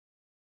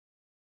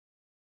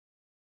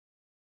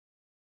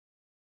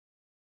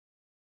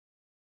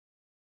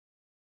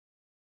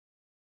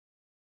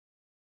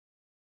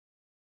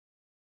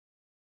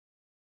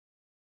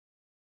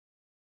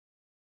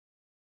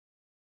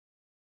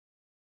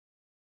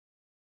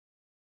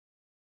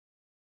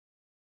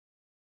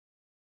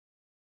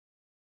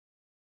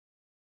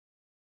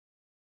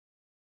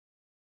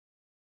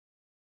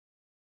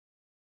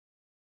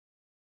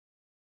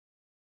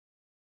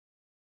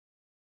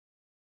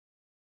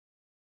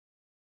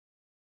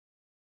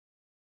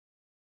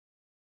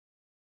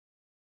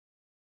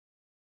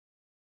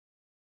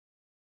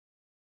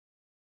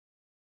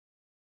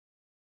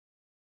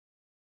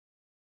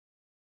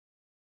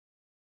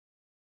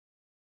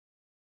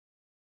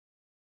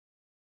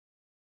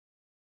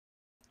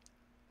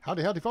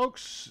Howdy, howdy,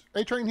 folks.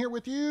 A-Train here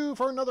with you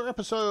for another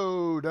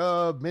episode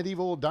of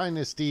Medieval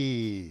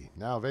Dynasty.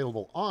 Now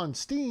available on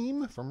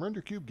Steam from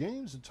RenderCube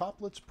Games and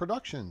Toplets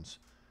Productions.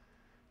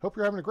 Hope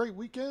you're having a great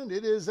weekend.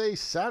 It is a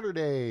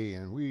Saturday,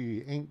 and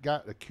we ain't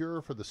got a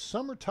cure for the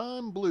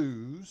summertime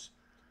blues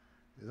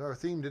is our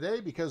theme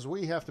today because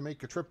we have to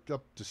make a trip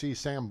up to see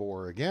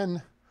Sambor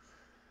again.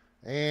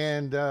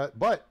 And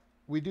but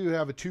we do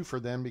have a two for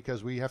them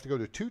because we have to go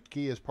to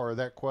Tutki as part of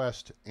that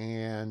quest,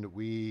 and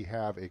we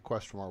have a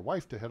quest from our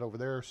wife to head over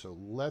there. So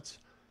let's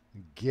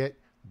get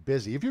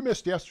busy. If you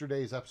missed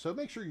yesterday's episode,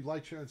 make sure you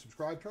like, share, and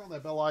subscribe. Turn on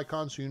that bell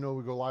icon so you know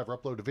we go live or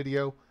upload a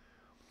video.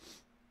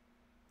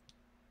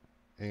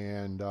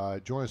 And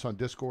join us on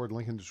Discord,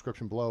 link in the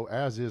description below,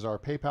 as is our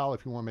PayPal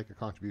if you want to make a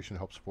contribution to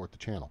help support the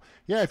channel.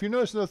 Yeah, if you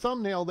notice in the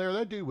thumbnail there,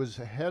 that dude was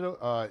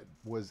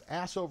was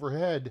ass over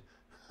head.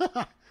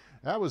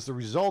 That was the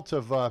result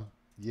of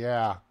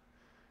yeah,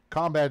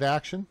 combat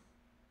action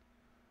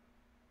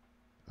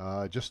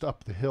just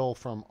up the hill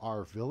from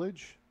our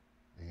village,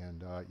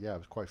 and yeah, it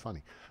was quite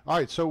funny. All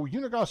right, so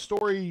Unigas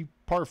story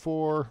part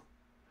 4.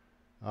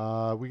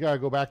 We got to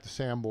go back to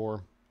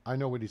Sambor. I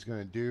know what he's going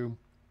to do.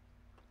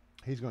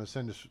 He's going to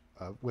send us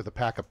with a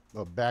bag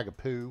of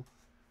poo.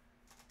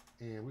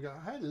 And we got,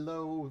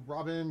 hello,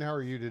 Robin. How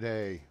are you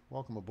today?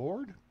 Welcome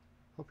aboard.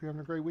 Hope you're having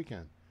a great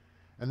weekend.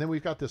 And then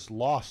we've got this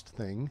lost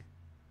thing.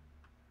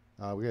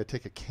 We got to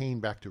take a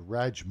cane back to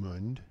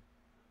Rajmund.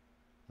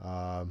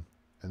 And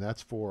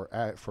that's for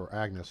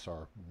Agnes,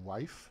 our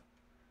wife.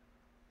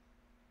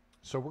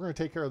 So we're going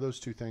to take care of those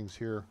two things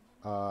here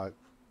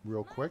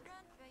real quick.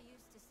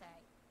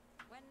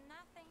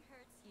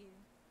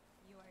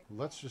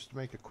 Let's just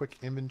make a quick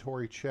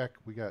inventory check.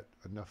 We got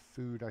enough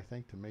food, I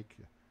think, to make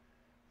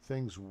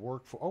things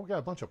work for... Oh, we got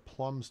a bunch of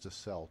plums to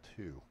sell,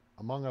 too,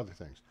 among other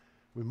things.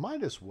 We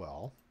might as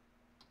well...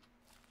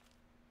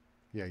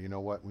 Yeah, you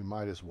know what? We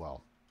might as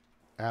well.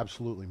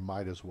 Absolutely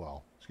might as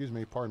well. Excuse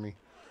me, pardon me.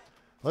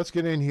 Let's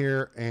get in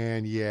here,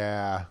 and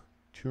yeah,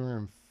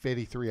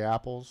 253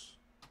 apples.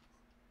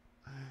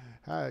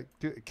 Can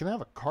I have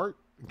a cart?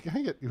 Can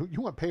I get...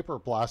 You want paper or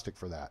plastic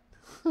for that?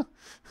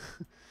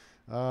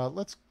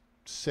 Let's...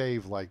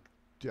 save like,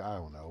 I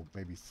don't know,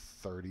 maybe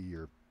 30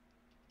 or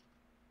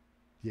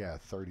yeah,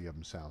 30 of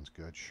them sounds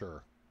good.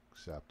 Sure,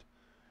 except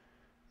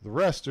the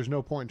rest, there's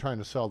no point in trying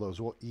to sell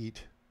those. We'll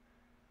eat.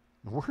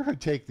 We're going to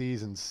take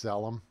these and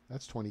sell them.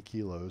 That's 20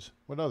 kilos.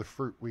 What other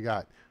fruit we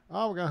got?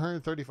 Oh, we got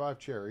 135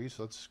 cherries.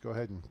 Let's go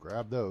ahead and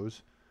grab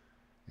those.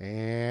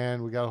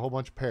 And we got a whole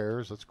bunch of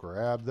pears. Let's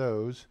grab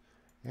those.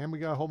 And we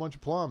got a whole bunch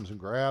of plums and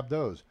grab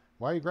those.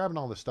 Why are you grabbing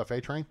all this stuff,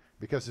 A-Train?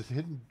 Because it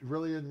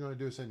really isn't going to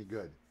do us any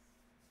good.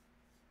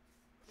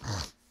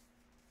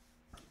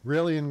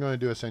 Really isn't going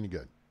to do us any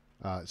good.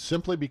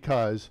 Simply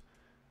because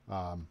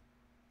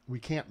we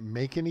can't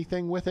make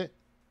anything with it,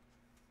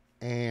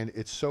 and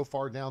it's so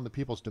far down the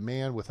people's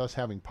demand with us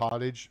having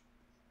pottage,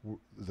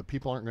 the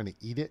people aren't going to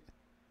eat it.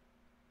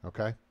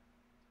 Okay?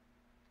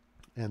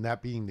 And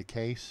that being the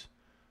case,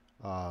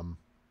 what's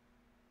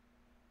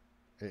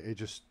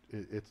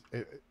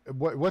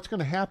going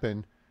to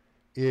happen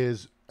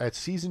is at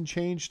season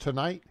change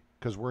tonight,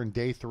 because we're in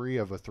day 3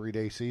 of a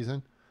 3-day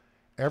season,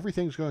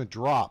 everything's going to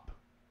drop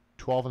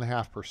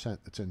 12.5%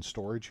 that's in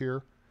storage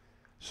here.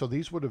 So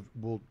these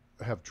will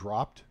have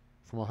dropped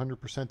from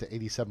 100% to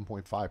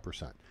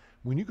 87.5%.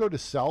 When you go to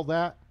sell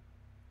that,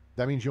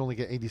 that means you only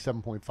get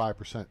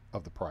 87.5%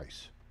 of the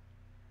price.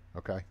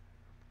 Okay?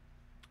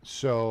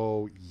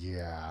 So,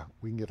 yeah,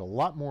 we can get a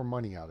lot more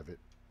money out of it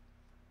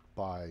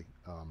by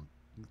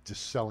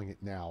just selling it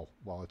now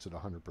while it's at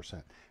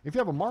 100%. If you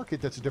have a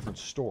market, that's a different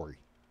story.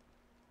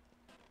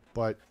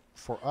 But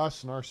for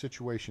us in our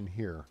situation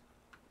here,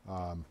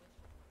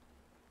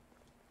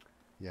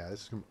 yeah,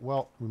 this is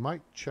well, we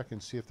might check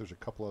and see if there's a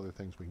couple other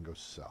things we can go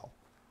sell.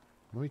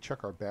 Let me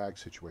check our bag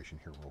situation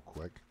here real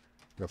quick.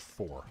 We have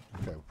 4.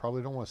 Okay, we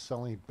probably don't want to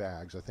sell any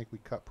bags. I think we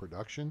cut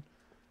production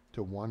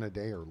to 1 a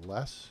day or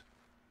less.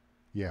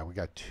 Yeah, we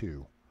got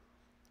 2.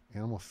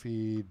 Animal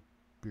feed,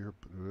 beer.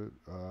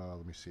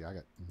 Let me see. I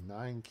got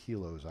 9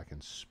 kilos I can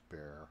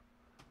spare.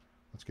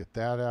 Let's get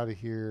that out of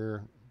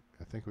here.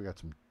 I think we got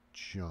some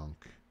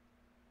junk.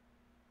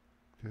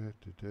 We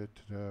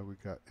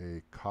got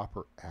a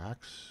copper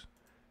axe.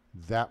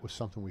 That was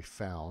something we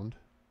found,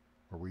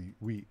 or we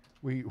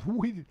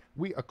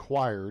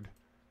acquired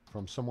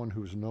from someone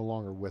who's no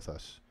longer with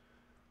us.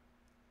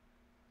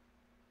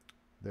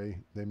 They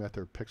met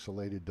their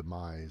pixelated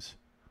demise.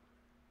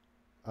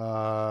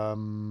 Yeah,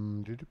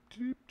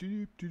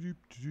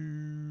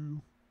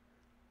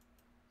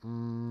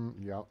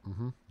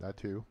 that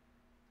too.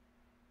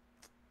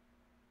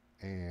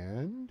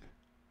 And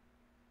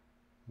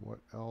what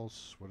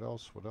else? What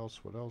else? What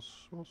else? What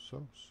else? Oh,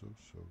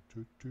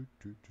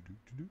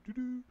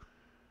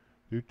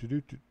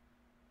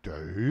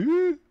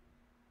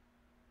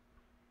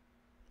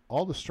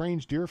 all the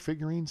strange deer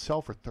figurines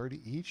sell for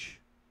 30 each.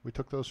 We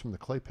took those from the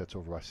clay pits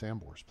over by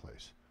Sambor's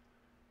place.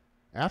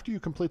 After you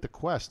complete the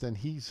quest, then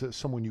he's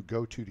someone you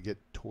go to get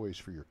toys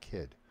for your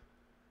kid.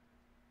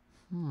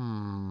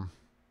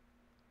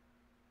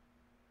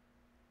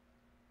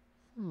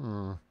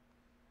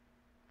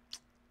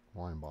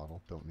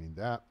 bottle. Don't need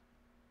that.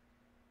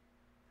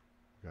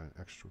 Got an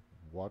extra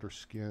water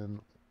skin.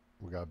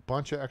 We got a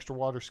bunch of extra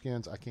water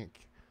skins. I can't...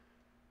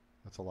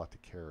 That's a lot to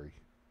carry.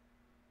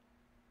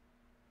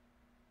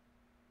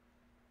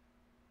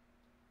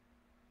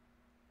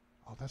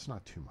 Oh, that's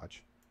not too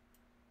much.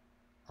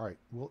 All right,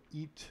 we'll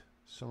eat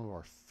some of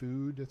our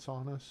food that's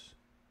on us.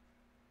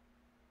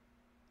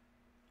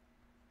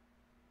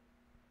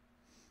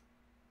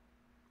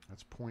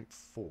 That's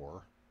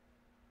 0.4.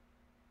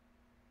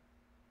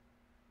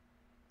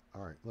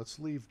 All right, let's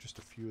leave just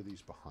a few of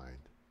these behind.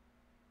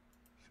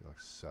 I feel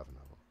like 7 of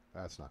them.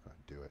 That's not going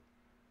to do it.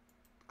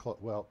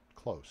 Well,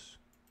 close.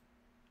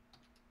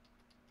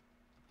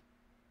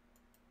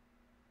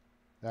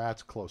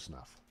 That's close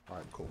enough. All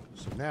right, cool.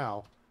 So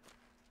now,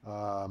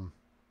 I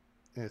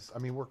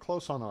mean, we're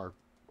close on our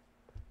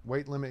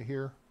weight limit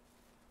here.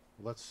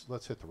 Let's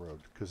hit the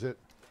road because it.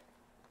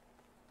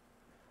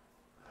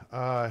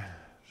 There's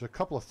a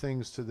couple of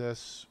things to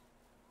this.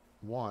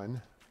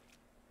 One.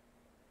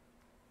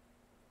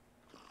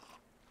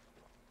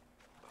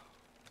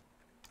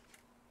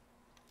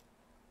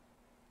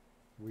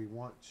 We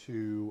want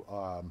to,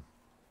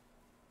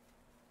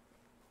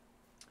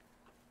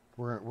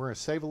 we're going to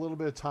save a little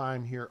bit of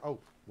time here. Oh,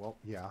 well,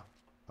 yeah.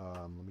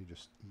 Let me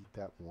just eat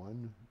that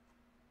one.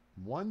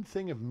 One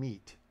thing of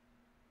meat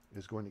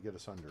is going to get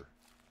us under.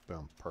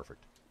 Boom,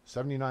 perfect.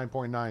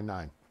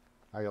 79.99.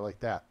 How you like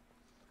that?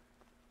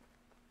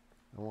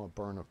 I want to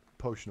burn a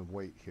potion of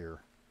weight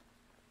here.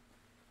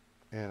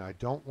 And I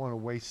don't want to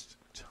waste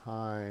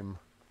time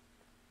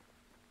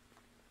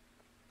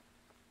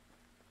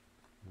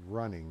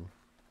running.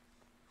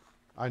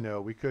 I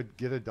know, we could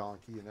get a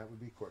donkey and that would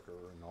be quicker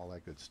and all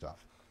that good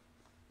stuff.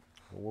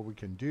 But what we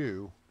can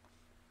do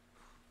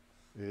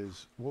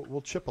is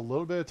we'll chip a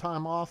little bit of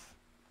time off.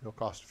 It'll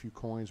cost a few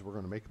coins. We're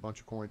going to make a bunch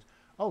of coins.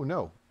 Oh,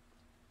 no.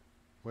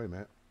 Wait a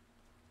minute.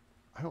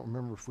 I don't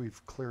remember if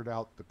we've cleared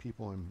out the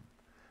people in...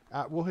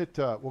 we'll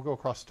go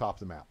across the top of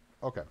the map.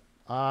 Okay.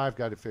 I've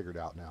got it figured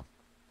out now.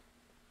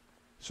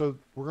 So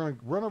we're going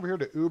to run over here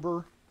to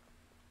Uber.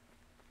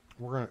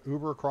 We're going to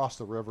Uber across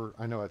the river.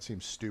 I know that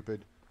seems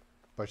stupid,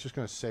 but it's just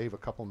going to save a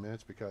couple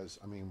minutes because,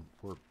 I mean,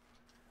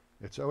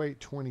 it's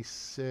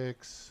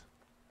 0826.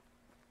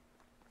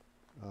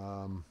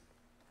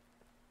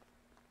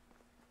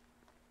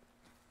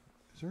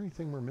 Is there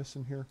anything we're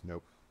missing here?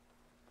 Nope.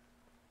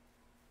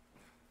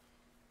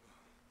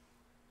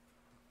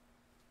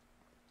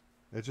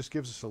 It just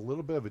gives us a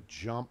little bit of a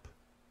jump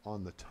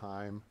on the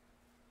time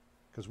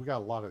because we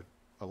got a lot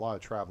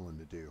of traveling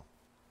to do.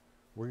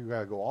 We're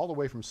going to go all the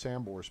way from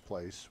Sambor's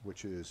place,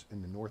 which is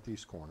in the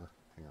northeast corner.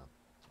 Hang on,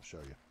 I'll show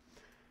you.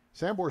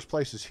 Sambor's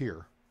place is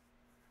here,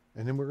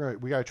 and then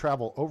we got to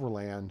travel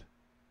overland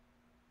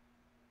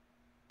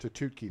to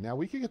Tutki. Now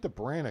we could get the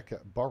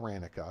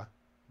Baranica,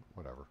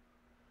 whatever,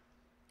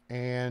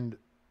 and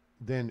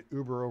then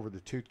Uber over to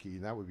Tutki,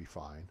 and that would be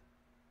fine.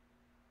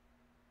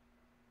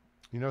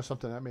 You know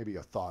something, that may be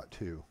a thought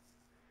too,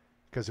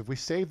 because if we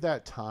save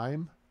that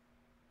time,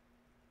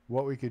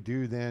 what we could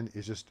do then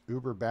is just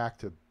Uber back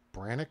to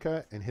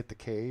Baranica and hit the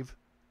cave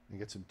and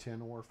get some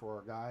tin ore for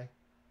our guy,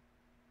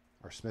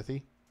 our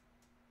smithy,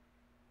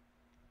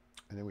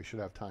 and then we should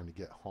have time to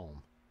get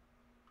home.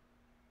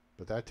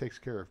 But that takes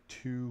care of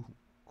 2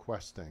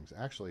 quest things.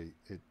 Actually,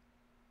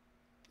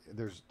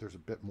 there's a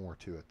bit more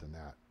to it than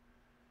that.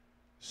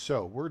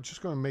 So we're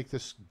just going to make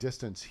this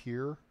distance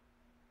here,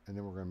 and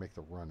then we're going to make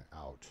the run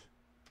out.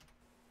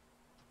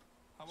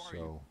 How are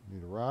you?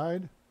 Need a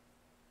ride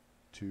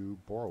to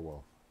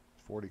Borowo.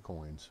 40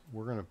 coins.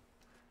 We're going to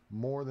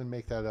more than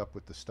make that up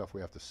with the stuff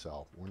we have to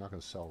sell. We're not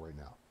going to sell right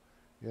now.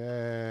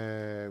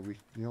 Yeah,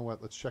 you know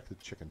what? Let's check the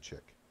chicken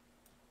chick.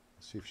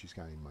 Let's see if she's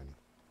got any money.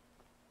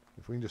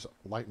 If we can just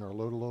lighten our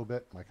load a little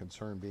bit, my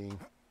concern being...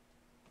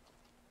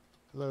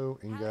 Hello,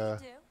 Inga.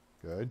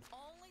 Good.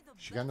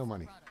 She got no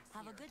money.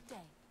 Have a good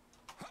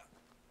day.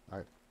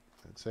 Alright,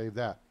 let's save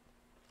that.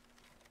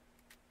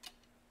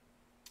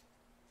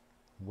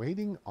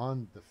 Waiting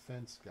on the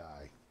fence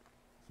guy.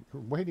 We're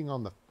waiting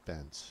on the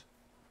fence.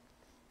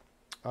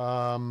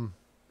 We're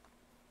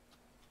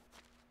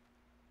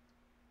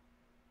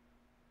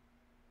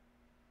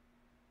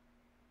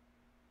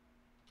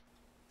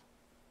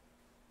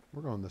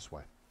going this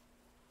way.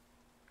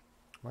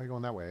 Why are you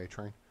going that way,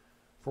 A-Train?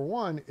 For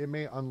one, it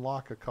may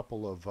unlock a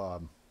couple of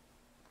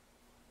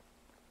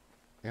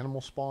animal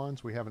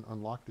spawns. We haven't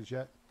unlocked as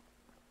yet.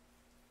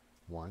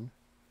 1,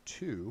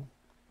 2.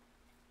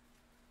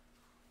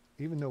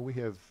 Even though we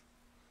have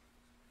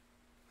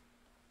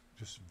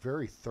just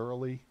very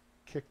thoroughly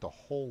kicked a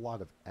whole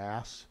lot of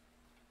ass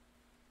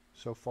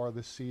so far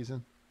this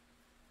season.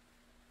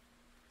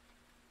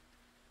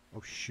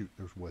 Oh shoot,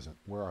 there wasn't.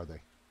 Where are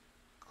they?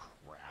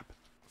 Crap.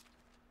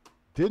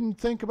 Didn't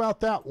think about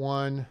that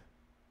one.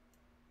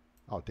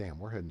 Oh damn,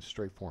 we're heading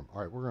straight for them.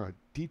 All right, we're going to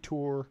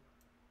detour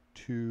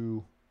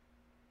to...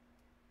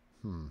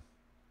 Let's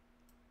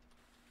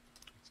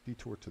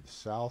detour to the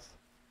south.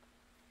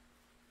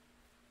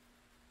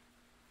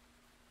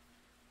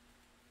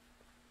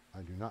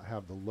 I do not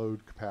have the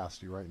load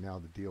capacity right now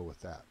to deal with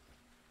that.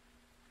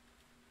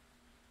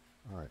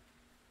 Alright.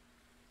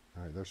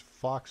 Alright, there's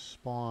Fox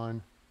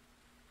spawn.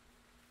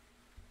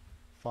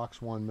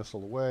 Fox 1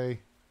 missile away.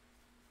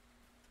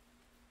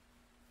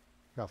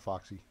 Got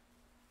Foxy.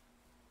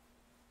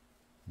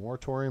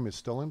 Moratorium is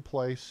still in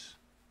place.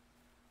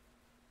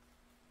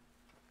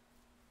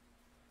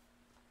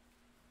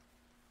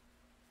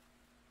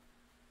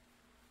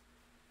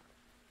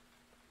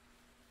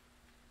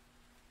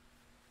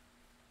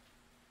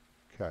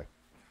 Okay.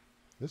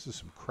 This is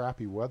some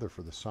crappy weather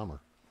for the summer.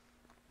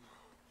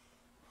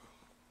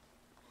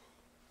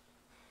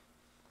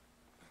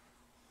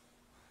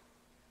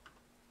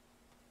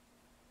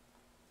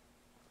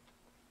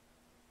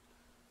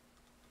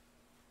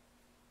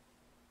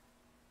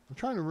 I'm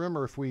trying to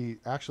remember if we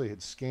actually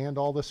had scanned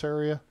all this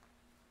area,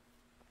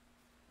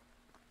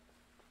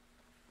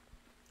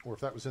 or if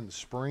that was in the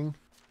spring.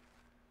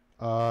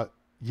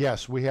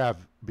 Yes, we have,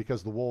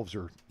 because the wolves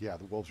are, yeah,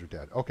 the wolves are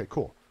dead. Okay,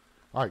 cool.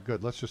 All right,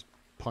 good. Let's just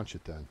punch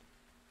it then.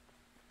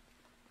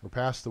 We're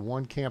past the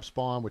one camp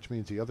spawn, which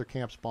means the other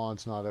camp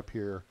spawn's not up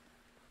here.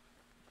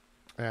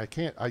 And I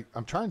can't,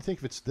 I'm trying to think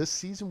if it's this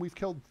season we've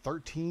killed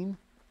 13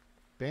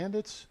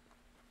 bandits.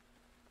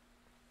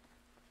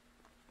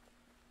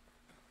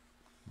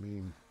 I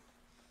mean,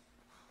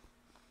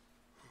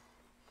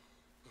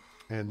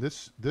 and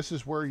this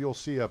is where you'll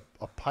see a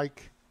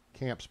pike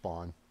camp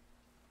spawn.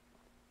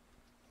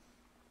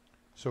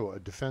 So a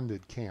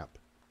defended camp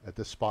at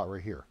this spot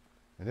right here.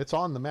 And it's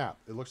on the map.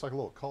 It looks like a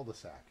little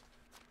cul-de-sac.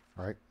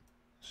 All right?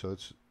 So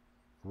it's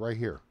right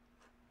here.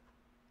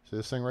 See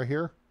this thing right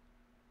here?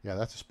 Yeah,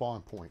 that's a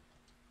spawn point.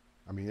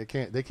 I mean, they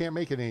can't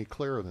make it any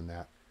clearer than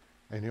that.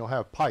 And you'll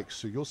have pikes,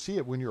 so you'll see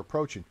it when you're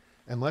approaching.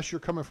 Unless you're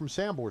coming from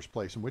Sambor's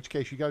place, in which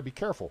case you got to be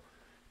careful,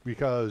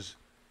 because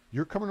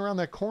you're coming around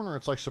that corner.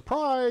 It's like,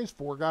 surprise,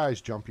 4 guys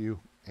jump you,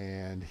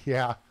 and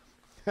yeah,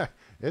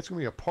 it's going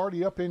to be a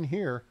party up in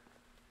here,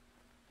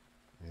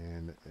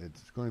 and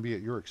it's going to be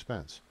at your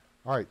expense.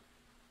 All right,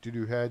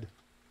 doo-doo head.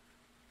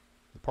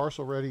 The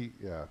parcel ready?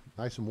 Yeah,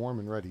 nice and warm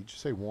and ready. Did you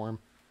say warm?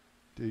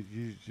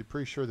 You're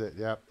pretty sure that?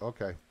 Yeah,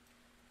 okay.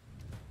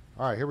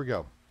 All right, here we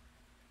go.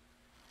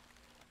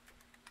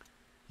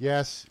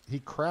 Yes, he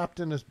crapped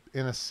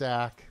in a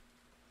sack,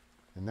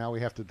 and now we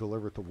have to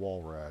deliver it to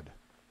Walrad.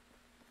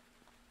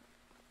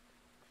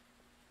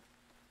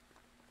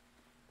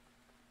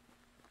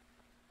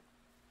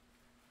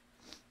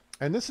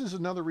 And this is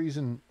another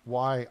reason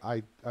why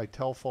I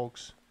tell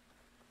folks,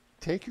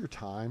 take your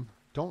time.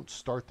 Don't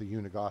start the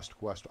Unigast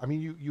quest. I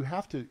mean, you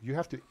have to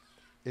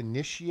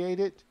initiate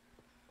it.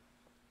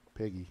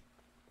 Piggy.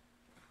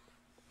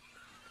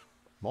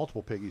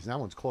 Multiple piggies. That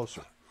one's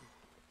closer.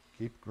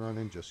 Keep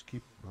running, just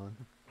keep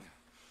running.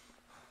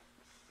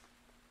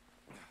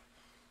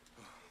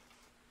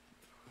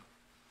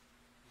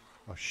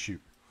 Oh,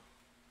 shoot.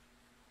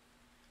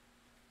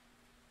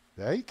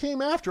 Yeah, he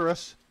came after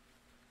us.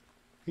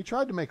 He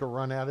tried to make a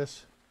run at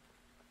us.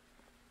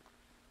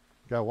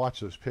 Gotta watch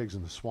those pigs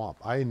in the swamp.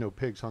 I didn't know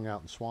pigs hung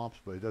out in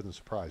swamps, but it doesn't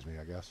surprise me,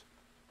 I guess.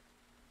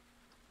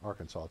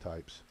 Arkansas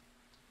types.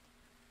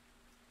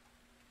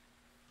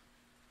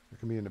 There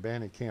can be an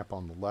abandoned camp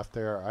on the left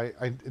there.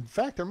 In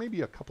fact, there may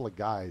be a couple of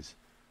guys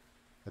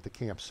at the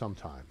camp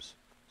sometimes.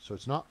 So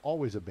it's not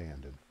always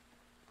abandoned.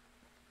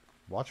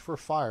 Watch for a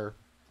fire.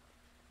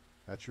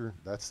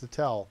 That's the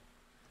tell.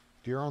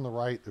 Deer on the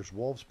right. There's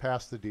wolves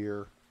past the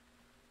deer.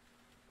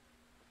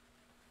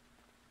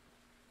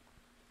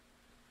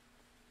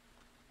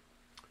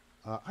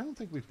 I don't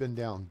think we've been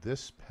down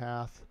this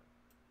path.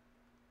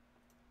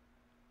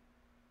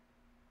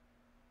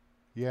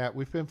 Yeah,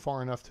 we've been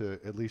far enough to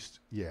at least...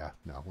 Yeah,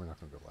 no, we're not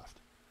going to go left.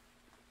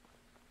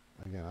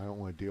 Again, I don't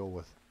want to deal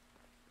with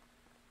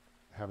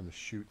having to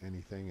shoot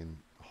anything and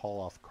haul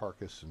off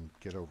carcass and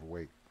get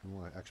overweight. We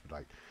want to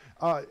expedite.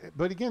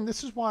 But again,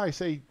 this is why I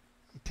say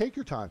take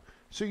your time.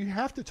 So you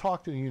have to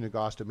talk to the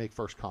Unigast to make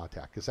first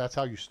contact, because that's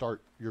how you start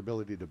your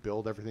ability to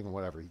build everything and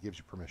whatever. He gives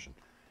you permission.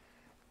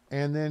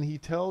 And then he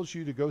tells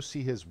you to go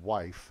see his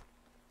wife.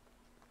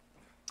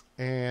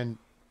 And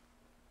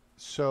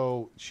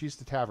so she's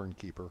the tavern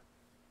keeper.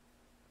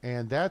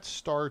 And that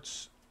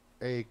starts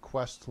a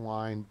quest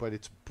line, but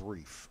it's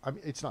brief. I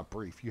mean, it's not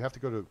brief. You have to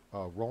go to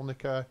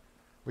Rolnica,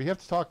 where you have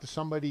to talk to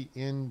somebody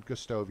in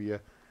Gustovia.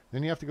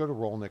 Then you have to go to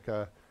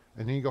Rolnica,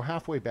 and then you go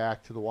halfway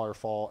back to the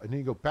waterfall, and then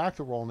you go back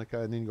to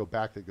Rolnica, and then you go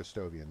back to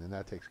Gustovia, and then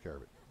that takes care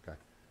of it. Okay.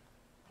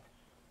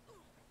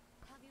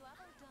 Have you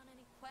ever done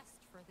any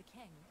quest for the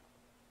king?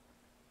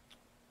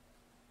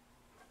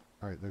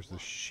 All right, there's the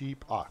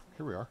sheep. Ah,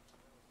 here we are.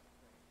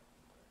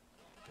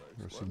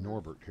 We're going to see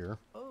Norbert here.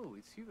 Oh,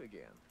 it's you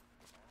again.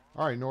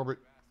 All right,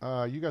 Norbert.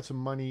 You got some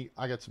money.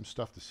 I got some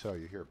stuff to sell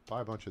you. Here,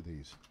 buy a bunch of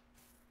these.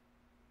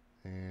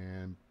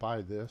 And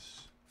buy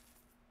this.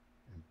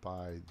 And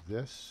buy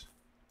this.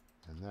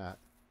 And that.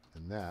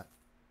 And that.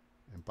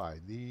 And buy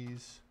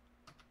these.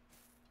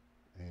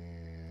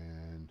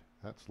 And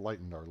that's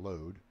lightened our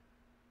load.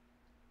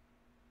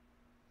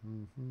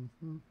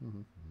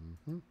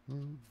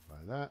 Buy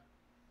that.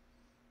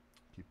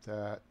 Keep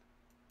that.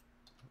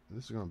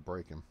 This is going to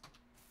break him.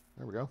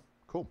 There we go.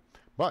 Cool.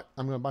 But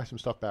I'm going to buy some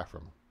stuff back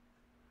from him.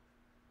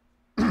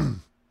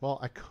 Well,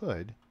 I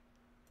could.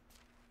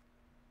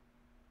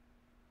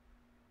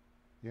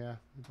 Yeah,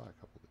 let me buy a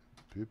couple.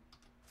 Boop.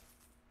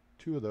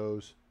 2 of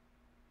those.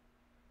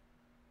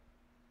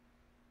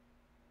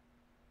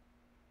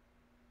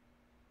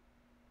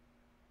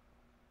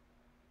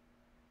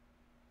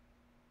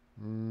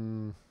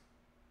 Hmm.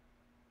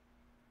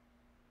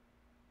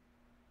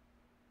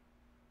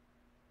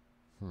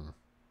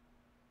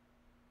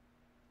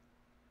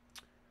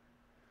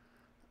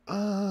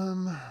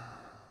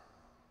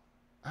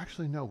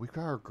 Actually, no. We've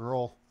got our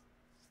girl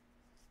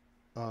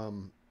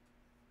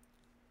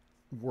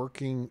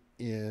working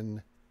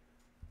in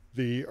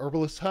the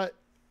herbalist hut.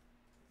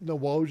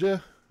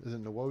 Nawoja. Is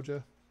it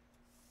Nawoja?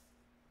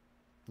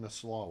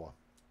 Naslawa.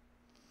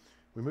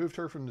 We moved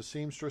her from the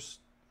seamstress,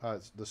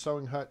 the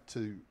sewing hut,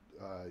 to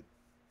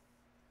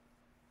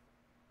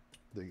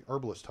the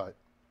herbalist hut,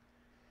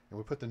 and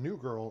we put the new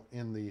girl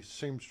in the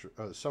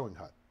sewing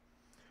hut.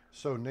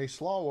 So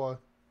Naslawa,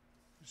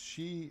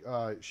 she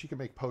can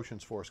make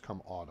potions for us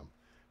come autumn.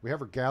 We have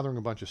her gathering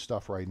a bunch of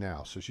stuff right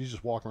now, so she's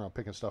just walking around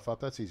picking stuff up.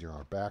 That's easier on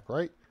her back,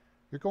 right?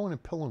 You're going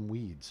and pulling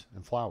weeds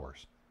and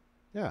flowers.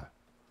 Yeah.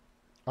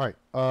 All right.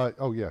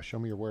 Oh yeah. Show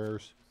me your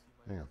wares.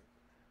 Hang on.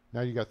 Now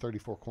you got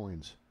 34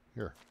 coins.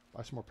 Here,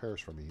 buy some more pears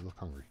for me. You look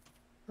hungry.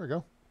 There we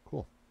go.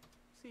 Cool.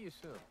 See you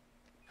soon.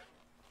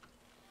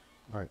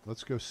 All right.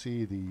 Let's go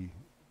see the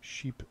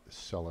sheep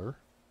seller.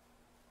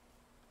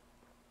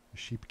 The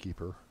sheep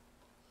keeper.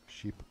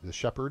 The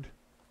shepherd.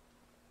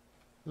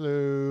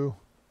 Hello.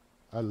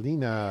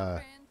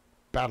 Alina. Friend,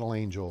 Battle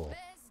angel.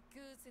 best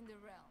goods in the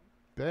realm.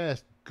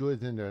 Best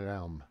goods in the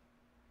realm.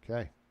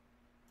 Okay.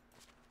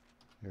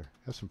 Here,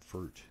 have some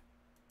fruit.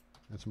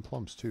 And some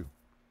plums, too.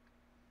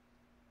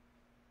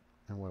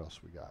 And what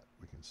else we got?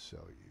 We can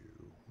sell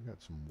you. We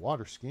got some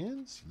water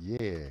skins.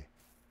 Yeah.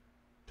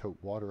 Tote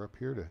water up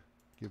here to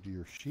give to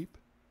your sheep.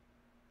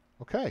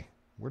 Okay.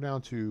 We're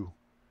down to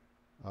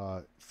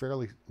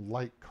fairly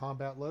light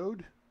combat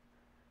load.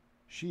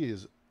 She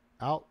is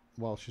out.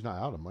 Well, she's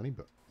not out of money,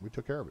 but we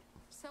took care of it.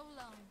 So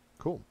long.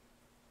 Cool.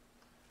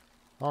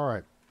 All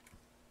right.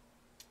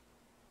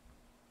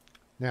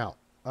 Now,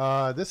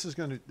 this is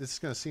gonna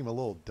seem a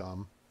little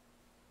dumb,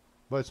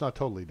 but it's not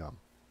totally dumb.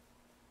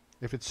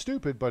 If it's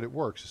stupid, but it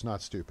works, it's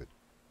not stupid,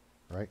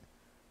 right?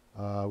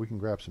 We can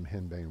grab some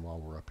henbane while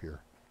we're up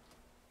here.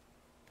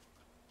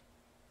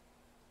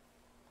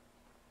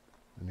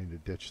 I need to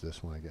ditch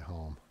this when I get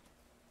home.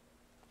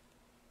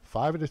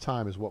 5 at a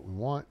time is what we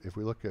want. If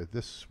we look at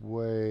this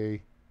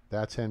way,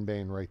 that's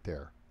henbane right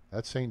there.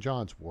 That's St.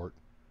 John's wort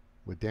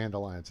with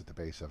dandelions at the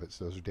base of it.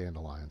 So those are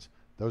dandelions.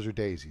 Those are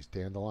daisies.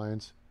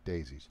 Dandelions,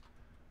 daisies.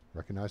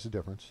 Recognize the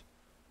difference.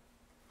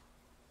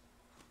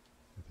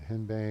 With the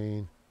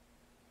henbane.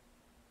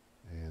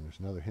 And there's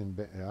another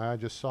henbane. I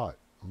just saw it.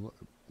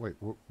 Wait,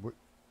 what?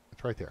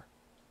 It's right there.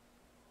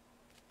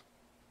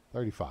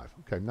 35.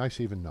 Okay,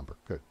 nice even number.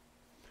 Good.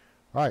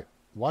 All right,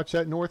 watch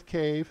that north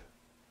cave.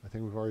 I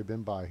think we've already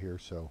been by here,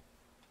 so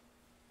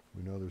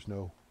we know there's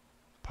no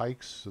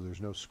pikes, so there's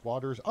no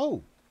squatters.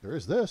 Oh, there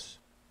is this.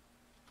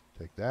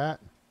 Take that.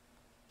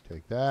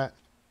 Take that.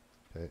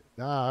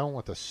 Nah, I don't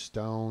want the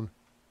stone.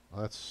 Oh,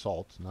 that's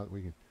salt. Not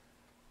we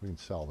can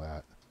sell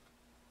that.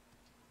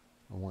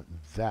 I want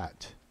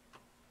that.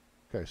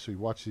 Okay, so you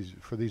watch these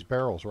for these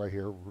barrels right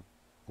here,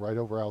 right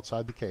over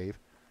outside the cave.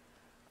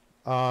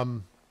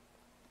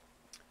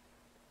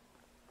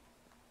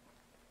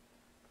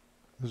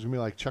 This is gonna be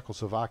like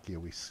Czechoslovakia.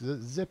 We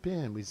zip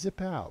in, we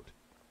zip out.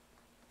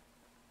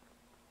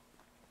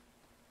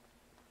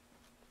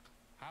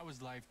 How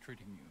is life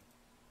treating you?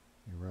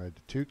 You ride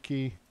the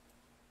Tutki.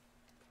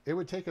 It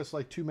would take us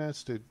like 2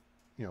 minutes to,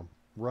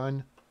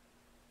 run.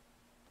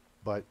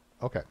 But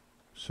okay,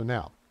 so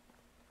now.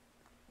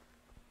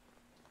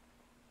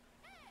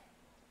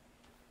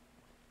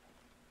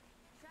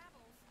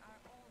 Travels are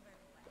all very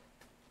well.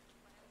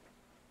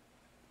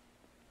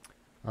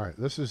 All right,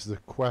 this is the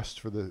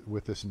quest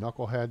with this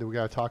knucklehead that we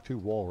got to talk to,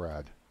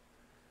 Walrad.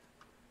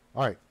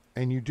 All right,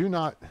 and you do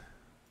not.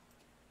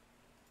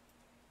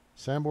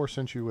 Sambor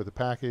sent you with a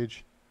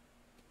package.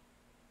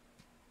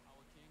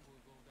 Our king will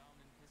go down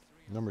in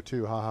history. Number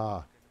 2,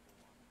 haha.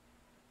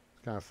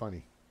 It's kind of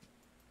funny.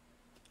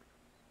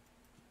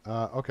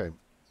 Okay,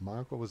 my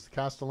uncle was the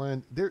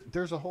Castellan.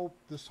 There's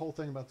this whole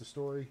thing about the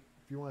story.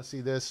 If you want to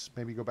see this,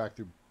 maybe go back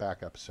through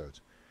back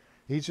episodes.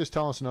 He's just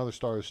telling us another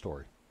Star Wars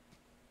story.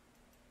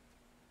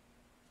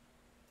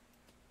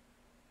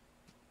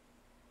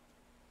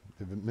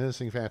 The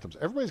Menacing Phantoms.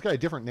 Everybody's got a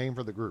different name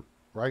for the group,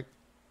 right?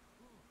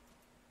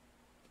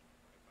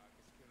 My back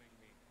is killing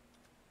me.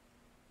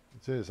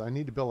 It says, I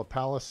need to build a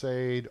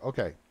palisade.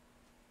 Okay.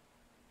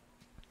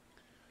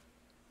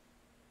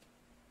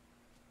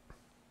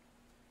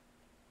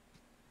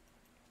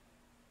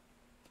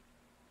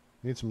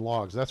 Need some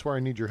logs. That's where I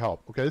need your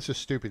help. Okay, this is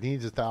stupid. He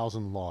needs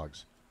 1,000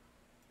 logs.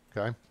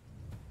 Okay.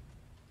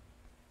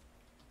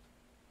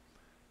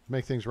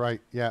 Make things right.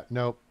 Yeah,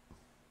 nope.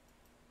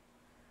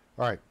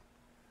 All right.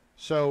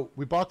 So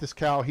we bought this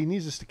cow. He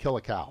needs us to kill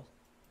a cow.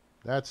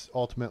 That's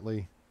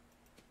ultimately...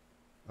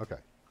 Okay.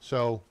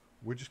 So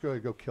we're just going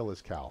to go kill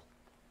his cow.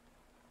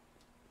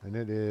 And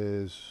it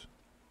is...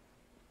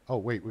 Oh,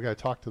 wait, we got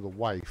to talk to the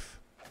wife.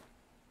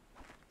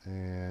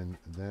 And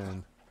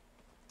then...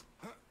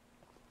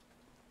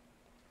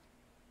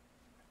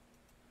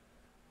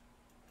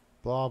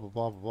 Blah, blah,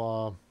 blah,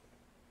 blah, blah.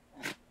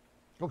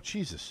 Oh,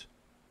 Jesus.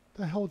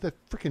 The hell did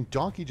that freaking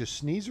donkey just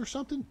sneeze or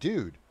something?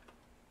 Dude.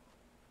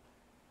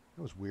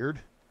 That was weird.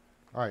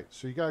 Alright,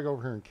 so you got to go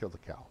over here and kill the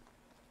cow.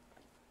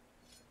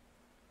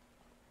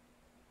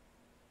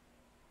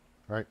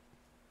 Right?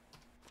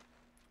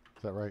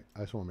 Is that right? I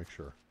just want to make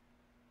sure.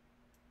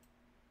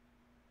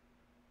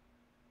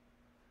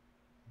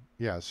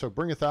 Yeah, so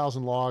bring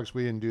 1,000 logs.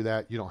 We didn't do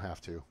that. You don't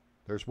have to.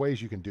 There's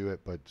ways you can do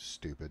it, but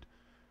stupid.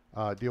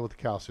 Deal with the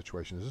cow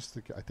situation. Is this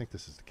the... I think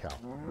this is the cow.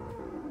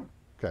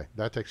 Okay,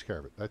 that takes care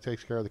of it. That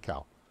takes care of the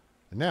cow.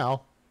 And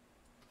now,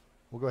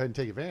 we'll go ahead and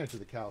take advantage of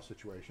the cow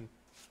situation.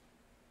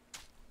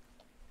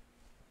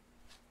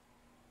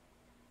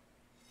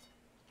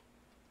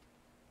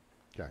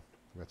 Okay,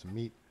 we got some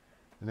meat.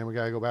 And then we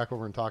got to go back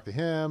over and talk to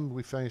him.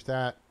 We finished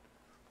that.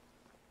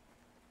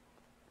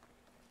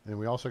 And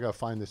we also got to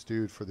find this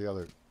dude for the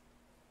other...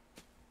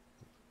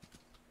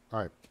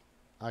 Alright,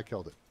 I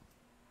killed it.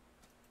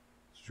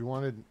 So you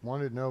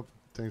wanted to know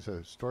things,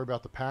 a story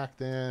about the pack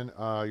then.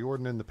 You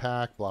ordered in the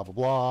pack, blah, blah,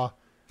 blah.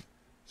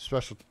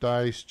 Special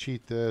dice,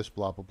 cheat this,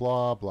 blah, blah,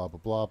 blah, blah,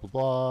 blah, blah,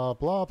 blah,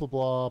 blah, blah,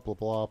 blah, blah,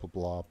 blah, blah,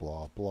 blah,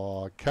 blah,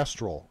 blah.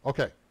 Kestrel.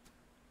 Okay.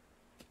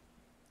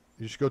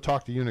 You should go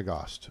talk to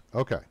Unigost.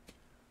 Okay.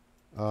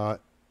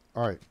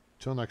 Alright,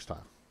 till next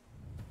time.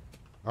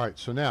 Alright,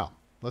 so now,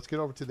 let's get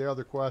over to the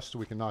other quest so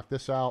we can knock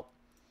this out.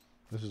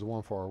 This is the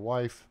one for our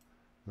wife.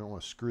 We don't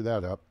want to screw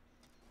that up.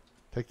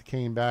 Take the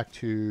cane back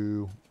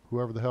to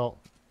whoever the hell...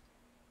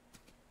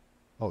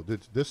 Oh,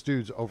 this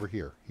dude's over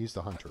here. He's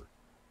the hunter.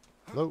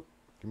 Hello?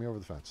 Get me over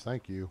the fence.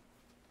 Thank you.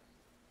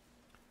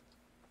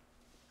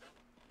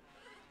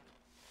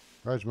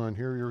 Regman,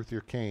 here you're with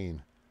your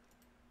cane.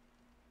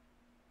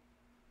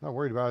 Not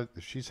worried about it.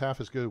 If she's half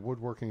as good at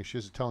woodworking as she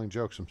is at telling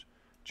jokes.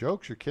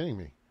 Jokes? You're kidding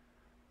me.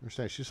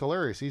 Understand? She's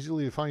hilarious.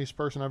 Easily the funniest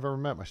person I've ever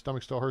met. My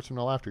stomach still hurts from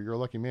the laughter. You're a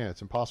lucky man.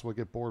 It's impossible to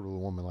get bored with a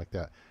woman like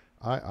that.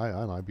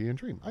 I might be in a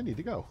dream. I need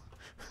to go.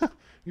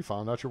 You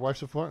found out your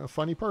wife's a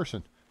funny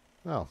person.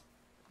 Oh,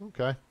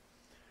 okay.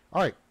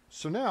 All right.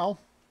 So now,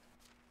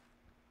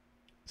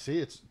 see,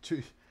 it's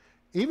 2.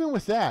 Even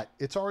with that,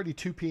 it's already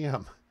 2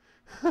 p.m.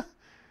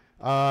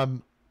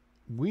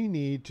 We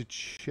need to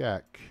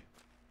check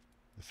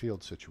the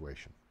field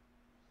situation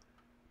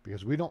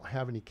because we don't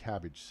have any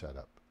cabbage set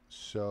up.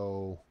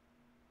 So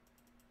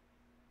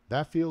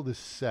that field is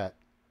set.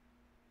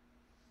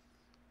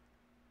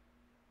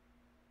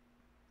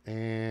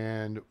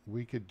 And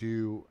we could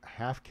do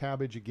half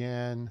cabbage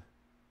again.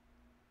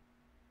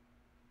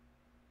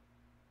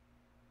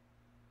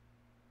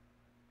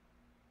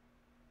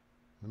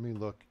 Let me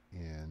look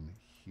in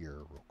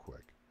here real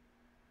quick.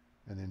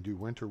 And then do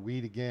winter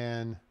wheat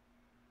again.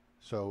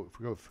 So if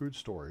we go food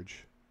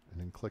storage and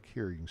then click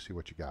here, you can see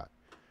what you got.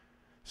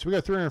 So we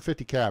got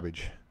 350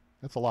 cabbage.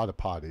 That's a lot of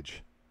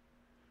pottage.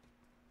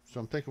 So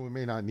I'm thinking we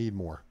may not need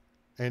more.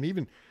 And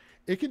even,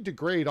 it could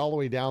degrade all the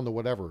way down to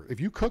whatever.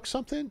 If you cook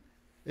something,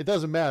 it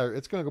doesn't matter.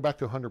 It's going to go back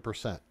to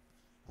 100%.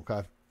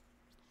 Okay?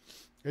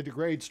 It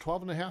degrades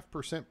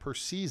 12.5% per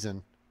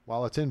season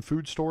while it's in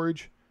food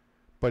storage.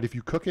 But if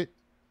you cook it,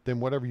 then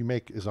whatever you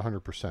make is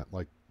 100%.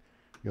 Like,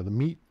 you know, the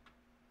meat,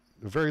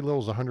 very little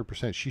is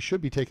 100%. She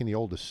should be taking the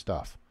oldest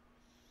stuff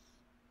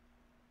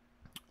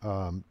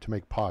to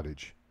make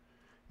pottage.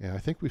 And I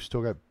think we've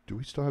still got, do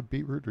we still have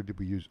beetroot or did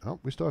we use, oh,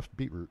 we still have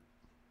beetroot.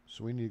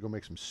 So we need to go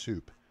make some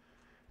soup.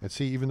 And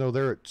see, even though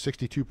they're at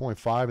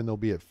 62.5 and they'll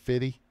be at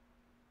 50.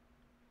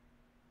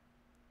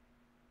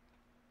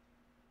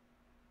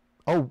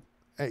 Oh,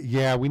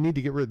 yeah, we need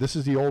to get rid of, this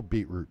is the old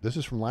beetroot. This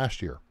is from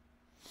last year.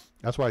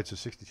 That's why it's a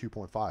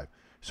 62.5.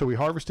 So we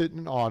harvest it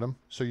in autumn.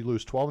 So you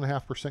lose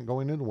 12.5%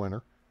 going into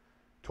winter,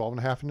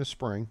 12.5 into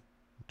spring,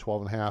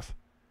 12.5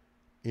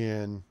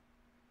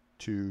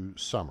 into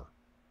summer.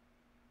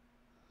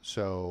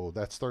 So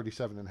that's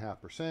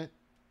 37.5%.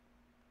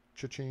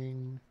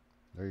 Cha-ching.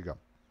 There you go.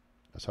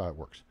 That's how it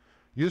works.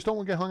 You just don't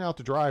want to get hung out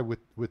to dry with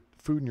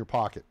food in your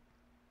pocket.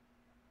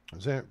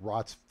 Then it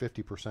rots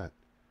 50%.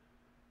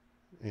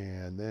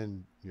 And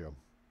then, you know,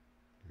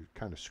 you're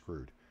kind of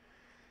screwed.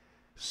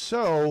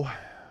 So,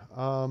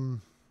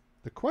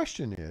 the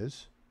question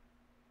is,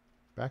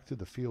 back to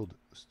the field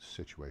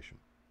situation.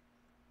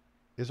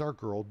 Is our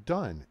girl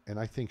done? And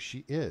I think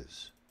she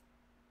is.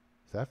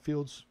 That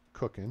field's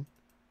cooking.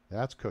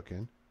 That's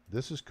cooking.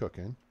 This is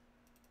cooking.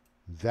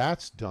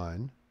 That's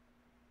done.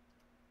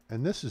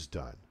 And this is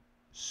done.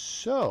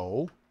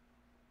 So,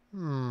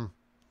 we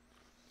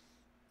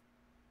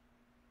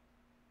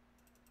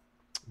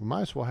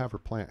might as well have her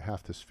plant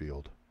half this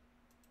field.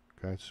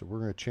 Okay, so we're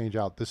going to change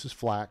out. This is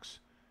flax.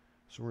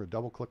 So we're going to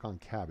double click on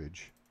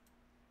cabbage.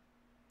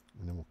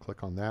 And then we'll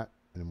click on that.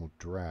 And then we'll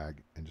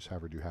drag and just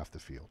have her do half the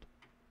field.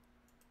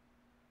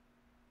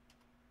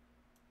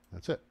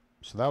 That's it.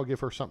 So that'll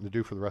give her something to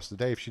do for the rest of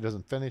the day. If she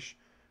doesn't finish,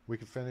 We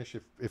can finish.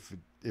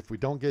 If we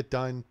don't get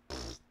done,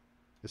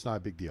 it's not a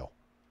big deal.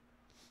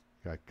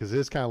 Okay, because it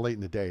is kind of late in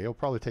the day. It'll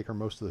probably take her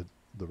most of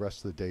the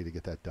rest of the day to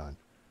get that done.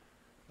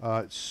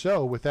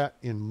 So with that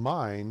in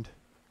mind,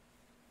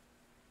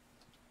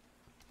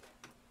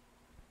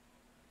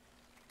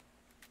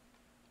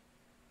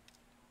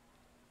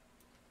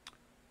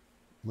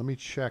 let me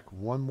check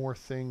one more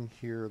thing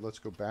here. Let's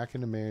go back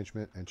into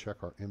management and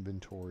check our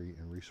inventory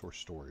and resource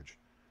storage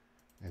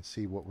and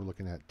see what we're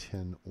looking at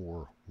tin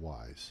ore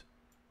wise.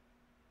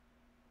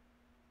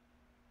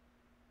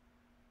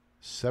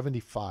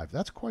 75.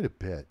 That's quite a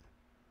bit.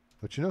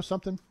 But you know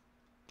something?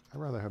 I'd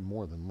rather have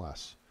more than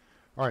less.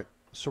 All right,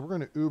 so we're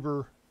going to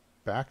Uber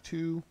back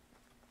to...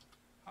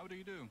 How do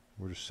you do?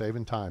 We're just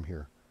saving time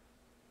here.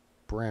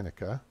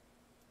 Branica.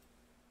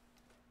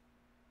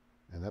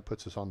 And that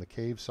puts us on the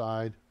cave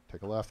side.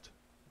 Take a left.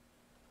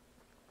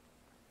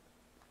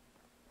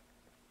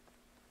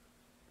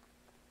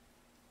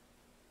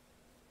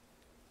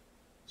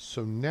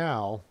 So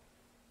now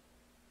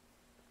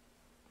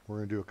we're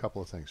going to do a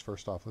couple of things.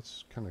 First off,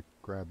 let's kind of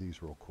grab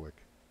these real quick.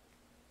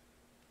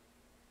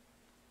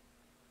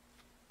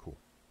 Cool.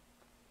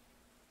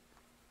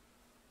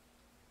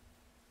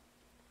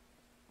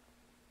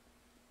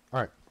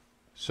 All right.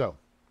 So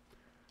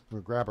we're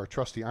going to grab our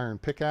trusty iron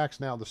pickaxe.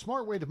 Now, the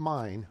smart way to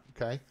mine,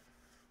 okay,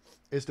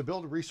 is to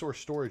build a resource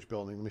storage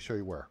building. Let me show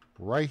you where.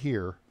 Right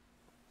here.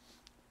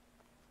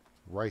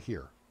 Right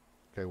here.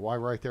 Okay, why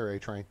right there,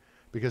 A-Train?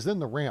 Because then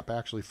the ramp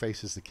actually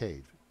faces the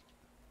cave.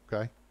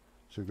 Okay?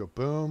 So you go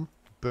boom,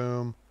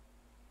 boom,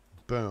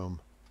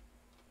 boom.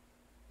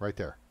 Right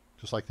there.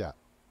 Just like that.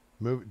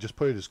 Move, just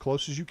put it as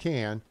close as you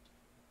can.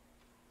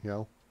 You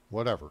know,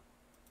 whatever.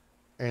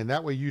 And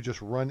that way you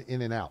just run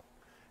in and out.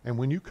 And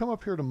when you come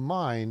up here to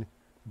mine,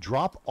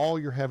 drop all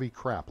your heavy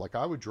crap. Like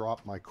I would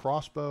drop my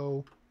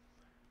crossbow,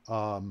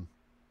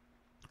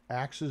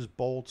 axes,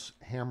 bolts,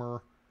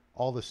 hammer,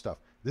 all this stuff.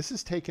 This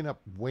is taking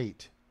up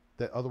weight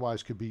that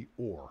otherwise could be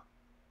ore.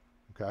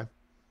 Okay?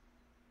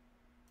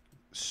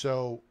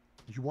 So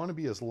you want to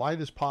be as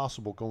light as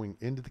possible going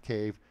into the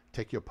cave.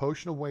 Take you a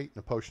potion of weight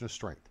and a potion of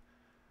strength.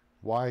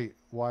 Why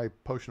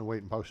potion of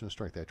weight and potion of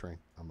strength, that train?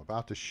 I'm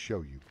about to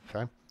show you.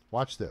 Okay?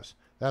 Watch this.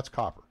 That's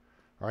copper.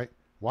 All right?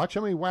 Watch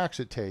how many whacks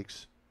it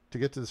takes to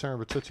get to the center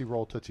of a Tootsie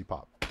Roll, Tootsie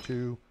Pop.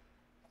 2,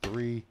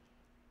 3,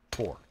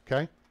 4.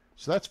 Okay?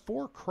 So that's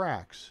 4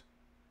 cracks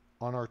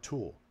on our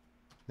tool.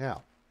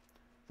 Now,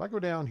 if I go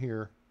down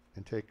here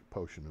and take a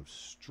potion of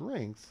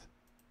strength,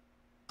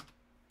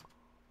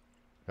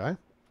 okay?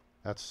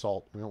 That's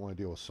salt. We don't want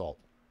to deal with salt.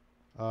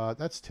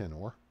 That's tin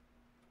ore.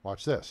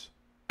 Watch this.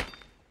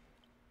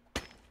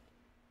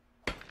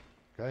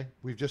 Okay?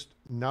 We've just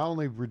not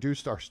only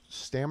reduced our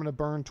stamina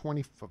burn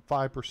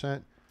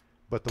 25%,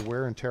 but the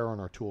wear and tear on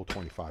our tool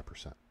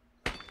 25%.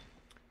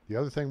 The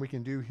other thing we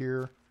can do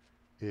here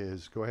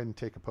is go ahead and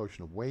take a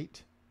potion of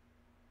weight.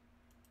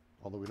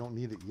 Although we don't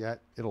need it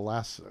yet. It'll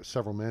last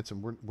several minutes,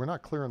 and we're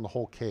not clearing the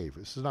whole cave.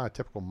 This is not a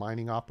typical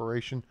mining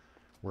operation.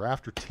 We're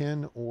after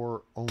tin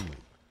ore only.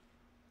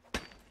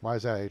 Why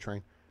is that,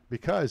 A-Train?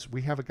 Because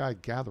we have a guy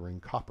gathering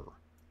copper.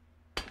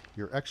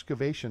 Your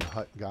excavation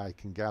hut guy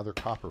can gather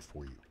copper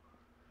for you.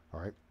 All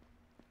right?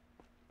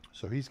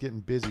 So he's getting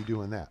busy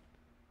doing that.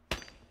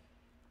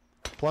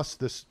 Plus,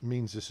 this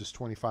means this is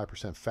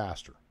 25%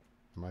 faster.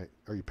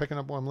 Are you picking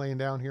up what I'm laying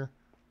down here?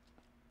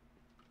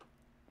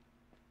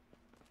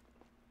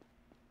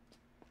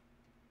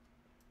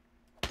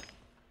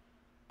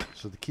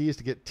 So the key is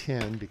to get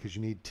tin, because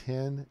you need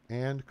tin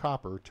and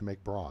copper to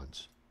make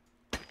bronze.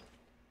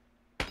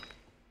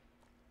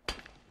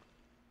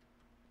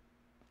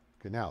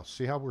 Okay, now,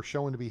 see how we're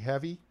showing to be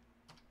heavy?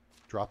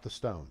 Drop the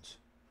stones.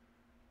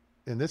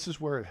 And this is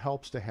where it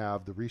helps to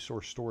have the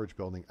resource storage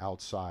building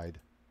outside.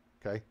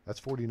 Okay, that's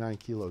 49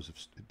 kilos of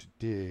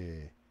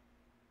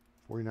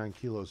 49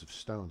 kilos of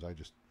stones I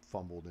just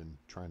fumbled in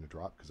trying to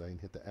drop because I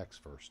didn't hit the X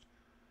first.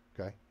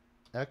 Okay,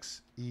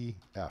 X, E,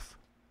 F.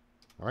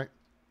 All right.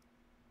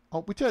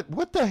 Oh, we did.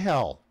 What the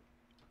hell?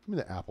 Give me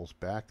the apples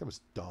back. That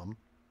was dumb.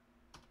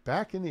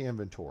 Back in the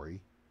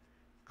inventory.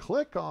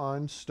 Click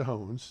on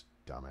stones.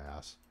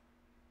 Dumbass.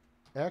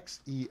 X,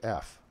 E,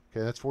 F.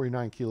 Okay, that's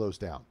 49 kilos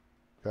down.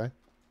 Okay.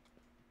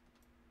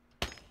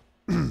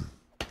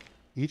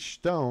 Each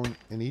stone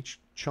and each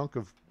chunk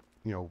of,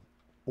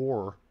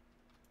 ore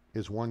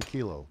is 1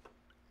 kilo.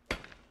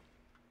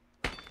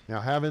 Now,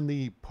 having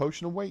the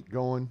potion of weight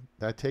going,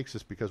 that takes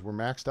us, because we're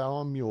maxed out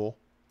on mule,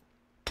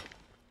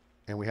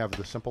 and we have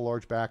the simple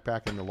large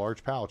backpack and the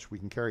large pouch, we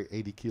can carry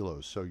 80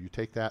 kilos. So you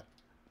take that,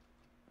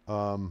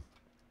 you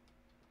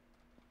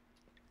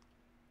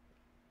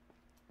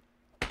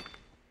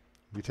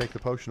take the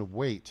potion of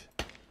weight.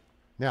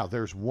 Now,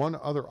 there's one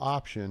other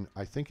option.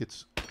 I think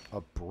it's a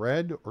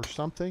bread or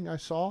something I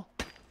saw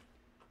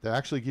that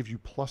actually gives you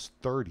plus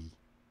 30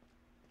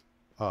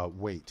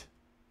 weight.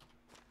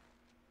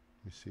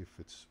 Let me see if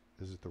is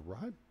it the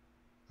rye?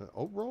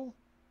 Oat roll?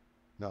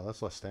 No,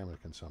 that's less stamina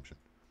consumption.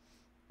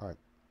 All right.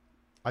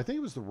 I think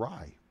it was the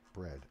rye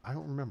bread. I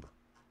don't remember.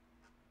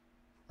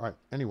 All right.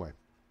 Anyway,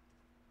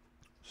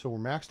 So we're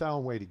maxed out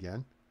on weight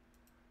again.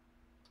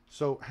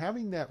 So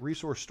having that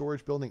resource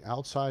storage building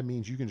outside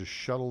means you can just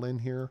shuttle in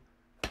here,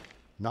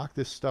 knock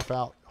this stuff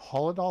out,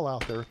 haul it all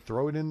out there,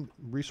 throw it in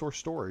resource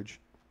storage,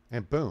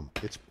 and boom,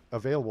 it's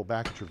available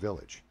back at your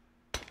village.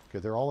 Okay,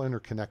 they're all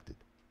interconnected.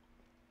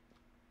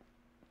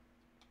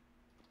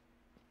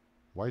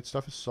 White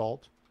stuff is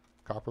salt.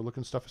 Copper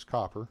looking stuff is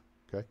copper.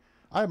 Okay.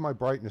 I have my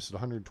brightness at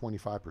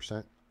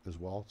 125% as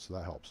well, so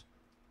that helps.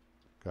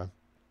 Okay.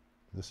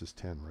 This is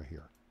 10 right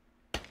here.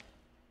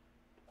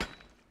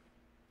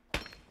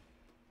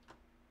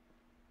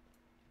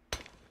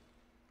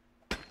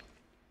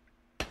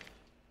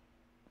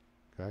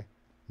 Okay.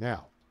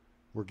 Now,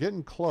 we're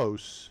getting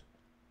close.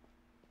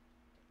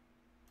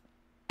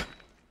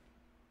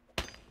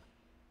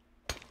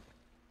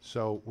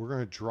 So we're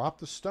going to drop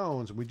the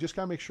stones, and we just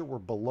got to make sure we're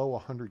below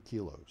 100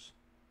 kilos.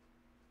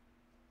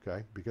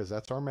 Okay, because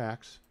that's our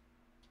max.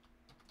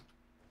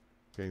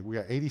 Okay, we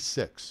got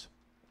 86.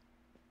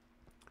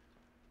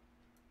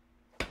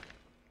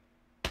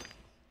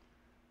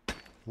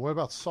 What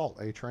about salt,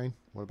 A-Train?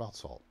 What about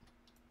salt?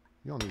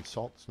 You don't need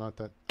salt. It's not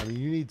that. I mean,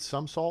 you need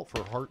some salt for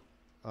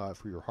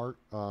your heart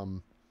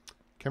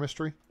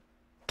chemistry,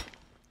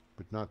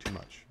 but not too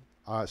much.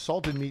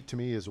 Salted meat to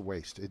me is a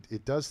waste.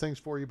 It does things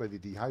for you, but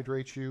it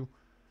dehydrates you.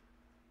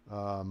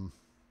 You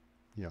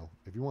know,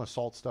 if you want to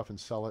salt stuff and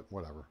sell it,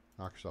 whatever.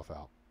 Knock yourself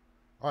out.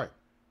 All right,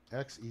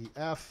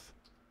 XEF,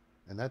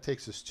 and that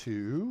takes us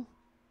to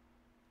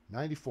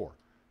 94.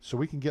 So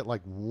we can get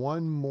like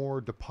one more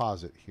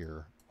deposit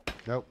here.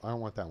 Nope, I don't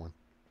want that one.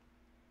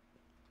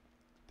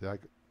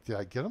 Did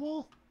I get them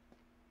all?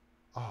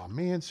 Oh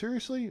man,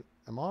 seriously?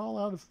 Am I all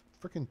out of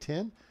freaking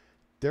tin?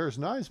 There's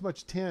not as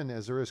much tin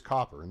as there is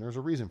copper, and there's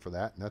a reason for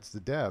that, and that's the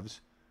devs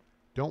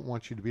don't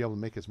want you to be able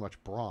to make as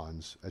much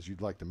bronze as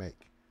you'd like to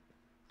make.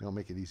 They'll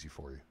make it easy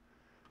for you.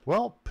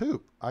 Well,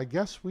 poop. I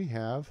guess we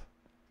have...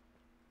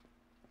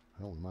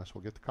 Well, we might as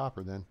well get the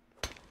copper then.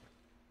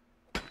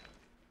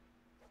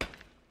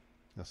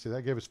 Now, see,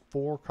 that gave us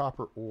 4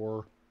 copper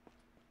ore,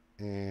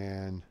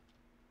 and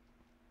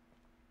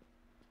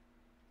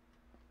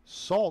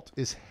salt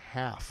is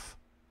half.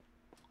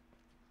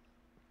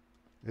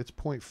 It's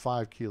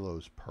 0.5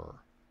 kilos per.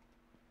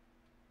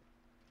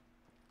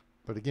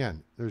 But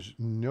again, there's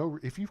no...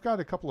 If you've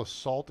got a couple of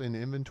salt in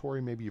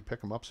inventory, maybe you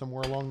pick them up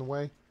somewhere along the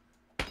way.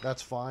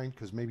 That's fine,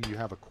 because maybe you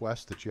have a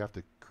quest that you have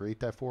to create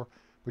that for.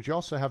 But you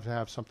also have to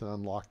have something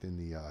unlocked in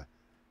the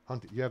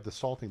hunting. You have the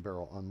salting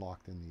barrel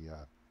unlocked in the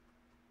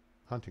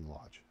hunting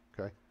lodge.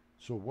 Okay.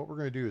 So what we're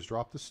going to do is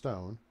drop the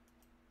stone.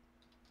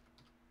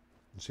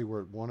 And see,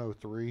 we're at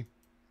 103.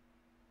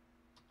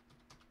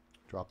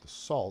 Drop the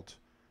salt.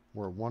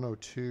 We're at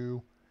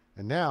 102.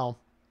 And now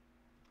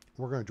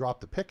we're going to drop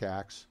the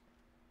pickaxe.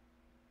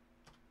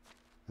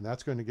 And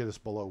that's going to get us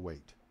below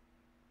weight.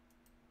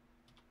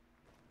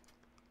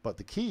 But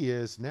the key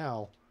is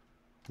now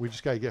we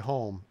just got to get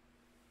home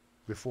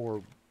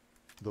before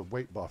the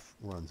weight buff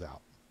runs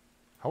out.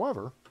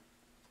 However,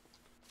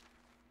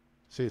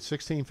 see, it's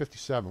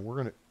 16:57. We're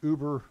going to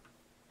Uber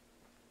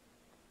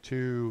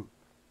to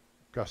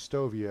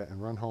Gustovia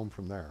and run home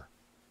from there.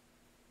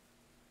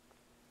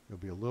 It'll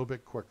be a little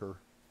bit quicker.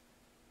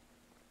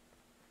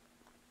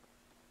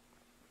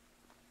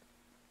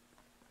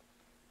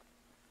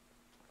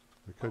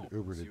 We could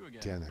Uber to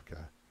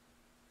Danica.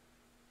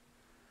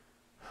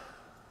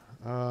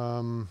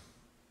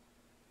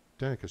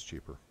 Danica's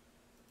cheaper.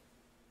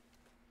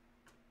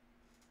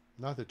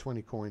 Not that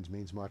 20 coins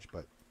means much,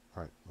 but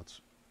all right,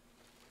 let's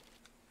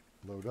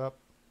load up,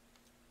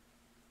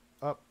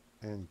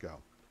 and go.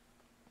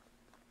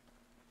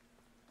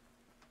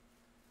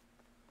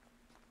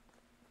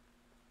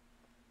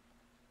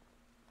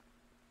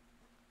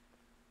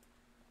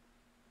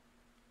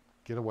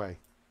 Get away.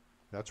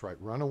 That's right,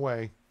 run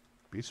away.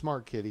 Be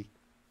smart, kitty.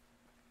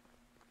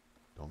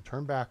 Don't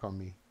turn back on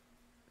me.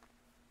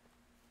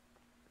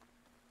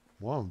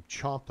 One of them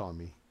chomped on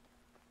me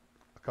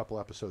a couple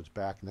episodes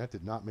back, and that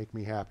did not make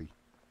me happy.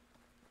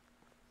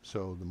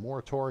 So the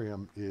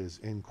moratorium is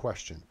in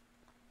question.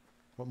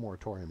 What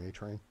moratorium,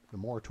 A-Train? The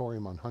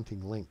moratorium on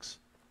hunting lynx.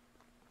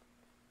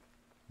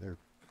 Their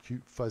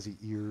cute fuzzy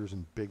ears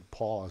and big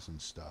paws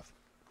and stuff.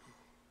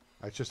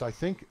 It's just I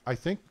think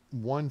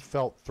one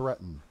felt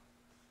threatened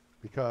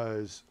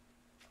because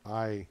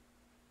I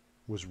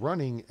was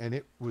running and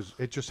it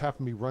just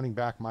happened to be running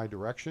back my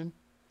direction,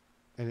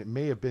 and it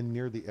may have been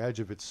near the edge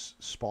of its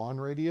spawn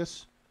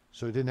radius,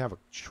 so it didn't have a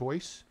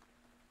choice.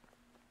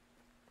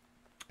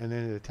 And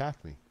then it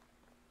attacked me.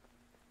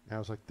 And I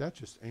was like, that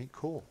just ain't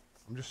cool.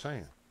 I'm just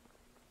saying.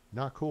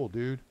 Not cool,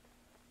 dude.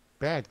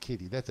 Bad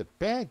kitty. That's a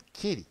bad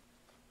kitty.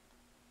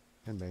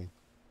 Henbane.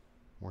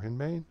 More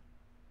henbane?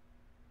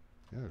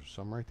 Yeah, there's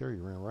some right there.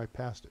 You ran right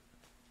past it.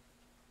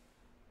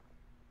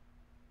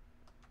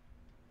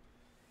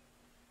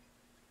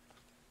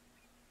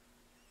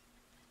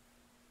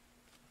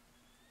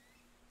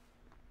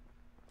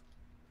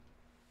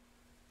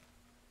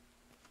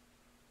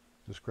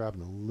 Just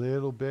grabbing a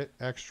little bit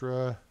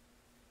extra.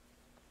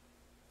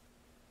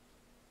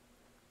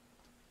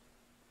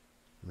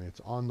 I mean, it's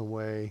on the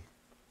way.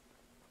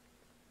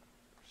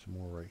 Some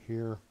more right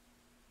here.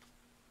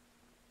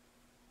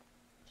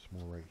 Some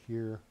more right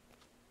here.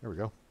 There we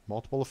go.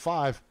 Multiple of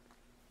 5.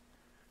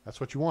 That's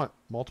what you want.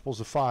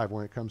 Multiples of 5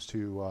 when it comes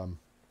to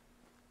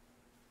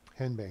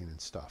henbane and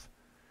stuff.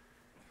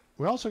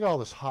 We also got all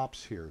this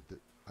hops here that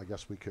I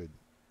guess we could...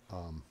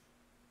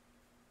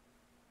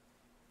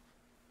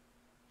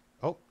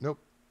 oh, nope.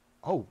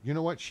 Oh, you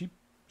know what? She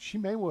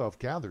may well have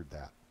gathered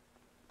that.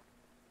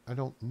 I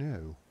don't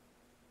know.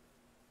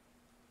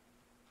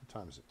 What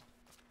time is it?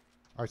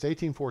 All right,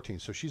 it's 18:14,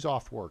 so she's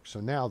off work.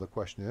 So now the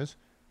question is,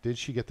 did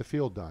she get the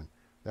field done?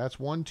 That's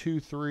 1, 2,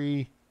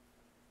 3.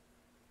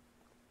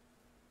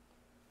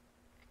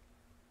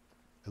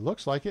 It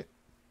looks like it.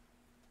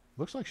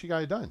 Looks like she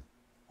got it done.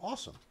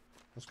 Awesome.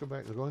 Let's go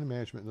back. Let's go into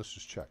management and let's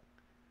just check.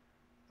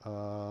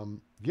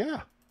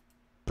 Yeah.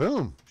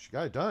 Boom. She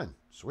got it done.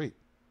 Sweet.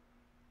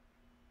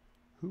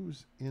 Who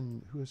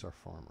is our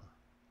farmer?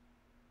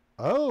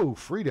 Oh,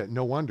 Frida.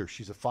 No wonder.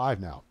 She's a 5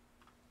 now.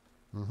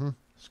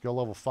 Skill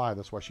level 5.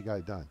 That's why she got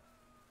it done.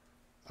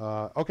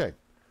 Okay.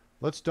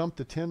 Let's dump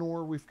the tin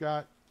ore we've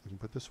got. We can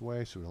put this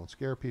away so we don't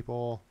scare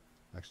people.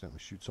 Accidentally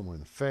shoot someone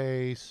in the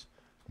face.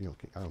 I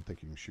don't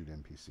think you can shoot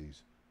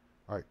NPCs.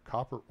 All right.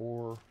 Copper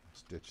ore.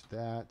 Let's ditch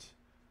that.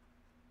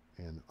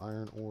 And the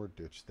iron ore.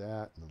 Ditch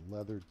that. And the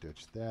leather.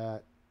 Ditch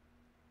that.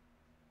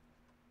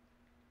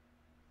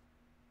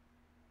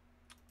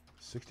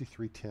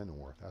 63 tin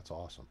ore. That's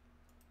awesome.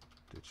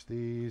 Ditch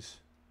these.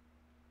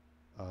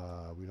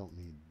 We don't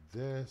need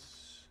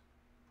this.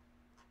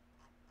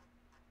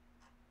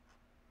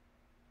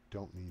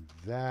 Don't need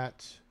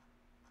that.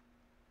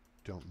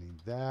 Don't need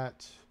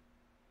that.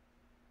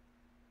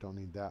 Don't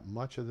need that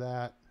much of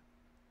that.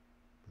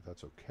 But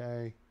that's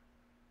okay.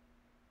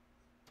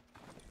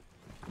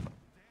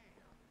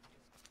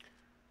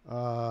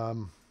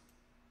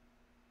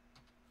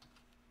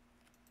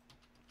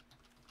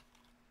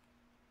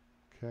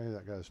 Okay,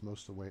 that got us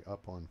most of the way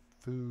up on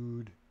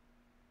food.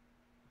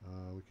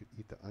 We could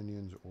eat the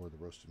onions or the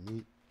roasted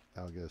meat.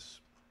 That'll get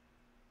us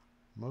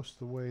most of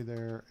the way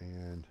there,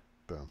 and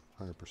boom,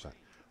 100%.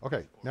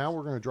 Okay, now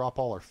we're going to drop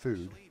all our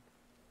food.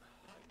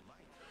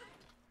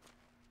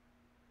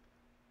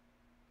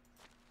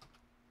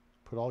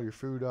 Put all your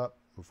food up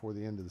before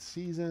the end of the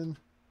season.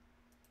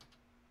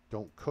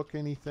 Don't cook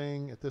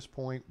anything at this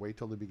point. Wait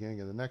till the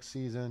beginning of the next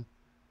season.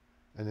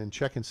 And then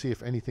check and see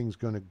if anything's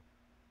going to...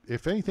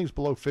 If anything's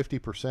below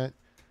 50%,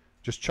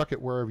 just chuck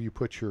it wherever you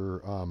put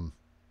your...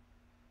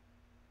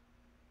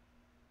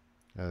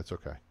 Yeah, that's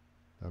okay.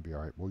 That'll be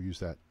all right. We'll use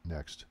that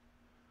next.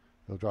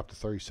 It'll drop to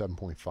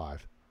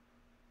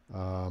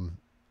 37.5.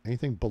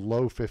 Anything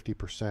below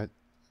 50%,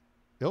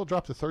 it'll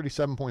drop to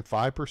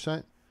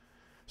 37.5%.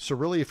 So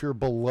really, if you're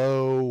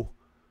below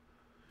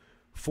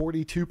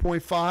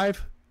 42.5,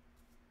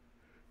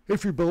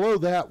 if you're below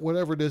that,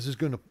 whatever it is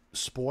going to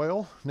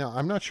spoil. Now,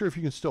 I'm not sure if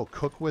you can still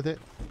cook with it,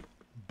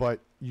 but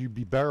you'd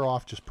be better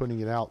off just putting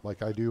it out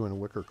like I do in a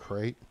wicker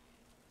crate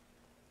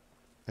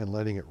and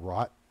letting it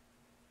rot.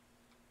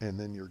 And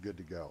then you're good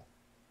to go.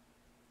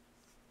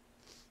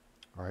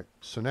 All right,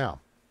 so now,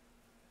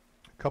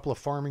 a couple of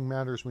farming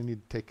matters we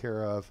need to take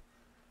care of.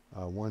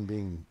 One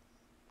being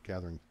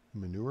gathering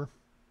manure.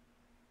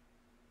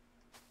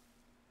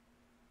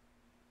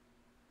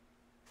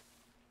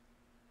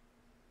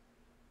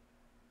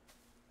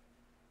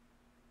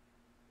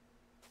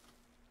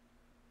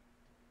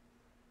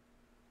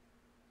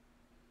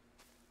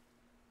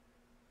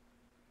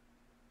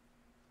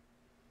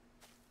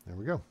 There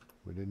we go.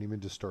 We didn't even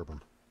disturb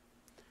them.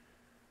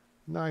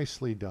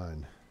 Nicely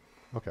done.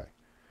 Okay.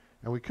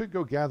 And we could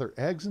go gather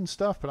eggs and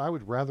stuff, but I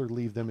would rather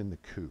leave them in the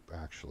coop,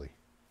 actually.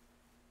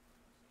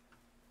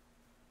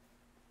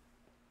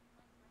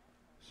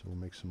 So we'll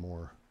make some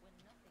more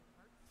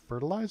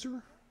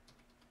fertilizer.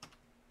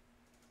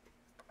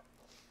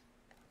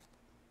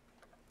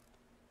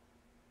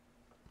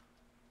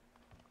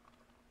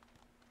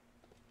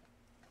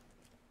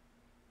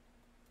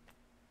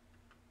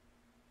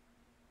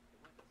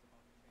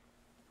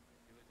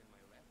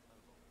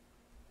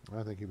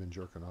 I think you've been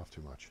jerking off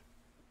too much.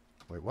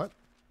 Wait, what?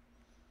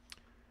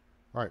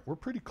 All right, we're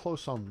pretty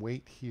close on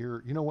weight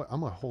here. You know what?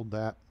 I'm going to hold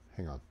that.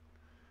 Hang on.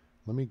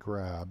 Let me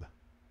grab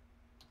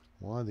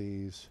one of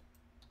these,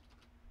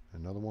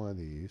 another one of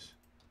these,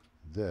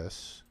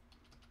 this,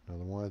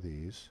 another one of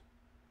these.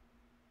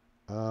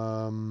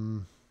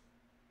 I'll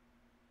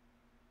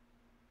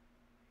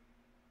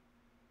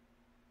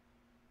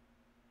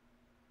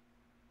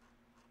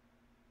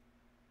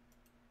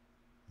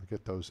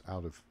get those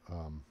out of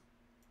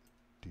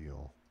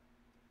deal.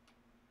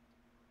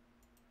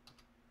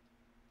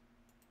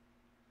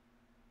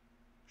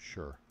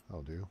 Sure,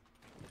 that'll do.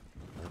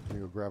 Right, let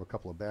me go grab a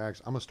couple of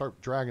bags. I'm going to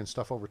start dragging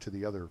stuff over to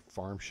the other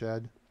farm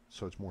shed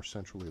so it's more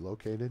centrally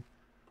located.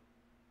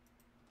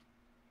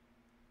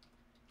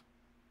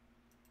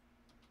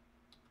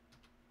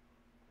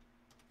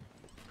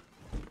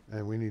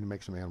 And we need to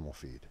make some animal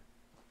feed.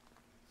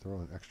 Throw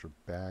an extra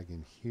bag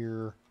in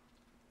here.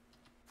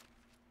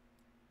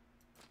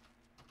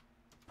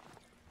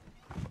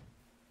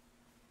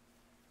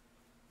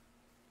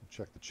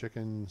 Check the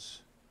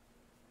chickens.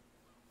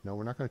 No,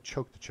 we're not going to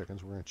choke the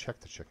chickens. We're going to check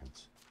the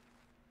chickens.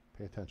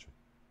 Pay attention.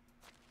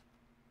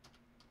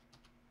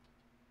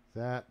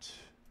 That.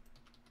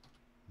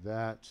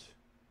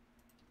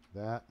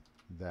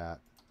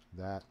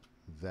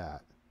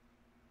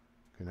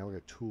 Okay, now we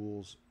got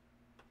tools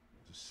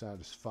to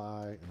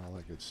satisfy and all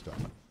that good stuff.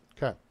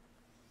 Okay.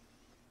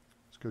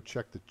 Let's go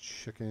check the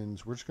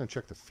chickens. We're just going to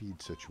check the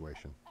feed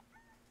situation.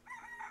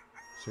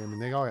 See, I mean,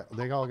 they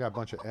all got a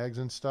bunch of eggs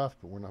and stuff,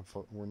 but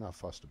we're not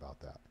fussed about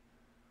that.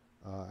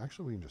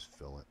 Actually, we can just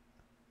fill it.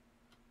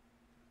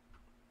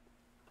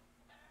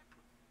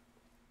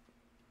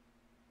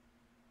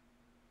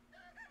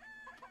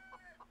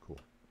 Cool.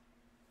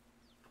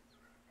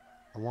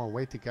 I want to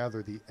wait to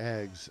gather the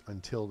eggs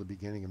until the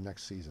beginning of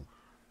next season.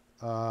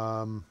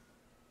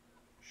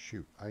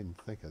 Shoot, I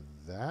didn't think of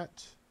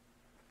that.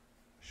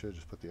 I should have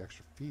just put the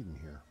extra feed in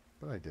here,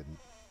 but I didn't.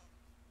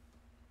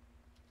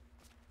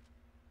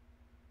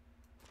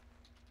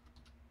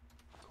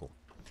 Cool.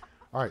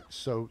 All right,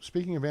 so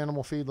speaking of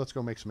animal feed, let's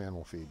go make some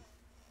animal feed.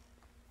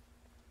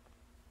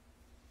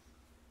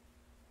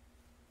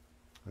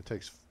 It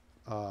takes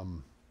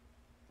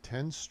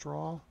 10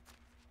 straw.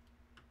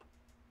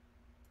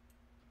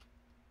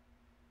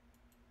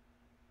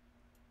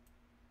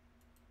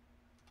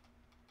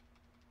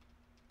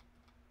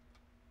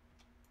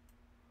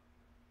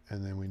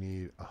 And then we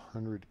need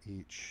 100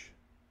 each.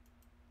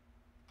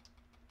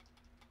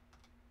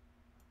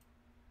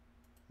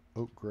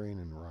 Oat grain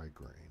and rye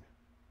grain.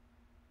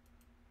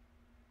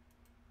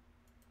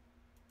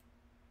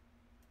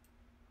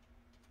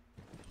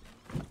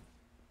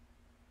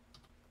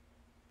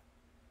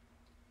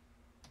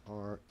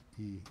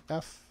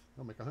 REF.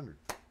 I'll make 100.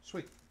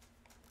 Sweet.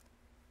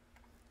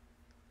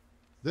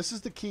 This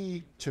is the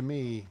key to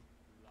me.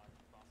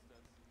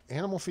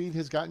 Animal feed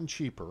has gotten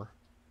cheaper.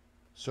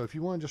 So if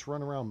you want to just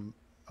run around,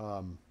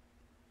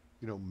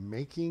 you know,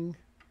 making,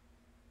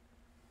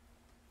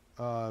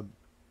 I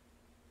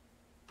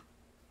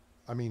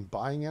mean,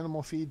 buying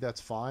animal feed,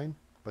 that's fine.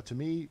 But to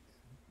me,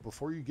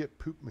 before you get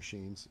poop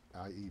machines,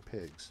 i.e.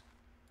 pigs,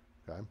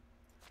 okay,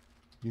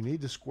 you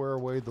need to square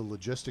away the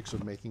logistics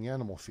of making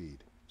animal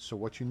feed. So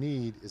what you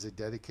need is a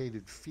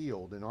dedicated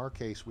field. In our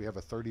case, we have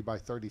a 30 by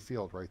 30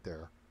 field right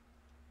there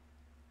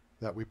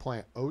that we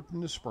plant oat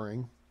in the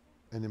spring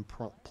and then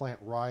plant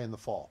rye in the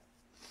fall.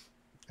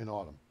 In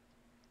autumn.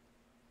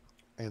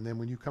 And then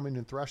when you come in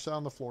and thresh that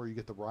on the floor, you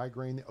get the rye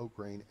grain, the oat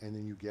grain, and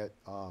then you get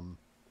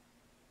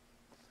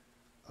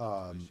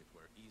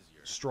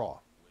straw.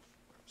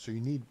 So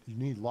you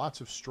need lots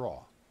of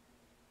straw.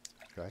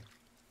 Okay.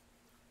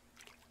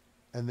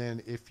 And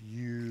then if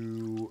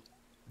you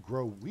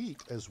grow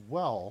wheat as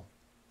well,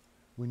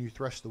 when you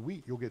thresh the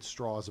wheat, you'll get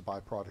straw as a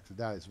byproduct of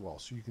that as well.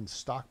 So you can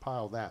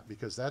stockpile that,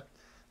 because that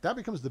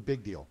becomes the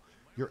big deal.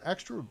 Your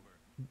extra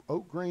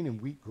oat grain and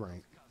wheat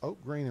grain, oat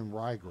grain and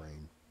rye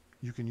grain,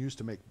 you can use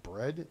to make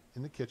bread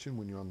in the kitchen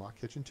when you unlock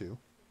kitchen 2.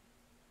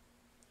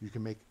 You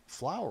can make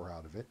flour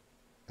out of it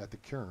at the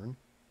kern,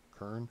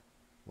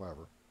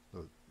 whatever,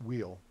 the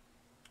wheel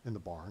in the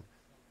barn,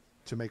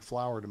 to make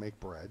flour to make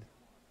bread.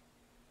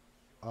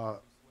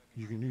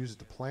 You can use it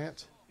to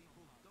plant,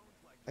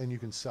 and you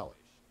can sell it.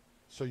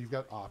 So you've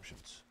got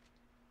options.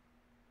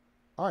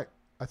 All right,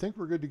 I think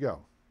we're good to go.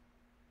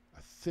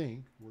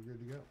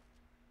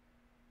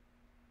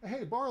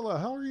 Hey, Barla,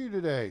 how are you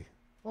today?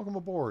 Welcome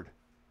aboard.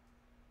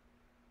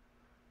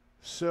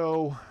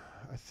 So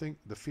I think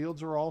the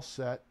fields are all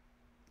set.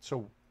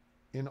 So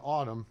in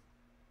autumn,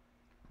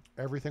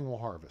 everything will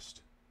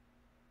harvest.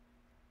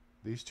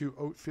 These 2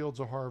 oat fields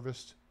will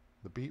harvest,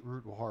 the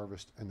beetroot will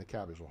harvest, and the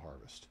cabbage will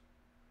harvest.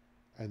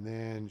 And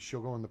then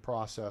she'll go in the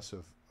process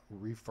of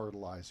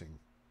refertilizing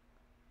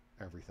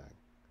everything.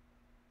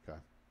 Okay.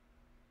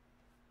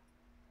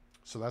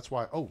 So that's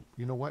why, oh,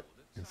 you know what?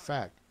 In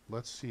fact,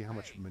 let's see how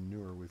much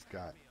manure we've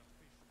got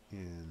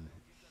in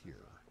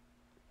here.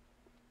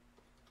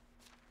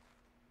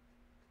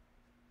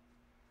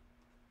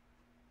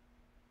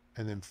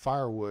 And then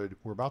firewood,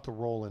 we're about to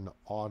roll into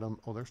autumn.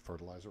 Oh, there's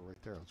fertilizer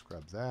right there. Let's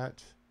grab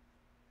that.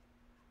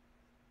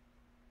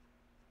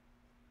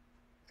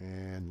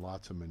 And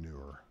lots of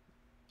manure.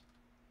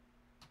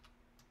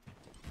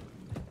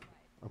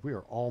 We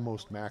are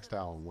almost maxed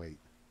out on weight.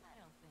 I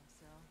don't think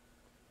so.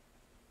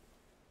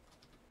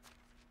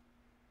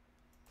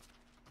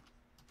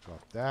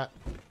 Drop that.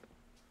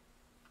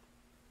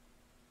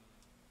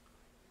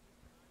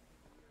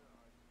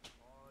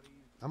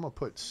 I'm going to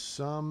put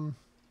some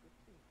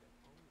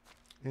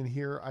in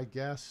here, I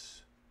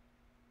guess.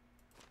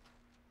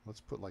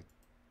 Let's put like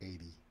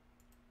 80.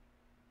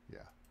 Yeah.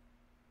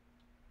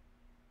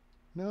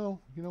 No,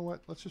 you know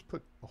what? Let's just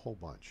put a whole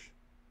bunch.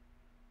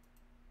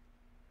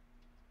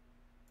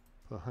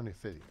 Put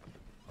 150.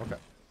 Okay.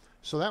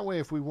 So that way,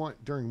 if we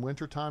want, during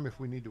winter time, if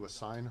we need to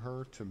assign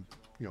her to,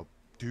 you know,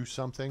 do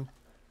something,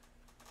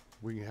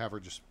 we can have her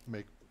just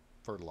make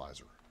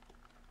fertilizer.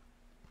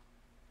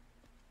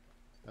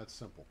 That's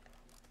simple.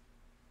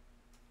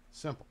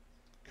 Simple.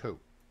 Cool.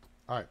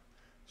 All right.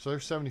 So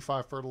there's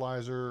 75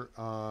 fertilizer.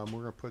 We're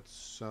going to put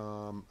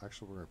some,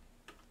 actually, we're going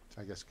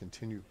to, I guess,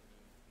 continue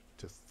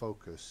to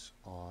focus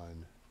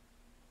on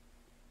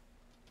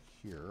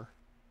here.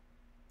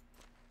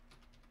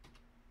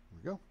 There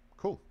we go.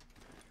 Cool.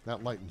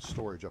 That lightens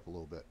storage up a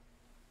little bit.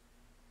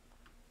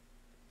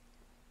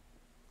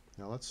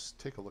 Now let's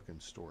take a look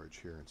in storage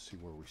here and see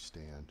where we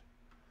stand.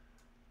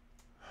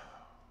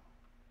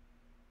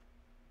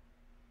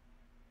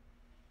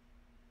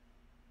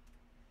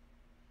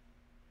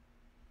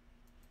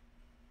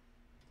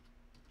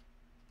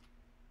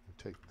 We'll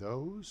take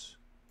those.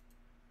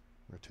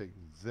 We're going to take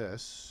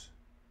this.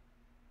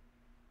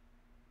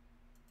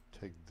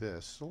 Take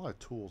this. A lot of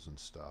tools and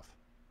stuff.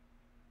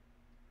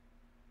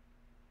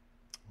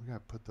 We got to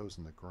put those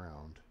in the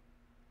ground.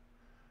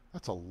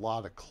 That's a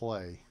lot of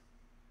clay.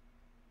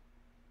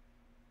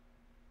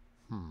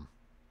 And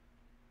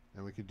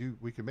we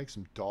could make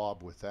some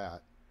daub with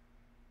that.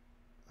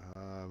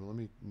 Let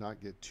me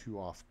not get too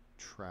off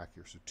track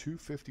here. So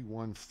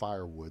 251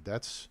 firewood.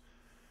 That's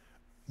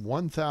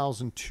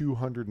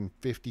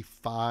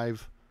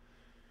 1,255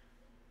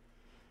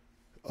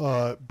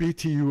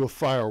 BTU of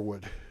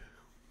firewood.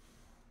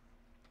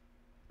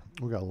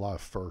 We got a lot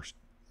of fur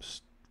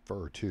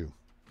too.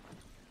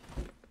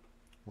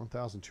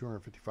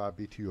 1,255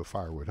 BTU of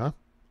firewood, huh?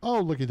 Oh,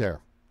 looky there.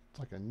 It's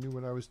like I knew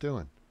what I was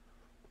doing.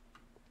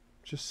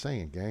 Just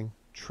saying, gang.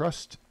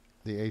 Trust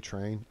the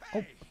A-Train.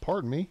 Oh,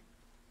 pardon me.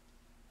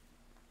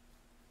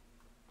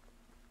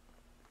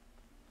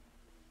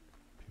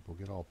 People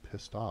get all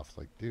pissed off.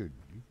 Like, dude,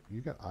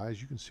 you got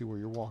eyes. You can see where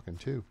you're walking,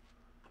 too.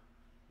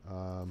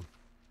 I'm going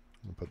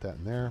to put that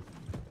in there.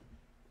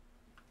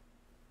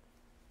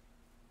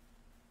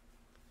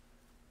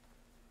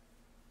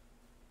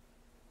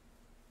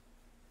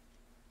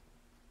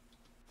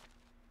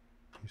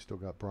 You still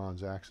got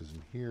bronze axes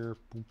in here.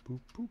 Boop, boop,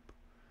 boop.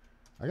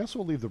 I guess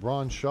we'll leave the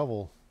bronze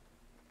shovel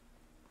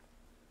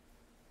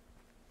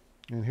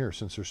in here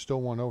since there's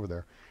still one over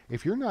there.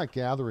 If you're not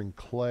gathering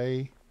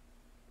clay,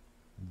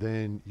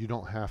 then you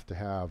don't have to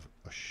have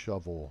a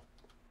shovel.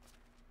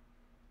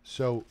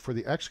 So for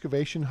the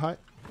excavation hut,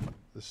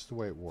 this is the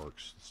way it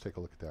works. Let's take a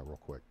look at that real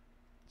quick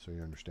so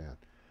you understand.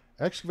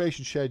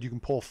 Excavation shed, you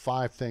can pull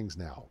 5 things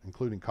now,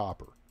 including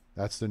copper.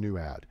 That's the new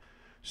ad.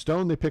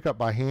 Stone they pick up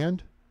by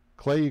hand.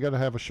 Clay you got to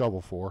have a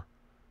shovel for.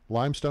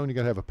 Limestone you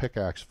got to have a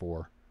pickaxe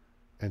for.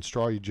 And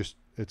straw,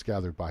 it's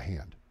gathered by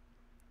hand.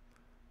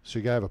 So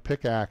you got to have a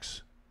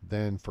pickaxe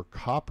then for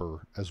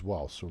copper as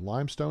well. So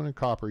limestone and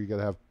copper, you got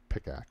to have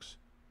pickaxe.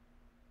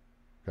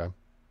 Okay.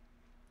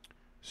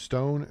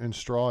 Stone and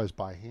straw is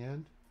by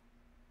hand.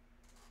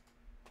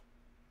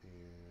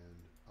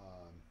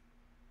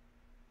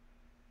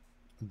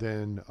 And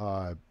then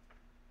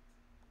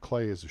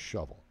clay is a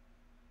shovel.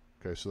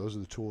 Okay, so those are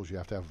the tools you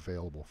have to have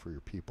available for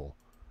your people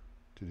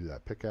to do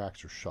that.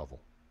 Pickaxe or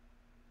shovel.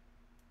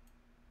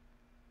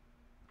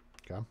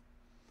 Okay,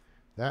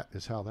 that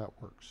is how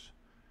that works.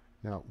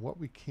 Now, what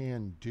we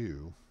can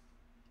do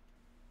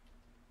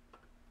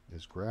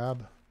is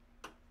grab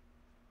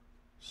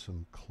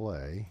some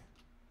clay.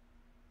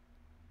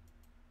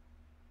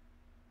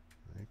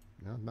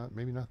 No,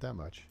 maybe not that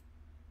much.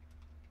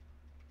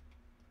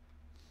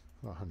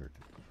 100.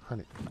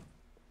 Let's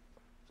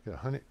get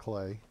 100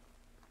 clay.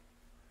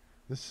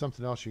 This is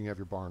something else you can have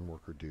your barn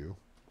worker do.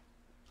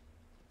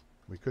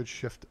 We could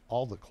shift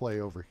all the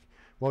clay over.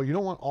 Well, you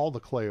don't want all the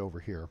clay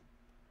over here.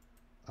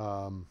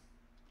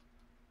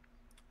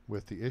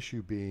 With the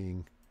issue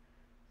being,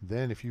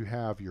 then if you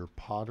have your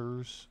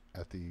potters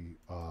at the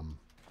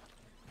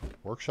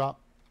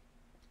workshop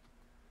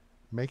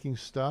making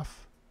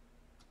stuff,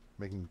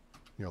 making,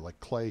 like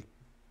clay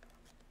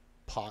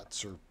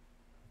pots or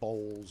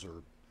bowls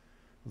or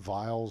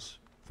vials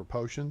for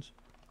potions,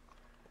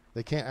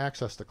 they can't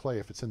access the clay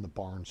if it's in the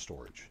barn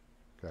storage.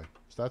 Okay,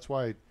 so that's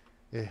why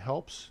it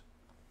helps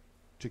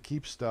to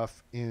keep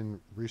stuff in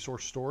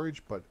resource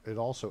storage, but it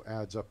also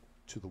adds up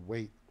to the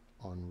weight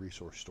on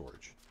resource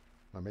storage.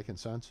 Am I making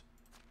sense?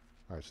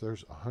 All right, so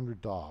there's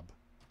 100 daub.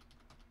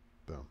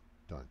 Boom,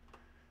 done.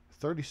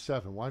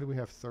 37. Why do we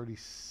have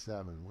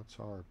 37? What's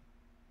our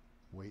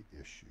weight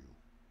issue?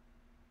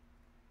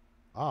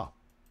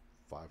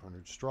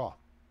 500 straw.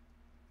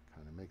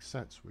 Kind of makes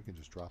sense. We can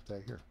just drop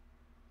that here.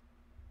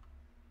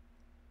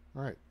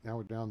 All right, now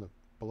we're down to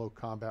below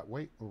combat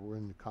weight, or we're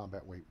in the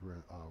combat weight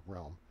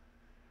realm.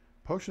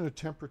 Potion of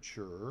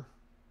temperature.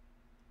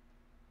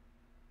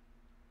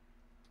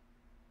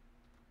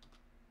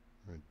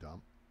 I'm going to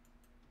dump.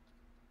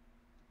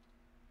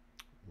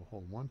 We'll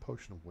hold 1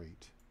 potion of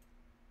weight.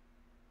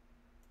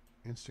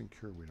 Instant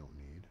cure we don't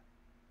need.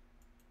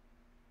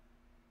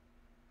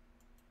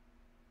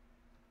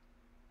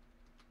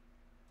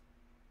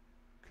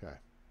 Okay.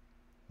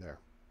 There.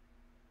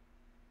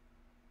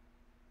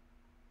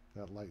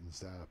 That lightens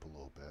that up a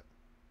little bit.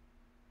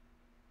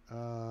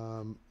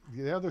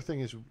 The other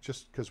thing is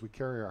just because we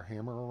carry our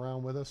hammer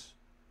around with us,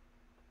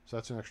 so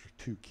that's an extra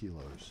 2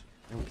 kilos.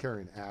 And we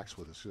carry an axe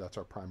with us, so that's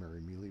our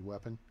primary melee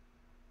weapon.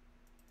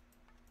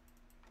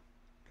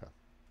 Okay.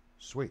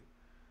 Sweet.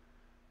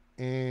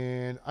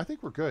 And I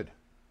think we're good.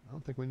 I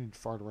don't think we need to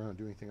fart around and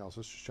do anything else.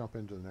 Let's just jump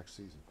into the next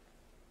season.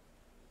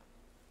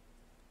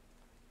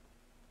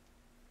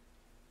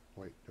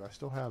 Wait, do I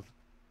still have...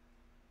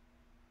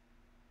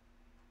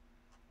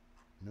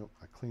 Nope,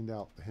 I cleaned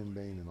out the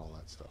henbane and all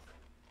that stuff.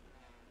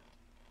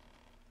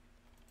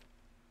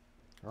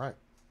 Alright.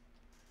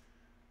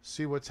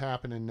 See what's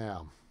happening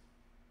now.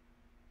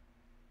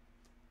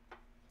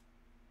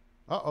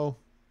 Uh-oh.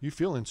 You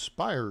feel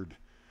inspired.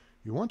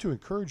 You want to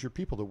encourage your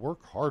people to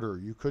work harder.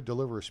 You could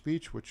deliver a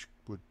speech which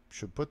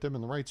should put them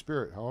in the right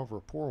spirit. However,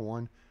 a poor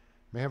one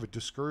may have a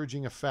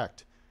discouraging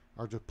effect.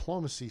 Our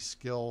diplomacy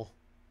skill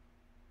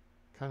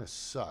kind of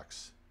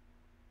sucks.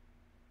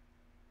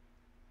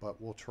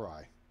 But we'll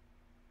try.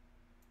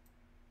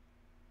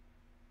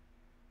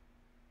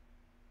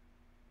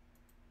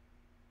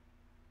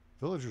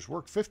 Villagers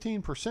work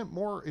 15%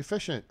 more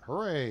efficient.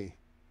 Hooray!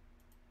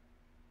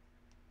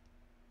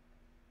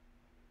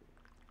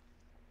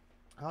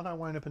 How'd I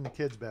wind up in the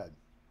kid's bed?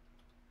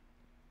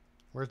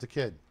 Where's the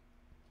kid?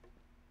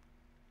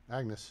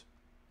 Agnes,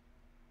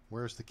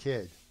 where's the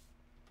kid?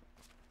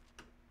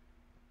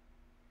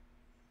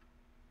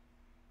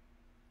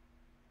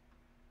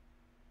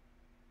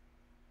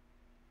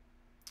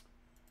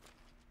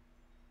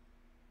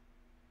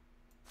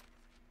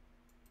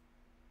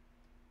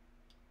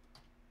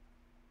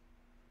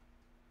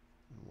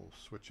 And we'll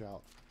switch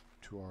out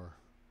to our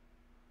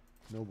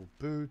noble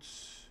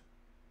boots.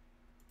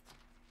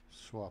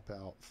 Swap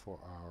out for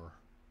our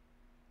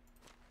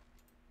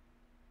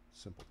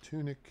simple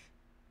tunic,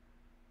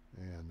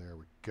 and there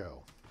we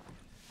go.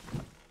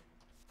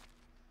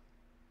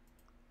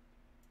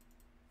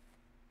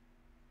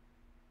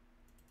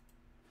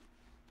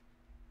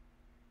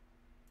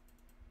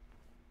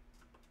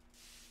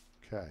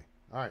 Okay,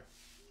 all right.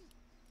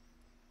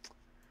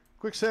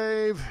 Quick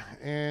save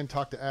and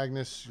talk to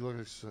Agnes. You look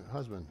at his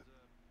husband.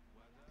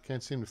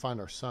 Can't seem to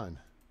find our son.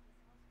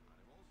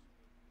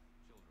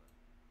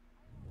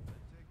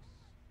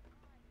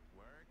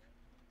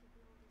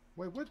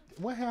 Wait,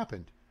 what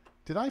happened?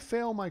 Did I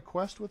fail my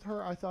quest with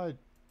her? I thought I'd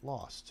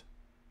lost.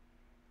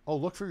 Oh,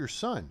 look for your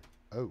son.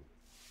 Oh,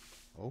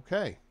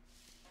 okay.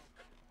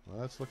 Well,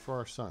 let's look for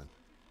our son.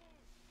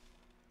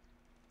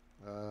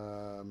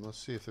 Let's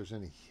see if there's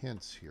any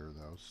hints here,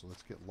 though. So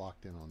let's get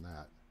locked in on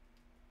that.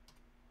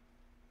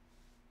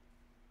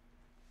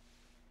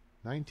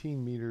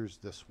 19 meters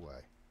this way.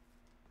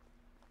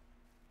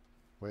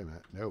 Wait a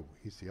minute. No,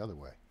 he's the other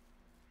way.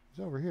 He's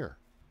over here.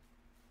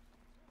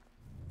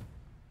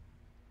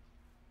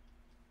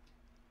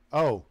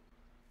 Oh,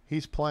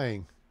 he's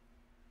playing.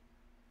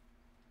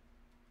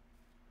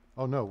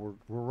 Oh no,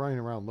 we're running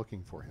around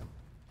looking for him.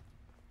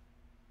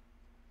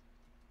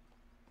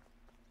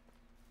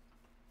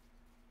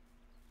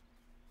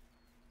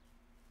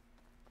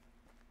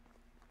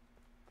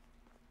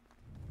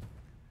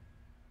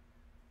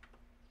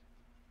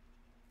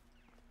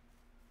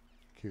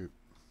 Cute.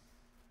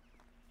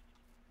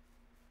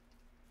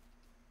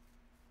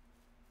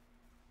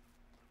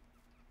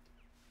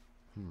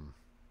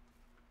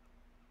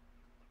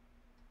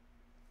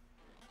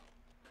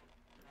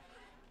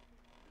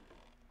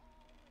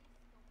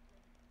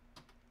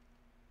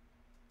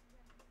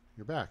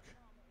 You're back.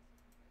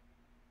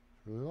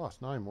 Really lost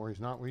 9 more. He's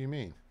not. What do you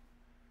mean?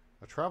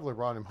 A traveler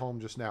brought him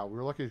home just now. We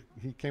were lucky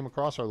he came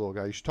across our little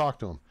guy. You should talk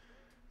to him.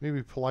 Maybe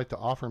be polite to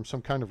offer him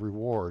some kind of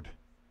reward.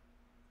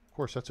 Of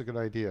course, that's a good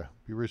idea.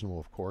 Be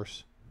reasonable, of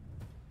course.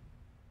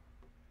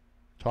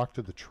 Talk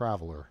to the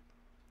traveler.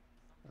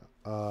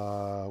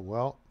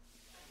 Well,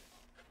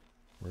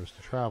 where's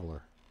the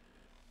traveler?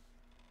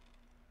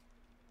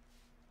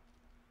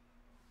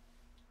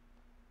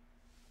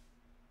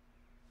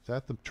 Is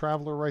that the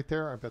traveler right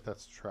there? I bet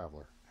that's the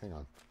traveler. Hang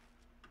on.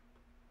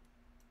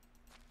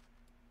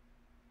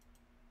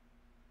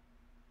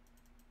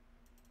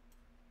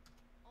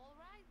 All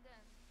right then.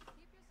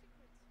 Keep your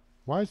secrets.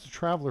 Why is the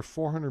traveler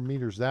 400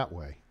 meters that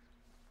way?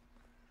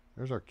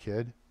 There's our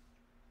kid.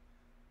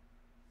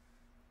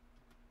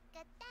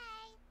 Good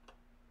day.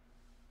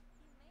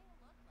 You may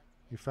look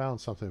like You found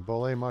something.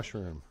 Bole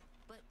mushroom.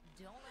 but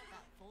don't let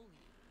that fool you.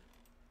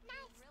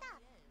 Nice stuff.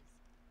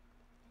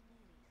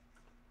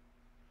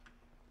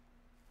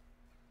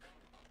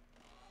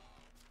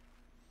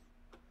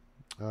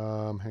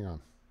 Hang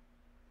on.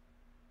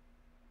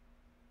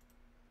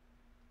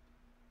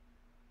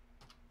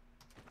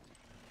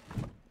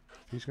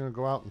 He's going to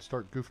go out and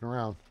start goofing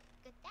around.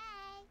 Good day.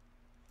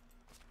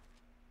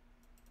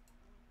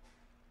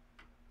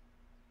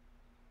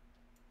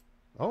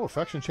 Oh,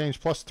 affection change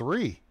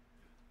 +3.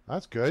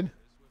 That's good.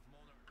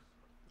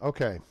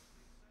 Okay.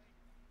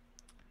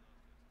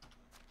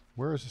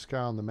 Where is this guy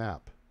on the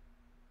map?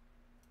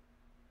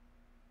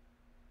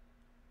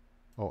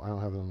 Oh, I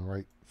don't have it on the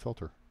right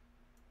filter.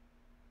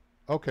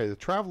 Okay, the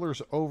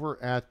traveler's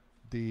over at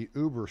the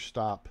Uber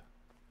stop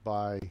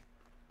by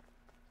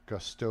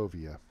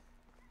Gustovia.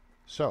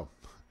 So,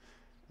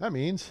 that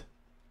means...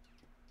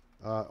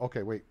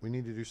 okay, wait. We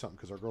need to do something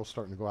because our girl's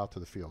starting to go out to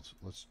the fields.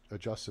 Let's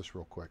adjust this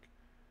real quick.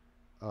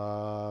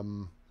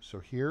 So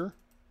here,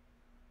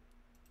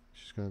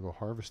 she's going to go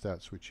harvest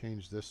that. So we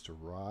change this to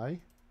rye.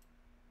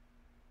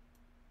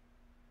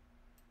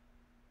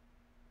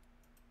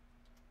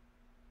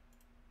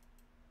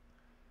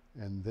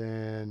 And And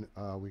then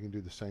we can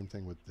do the same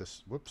thing with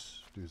this. Whoops.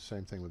 Do the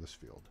same thing with this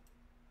field.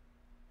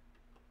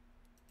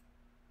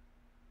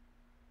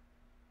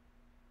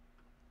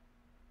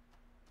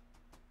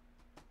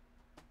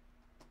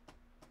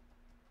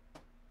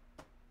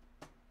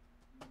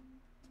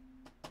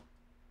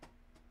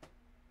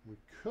 We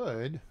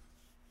could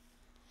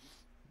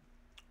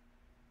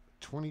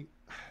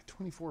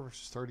 24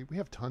 versus 30. We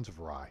have tons of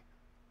rye.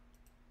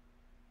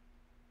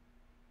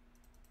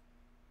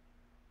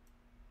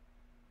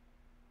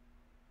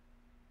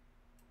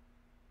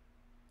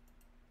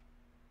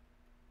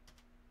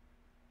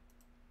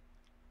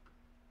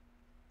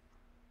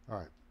 All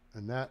right,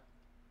 and that,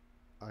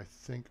 I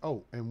think,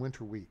 oh, and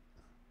winter wheat.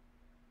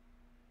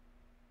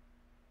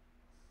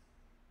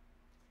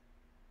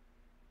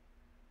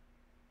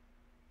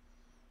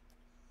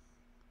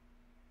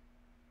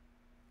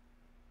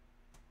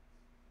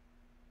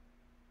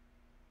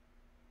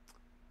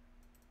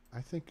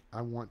 I think I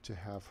want to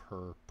have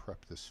her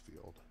prep this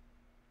field.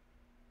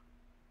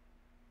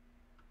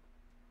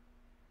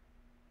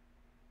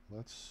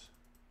 Let's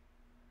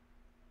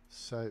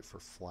set it for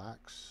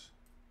flax.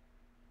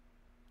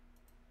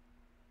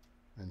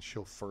 And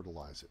she'll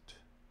fertilize it.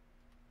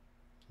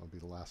 That'll be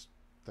the last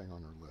thing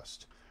on her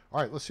list.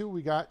 All right, let's see what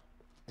we got.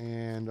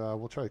 And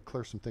we'll try to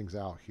clear some things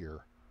out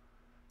here.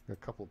 Got a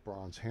couple of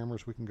bronze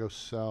hammers we can go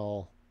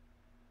sell.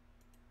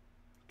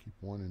 Keep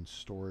one in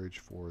storage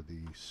for the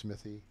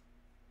smithy.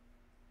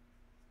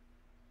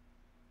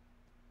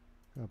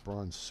 Got a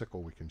bronze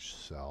sickle we can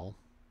sell.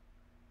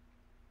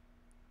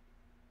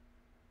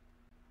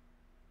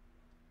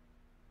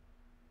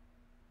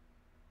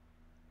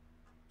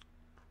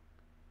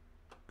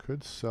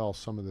 Could sell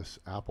some of this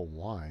apple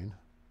wine.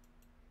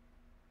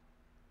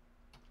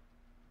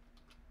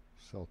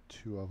 Sell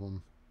 2 of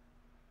them.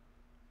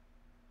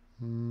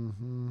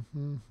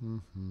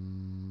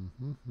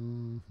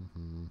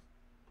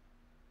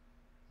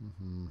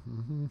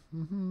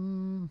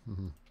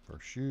 For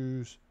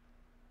shoes.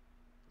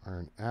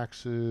 Iron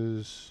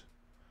axes.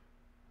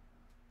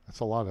 That's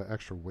a lot of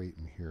extra weight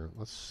in here.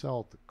 Let's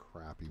sell the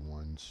crappy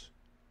ones.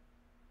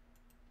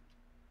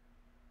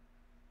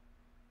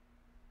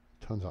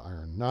 Tons of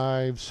iron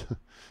knives.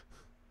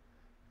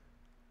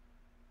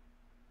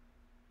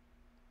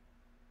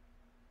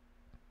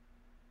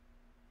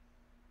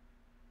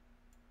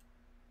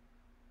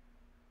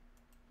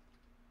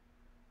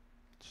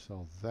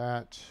 Sell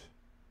that.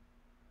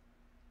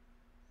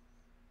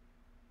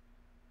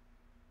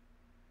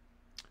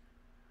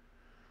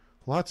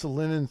 Lots of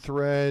linen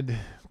thread,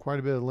 quite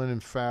a bit of linen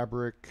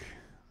fabric.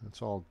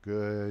 That's all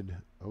good.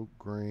 Oak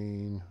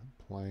grain,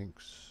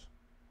 planks,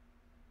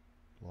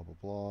 blah, blah,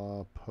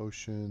 blah.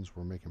 Potions.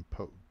 We're making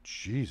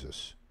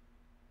Jesus.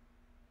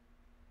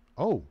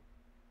 Oh.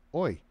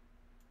 Oi.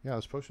 Yeah,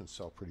 those potions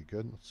sell pretty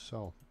good. Let's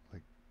sell,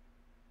 like,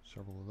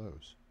 several of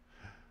those.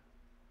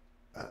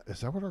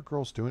 Is that what our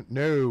girl's doing?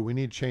 No, we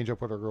need to change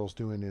up what our girl's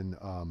doing in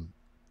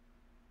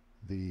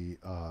the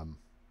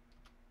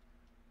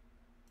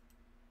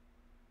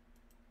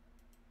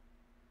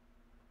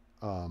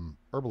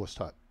herbalist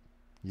hut.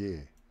 Yeah,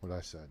 what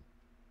I said.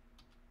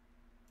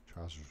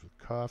 Trousers with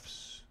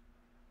cuffs.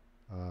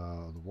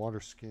 The water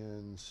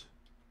skins.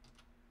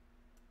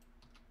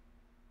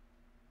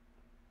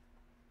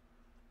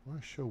 I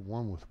want to show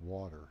one with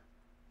water.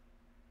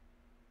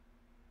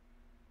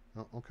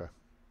 Oh, okay.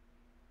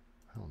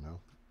 I don't know.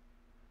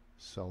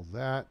 Sell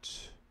that.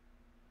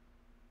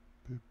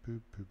 Boop,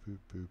 boop, boop, boop,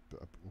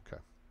 boop.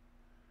 Okay.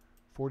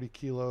 40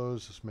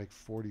 kilos. Let's make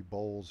 40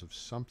 bowls of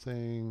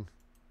something.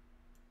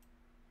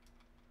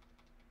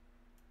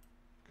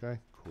 Okay,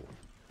 cool.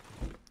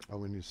 Oh,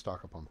 we need to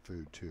stock up on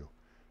food too.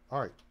 All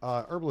right,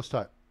 herbalist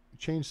hut.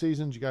 Change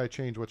seasons, you got to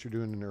change what you're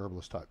doing in the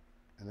herbalist hut.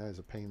 And that is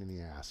a pain in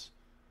the ass.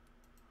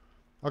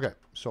 Okay,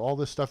 so all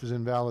this stuff is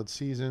invalid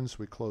seasons.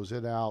 We close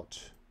it out.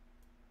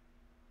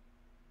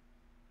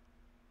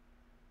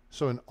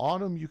 So in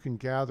autumn, you can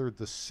gather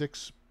the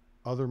 6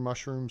 other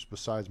mushrooms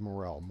besides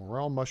morel.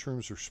 Morel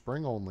mushrooms are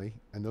spring only,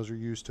 and those are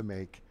used to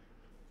make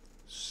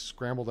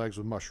scrambled eggs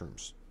with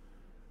mushrooms.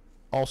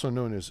 Also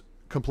known as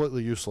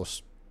completely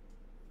useless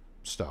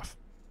stuff.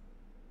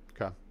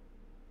 Okay.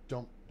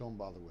 Don't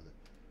bother with it.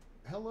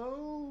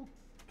 Hello,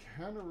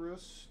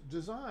 Canarus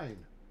Design.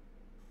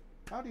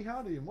 Howdy,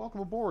 howdy, and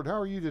welcome aboard. How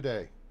are you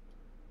today?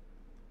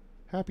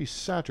 Happy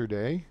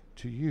Saturday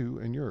to you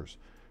and yours.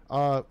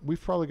 We've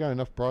probably got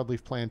enough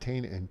broadleaf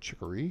plantain and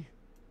chicory.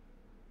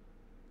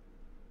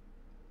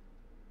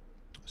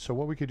 So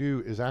what we could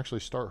do is actually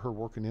start her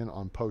working in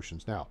on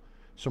potions. Now,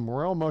 so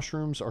morel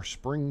mushrooms are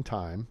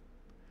springtime,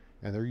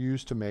 and they're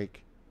used to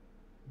make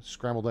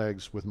scrambled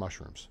eggs with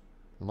mushrooms.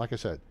 And like I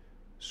said,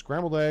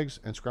 scrambled eggs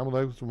and scrambled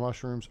eggs with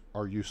mushrooms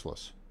are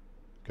useless.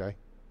 Okay?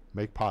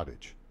 Make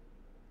pottage.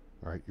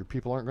 All right? Your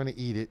people aren't going to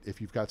eat it if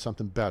you've got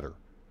something better.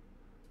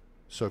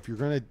 So if you're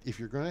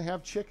gonna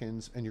have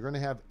chickens and you're gonna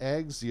have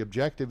eggs, the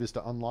objective is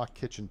to unlock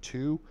kitchen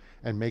 2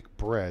 and make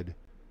bread.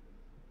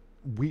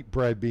 Wheat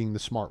bread being the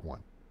smart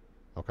one.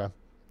 Okay?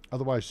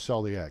 Otherwise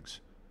sell the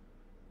eggs.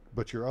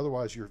 But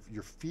otherwise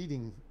you're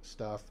feeding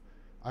stuff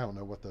I don't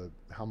know what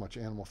how much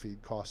animal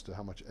feed costs to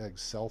how much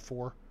eggs sell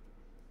for,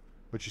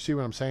 but you see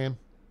what I'm saying?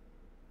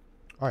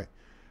 All right.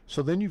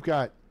 So then you've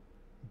got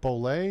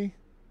bolete,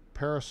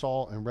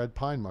 parasol, and red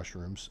pine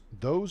mushrooms.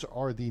 Those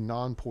are the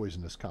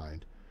non-poisonous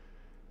kind.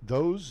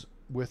 Those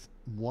with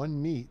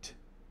one meat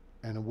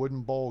and a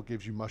wooden bowl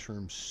gives you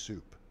mushroom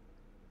soup.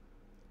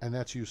 And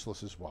that's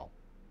useless as well.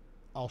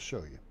 I'll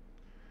show you.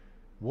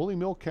 Woolly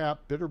millcap,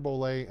 bitter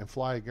bolete, and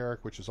fly agaric,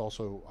 which is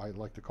also, I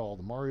like to call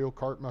the Mario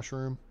Kart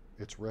mushroom.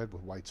 It's red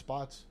with white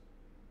spots.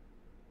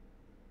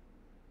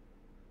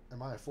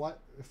 Am I a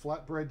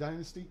flatbread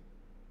dynasty?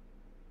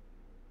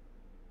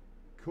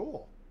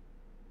 Cool.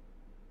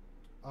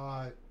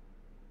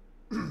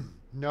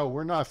 No,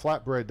 we're not a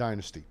flatbread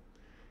dynasty.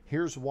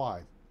 Here's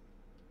why.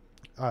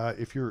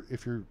 If you're,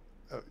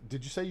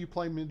 did you say you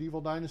play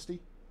Medieval Dynasty?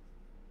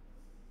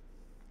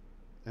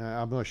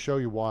 I'm going to show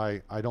you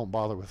why I don't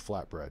bother with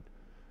flatbread.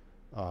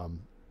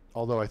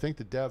 Although I think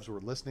the devs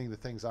were listening to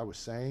things I was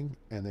saying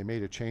and they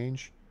made a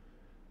change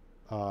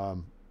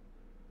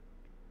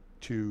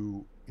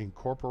to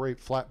incorporate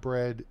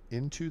flatbread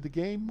into the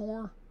game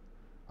more.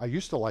 I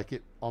used to like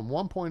it. On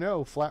 1.0,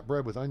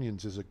 flatbread with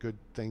onions is a good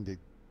thing to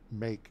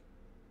make.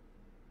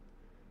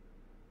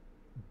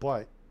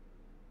 But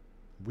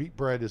wheat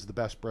bread is the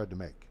best bread to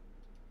make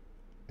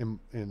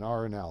in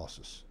our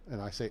analysis.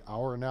 And I say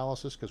our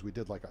analysis because we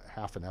did like a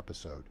half an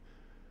episode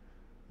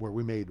where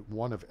we made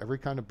one of every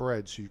kind of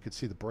bread so you could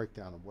see the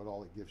breakdown of what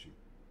all it gives you.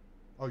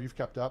 Oh, you've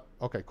kept up?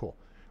 Okay, cool.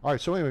 All right,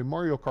 so anyway,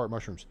 Mario Kart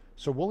mushrooms.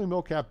 So woolly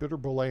millcap, bitter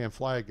bolete, and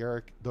fly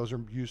agaric, those are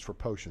used for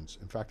potions.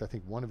 In fact, I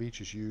think one of each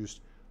is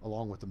used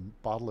along with a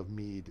bottle of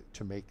mead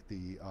to make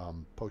the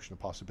potion of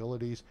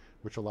possibilities,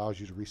 which allows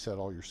you to reset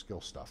all your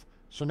skill stuff.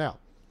 So now,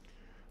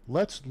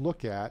 let's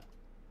look at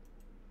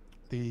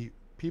the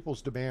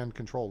people's demand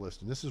control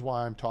list. And this is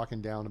why I'm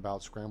talking down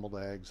about scrambled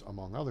eggs,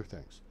 among other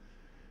things.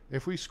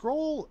 If we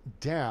scroll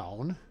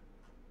down,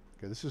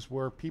 okay, this is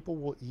where people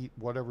will eat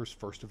whatever's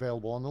first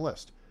available on the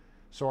list.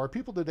 So our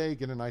people today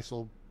get a nice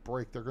little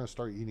break. They're going to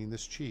start eating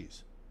this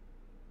cheese.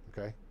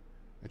 Okay?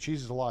 And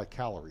cheese is a lot of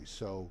calories,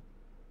 so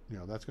you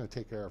know that's going to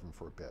take care of them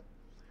for a bit.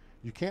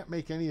 You can't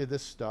make any of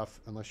this stuff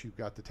unless you've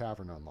got the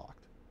tavern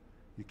unlocked.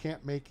 You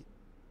can't make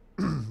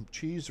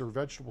cheese or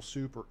vegetable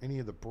soup or any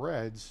of the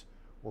breads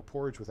or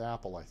porridge with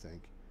apple, I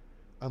think,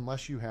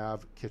 unless you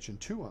have Kitchen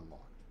 2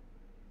 unlocked.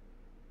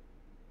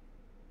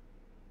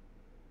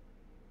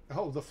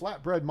 Oh, the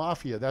flatbread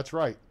mafia. That's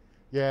right.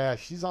 Yeah,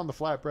 she's on the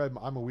flatbread.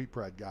 I'm a wheat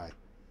bread guy.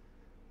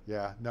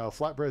 Yeah, no,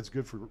 flatbread's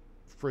good for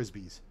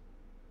frisbees.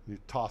 You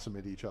toss them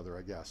at each other,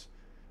 I guess.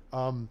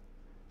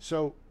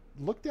 So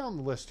look down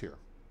the list here.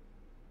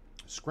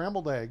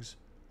 Scrambled eggs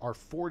are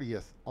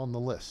 40th on the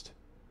list.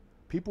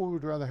 People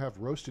would rather have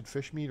roasted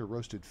fish meat or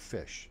roasted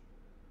fish.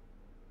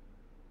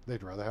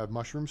 They'd rather have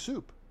mushroom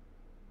soup.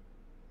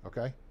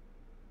 Okay?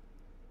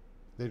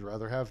 They'd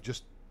rather have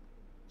just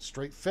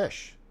straight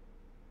fish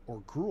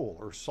or gruel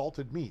or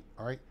salted meat,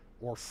 all right?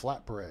 Or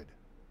flatbread,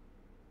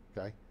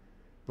 okay?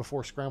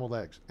 Before scrambled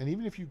eggs. And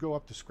even if you go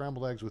up to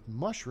scrambled eggs with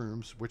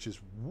mushrooms, which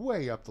is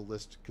way up the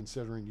list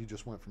considering you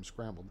just went from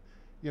scrambled,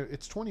 you know,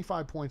 it's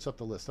 25 points up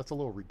the list. That's a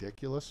little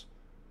ridiculous.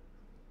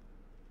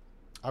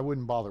 I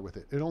wouldn't bother with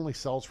it. It only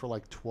sells for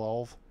like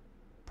 12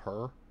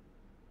 per.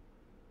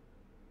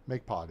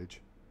 Make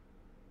pottage.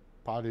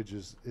 Pottage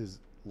is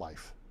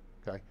life,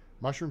 okay?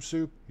 Mushroom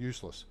soup,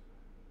 useless.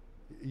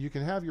 You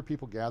can have your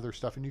people gather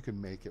stuff and you can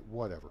make it,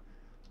 whatever.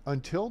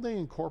 Until they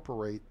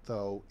incorporate,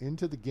 though,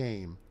 into the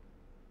game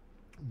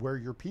where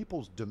your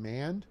people's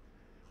demand,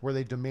 where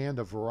they demand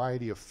a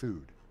variety of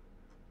food,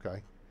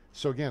 okay?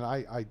 So again,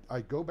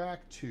 I go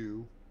back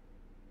to,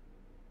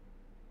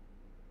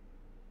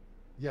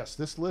 yes,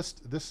 this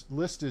list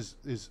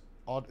is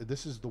odd.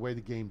 This is the way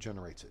the game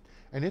generates it.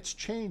 And it's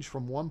changed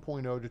from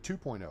 1.0 to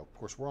 2.0. Of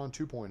course, we're on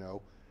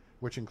 2.0,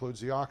 which includes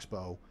the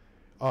Oxbow.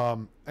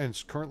 And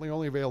it's currently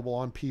only available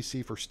on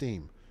PC for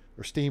Steam,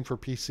 or Steam for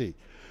PC.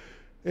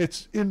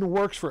 It's in the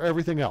works for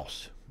everything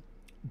else.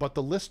 But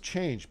the list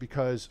changed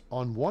because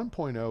on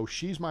 1.0,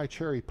 She's My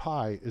Cherry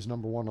Pie is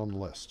 #1 on the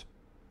list.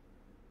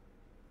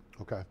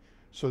 Okay,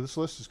 so this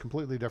list is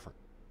completely different.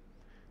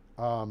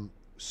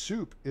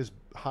 Soup is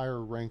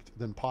higher ranked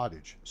than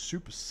pottage.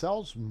 Soup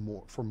sells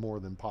more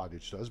than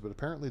pottage does, but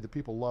apparently the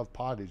people love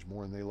pottage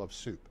more than they love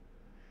soup.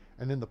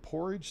 And then the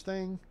porridge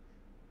thing,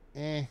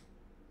 you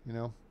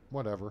know,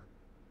 whatever.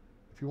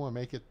 If you want to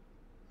make it,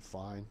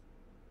 fine.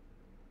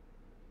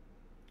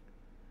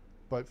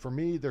 But for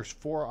me, there's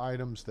 4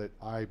 items that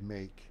I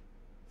make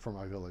for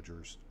my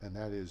villagers, and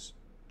that is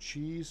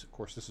cheese. Of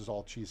course, this is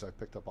all cheese I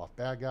picked up off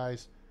Bad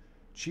Guys.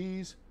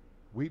 Cheese,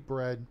 wheat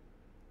bread,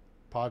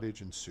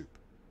 pottage, and soup.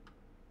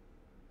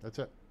 That's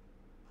it.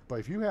 But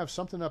if you have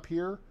something up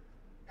here,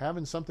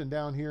 having something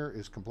down here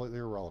is completely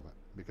irrelevant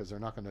because they're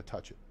not going to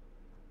touch it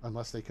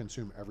unless they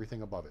consume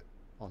everything above it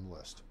on the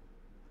list.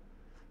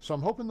 So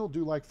I'm hoping they'll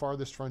do like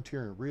Farthest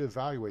Frontier and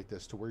reevaluate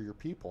this to where your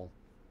people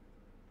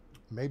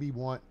maybe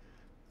want,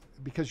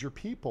 because your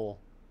people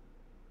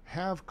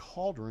have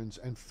cauldrons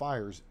and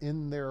fires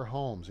in their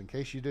homes. In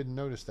case you didn't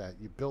notice that,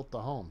 you built the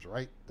homes,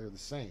 right? They're the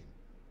same.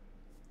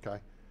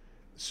 Okay?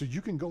 So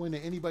you can go into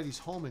anybody's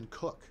home and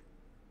cook.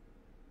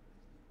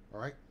 All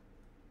right?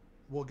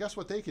 Well, guess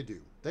what they could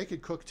do? They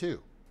could cook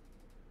too.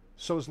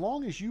 So as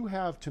long as you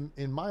have,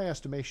 in my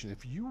estimation,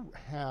 if you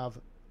have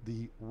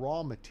the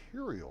raw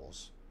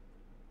materials,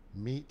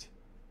 meat,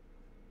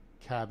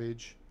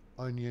 cabbage,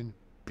 onion,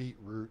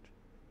 beetroot,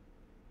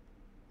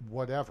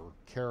 whatever,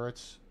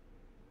 carrots,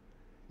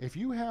 if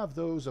you have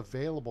those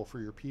available for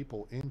your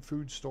people in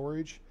food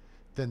storage,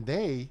 then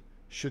they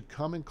should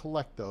come and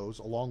collect those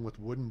along with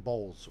wooden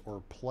bowls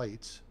or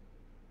plates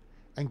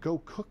and go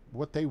cook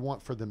what they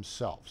want for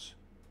themselves.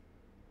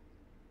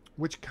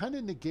 Which kind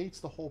of negates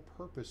the whole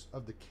purpose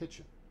of the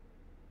kitchen.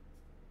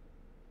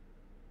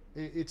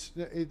 It's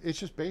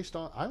just based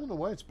on, I don't know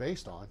what it's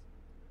based on.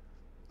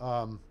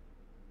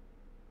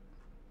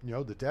 You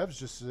know, the devs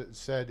just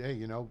said, hey,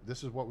 you know,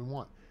 this is what we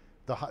want.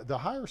 The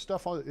higher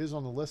stuff is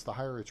on the list, the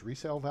higher its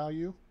resale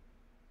value,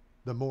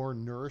 the more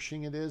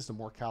nourishing it is, the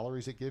more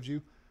calories it gives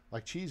you.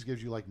 Like cheese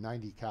gives you like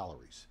 90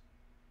 calories.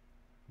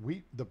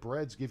 The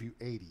breads give you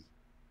 80.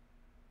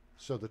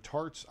 So the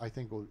tarts, I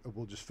think,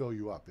 will just fill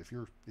you up. If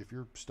your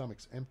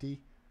stomach's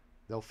empty,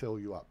 they'll fill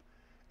you up.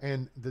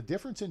 And the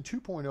difference in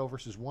 2.0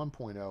 versus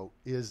 1.0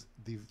 is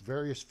the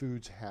various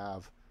foods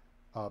have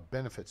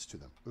benefits to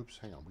them. Oops,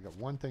 hang on. We got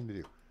one thing to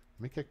do. Let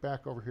me kick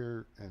back over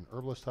here and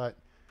Herbalist Hut.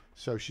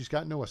 So she's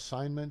got no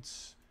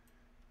assignments.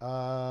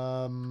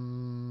 So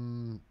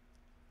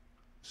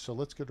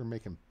let's get her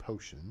making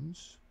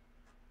potions.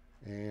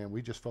 And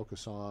we just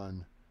focus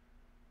on,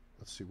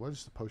 let's see, what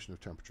does the potion of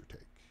temperature take?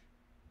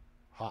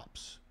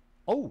 Hops.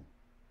 Oh,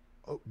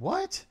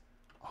 what?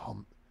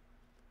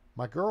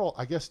 My girl,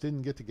 I guess,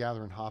 didn't get to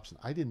gather in hops, and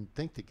I didn't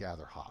think to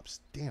gather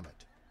hops. Damn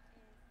it.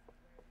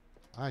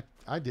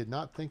 I did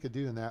not think of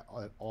doing that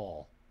at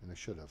all, and I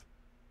should have.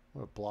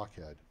 What a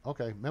blockhead.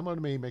 Okay, memo to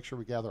me, make sure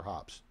we gather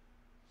hops.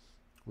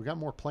 We got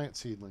more plant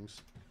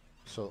seedlings,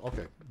 so,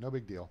 okay, no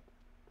big deal.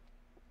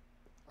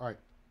 All right.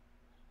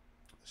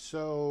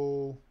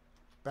 So,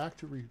 back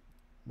to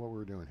what we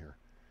were doing here.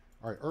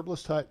 All right,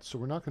 Herbalist Hut, so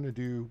we're not going to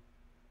do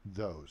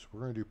those.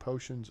 We're going to do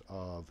potions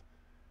of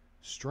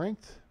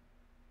strength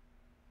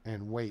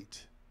and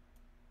weight.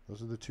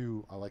 Those are the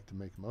two I like to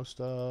make most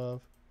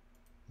of.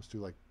 Let's do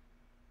like,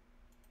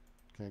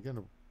 can I get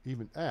an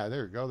even?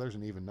 There you go. There's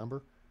an even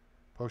number.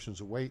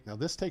 Potions of weight. Now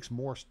this takes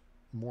more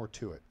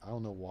to it. I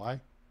don't know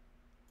why,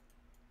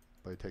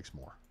 but it takes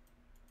more.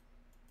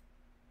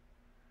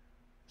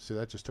 See,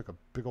 that just took a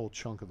big old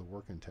chunk of the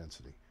work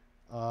intensity.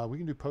 We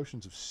can do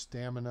potions of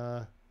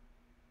stamina.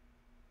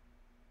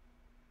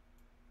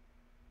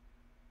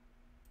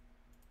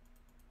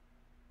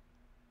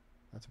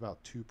 That's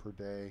about 2 per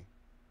day.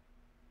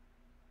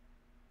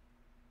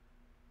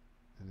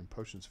 And then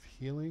potions of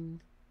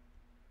healing.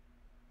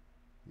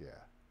 Yeah.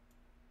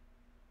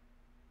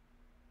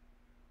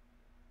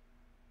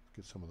 Let's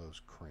get some of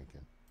those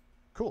cranking.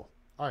 Cool.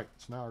 All right.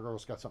 So now our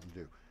girl's got something to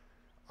do.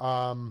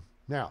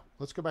 Now,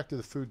 let's go back to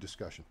the food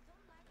discussion.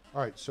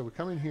 All right. So we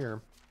come in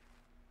here.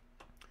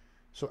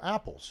 So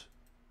apples.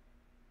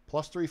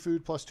 +3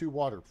 food, +2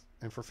 water.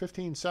 And for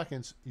 15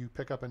 seconds, you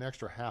pick up an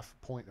extra half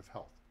point of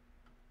health.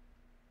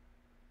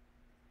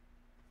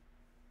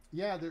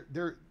 Yeah,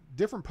 they're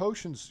different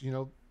potions, you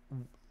know,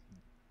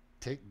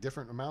 take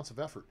different amounts of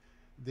effort.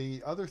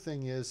 The other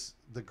thing is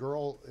the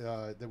girl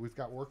that we've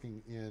got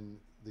working in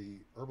the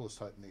Herbalist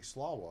Hut in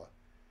Islawa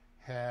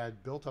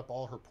had built up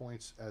all her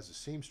points as a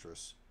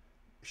seamstress.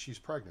 She's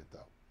pregnant,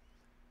 though.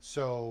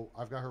 So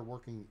I've got her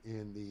working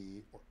in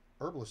the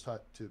Herbalist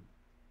Hut to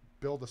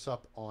build us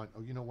up on,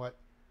 oh, you know what?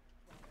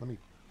 Let me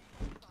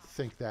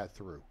think that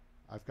through.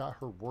 I've got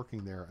her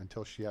working there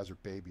until she has her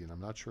baby, and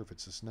I'm not sure if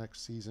it's this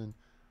next season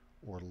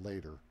or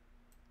later.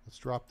 Let's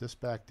drop this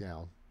back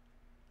down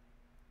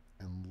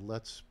and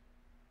let's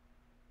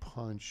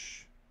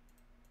punch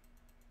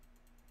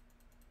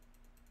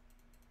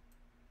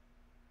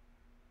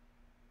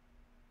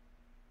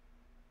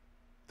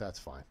that's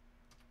fine.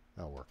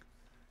 That'll work.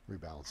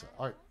 Rebalance that.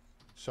 All right.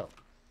 So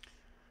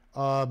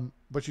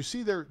but you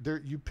see there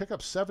you pick up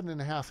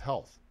 7.5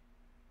 health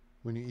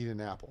when you eat an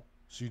apple.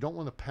 So you don't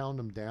want to pound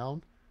them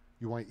down.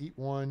 You want to eat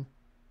one,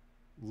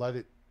 let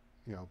it,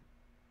 you know,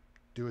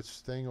 do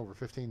its thing over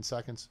 15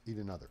 seconds, eat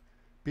another.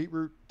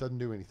 Beetroot doesn't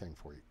do anything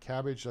for you.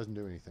 Cabbage doesn't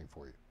do anything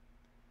for you.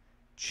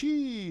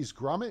 Cheese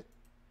grommet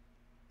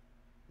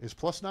is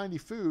 +90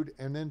 food,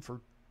 and then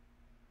for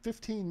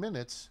 15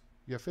 minutes,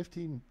 you have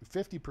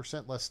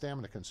 50% less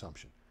stamina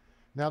consumption.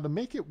 Now, to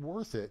make it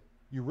worth it,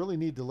 you really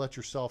need to let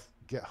yourself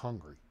get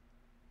hungry.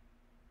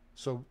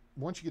 So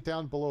once you get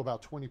down below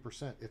about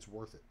 20%, it's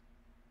worth it.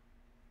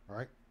 All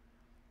right?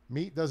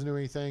 Meat doesn't do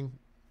anything.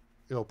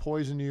 It'll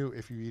poison you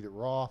if you eat it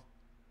raw.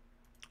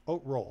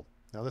 Oat roll.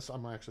 Now this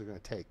I'm actually going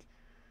to take.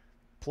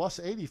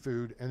 +80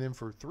 food, and then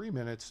for 3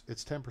 minutes,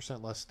 it's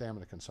 10% less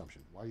stamina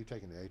consumption. Why are you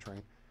taking the A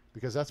train?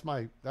 Because that's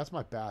my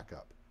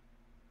backup.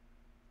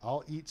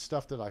 I'll eat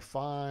stuff that I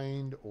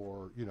find,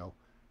 or, you know,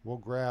 We'll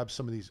grab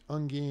some of these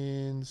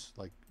onions.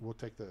 Like, we'll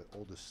take the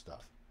oldest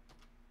stuff.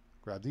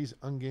 Grab these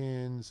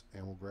onions,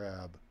 and we'll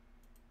grab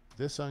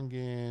this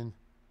onion.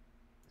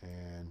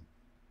 And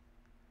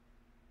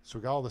so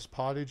we got all this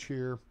pottage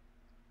here.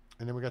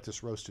 And then we got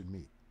this roasted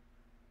meat.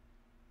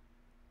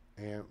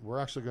 And we're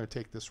actually going to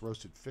take this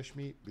roasted fish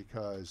meat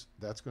because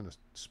that's going to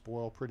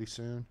spoil pretty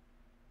soon. And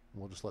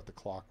we'll just let the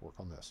clock work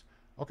on this.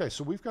 Okay,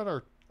 so we've got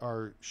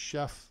our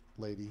chef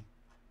lady,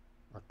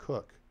 our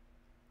cook,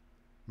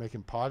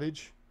 making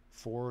pottage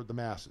for the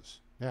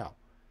masses. Now,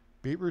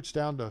 beetroot's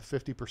down to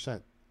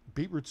 50%.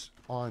 Beetroot's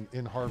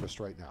in harvest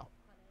right now.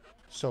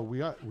 So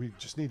we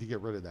just need to get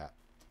rid of that.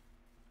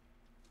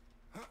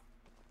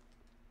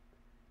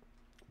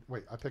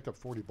 Wait, I picked up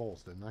 40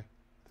 bowls, didn't I? I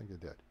think I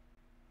did.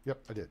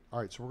 Yep, I did. All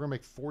right, so we're going to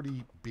make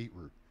 40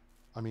 beetroot.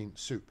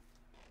 Soup.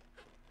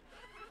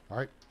 All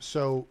right,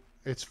 so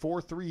it's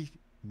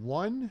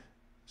 431.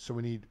 So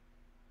we need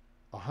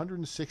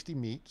 160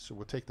 meat. So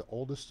we'll take the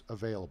oldest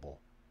available.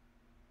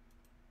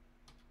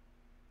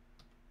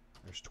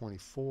 There's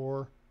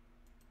 24,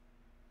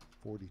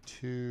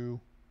 42,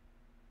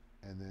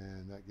 and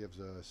then that gives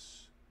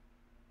us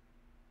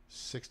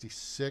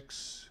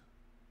 66.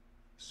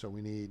 So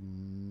we need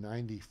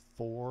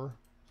 94.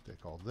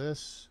 Take all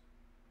this.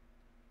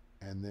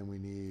 And then we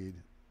need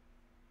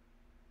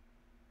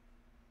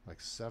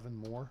like 7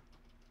 more.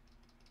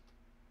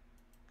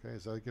 Okay,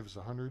 so that gives us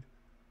 100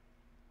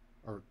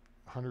 or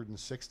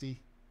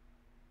 160.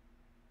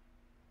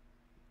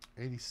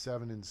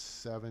 87 and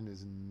 7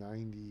 is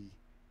 94.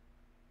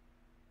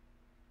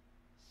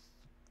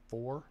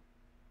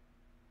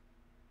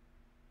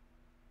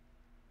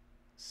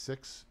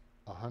 6,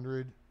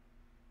 100,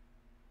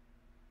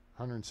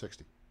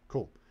 160.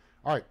 Cool.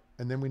 All right,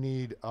 and then we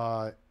need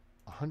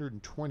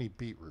 120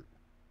 beetroot.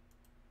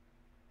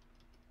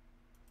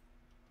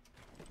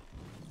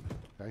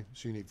 Okay,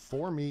 so you need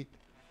 4 meat,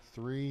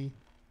 3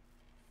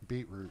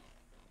 beetroot,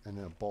 and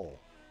then a bowl.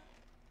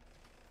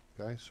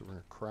 Okay, so we're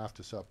going to craft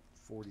this up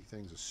 40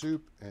 things of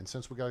soup. And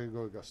since we got to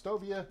go to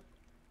Gustovia,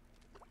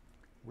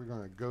 we're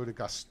going to go to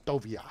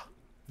Gustovia.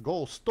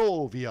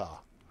 Golstovia.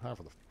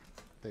 However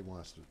they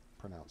want us to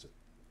pronounce it.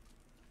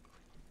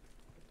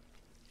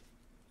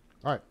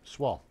 All right,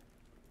 swell.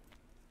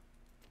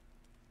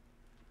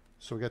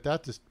 So we got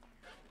that.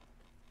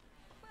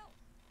 Well,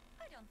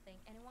 I don't think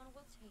anyone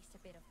will taste a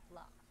bit of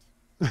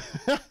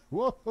blood.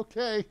 Whoa,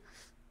 okay.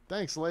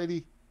 Thanks,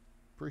 lady.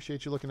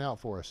 Appreciate you looking out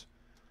for us.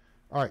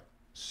 All right,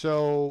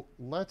 so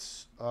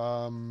let's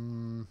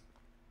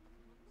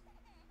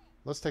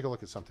take a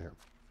look at something here.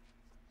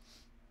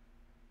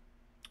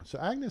 So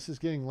Agnes is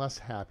getting less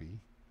happy.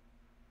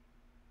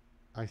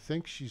 I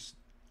think she's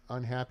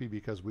unhappy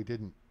because we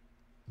didn't.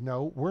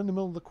 No, we're in the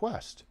middle of the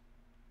quest.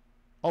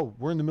 Oh,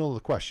 we're in the middle of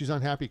the quest. She's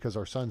unhappy because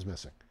our son's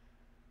missing.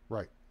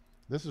 Right.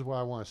 This is what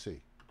I want to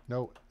see.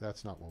 No,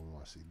 that's not what we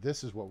want to see.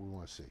 This is what we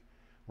want to see.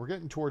 We're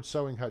getting towards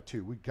Sewing Hut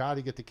 2. We got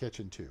to get the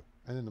kitchen 2.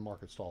 And then the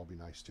market stall will be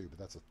nice too, but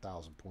that's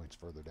 1,000 points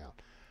further down.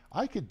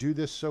 I could do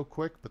this so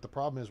quick, but the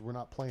problem is we're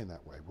not playing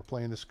that way. We're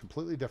playing this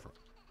completely different.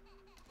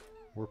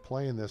 We're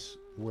playing this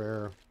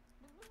where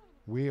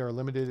we are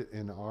limited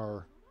in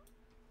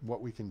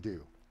what we can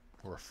do.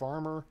 We're a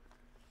farmer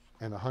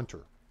and a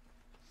hunter.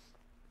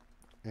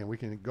 And we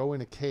can go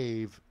in a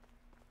cave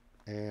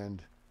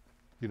and,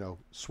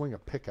 swing a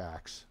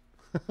pickaxe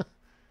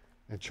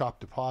and chop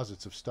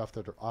deposits of stuff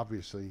that are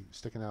obviously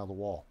sticking out of the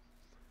wall.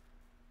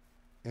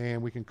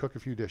 And we can cook a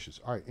few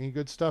dishes. All right, any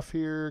good stuff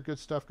here? Good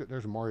stuff. Good.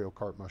 There's a Mario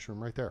Kart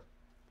mushroom right there.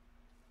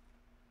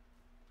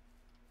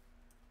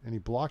 Any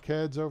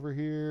blockheads over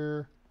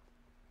here?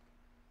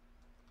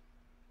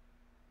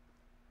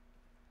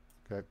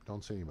 Okay,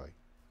 don't see anybody.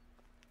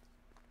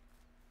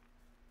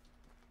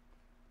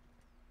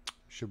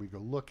 Should we go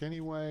look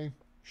anyway?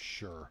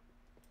 Sure.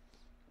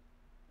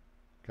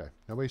 Okay,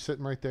 nobody's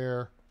sitting right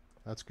there.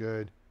 That's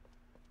good.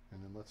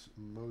 And then let's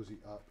mosey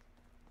up.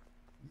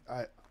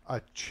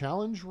 A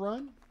challenge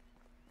run?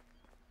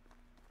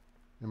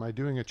 Am I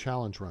doing a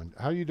challenge run?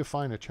 How do you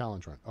define a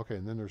challenge run? Okay,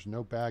 and then there's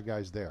no bad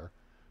guys there.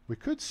 We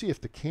could see if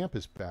the camp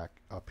is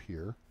back up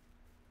here.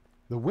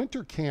 The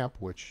winter camp,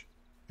 which,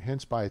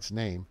 hence by its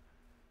name,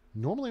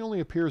 normally only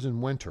appears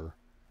in winter,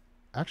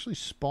 actually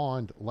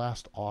spawned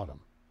last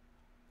autumn.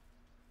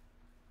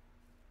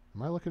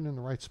 Am I looking in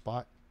the right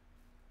spot?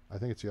 I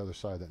think it's the other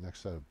side, that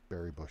next set of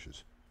berry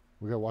bushes.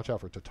 We gotta watch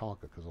out for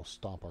Tatanka because they'll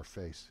stomp our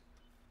face.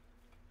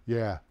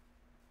 Yeah.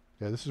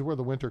 Yeah, this is where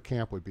the winter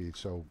camp would be,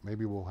 so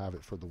maybe we'll have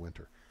it for the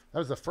winter. That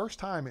was the first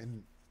time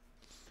in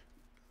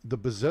the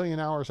bazillion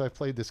hours I've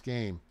played this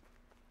game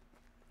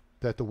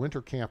that the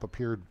winter camp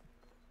appeared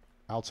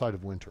outside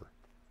of winter.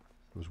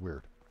 It was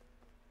weird.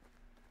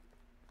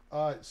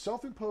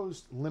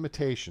 Self-imposed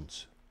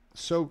limitations.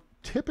 So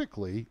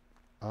typically,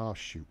 oh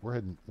shoot, we're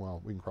heading,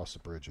 well, we can cross the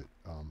bridge at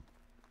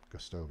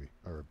Gustovi,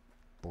 or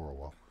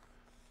Borowell.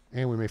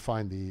 And we may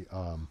find the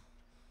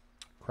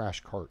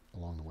crash cart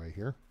along the way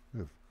here.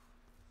 Move.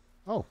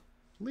 Oh,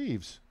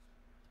 leaves.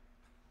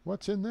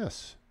 What's in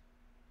this?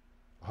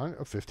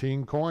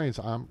 15 coins.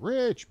 I'm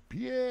rich,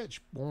 bitch.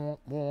 Womp,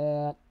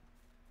 womp.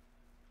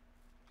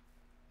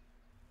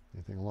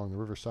 Anything along the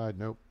riverside?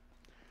 Nope.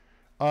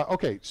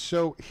 Okay,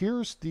 so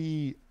here's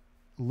the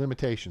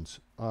limitations.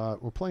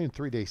 We're playing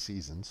 3-day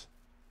seasons,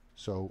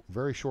 so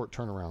very short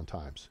turnaround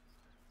times.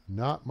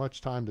 Not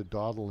much time to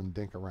dawdle and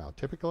dink around.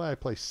 Typically, I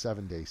play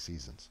 7-day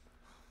seasons.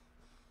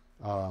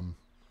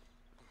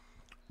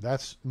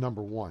 That's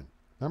number one.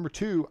 Number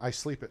two, I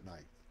sleep at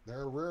night. There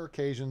are rare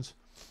occasions.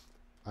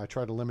 I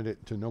try to limit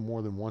it to no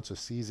more than once a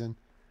season.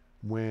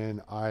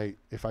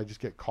 If I just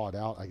get caught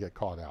out, I get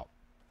caught out.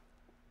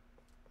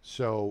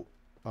 So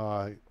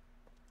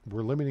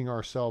we're limiting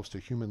ourselves to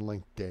human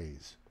linked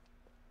days.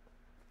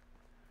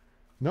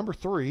 Number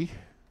three,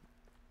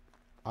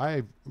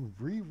 I've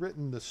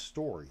rewritten the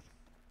story.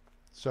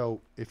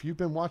 So if you've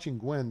been watching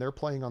Gwen, they're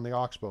playing on the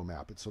Oxbow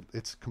map.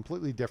 It's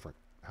completely different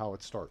how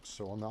it starts.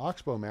 So on the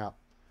Oxbow map,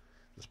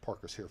 let's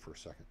park us here for a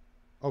second.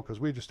 Oh, because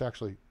we just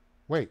actually,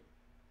 wait.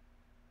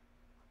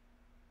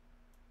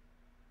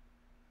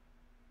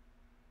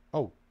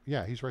 Oh,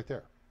 yeah, he's right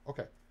there.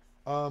 Okay.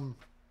 On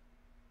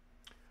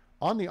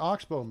the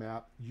Oxbow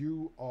map,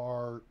 you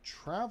are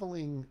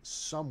traveling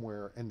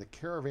somewhere and the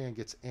caravan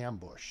gets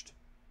ambushed.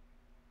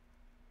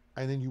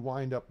 And then you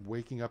wind up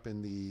waking up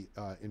in the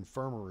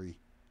infirmary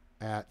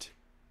at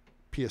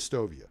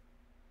Piastovia.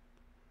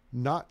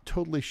 Not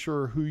totally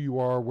sure who you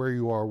are, where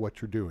you are,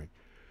 what you're doing.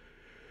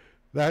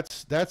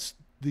 That's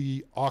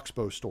the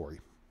Oxbow story.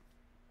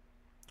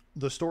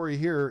 The story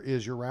here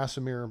is you're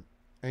Rasimir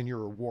and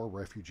you're a war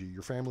refugee.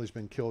 Your family's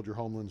been killed, your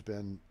homeland's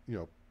been,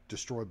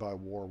 destroyed by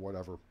war,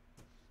 whatever.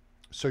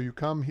 So you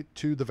come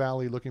to the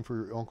valley looking for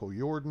your Uncle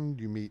Jordan.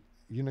 You meet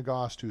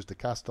Unigast, who's the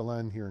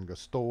Castellan here in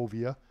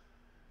Gostovia.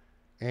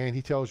 And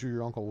he tells you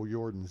your Uncle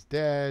Jordan's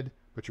dead,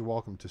 but you're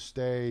welcome to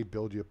stay,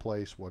 build you a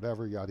place,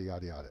 whatever, yada,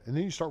 yada, yada. And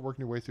then you start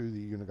working your way through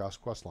the Unigast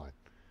quest line,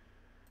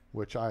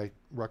 which I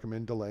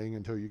recommend delaying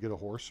until you get a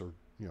horse or,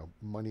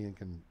 money and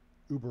can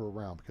Uber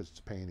around because it's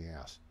a pain in the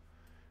ass.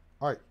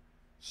 All right.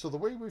 So the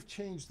way we've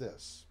changed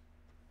this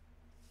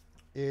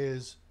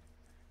is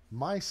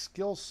my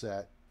skill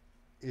set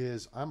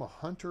is I'm a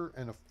hunter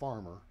and a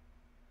farmer.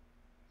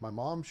 My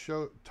mom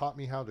taught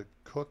me how to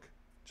cook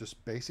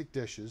just basic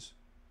dishes.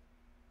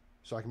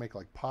 So I can make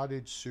like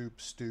pottage, soup,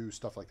 stew,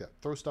 stuff like that.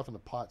 Throw stuff in the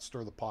pot,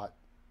 stir the pot,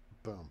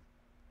 boom.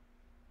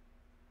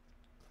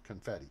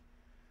 Confetti.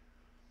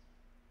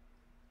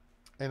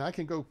 And I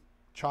can go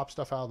chop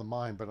stuff out of the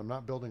mine, but I'm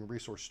not building a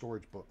resource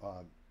storage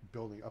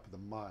building up at the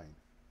mine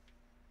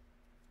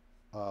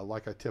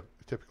like I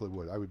typically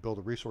would. I would build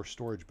a resource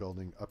storage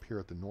building up here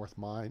at the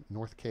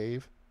North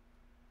Cave.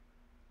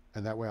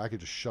 And that way I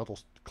could just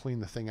clean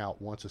the thing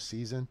out once a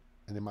season,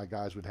 and then my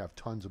guys would have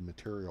tons of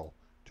material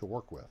to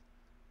work with.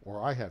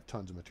 Or I have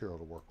tons of material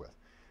to work with.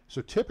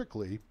 So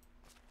typically,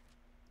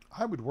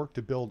 I would work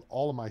to build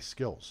all of my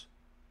skills.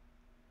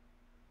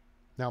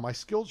 Now, my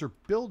skills are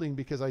building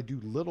because I do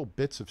little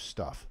bits of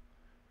stuff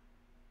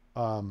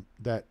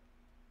that,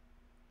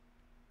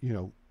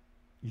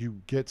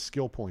 you get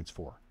skill points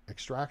for.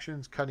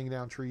 Extractions, cutting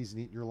down trees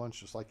and eating your lunch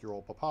just like your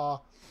old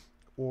papa.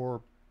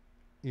 Or,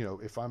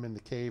 if I'm in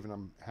the cave and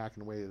I'm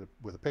hacking away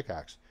with a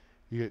pickaxe,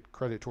 you get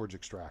credit towards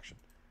extraction.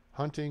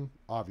 Hunting,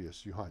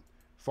 obvious, you hunt.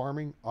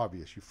 Farming,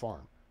 obvious, you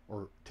farm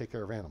or take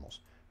care of animals.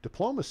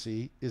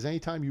 Diplomacy is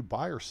anytime you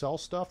buy or sell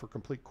stuff or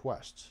complete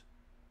quests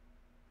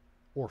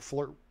or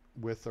flirt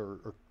with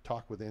or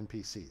talk with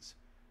NPCs.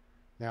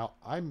 Now,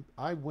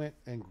 I went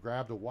and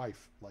grabbed a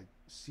wife like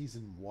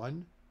season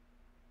 1,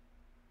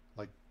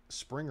 like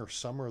spring or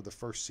summer of the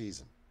first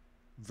season.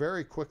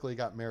 Very quickly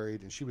got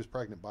married, and she was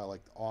pregnant by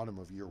like the autumn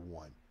of year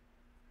 1.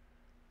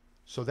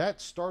 So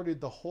that started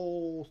the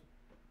whole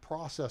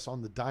process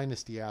on the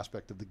Dynasty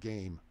aspect of the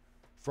game.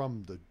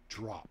 From the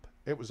drop.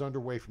 It was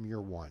underway from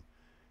year 1.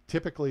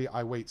 Typically,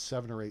 I wait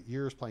 7 or 8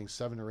 years playing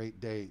 7 or 8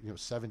 day,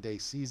 7-day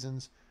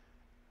seasons,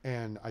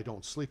 and I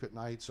don't sleep at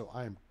night, so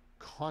I am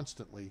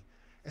constantly,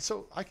 and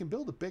so I can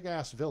build a big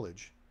ass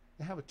village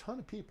and have a ton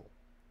of people.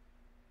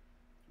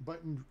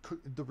 But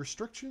the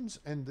restrictions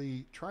and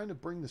the trying to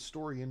bring the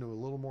story into a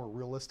little more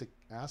realistic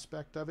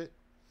aspect of it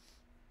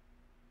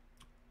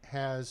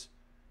has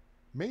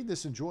made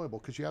this enjoyable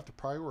because you have to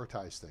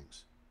prioritize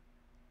things,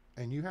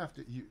 and you have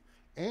to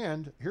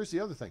And here's the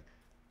other thing.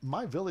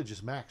 My village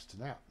is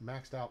maxed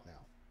out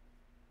now.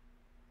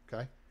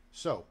 Okay?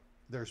 So,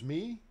 there's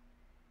me.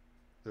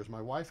 There's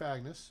my wife,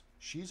 Agnes.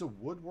 She's a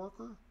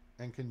woodworker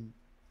and can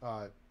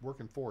work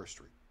in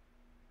forestry.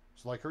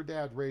 So, like her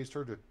dad raised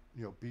her to,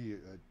 be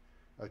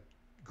a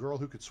girl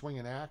who could swing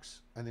an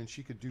axe, and then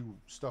she could do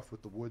stuff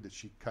with the wood that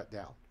she cut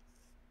down.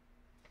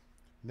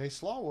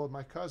 Neslawa,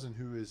 my cousin,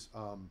 who is,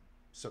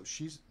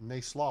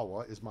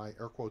 Neslawa is my,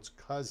 air quotes,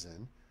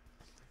 cousin.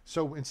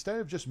 So instead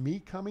of just me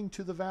coming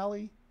to the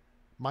valley,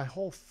 my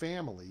whole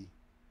family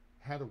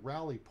had a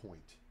rally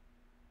point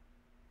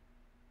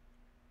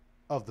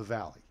of the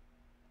valley.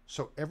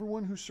 So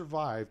everyone who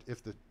survived,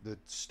 if the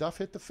stuff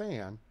hit the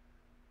fan,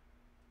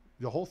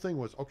 the whole thing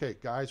was, okay,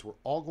 guys, we're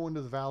all going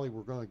to the valley.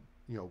 We're going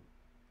to,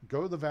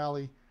 go to the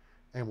valley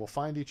and we'll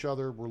find each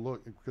other. We're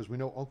looking because we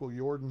know Uncle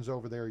Jordan's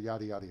over there,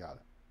 yada, yada, yada.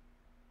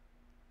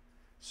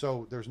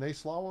 So there's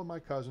Naslawa, my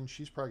cousin.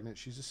 She's pregnant.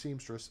 She's a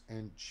seamstress,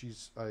 and she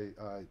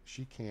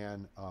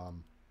can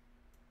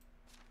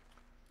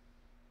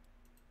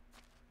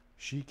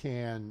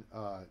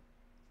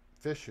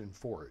fish and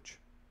forage.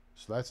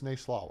 So that's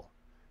Naslawa.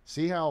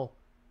 See how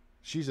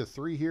she's a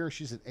 3 here,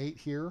 she's an 8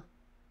 here.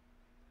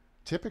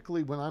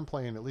 Typically, when I'm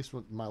playing, at least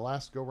with my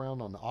last go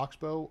round on the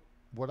Oxbow,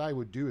 what I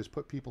would do is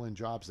put people in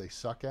jobs they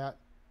suck at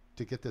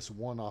to get this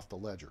 1 off the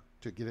ledger,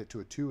 to get it to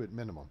a 2 at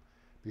minimum.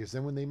 Because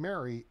then when they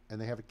marry and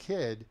they have a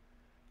kid,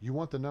 you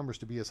want the numbers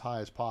to be as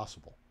high as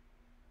possible.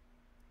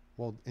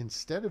 Well,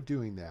 instead of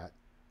doing that,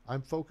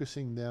 I'm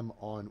focusing them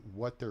on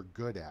what they're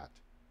good at.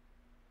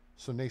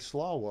 So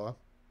Naslawa,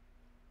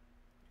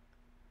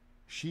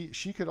 she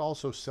could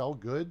also sell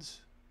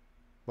goods,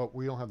 but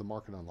we don't have the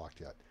market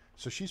unlocked yet.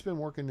 So she's been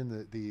working in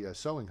the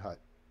sewing hut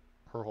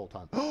her whole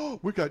time. Oh,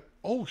 we got,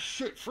 oh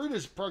shit,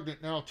 Frida's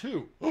pregnant now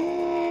too.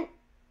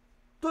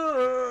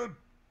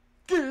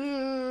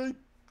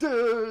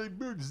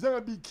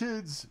 Zombie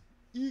kids.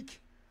 Eek.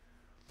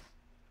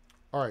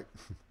 All right.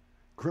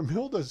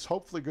 Grimhilda's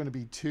hopefully going to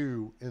be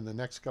 2 in the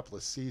next couple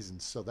of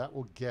seasons, so that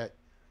will get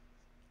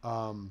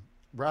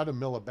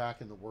Radamilla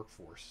back in the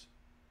workforce.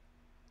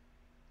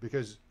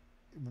 Because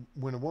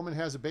when a woman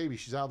has a baby,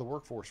 she's out of the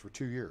workforce for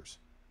 2 years,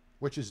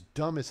 which is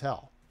dumb as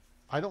hell.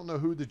 I don't know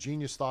who the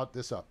genius thought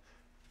this up.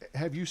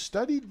 Have you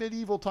studied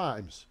medieval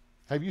times?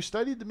 Have you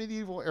studied the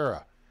medieval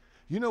era?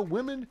 You know,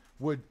 women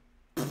would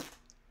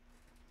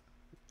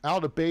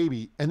out a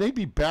baby and they'd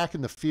be back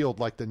in the field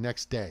like the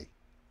next day.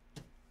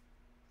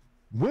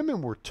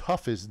 Women were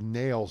tough as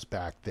nails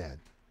back then.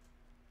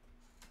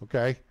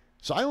 Okay?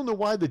 So I don't know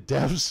why the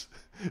devs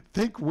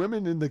think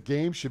women in the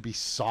game should be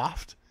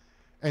soft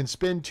and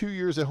spend 2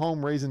 years at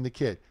home raising the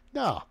kid.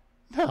 No.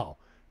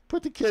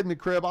 Put the kid in the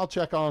crib. I'll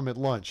check on him at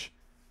lunch.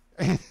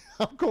 And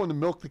I'm going to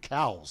milk the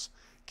cows.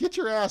 Get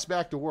your ass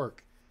back to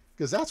work.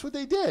 Because that's what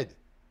they did.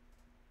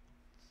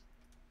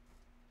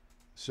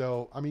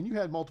 So, I mean, you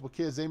had multiple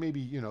kids. They may be,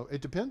 you know,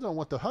 it depends on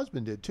what the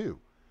husband did too.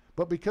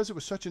 But because it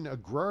was such an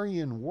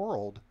agrarian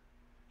world,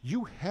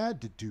 you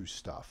had to do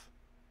stuff.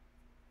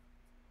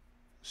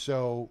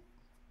 So,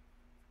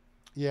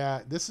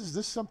 yeah, this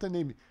is something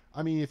they,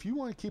 I mean, if you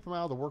want to keep them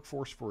out of the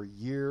workforce for a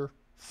year,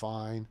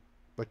 fine.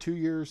 But 2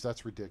 years,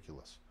 that's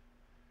ridiculous.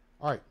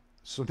 All right,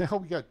 so now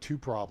we got 2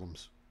 problem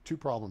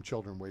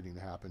children waiting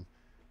to happen.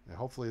 And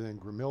hopefully then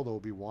Grimilda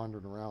will be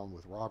wandering around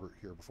with Robert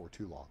here before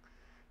too long.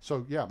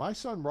 So, yeah, my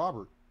son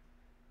Robert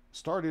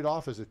started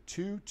off as a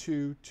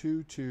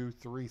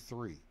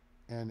 2-2-2-2-3-3.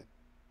 And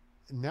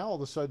now all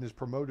of a sudden is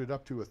promoted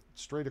up to a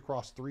straight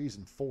across 3s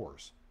and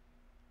 4s.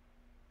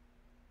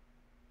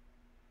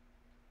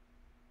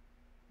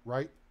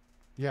 Right?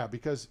 Yeah,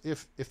 because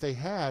if they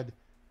had,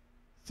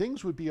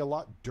 things would be a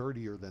lot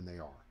dirtier than they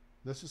are.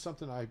 This is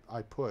something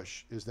I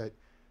push, is that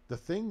the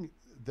thing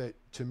that,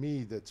 to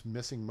me, that's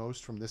missing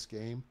most from this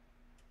game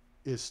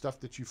is stuff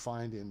that you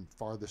find in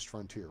Farthest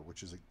Frontier,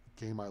 which is a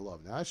game I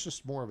love. Now, it's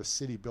just more of a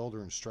city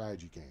builder and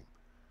strategy game.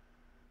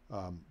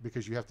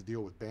 Because you have to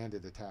deal with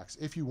bandit attacks.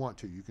 If you want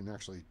to, you can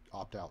actually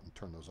opt out and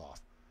turn those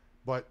off.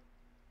 But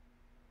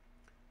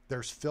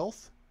there's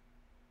filth,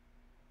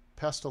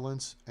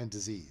 pestilence, and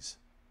disease.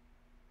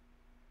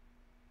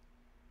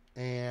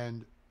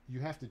 And you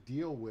have to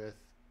deal with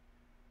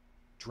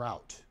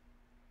drought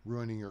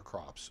ruining your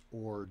crops,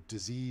 or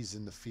disease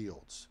in the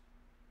fields,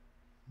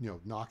 you know,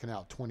 knocking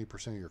out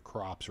 20% of your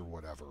crops or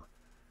whatever,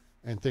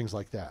 and things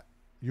like that.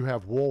 You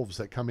have wolves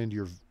that come into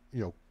your,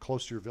 you know,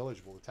 close to your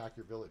village, will attack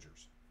your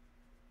villagers.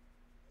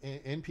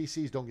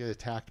 NPCs don't get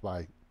attacked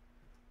by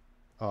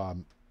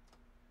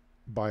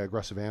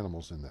aggressive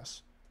animals in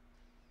this.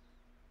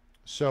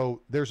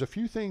 So there's a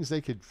few things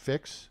they could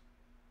fix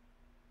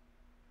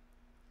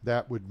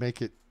that would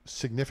make it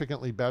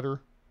significantly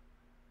better.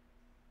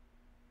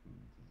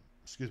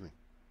 Excuse me.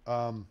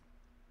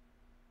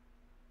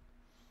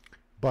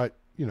 But,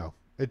 you know,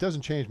 it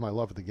doesn't change my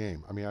love of the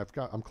game. I mean,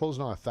 I'm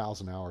closing on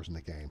 1,000 hours in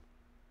the game,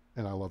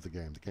 and I love the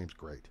game. The game's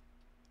great.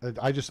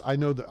 I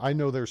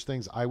know there's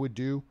things I would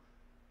do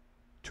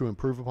to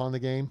improve upon the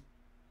game.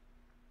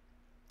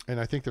 And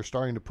I think they're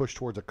starting to push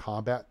towards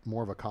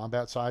more of a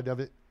combat side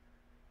of it.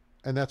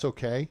 And that's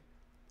okay.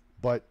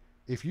 But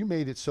if you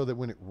made it so that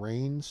when it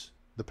rains,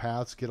 the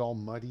paths get all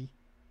muddy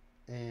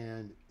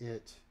and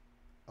it,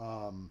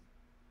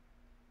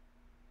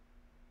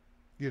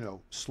 you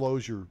know,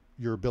 slows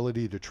your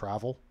ability to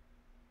travel,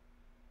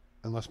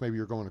 unless maybe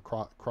you're going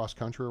cross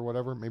country or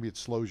whatever, maybe it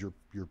slows your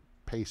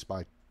pace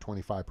by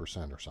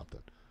 25% or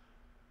something,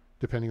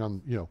 depending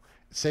on, you know,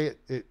 say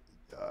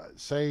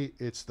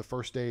it's the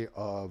first day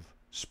of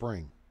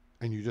spring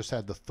and you just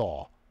had the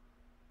thaw.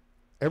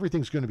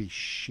 Everything's going to be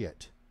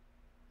shit,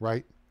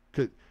 right?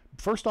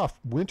 First off,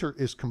 winter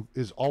is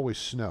always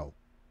snow.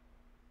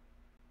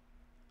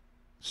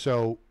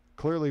 So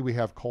clearly we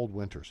have cold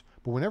winters.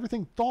 But when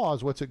everything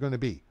thaws, what's it going to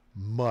be?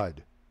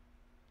 Mud.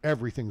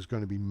 Everything's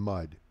going to be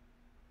mud.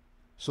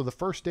 So the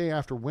first day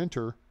after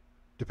winter,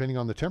 depending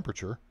on the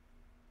temperature,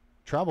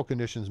 travel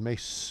conditions may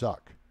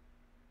suck.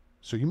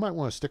 So you might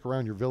want to stick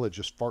around your village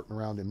just farting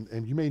around,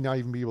 and you may not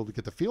even be able to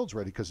get the fields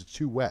ready because it's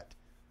too wet,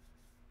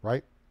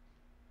 right?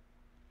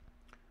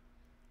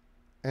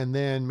 And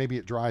then maybe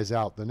it dries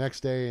out the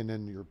next day, and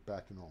then you're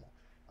back to normal.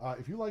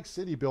 If you like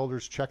city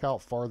builders, check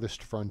out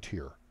Farthest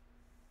Frontier.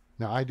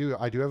 Now, I do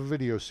have a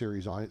video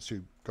series on it,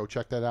 so go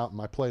check that out in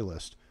my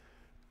playlist.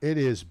 It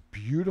is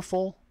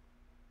beautiful.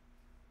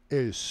 It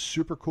is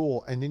super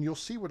cool, and then you'll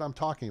see what I'm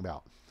talking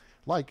about.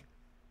 Like,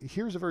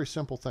 here's a very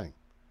simple thing.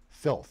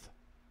 Filth.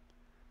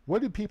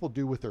 What did people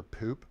do with their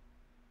poop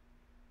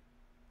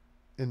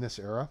in this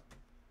era?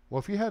 Well,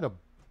 if you had a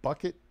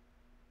bucket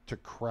to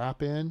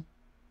crap in,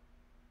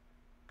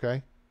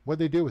 okay, what'd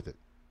they do with it?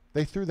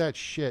 They threw that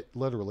shit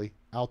literally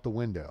out the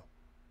window,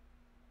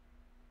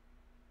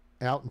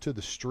 out into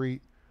the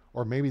street,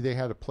 or maybe they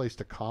had a place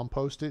to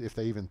compost it, if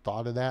they even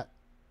thought of that,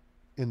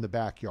 in the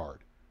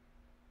backyard.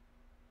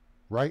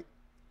 Right?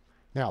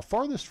 Now,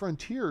 Farthest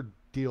Frontier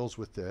deals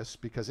with this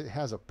because it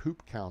has a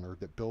poop counter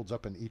that builds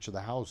up in each of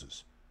the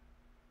houses.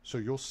 So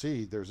you'll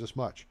see there's this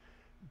much.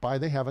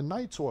 They have a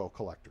night soil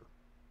collector.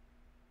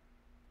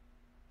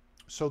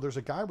 So there's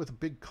a guy with a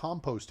big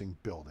composting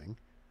building,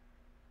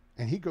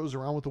 and he goes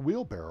around with a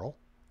wheelbarrow,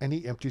 and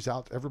he empties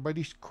out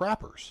everybody's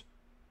crappers.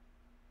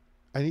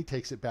 And he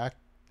takes it back,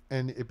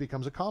 and it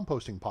becomes a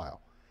composting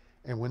pile.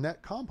 And when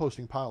that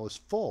composting pile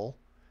is full,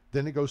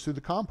 then it goes through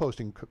the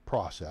composting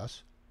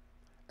process,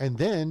 and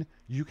then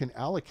you can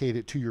allocate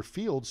it to your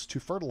fields to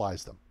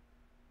fertilize them.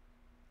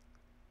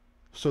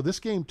 So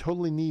this game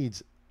totally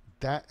needs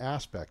that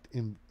aspect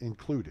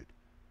included.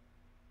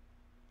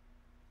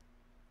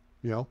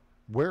 You know,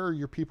 where are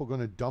your people going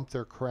to dump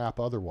their crap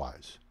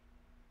otherwise?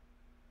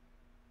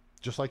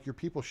 Just like your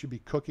people should be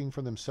cooking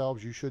for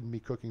themselves, you shouldn't be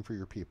cooking for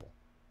your people.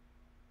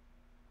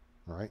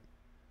 All right?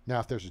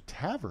 Now, if there's a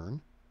tavern,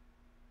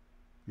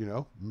 you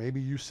know, maybe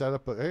you set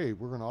up hey,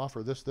 we're going to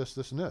offer this, this,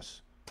 this, and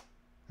this.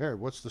 Here,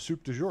 what's the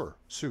soup du jour?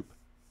 Soup.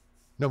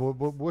 No,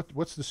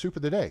 what's the soup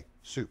of the day?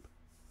 Soup.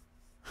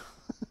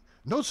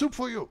 No soup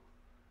for you.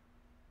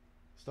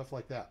 Stuff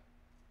like that.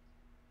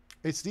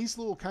 It's these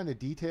little kind of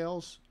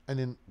details, and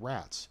then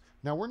rats.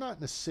 Now, we're not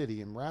in a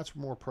city, and rats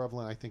were more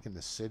prevalent, I think, in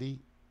the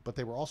city, but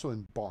they were also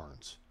in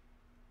barns.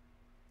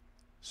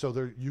 So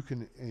there, you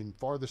can, in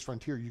Farthest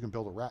Frontier, you can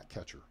build a rat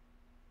catcher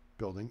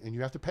building, and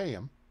you have to pay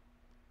him,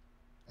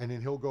 and then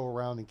he'll go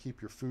around and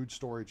keep your food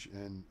storage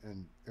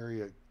and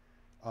area,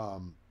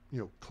 you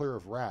know, clear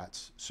of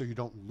rats, so you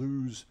don't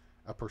lose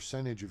a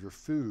percentage of your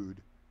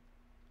food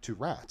to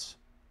rats.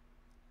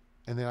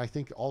 And then I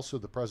think also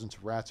the presence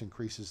of rats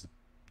increases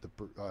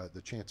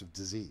the chance of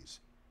disease.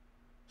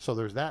 So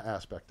there's that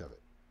aspect of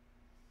it.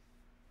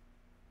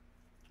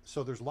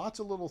 So there's lots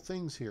of little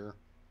things here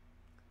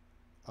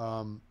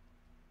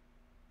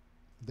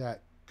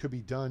that could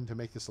be done to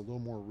make this a little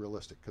more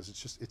realistic, because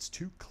it's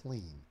too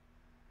clean.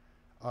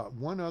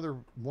 One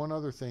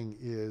other thing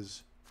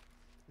is,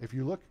 if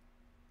you look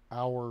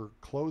our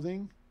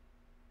clothing,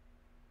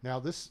 now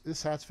this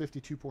hat's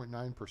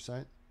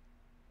 52.9%.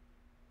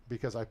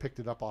 because I picked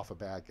it up off a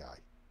bad guy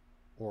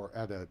or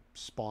at a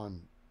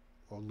spawn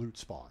or loot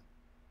spawn.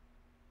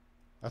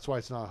 That's why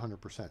it's not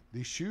 100%.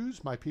 These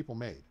shoes my people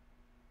made,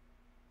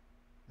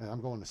 and I'm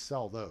going to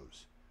sell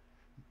those.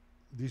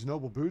 These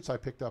noble boots I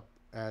picked up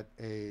at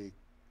a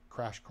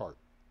crash cart.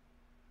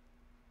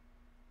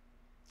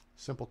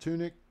 Simple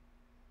tunic,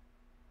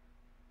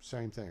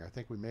 same thing. I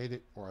think we made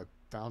it, or I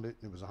found it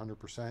and it was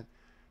 100%.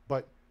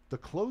 But the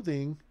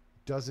clothing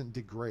doesn't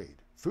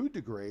degrade. Food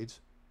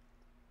degrades,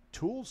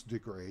 tools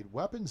degrade,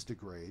 weapons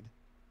degrade,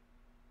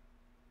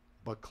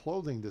 but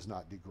clothing does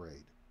not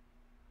degrade.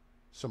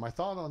 So my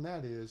thought on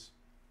that is,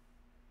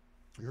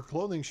 your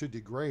clothing should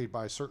degrade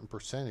by a certain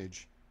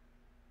percentage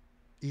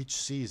each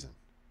season.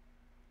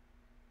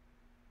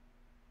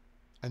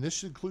 And this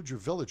should include your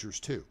villagers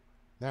too.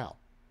 Now,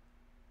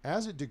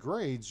 as it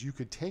degrades, you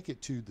could take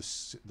it to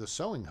the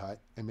sewing hut,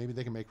 and maybe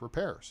they can make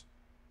repairs.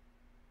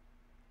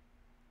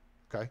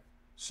 Okay?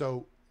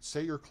 So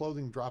say your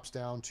clothing drops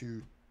down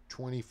to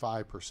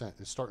 25%.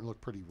 It's starting to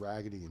look pretty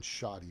raggedy and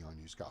shoddy on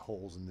you. It's got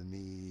holes in the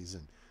knees,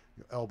 and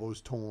your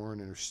elbows torn,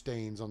 and there's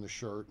stains on the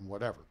shirt and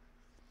whatever.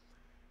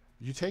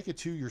 You take it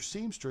to your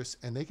seamstress,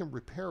 and they can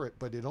repair it,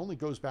 but it only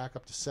goes back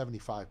up to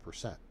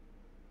 75%.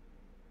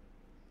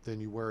 Then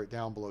you wear it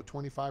down below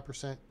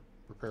 25%,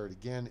 repair it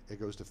again, it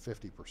goes to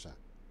 50%.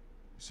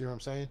 See what I'm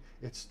saying?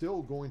 It's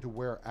still going to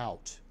wear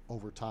out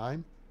over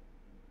time,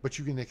 but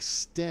you can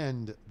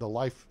extend the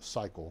life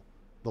cycle,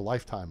 the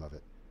lifetime of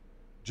it,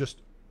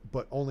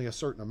 but only a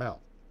certain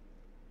amount.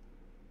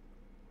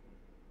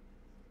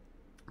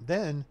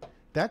 Then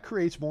that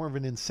creates more of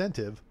an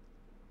incentive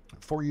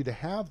for you to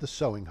have the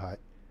sewing hut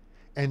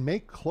and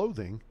make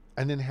clothing,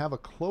 and then have a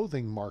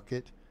clothing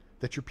market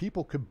that your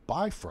people could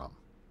buy from.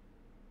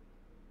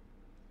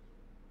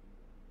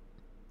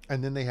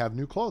 And then they have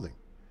new clothing.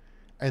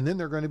 And then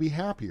they're going to be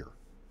happier.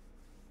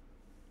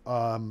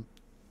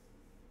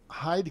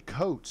 Hide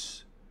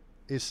coats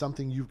is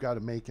something you've got to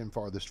make in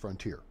Farthest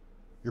Frontier.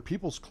 Your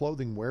people's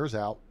clothing wears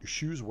out, your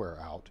shoes wear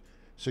out,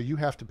 so you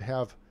have to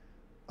have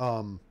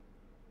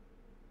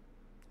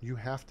you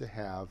have to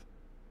have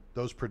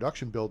those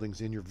production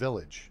buildings in your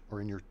village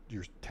or in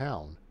your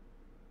town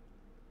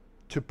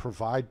to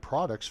provide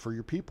products for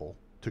your people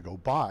to go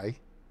buy.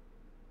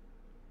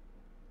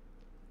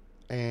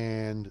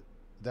 And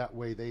that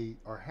way they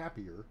are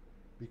happier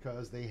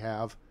because they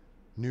have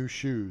new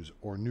shoes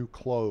or new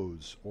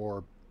clothes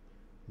or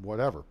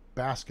whatever,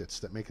 baskets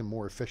that make them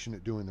more efficient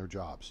at doing their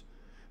jobs.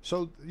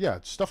 So, yeah,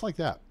 stuff like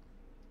that.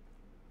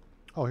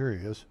 Oh, here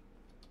he is.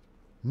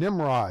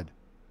 Nimrod.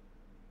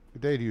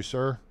 Good day to you,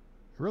 sir.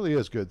 It really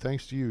is good.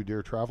 Thanks to you,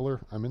 dear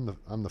traveler.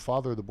 I'm the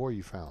father of the boy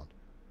you found.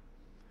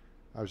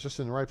 I was just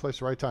in the right place at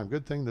the right time.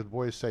 Good thing that the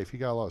boy is safe. He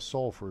got a lot of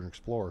soul for an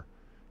explorer.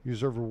 You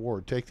deserve a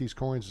reward. Take these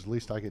coins. It's the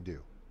least I could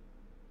do.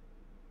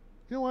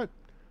 You know what?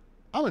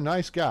 I'm a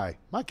nice guy.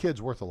 My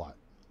kid's worth a lot.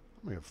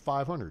 I'm going to have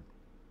 500.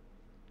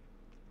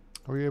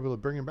 How were you able to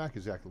bring him back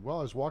exactly? Well,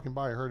 I was walking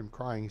by. I heard him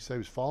crying. He said he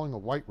was following a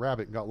white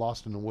rabbit and got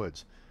lost in the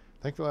woods.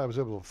 Thankfully, I was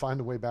able to find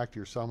a way back to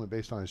your settlement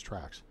based on his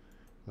tracks.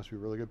 Must be a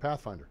really good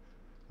pathfinder.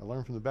 I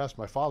learned from the best.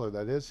 My father,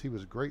 that is. He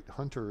was a great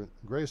hunter,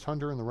 greatest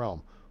hunter in the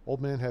realm. Old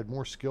man had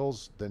more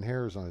kills than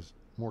hairs on his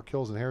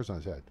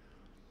head.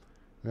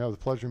 We have the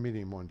pleasure of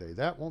meeting him one day.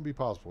 That won't be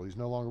possible. He's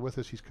no longer with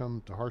us. He's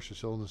come to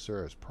harshest illness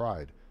there as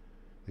pride.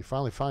 Did he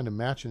finally find a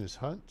match in his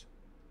hunt?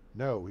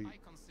 No, I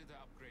consider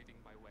upgrading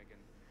my wagon.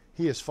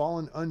 he has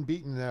fallen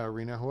unbeaten in that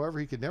arena. However,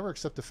 he could never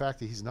accept the fact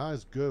that he's not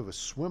as good of a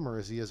swimmer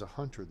as he is a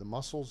hunter. The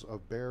muscles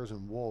of bears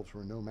and wolves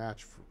were no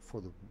match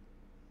for the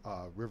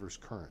river's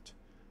current.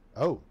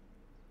 Oh.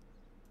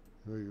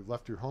 You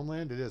left your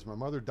homeland? It is. My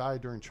mother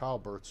died during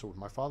childbirth, so with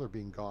my father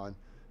being gone,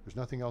 there's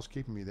nothing else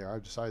keeping me there.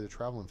 I've decided to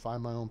travel and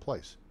find my own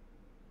place.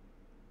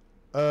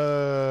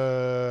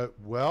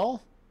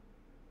 Well?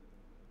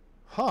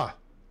 Huh.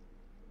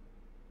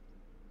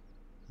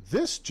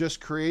 This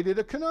just created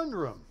a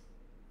conundrum.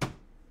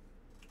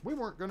 We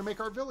weren't going to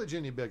make our village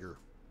any bigger.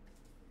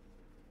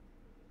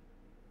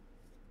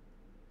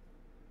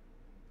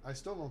 I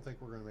still don't think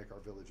we're going to make our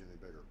village any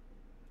bigger.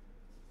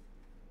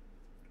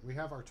 We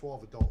have our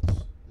 12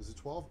 adults. Is it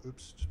 12?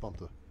 Oops, just bumped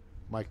the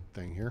mic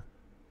thing here.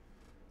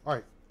 All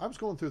right, I was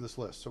going through this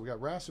list. So we got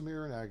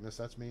Rasimir and Agnes.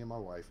 That's me and my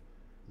wife.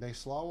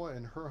 Neslawa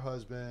and her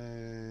husband...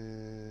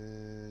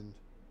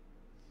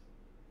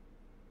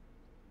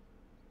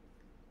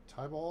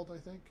 Tybald, I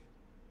think?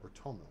 Or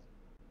Tomil.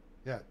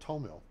 Yeah,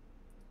 Tomil.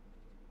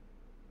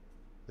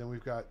 Then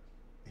we've got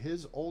her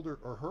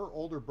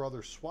older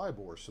brother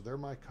Swybor, so they're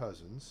my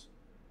cousins.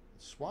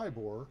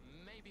 Swybor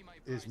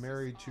is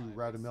married to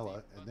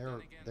Radamilla,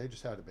 and they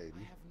just had a baby.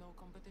 I have no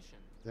competition.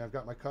 Then I've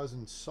got my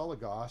cousin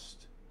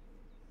Sulligost,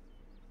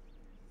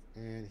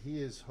 and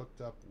he is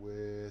hooked up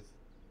with...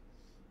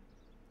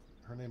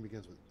 Her name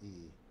begins with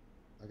E.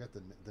 I got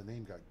the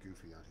name got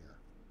goofy on here.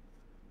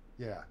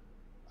 Yeah,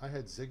 I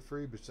had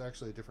Siegfried, but it's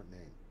actually a different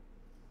name.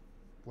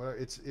 Well,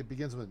 it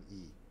begins with an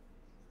E.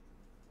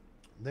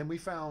 Then we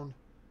found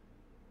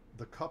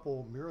the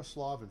couple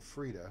Miroslav and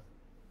Frida.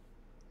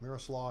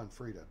 Miroslav and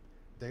Frida.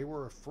 They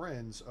were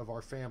friends of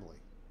our family.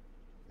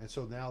 And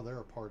so now they're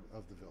a part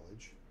of the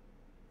village.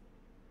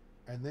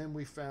 And then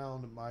we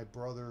found my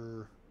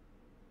brother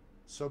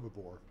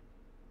Sobibor.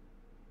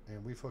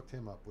 And we've hooked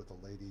him up with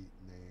a lady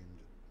named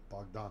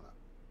Bogdana.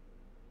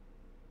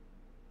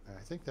 And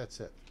I think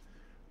that's it.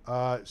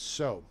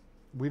 So,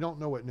 we don't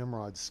know what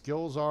Nimrod's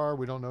skills are.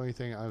 We don't know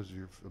anything.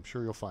 I'm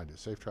sure you'll find it.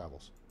 Safe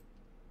travels.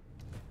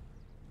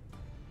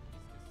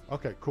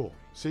 Okay, cool.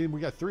 See,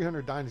 we got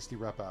 300 Dynasty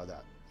rep out of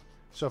that.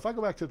 So if I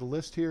go back to the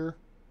list here,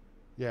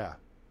 yeah.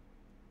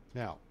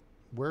 Now,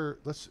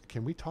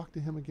 can we talk to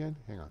him again?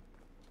 Hang on.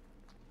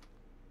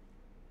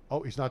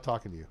 Oh, he's not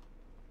talking to you.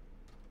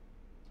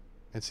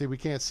 And see, we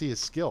can't see his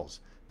skills.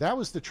 That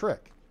was the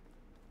trick.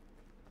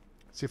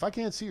 See, if I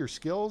can't see your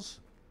skills,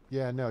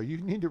 yeah, no, you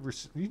need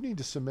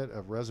to submit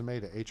a resume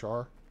to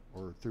HR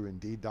or through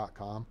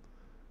Indeed.com.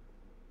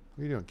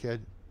 What are you doing,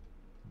 kid?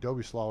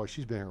 Dobie Slawa,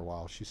 she's been here a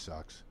while. She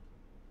sucks.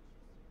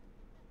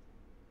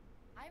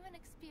 I'm an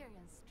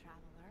experienced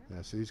traveler.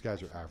 Yeah, so these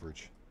guys are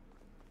average.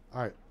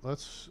 All right,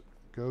 let's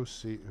go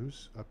see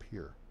who's up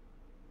here.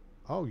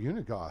 Oh,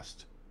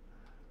 Unigost.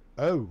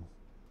 Oh,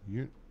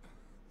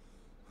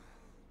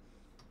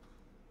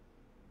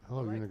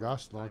 hello,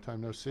 Unigost. Long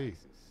time no see.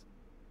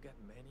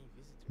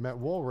 Met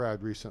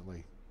Wolrad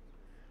recently.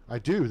 I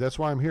do. That's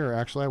why I'm here.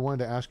 Actually, I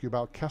wanted to ask you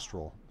about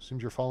Kestrel.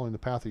 Seems you're following the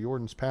path of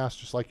Jordan's past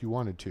just like you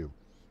wanted to.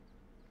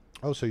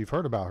 Oh, so you've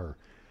heard about her.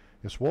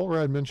 Yes,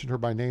 Wolrad mentioned her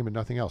by name and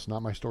nothing else.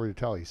 Not my story to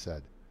tell, he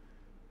said.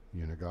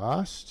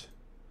 Unigost?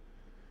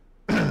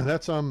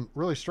 That's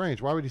really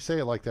strange. Why would he say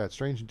it like that?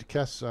 Strange to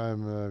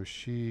Kess,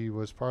 she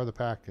was part of the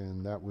pack,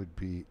 and that would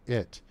be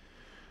it.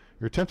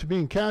 Your attempt at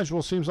being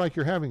casual seems like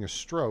you're having a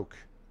stroke.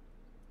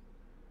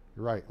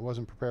 You're right. I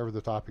wasn't prepared for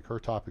the topic. Her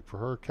topic for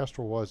her.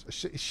 Kestrel was...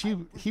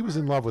 He was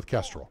in love with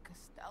Kestrel.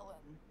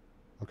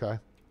 Okay.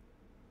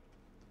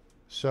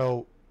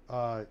 So,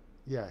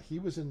 yeah, he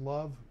was in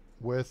love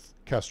with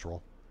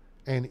Kestrel,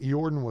 and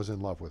Jordan was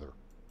in love with her.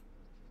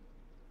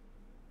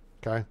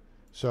 Okay?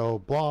 So,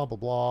 blah, blah,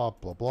 blah,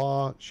 blah,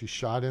 blah. She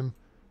shot him.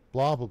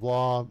 Blah, blah,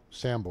 blah.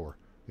 Sambor.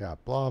 Yeah,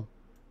 blah.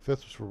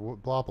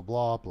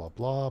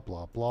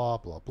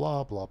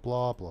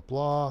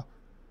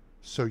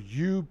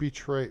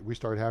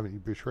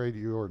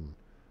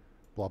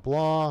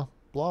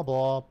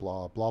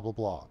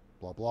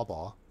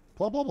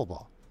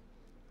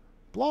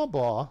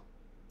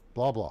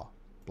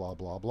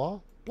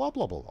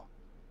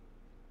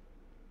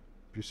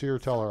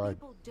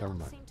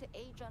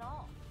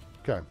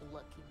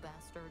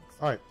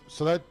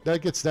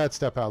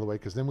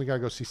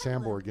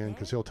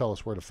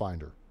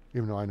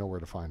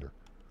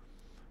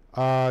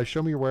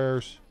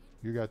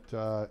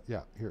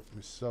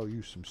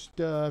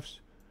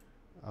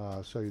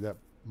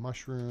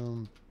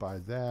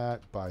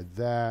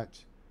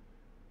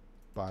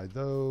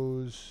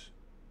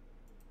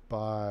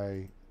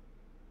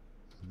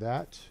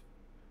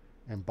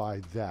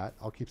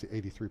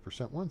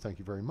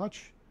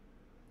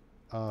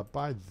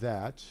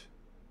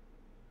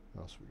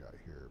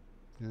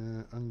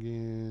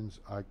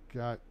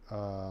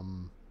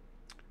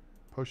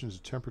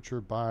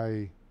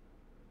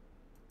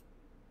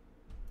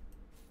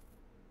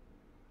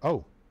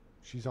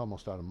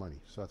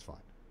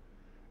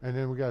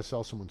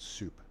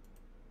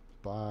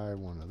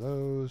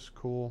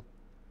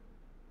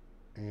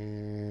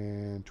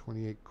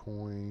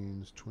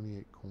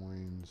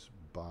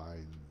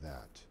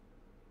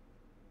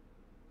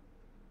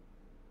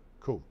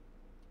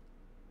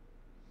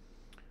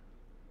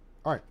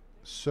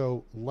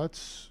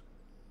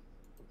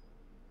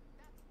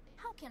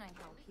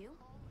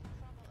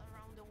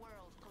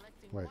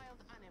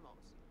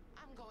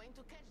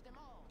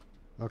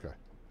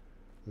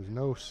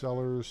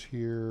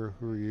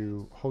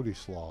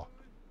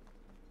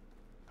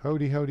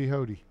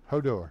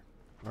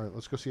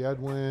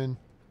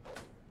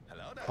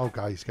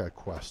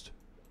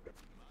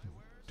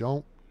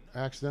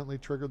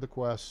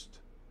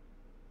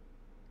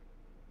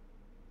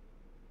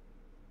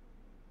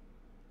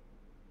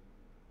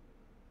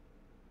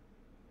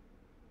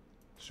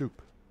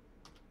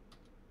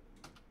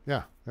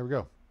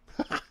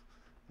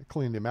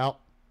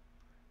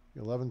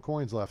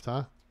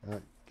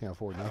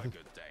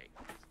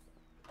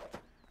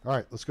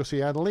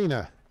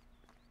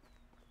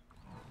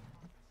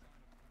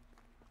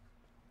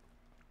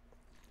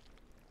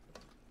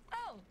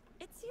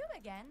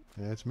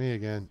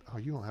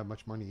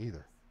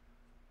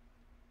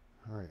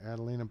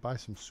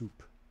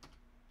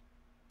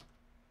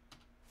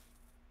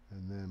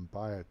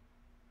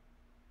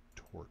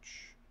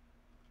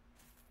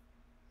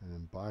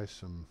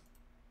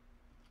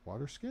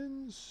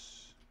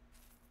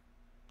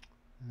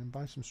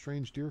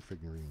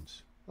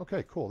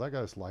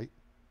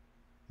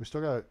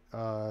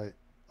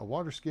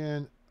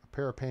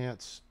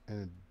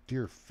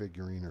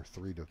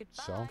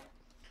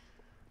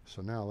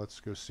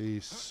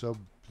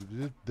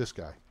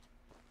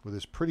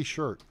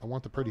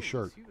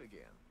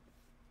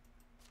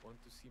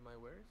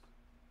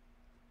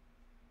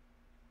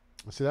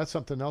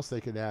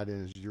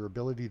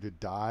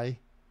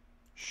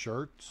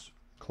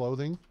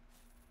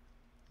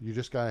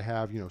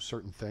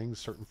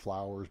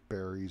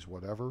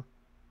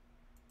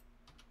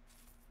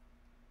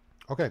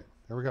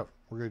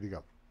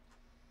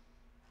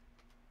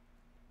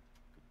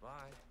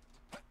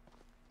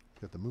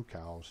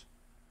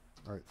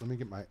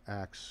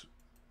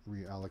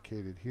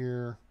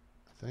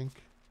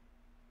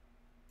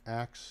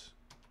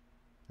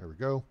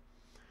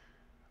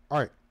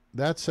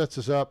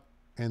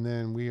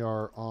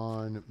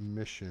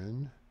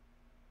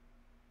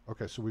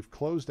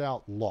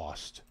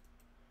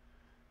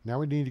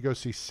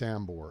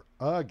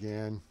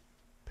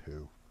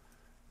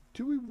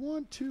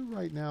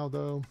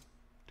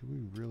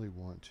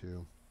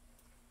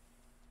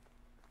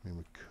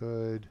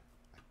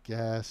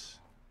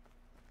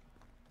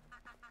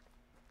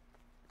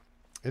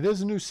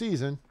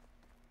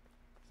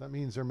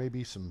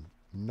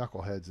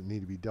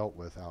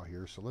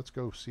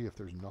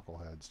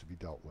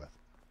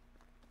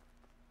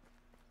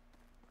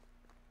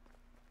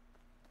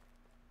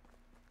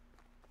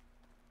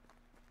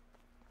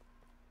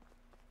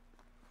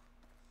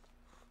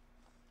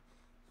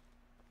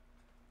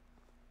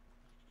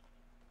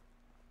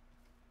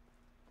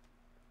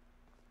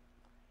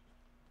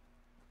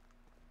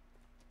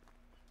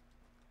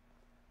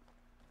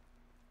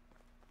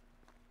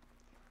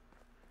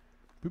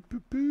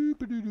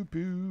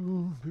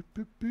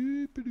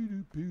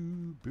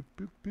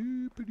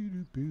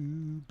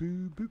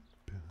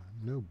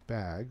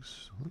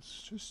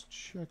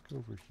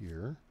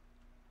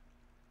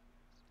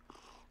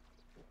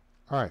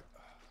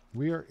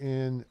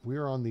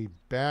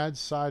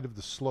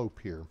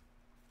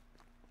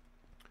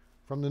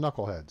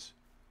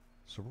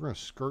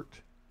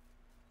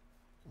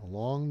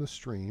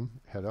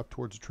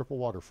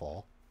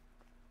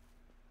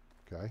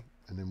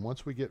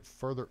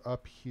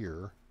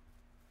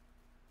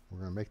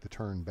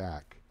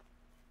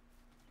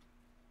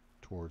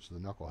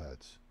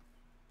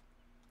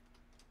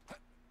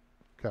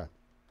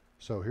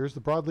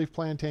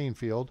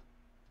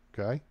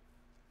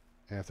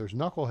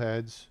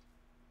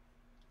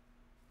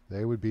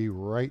 They would be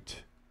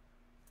right.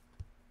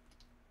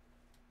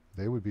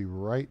 They would be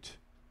right.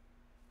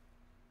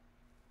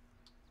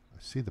 I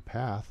see the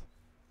path.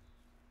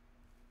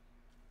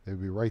 They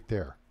would be right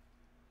there.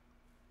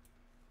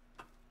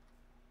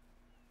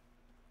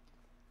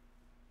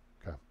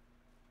 Okay.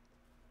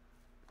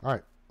 All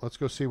right. Let's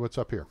go see what's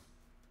up here.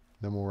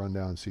 Then we'll run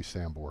down and see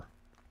Sambor.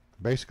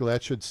 Basically,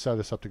 that should set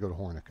us up to go to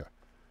Hornica.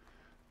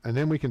 And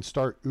then we can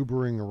start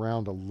Ubering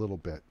around a little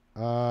bit.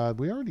 We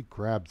already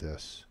grabbed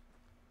this.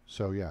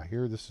 So, yeah,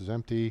 here this is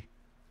empty.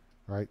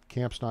 Right,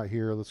 camp's not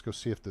here. Let's go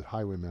see if the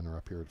highwaymen are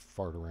up here to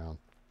fart around.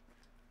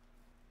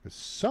 Because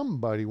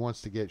somebody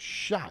wants to get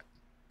shot.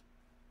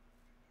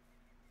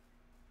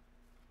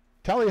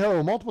 Tally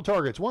ho, multiple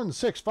targets.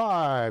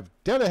 165.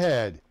 Dead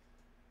ahead.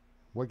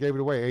 What gave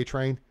it away,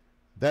 A-Train?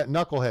 That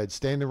knucklehead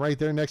standing right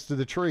there next to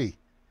the tree.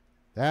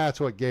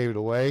 That's what gave it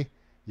away.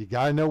 You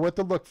got to know what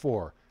to look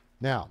for.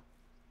 Now,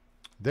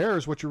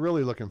 there's what you're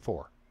really looking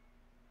for.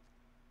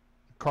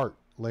 Cart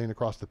laying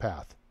across the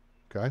path.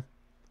 Okay?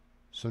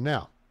 So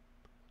now,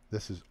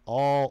 this is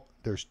all,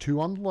 there's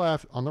two on the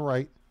left, on the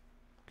right.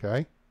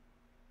 Okay?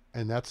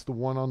 And that's the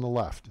one on the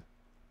left.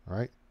 All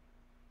right?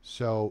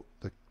 So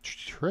the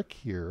trick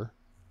here,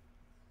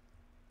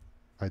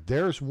 all right,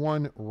 there's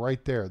one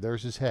right there.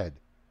 There's his head.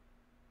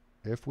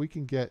 If we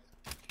can get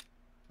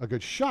a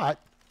good shot.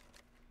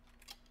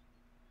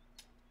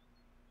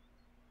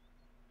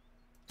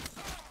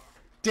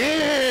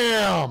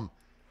 Damn!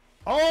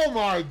 Oh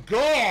my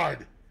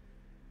God!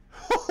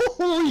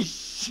 Holy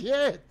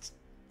shit!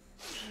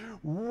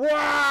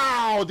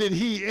 Wow! Did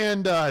he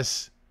end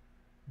us?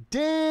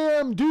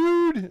 Damn,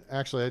 dude!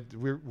 Actually,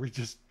 we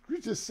just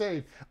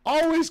saved.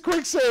 Always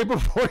quick save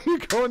before you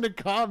go into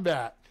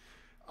combat.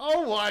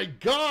 Oh my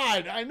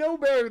God! I know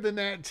better than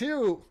that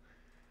too.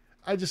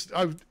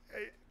 I've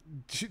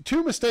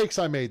two mistakes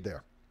I made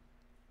there.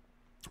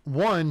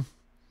 One,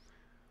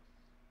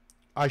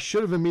 I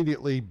should have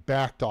immediately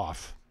backed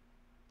off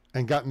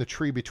and gotten the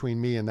tree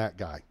between me and that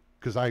guy.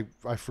 Because I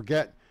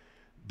forget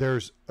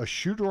there's a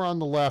shooter on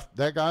the left.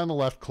 That guy on the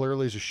left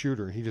clearly is a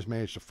shooter. And he just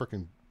managed to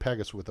frickin' peg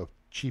us with a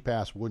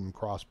cheap-ass wooden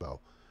crossbow.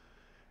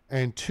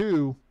 And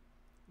two,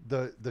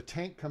 the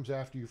tank comes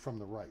after you from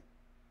the right.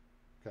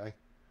 Okay?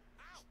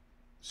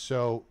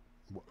 So,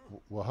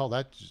 well,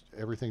 hell,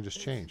 everything just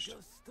changed.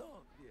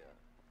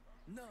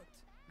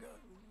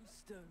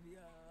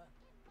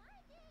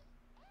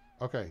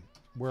 Okay,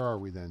 where are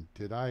we then?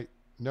 Did I?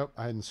 Nope,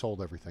 I hadn't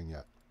sold everything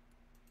yet.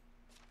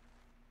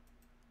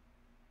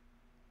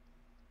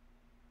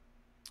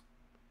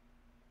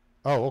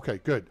 Oh, okay,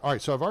 good. All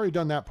right, so I've already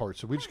done that part,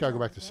 so we just got to go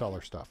back to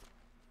seller stuff.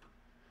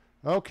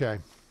 Okay.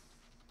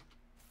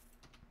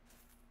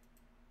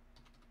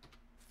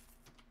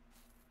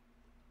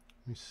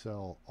 Let me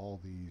sell all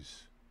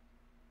these.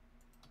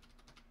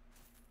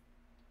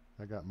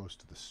 I got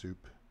most of the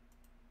soup.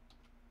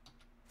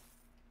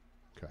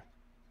 Okay.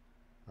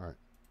 All right.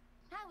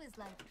 How is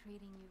life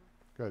treating you?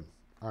 Good.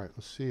 All right,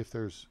 let's see if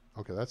there's...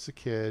 Okay, that's the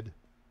kid.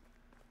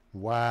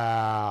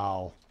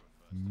 Wow.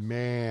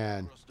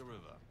 Man.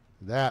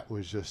 That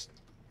was just...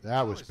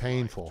 That was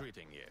painful.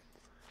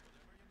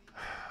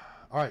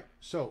 All right,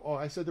 so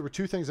I said there were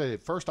two things I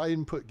did. First, I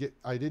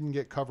didn't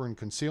get cover and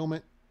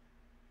concealment.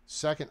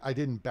 Second, I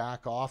didn't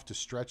back off to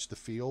stretch the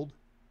field.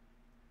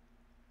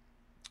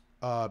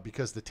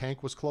 Because the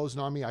tank was closing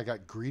on me. I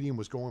got greedy and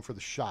was going for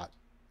the shot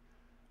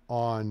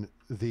on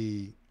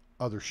the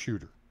other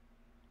shooter.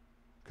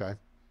 Okay.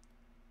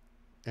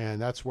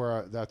 And that's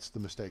the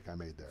mistake I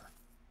made there.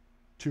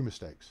 Two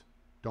mistakes.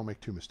 Don't make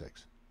two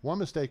mistakes. One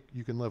mistake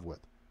you can live with.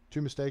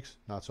 Two mistakes,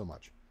 not so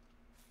much.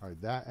 All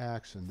right, that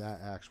axe and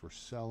that axe we're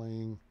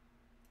selling.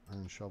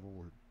 Iron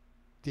shovel,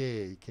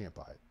 you can't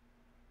buy it.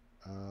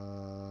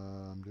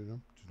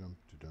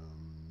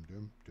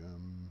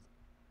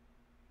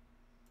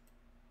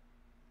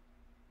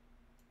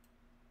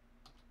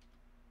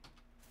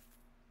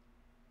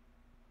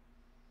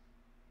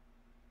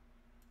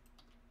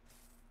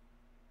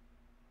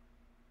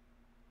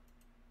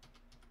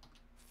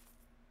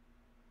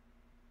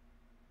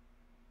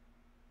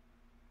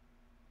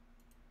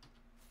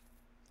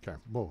 Okay,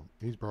 whoa,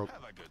 he's broke.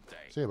 Have a good day.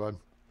 See you, bud.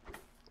 Still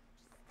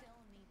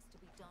needs to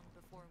be done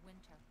before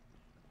winter.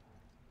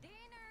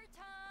 Dinner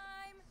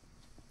time!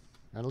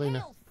 Adelina.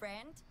 Hail,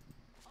 friend.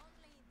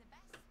 Only the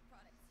best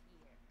products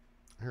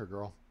here. Here,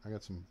 girl. I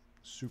got some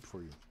soup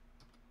for you.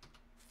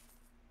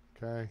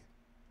 Okay.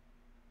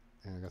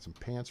 And I got some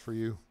pants for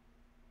you.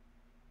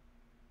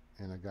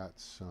 And I got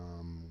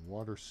some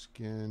water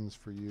skins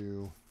for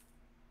you.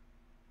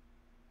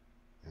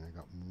 And I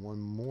got one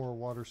more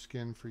water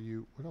skin for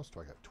you. What else do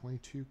I got?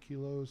 22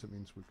 kilos. That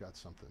means we've got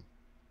something.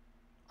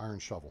 Iron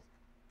shovel.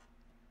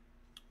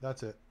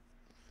 That's it.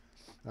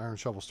 Iron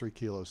shovel's 3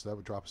 kilos. So that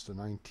would drop us to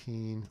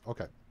 19.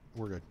 Okay,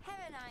 we're good. Have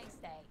a nice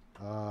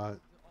day.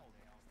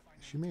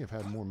 She may have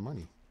had more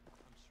money.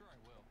 I'm sure I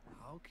will.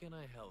 How can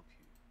I help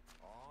you?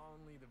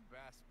 Only the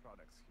best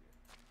products here.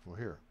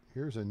 Well,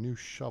 here's a new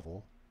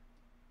shovel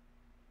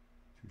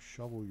to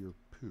shovel your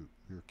poop,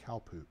 your cow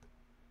poop.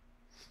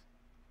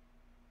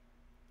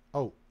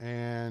 Oh,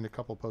 and a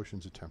couple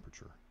potions of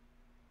temperature.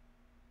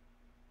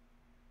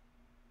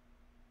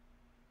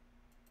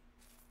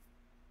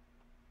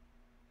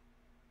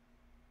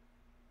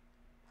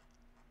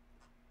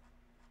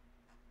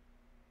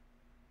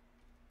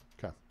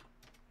 Okay.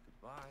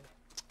 Goodbye.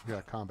 We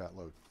got combat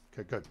load.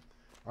 Okay, good.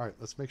 All right,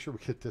 let's make sure we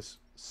get this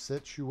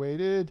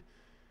situated.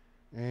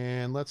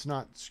 And let's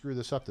not screw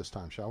this up this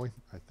time, shall we?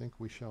 I think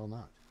we shall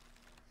not.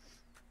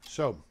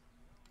 So,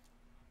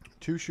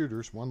 2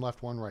 shooters, one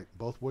left, one right.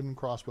 Both wooden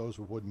crossbows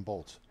with wooden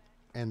bolts.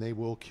 And they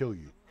will kill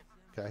you.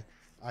 Okay?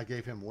 I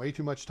gave him way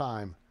too much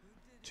time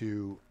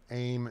to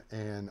aim,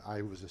 and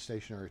I was a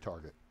stationary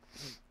target.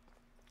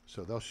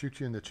 So they'll shoot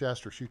you in the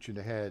chest or shoot you in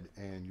the head,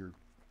 and you're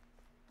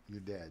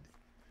dead.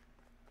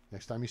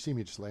 Next time you see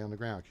me, just lay on the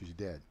ground because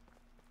you're dead.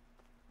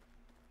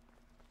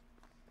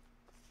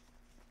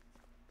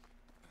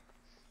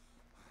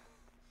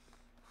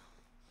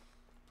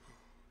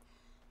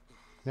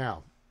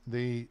 Now,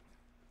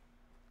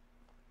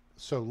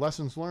 so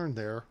lessons learned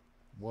there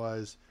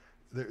was,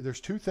 there's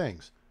 2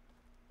 things.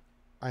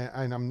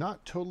 And I'm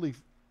not totally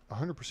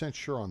 100%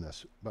 sure on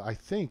this, but I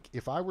think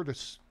if I were to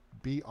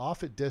be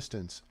off at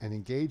distance and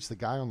engage the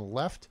guy on the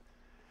left,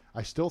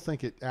 I still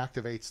think it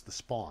activates the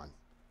spawn.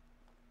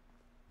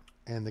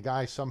 And the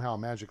guy somehow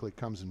magically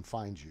comes and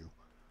finds you,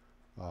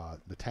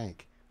 the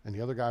tank. And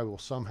the other guy will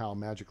somehow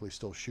magically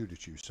still shoot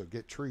at you. So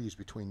get trees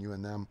between you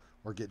and them,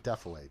 or get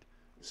defilade,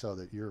 so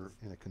that you're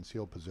in a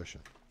concealed position.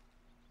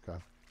 Okay.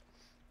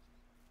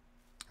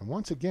 And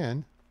once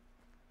again,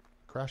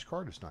 Crash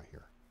Cart is not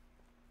here.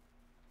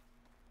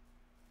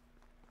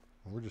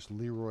 And we're just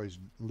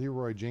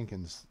Leroy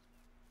Jenkins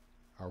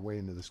our way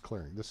into this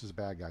clearing. This is a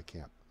bad guy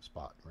camp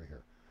spot right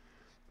here.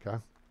 Okay.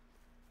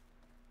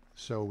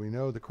 So we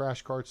know the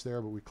Crash Cart's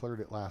there, but we cleared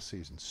it last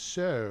season.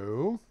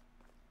 So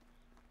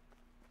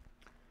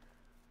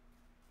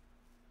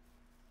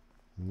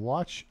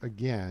watch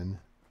again.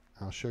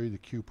 I'll show you the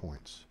cue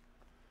points.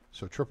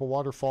 So triple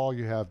waterfall,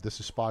 you have,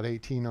 this is spot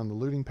 18 on the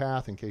looting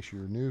path in case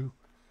you're new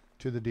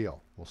to the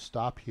deal. We'll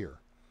stop here.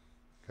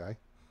 Okay.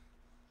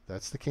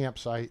 That's the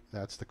campsite.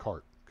 That's the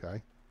cart.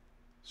 Okay.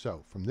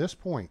 So from this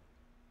point,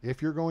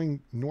 if you're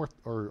going north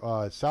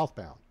or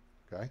southbound,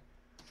 okay,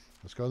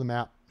 let's go to the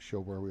map, show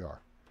where we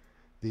are.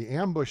 The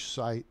ambush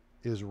site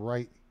is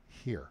right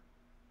here.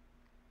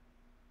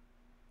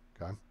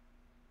 Okay.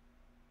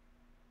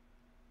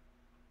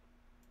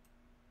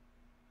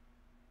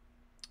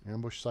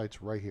 Ambush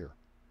site's right here.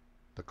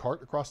 The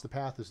cart across the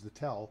path is the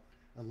tell,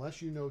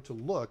 unless you know to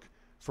look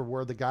for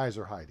where the guys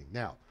are hiding.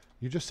 Now,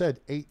 you just said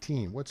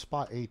 18. What's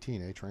spot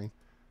 18, A-Train?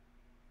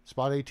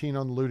 Spot 18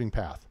 on the looting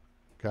path.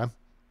 Okay?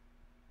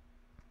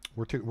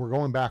 We're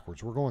going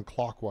backwards. We're going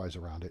clockwise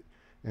around it.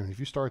 And if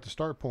you start at the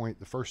start point,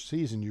 the first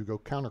season, you go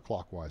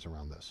counterclockwise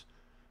around this.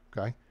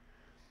 Okay?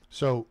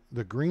 So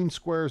the green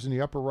squares in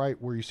the upper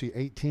right where you see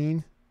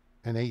 18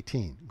 and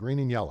 18, green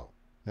and yellow,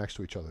 next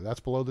to each other. That's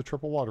below the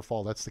triple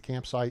waterfall. That's the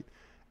campsite,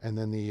 and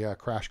then the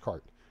crash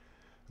cart.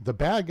 The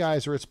bad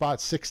guys are at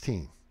spot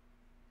 16.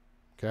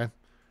 Okay?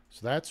 So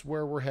that's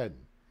where we're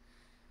heading.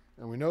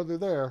 And we know they're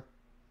there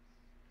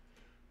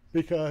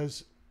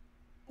because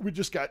we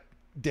just got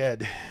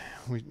dead.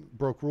 We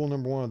broke rule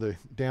number 1 of the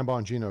Dan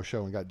Bongino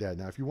show and got dead.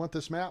 Now, if you want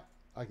this map,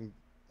 I can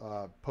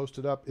post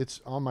it up.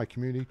 It's on my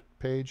community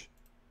page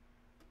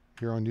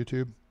here on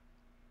YouTube.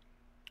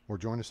 Or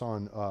join us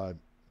on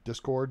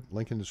Discord,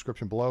 link in the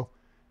description below,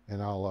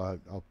 and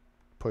I'll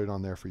put it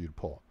on there for you to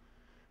pull.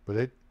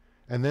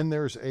 And then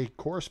there's a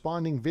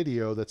corresponding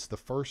video that's the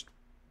first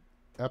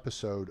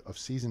episode of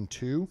season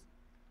 2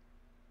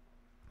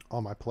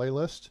 on my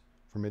playlist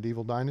for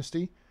Medieval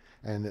Dynasty,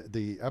 and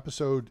the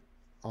episode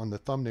on the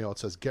thumbnail, it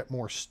says get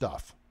more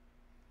stuff,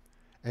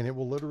 and it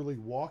will literally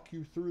walk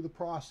you through the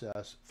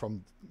process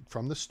from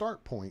the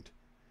start point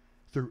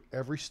through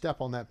every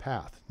step on that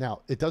path.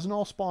 Now, it doesn't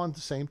all spawn at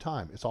the same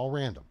time. It's all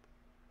random.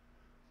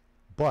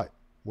 But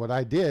what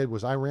I did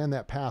was I ran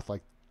that path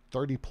like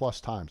 30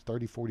 plus times,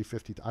 30, 40,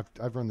 50.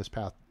 I've run this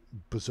path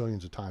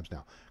bazillions of times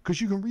now,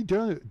 because you can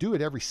do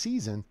it every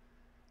season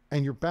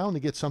and you're bound to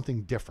get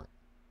something different.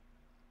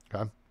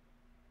 Okay.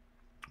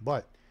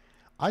 But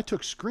I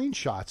took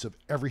screenshots of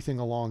everything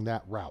along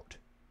that route.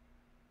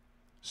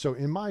 So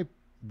in my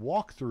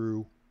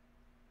walkthrough,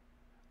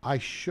 I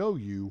show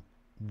you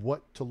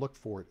what to look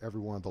for at every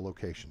one of the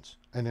locations.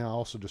 And then I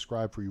also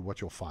describe for you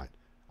what you'll find.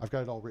 I've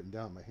got it all written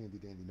down in my handy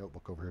dandy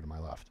notebook over here to my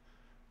left.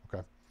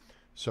 Okay.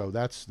 So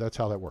that's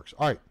how that works.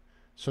 All right.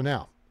 So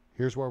now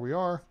here's where we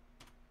are.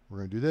 We're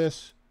going to do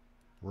this.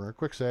 We're going to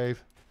quick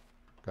save.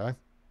 Okay.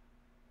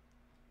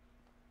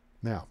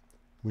 Now,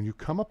 when you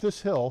come up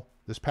this hill,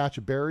 this patch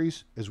of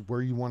berries is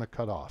where you want to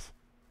cut off.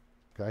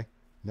 Okay.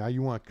 Now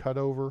you want to cut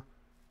over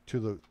to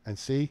the, and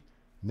see,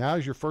 now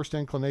is your first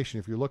inclination.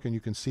 If you're looking, you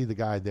can see the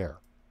guy there.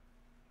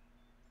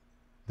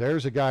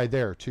 There's a guy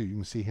there too. You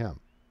can see him.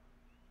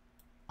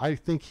 I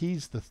think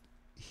he's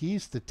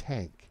the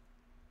tank.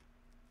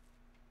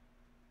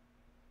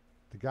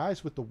 The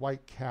guys with the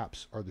white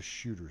caps are the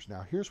shooters.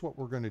 Now, here's what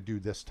we're going to do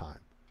this time.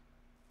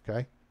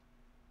 Okay?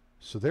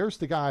 So there's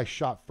the guy I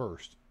shot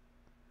first.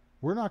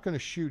 we're not going to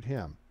shoot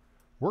him.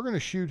 We're going to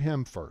shoot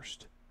him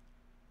first.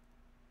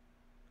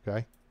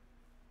 Okay?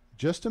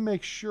 Just to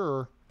make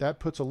sure that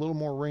puts a little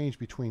more range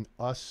between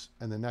us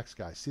and the next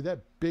guy. See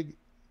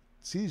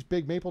these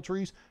big maple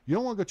trees? You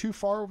don't want to go too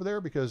far over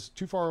there because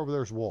too far over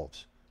there is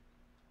wolves.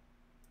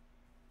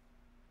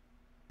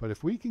 But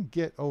if we can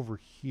get over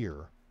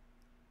here,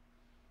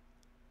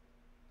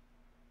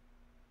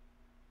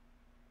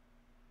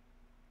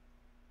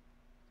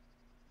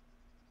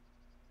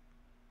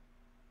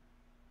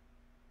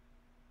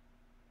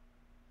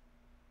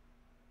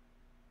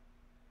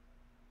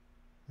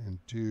 and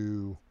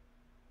do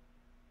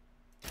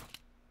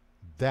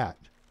that.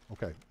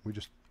 Okay, we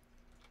just...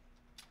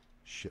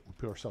 Shit, we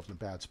put ourselves in a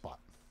bad spot.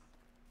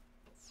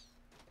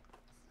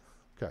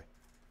 Okay.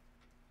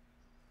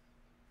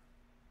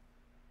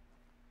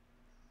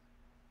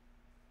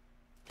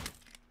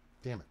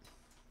 Damn it.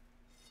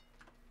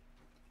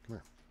 Come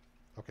here.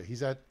 Okay,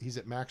 he's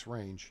at max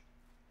range.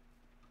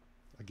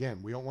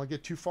 Again, we don't want to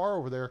get too far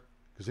over there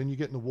because then you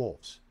get in the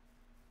wolves.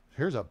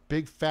 Here's a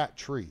big fat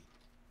tree.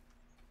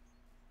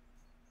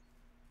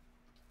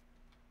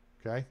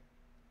 Okay?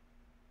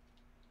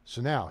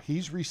 So now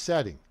he's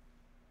resetting.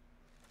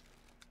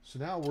 So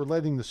now we're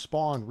letting the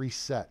spawn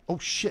reset. Oh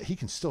shit, he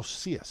can still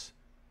see us.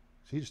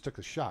 So he just took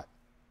a shot.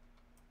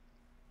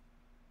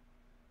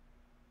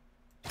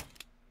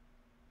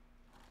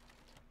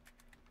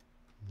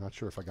 Not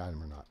sure if I got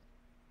him or not.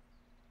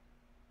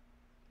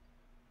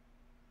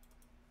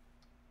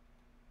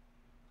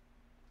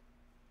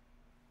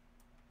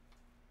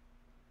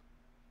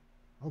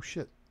 Oh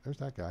shit, there's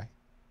that guy.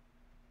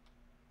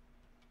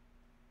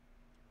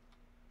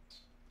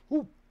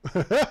 Ooh.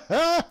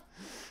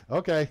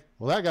 Okay,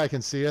 well that guy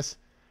can see us.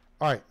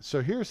 All right, so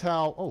here's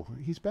how... Oh,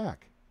 he's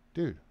back.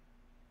 Dude.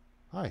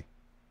 Hi.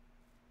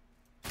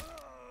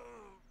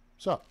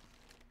 What's up?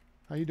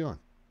 How you doing?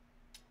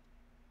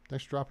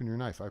 Thanks for dropping your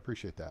knife. I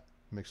appreciate that.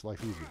 It makes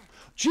life easier.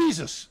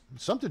 Jesus!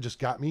 Something just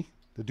got me.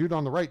 The dude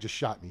on the right just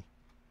shot me.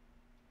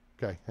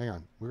 Okay, hang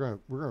on. We're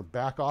gonna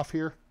back off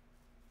here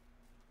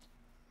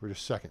for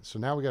just a second. So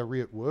now we gotta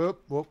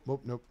whoop,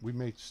 nope. We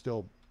may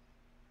still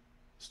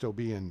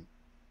be in...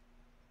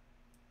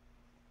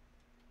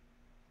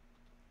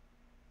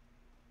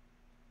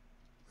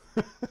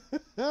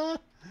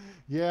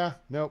 Yeah,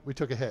 no, we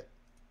took a hit.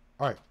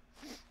 All right.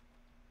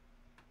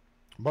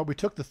 But we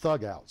took the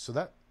thug out. So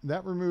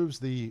that removes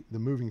the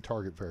moving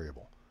target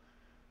variable.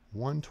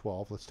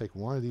 112. Let's take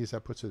one of these.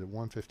 That puts it at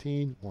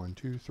 115. 1,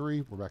 2,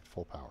 3. We're back to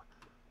full power.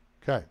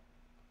 Okay.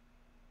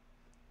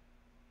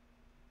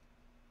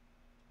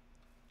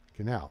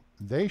 Okay, now,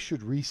 they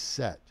should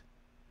reset.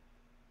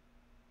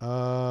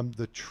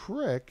 The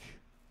trick...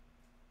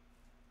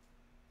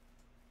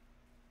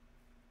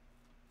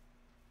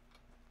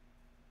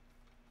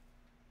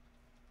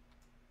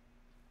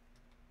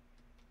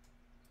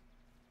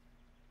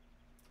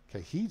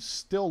 Okay, he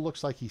still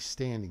looks like he's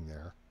standing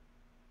there.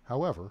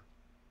 However,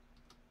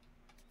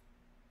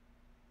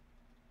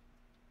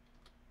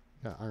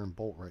 got an iron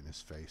bolt right in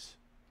his face.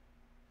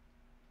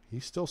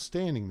 He's still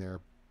standing there,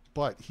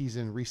 but he's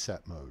in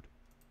reset mode.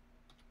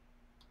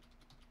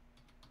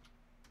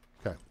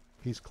 Okay,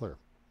 he's clear.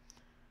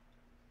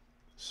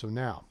 So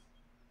now,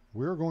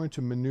 we're going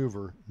to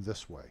maneuver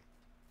this way.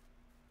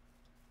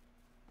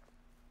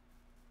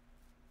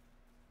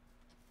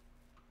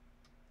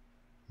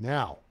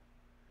 Now,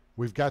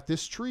 we've got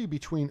this tree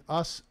between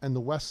us and the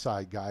west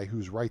side guy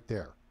who's right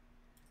there.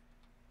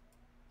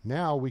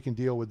 Now we can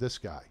deal with this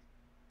guy.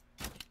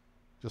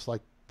 Just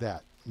like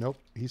that. Nope,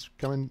 he's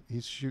coming,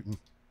 he's shooting.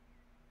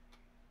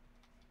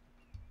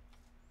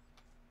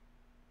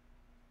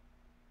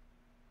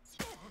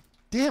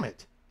 Damn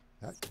it!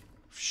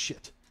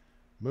 Shit.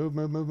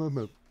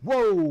 Move.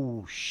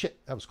 Whoa!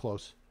 Shit, that was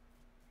close.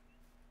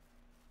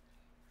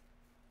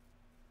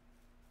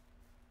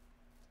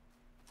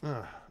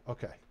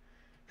 Okay.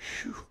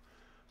 Phew.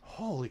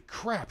 Holy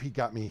crap, he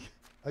got me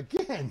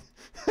again.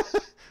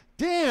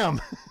 Damn.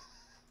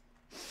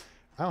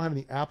 I don't have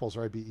any apples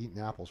or I'd be eating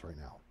apples right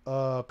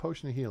now.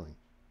 Potion of healing.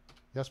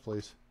 Yes,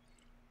 please.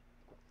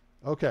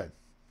 Okay.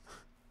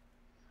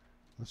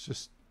 Let's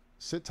just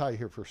sit tight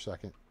here for a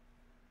second.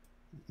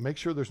 Make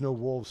sure there's no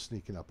wolves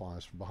sneaking up on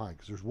us from behind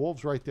because there's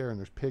wolves right there and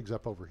there's pigs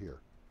up over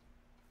here.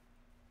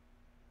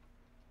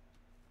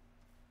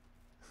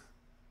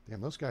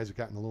 Damn, those guys have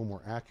gotten a little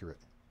more accurate.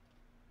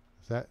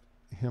 Is that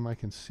him I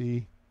can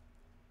see?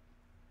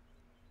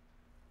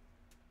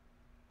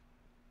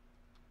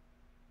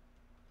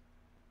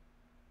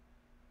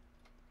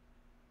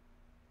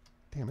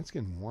 Damn, it's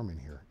getting warm in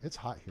here. It's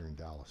hot here in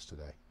Dallas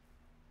today.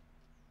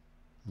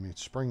 I mean,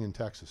 it's spring in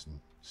Texas and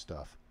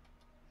stuff.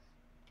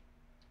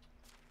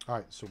 All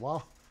right, so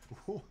while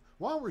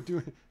we're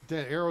doing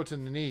that arrow to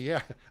the knee,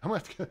 yeah, I'm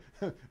going to have to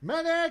go,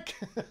 medic!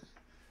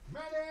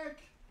 Medic!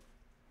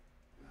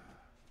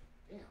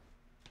 Damn.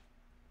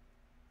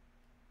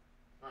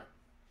 All right.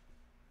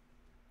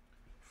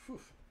 Whew.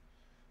 I'm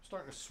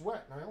starting to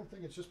sweat, and I don't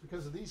think it's just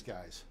because of these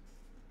guys.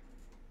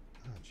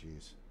 Oh,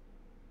 jeez.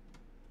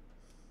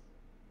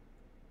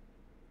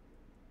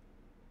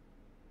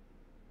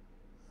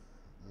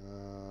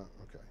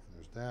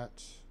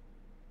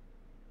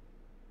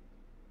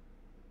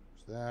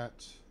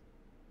 that.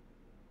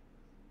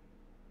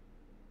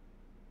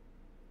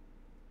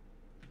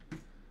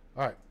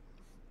 All right.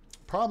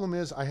 Problem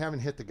is I haven't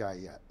hit the guy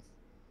yet.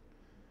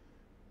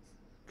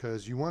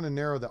 Because you want to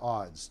narrow the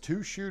odds.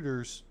 2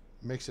 shooters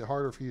makes it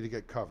harder for you to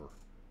get cover.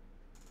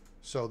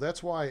 So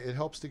that's why it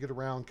helps to get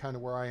around kind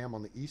of where I am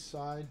on the east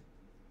side.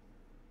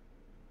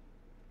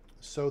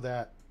 So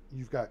that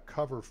you've got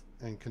cover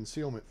and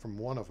concealment from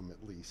one of them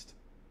at least.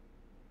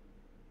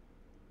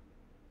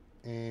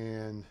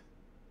 And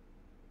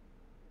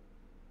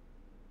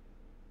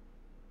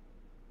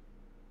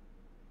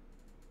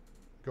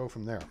go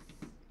from there.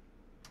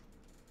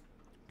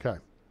 Okay,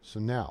 so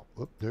now,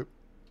 whoop, nope,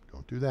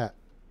 don't do that.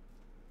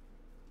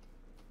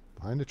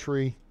 Behind the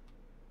tree.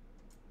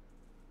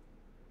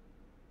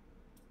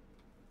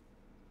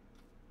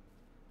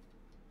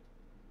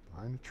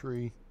 Behind the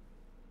tree.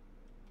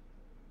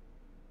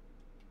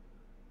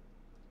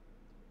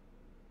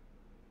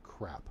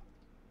 Crap.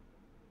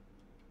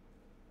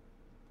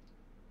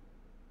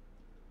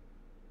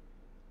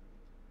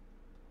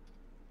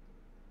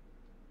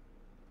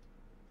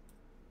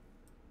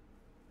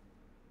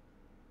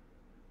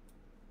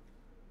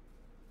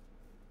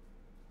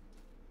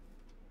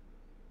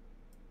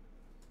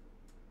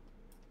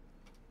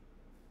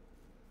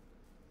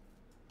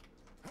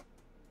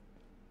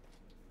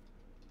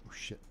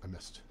 Shit, I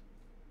missed.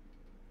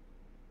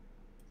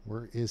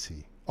 Where is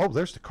he? Oh,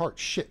 there's the cart.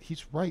 Shit,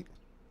 he's right.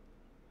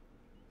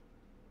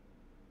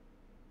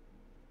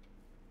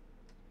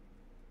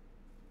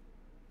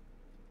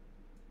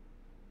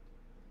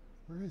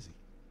 Where is he?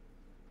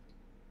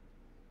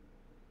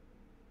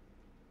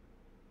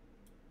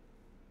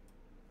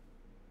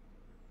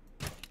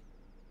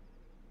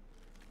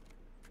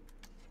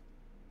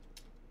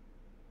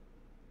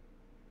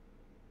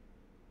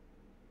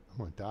 I'm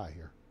going to die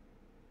here,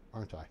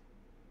 aren't I?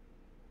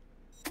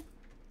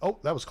 Oh,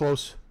 that was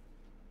close.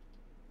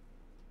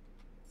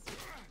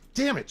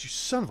 Damn it, you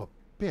son of a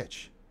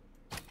bitch.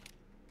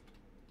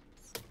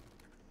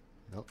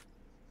 Nope.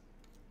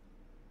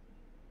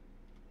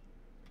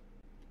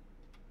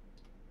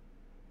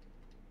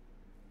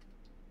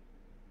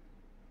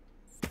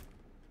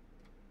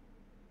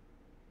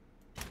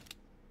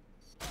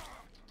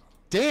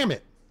 Damn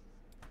it.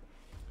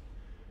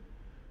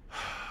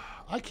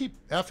 I keep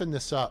effing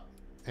this up,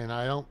 and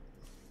I don't...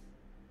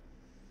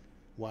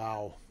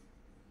 Wow.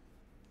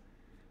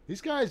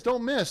 These guys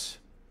don't miss.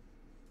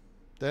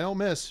 They don't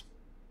miss.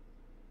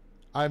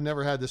 I've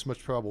never had this much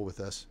trouble with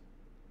this.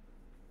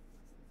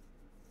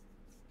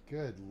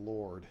 Good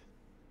Lord.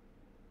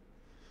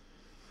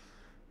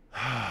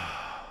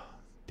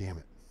 Damn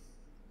it.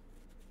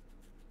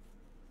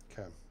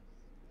 Okay.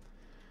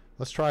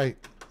 Let's try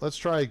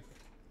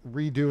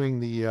redoing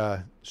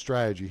the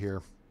strategy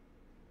here.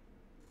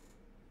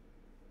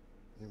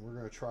 And we're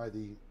going to try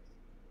the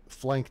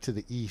flank to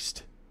the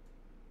east.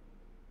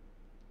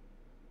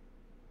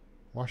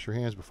 Wash your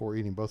hands before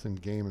eating, both in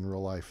game and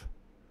real life.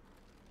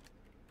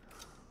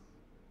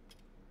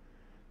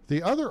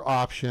 The other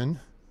option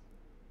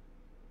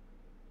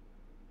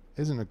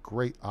isn't a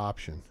great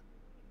option.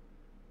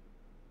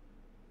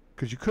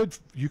 Because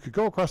you could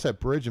go across that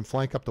bridge and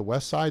flank up the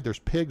west side. There's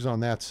pigs on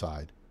that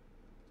side.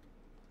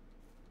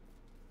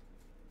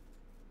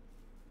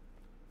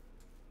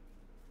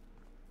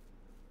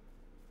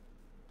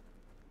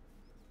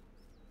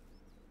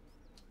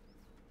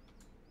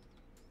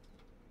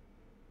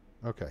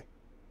 Okay.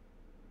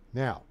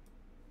 Now,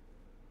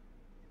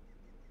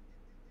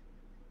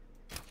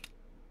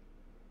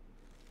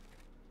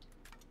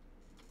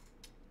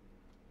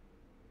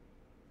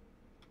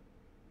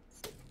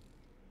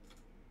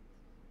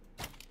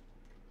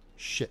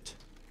 shit.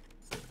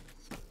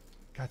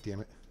 God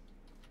damn it.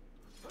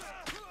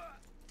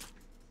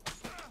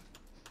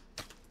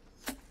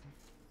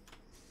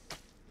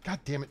 God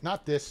damn it,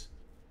 not this.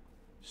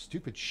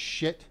 Stupid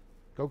shit.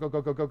 Go, go,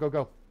 go, go, go, go,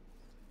 go.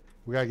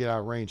 We gotta get out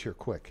of range here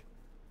quick.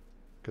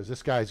 Because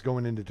this guy's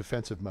going into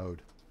defensive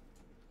mode.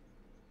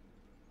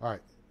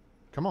 Alright.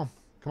 Come on.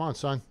 Come on,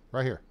 son.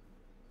 Right here.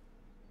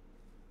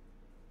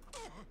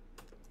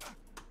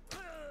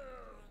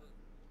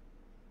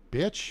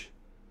 Bitch.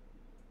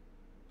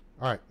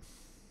 Alright.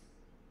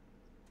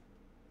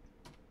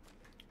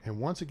 And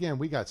once again,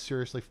 we got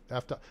seriously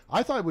effed up.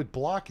 I thought I would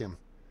block him,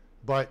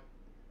 but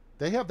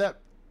they have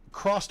that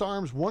crossed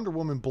arms Wonder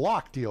Woman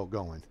block deal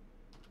going.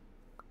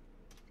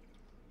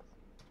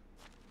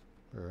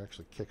 Better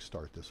actually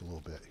kickstart this a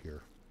little bit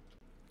here.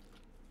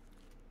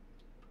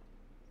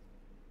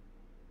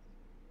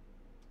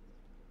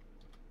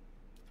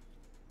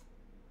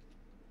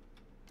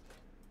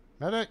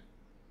 Medic!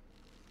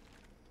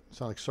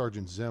 Sound like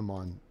Sergeant Zim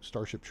on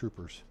Starship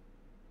Troopers.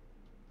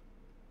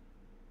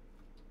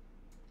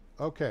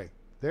 Okay,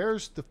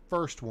 there's the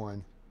first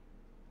one.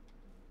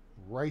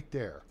 Right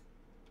there.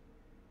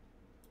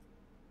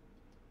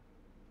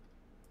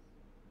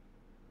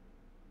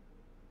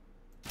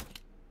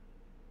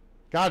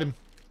 Got him.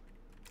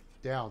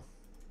 Down.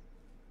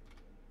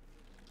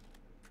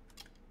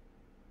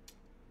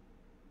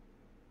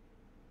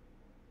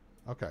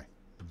 Okay.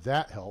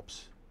 That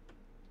helps.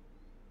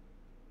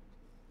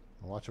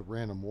 I'll watch a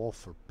random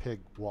wolf or pig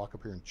walk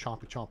up here and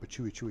chomp a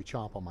chewy chewy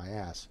chomp on my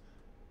ass.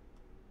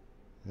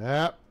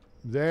 Yep.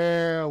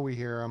 There we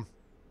hear him.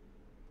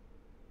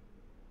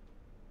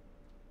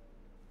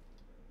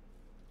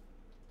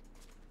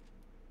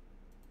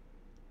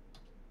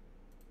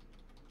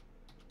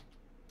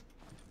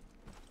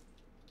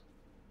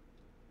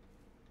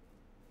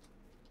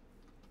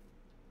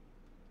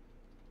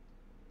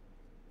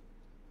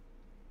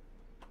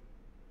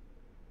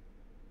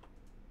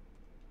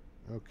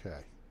 Okay.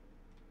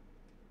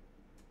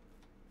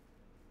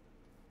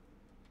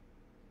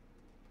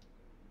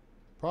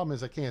 Problem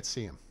is I can't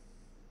see him.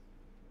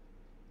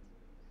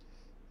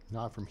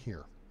 Not from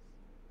here.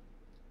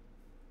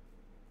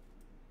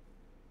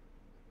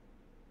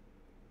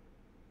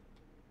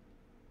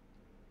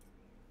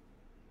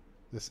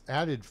 This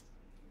added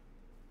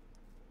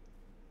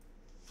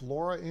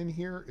flora in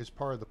here is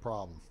part of the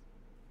problem.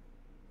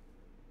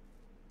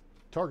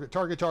 Target,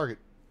 target, target.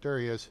 There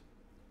he is.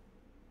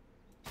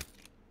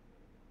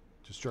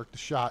 Just jerk the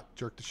shot.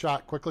 Jerk the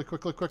shot. Quickly,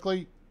 quickly,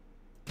 quickly.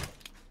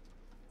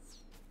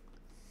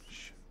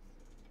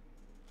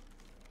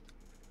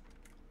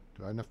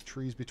 Do I have enough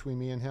trees between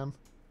me and him?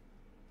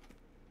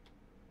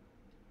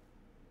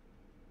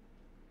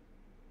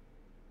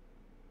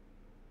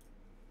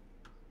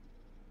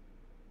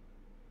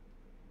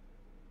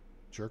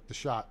 Jerk the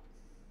shot.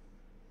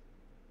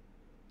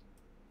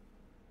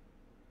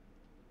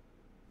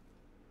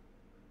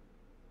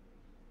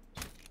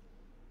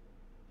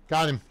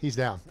 Got him. He's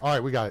down. All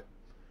right, we got it.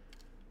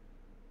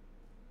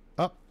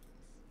 Up.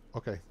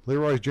 Okay.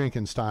 Leroy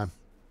Jenkins time.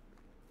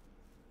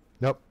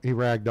 Nope. He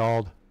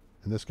ragdolled.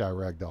 And this guy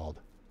ragdolled.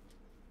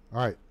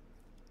 All right.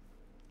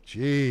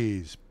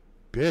 Jeez.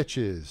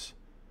 Bitches.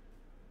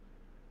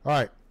 All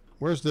right.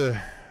 Where's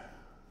the...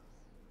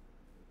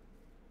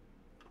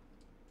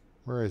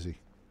 Where is he?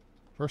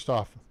 First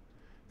off.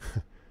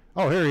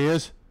 Oh, here he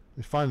is.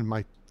 He's finding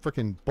my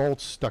freaking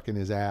bolts stuck in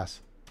his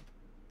ass.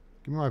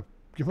 Give me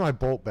my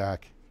bolt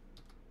back.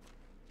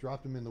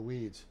 Dropped him in the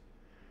weeds.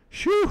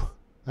 Shoo!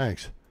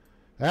 Thanks.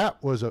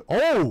 That was a...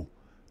 Oh!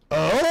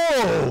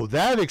 Oh!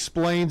 That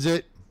explains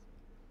it.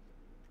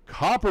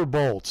 Copper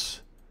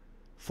bolts.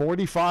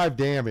 45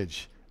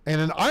 damage. And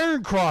an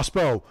iron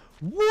crossbow.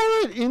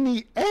 What in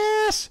the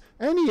ass?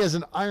 And he has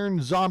an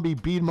iron zombie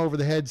beat him over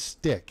the head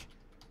stick.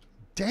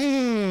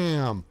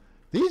 Damn.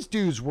 These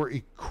dudes were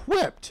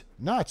equipped,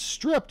 not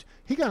stripped.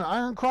 He got an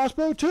iron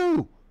crossbow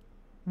too.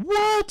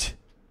 What?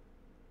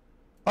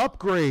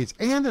 Upgrades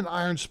and an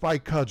iron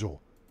spike cudgel.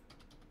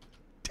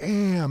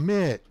 Damn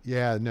it.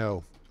 Yeah,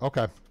 no.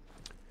 Okay.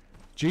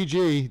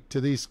 GG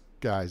to these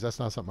guys. That's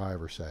not something I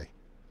ever say.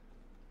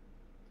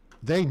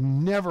 They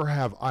never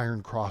have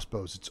iron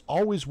crossbows. It's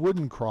always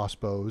wooden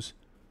crossbows.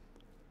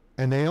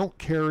 And they don't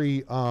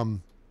carry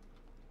iron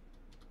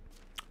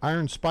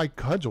spike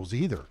cudgels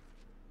either.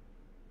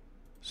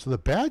 So the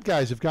bad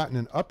guys have gotten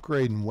an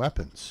upgrade in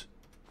weapons.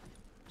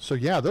 So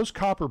yeah, those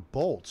copper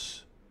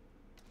bolts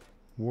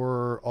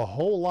were a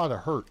whole lot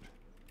of hurt.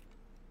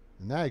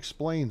 And that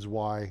explains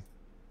why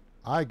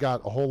I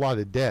got a whole lot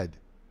of dead.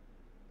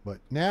 But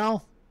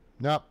now,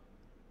 nope.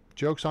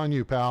 Joke's on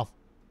you, pal.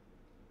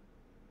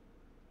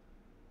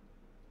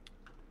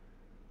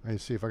 I need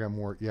to see if I got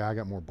more. Yeah, I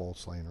got more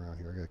bolts laying around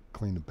here. I got to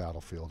clean the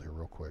battlefield here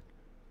real quick.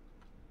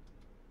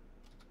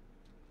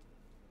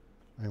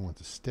 I want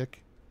the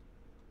stick.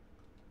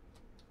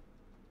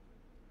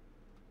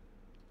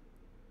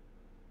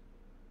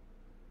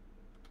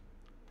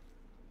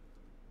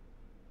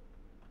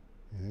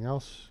 Anything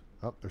else?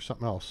 Oh, there's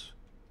something else.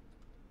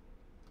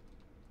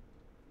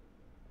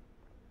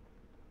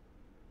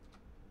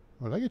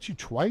 Oh, did I get you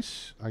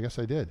twice? I guess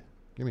I did.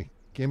 Gimme.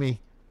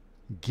 Gimme.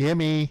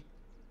 Gimme.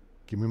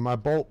 Give me my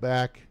bolt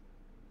back.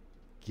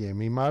 Give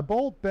me my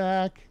bolt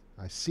back.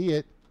 I see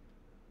it.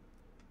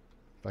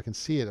 If I can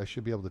see it, I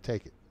should be able to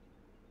take it.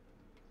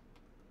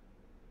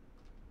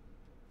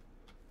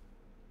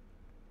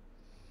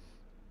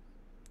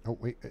 Oh,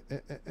 wait.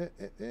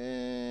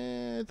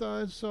 I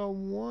thought I saw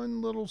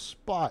one little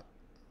spot.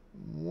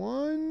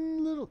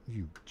 One little...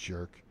 You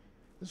jerk.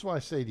 This is what I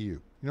say to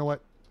you. You know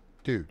what?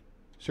 Dude,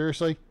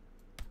 seriously?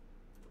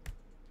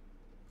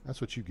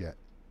 That's what you get.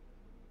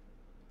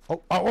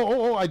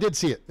 Oh, I did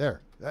see it.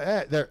 There.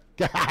 There.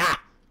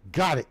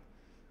 Got it.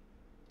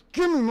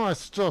 Give me my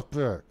stuff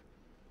back.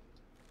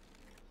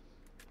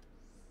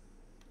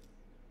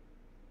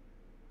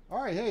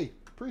 All right, hey.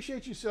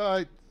 Appreciate you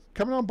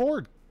coming on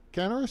board,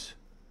 Kennerus.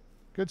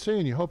 Good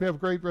seeing you. Hope you have a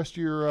great rest of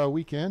your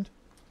weekend.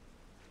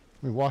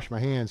 Let me wash my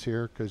hands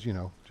here because, you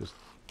know, just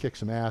kick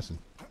some ass and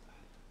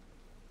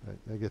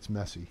that gets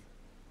messy.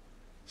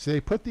 See,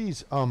 they put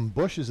these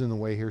bushes in the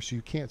way here so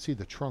you can't see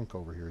the trunk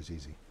over here as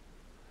easy.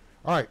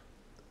 All right.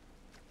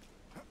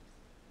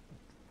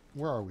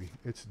 Where are we?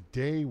 It's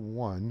day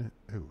 1.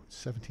 Ooh,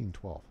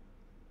 1712.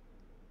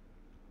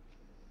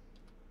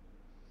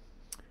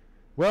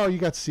 Well, you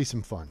got to see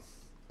some fun.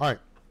 All right.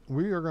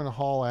 We are going to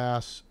haul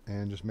ass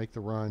and just make the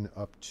run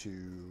up to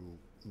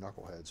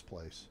Knucklehead's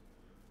place.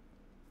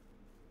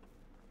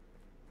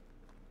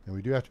 And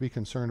we do have to be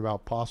concerned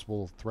about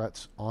possible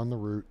threats on the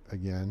route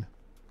again.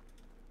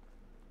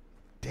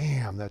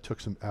 Damn, that took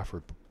some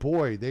effort. But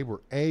boy, they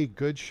were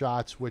good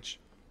shots, which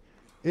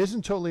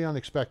isn't totally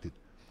unexpected.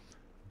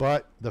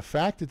 But the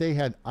fact that they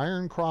had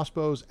iron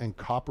crossbows and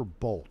copper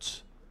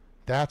bolts,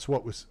 that's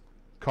what was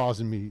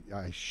causing me.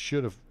 I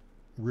should have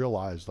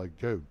realized, like,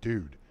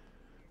 dude,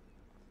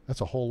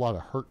 that's a whole lot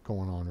of hurt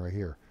going on right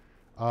here.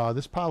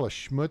 This pile of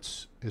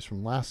schmutz is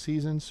from last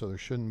season, so there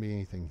shouldn't be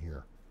anything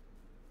here.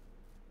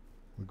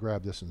 We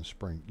grab this in the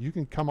spring. You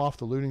can come off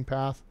the looting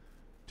path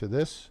to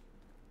this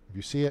if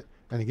you see it.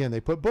 And again, they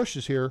put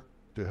bushes here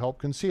to help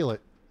conceal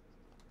it.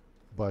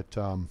 But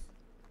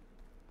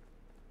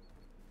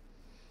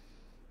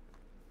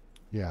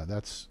yeah,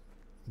 that's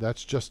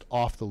just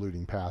off the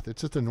looting path.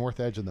 It's at the north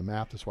edge of the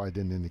map. That's why I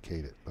didn't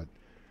indicate it. But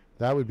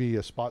that would be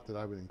a spot that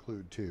I would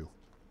include too.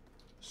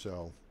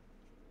 So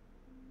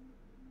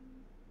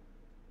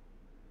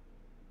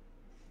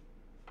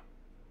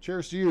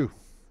cheers to you.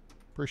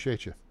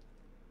 Appreciate you.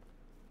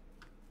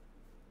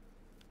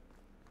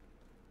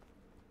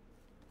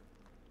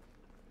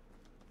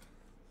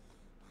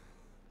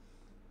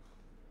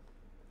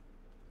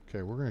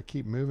 Okay, we're going to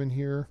keep moving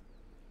here.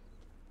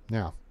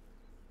 Now,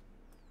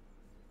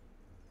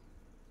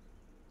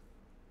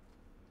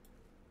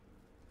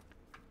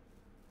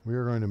 we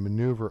are going to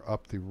maneuver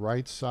up the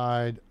right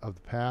side of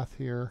the path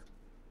here.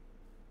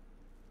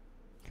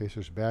 In case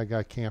there's a bad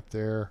guy camped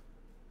there.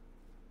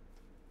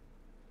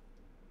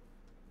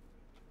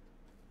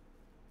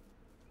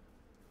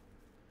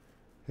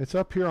 It's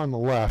up here on the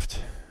left,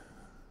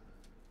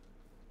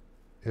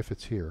 if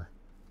it's here.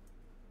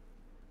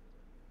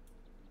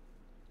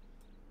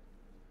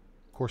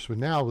 Of course,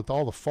 with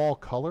all the fall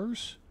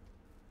colors,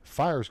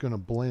 fire is going to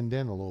blend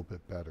in a little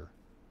bit better.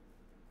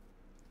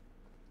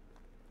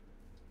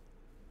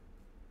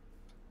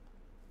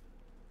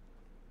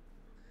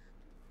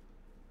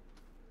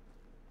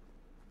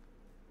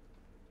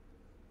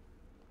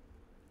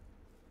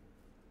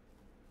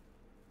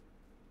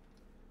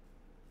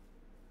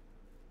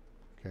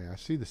 Okay, I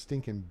see the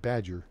stinking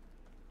badger.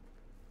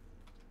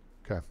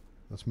 Okay,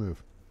 let's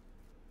move.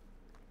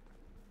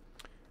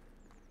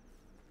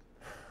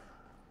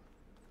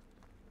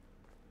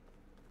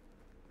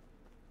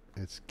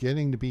 It's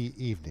getting to be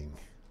evening.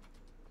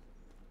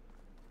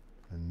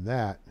 And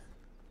that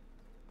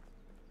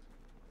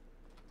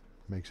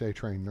makes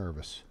A-Train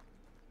nervous.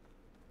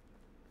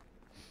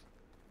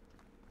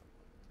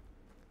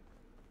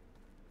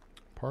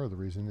 Part of the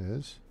reason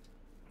is...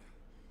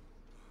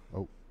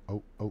 Oh,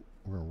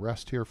 we're going to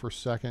rest here for a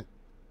second.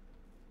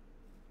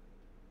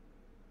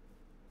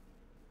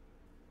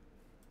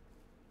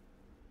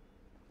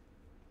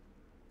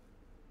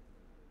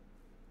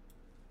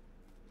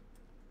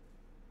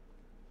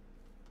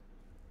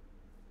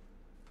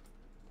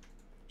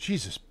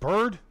 Jesus,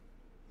 bird?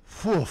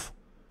 Woof.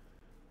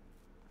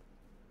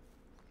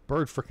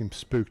 Bird freaking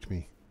spooked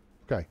me.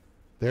 Okay.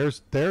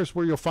 There's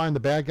where you'll find the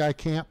bad guy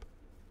camp.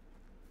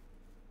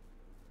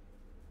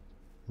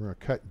 We're going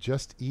to cut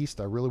just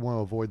east. I really want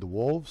to avoid the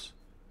wolves.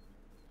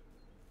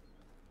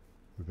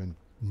 We've been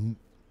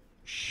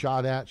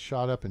shot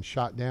up, and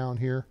shot down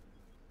here.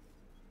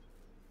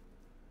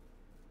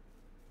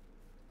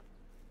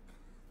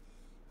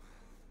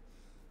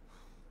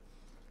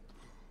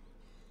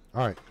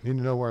 All right, need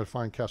to know where to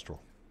find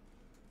Kestrel.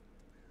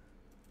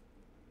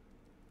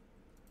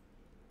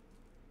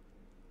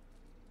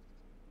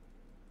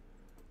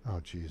 Oh,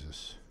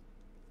 Jesus.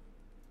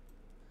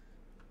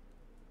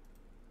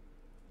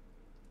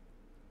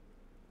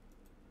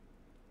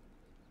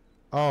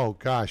 Oh,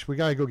 gosh, we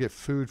got to go get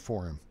food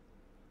for him.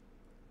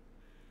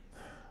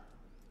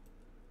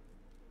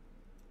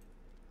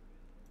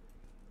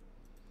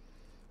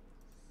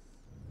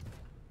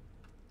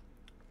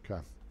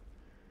 Okay.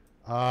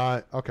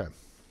 Okay.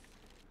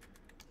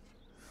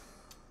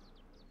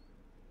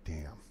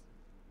 Damn.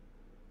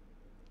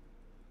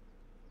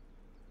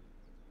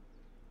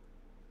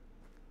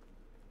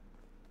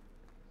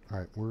 All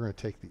right, we're going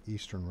to take the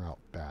eastern route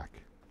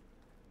back.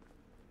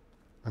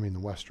 I mean the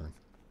western.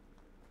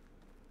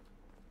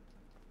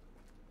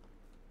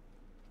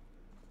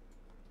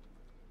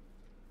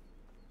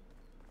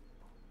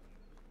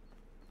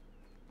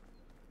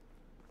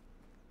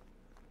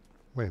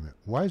 Wait a minute.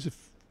 Why is it...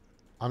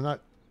 I'm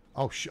not...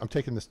 Oh, I'm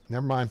taking this...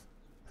 Never mind.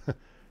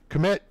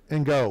 Commit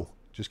and go.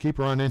 Just keep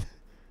running.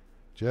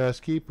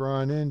 Just keep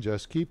running.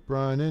 Just keep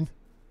running.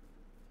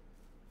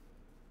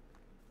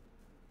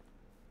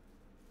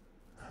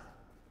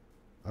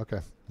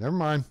 Okay. Never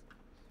mind.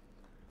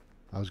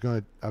 I was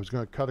gonna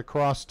cut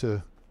across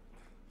to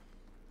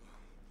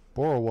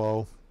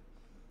Borowo,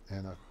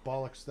 and I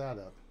bollocks that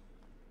up.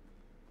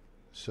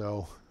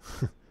 So...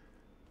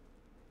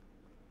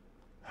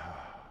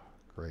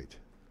 Great.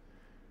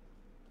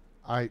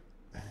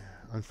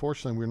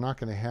 Unfortunately, we're not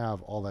going to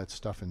have all that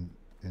stuff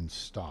in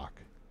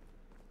stock.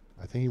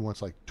 I think he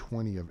wants like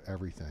 20 of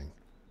everything.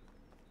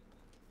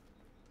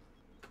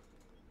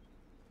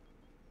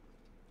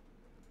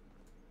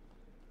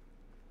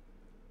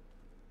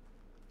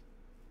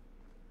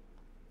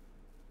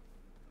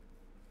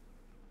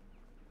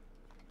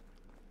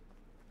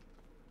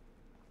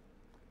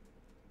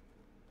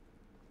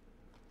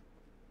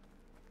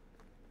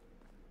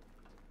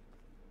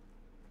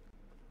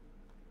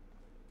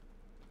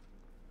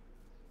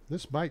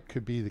 This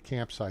could be the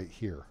campsite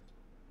here.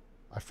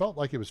 I felt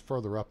like it was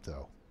further up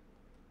though.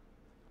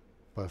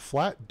 But a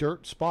flat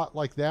dirt spot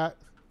like that,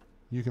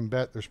 you can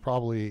bet there's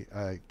probably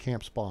a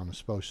camp spawn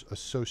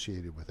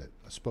associated with it.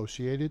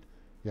 Associated?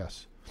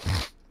 Yes.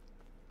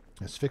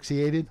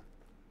 Asphyxiated?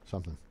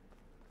 Something.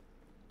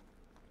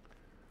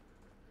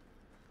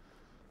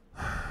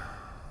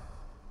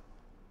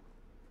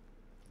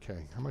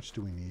 Okay, how much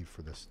do we need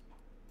for this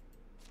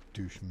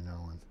douche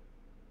melon?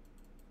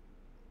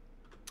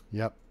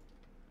 Yep.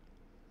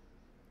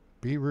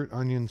 Beetroot,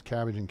 onions,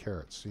 cabbage, and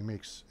carrots.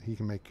 He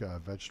can make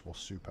vegetable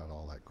soup out of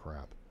all that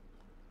crap.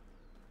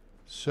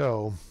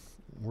 So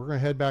we're gonna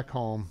head back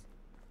home.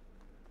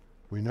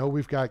 We know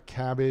we've got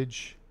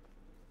cabbage,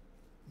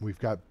 we've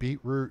got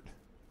beetroot,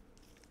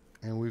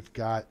 and we've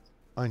got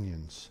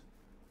onions.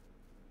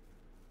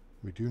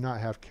 We do not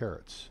have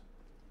carrots.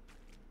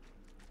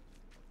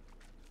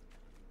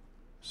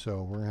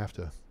 So we're gonna have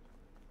to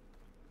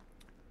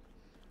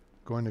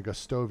go into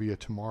Gustovia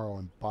tomorrow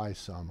and buy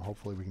some.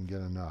 Hopefully we can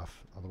get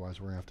enough.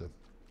 Otherwise we're gonna have to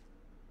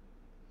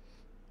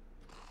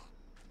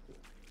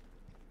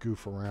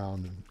goof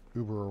around and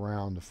Uber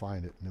around to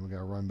find it. And then we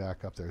gotta run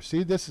back up there.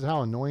 See, this is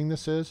how annoying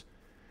this is.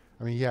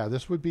 I mean, yeah,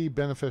 this would be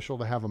beneficial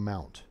to have a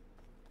mount.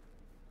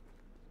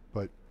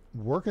 But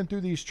working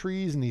through these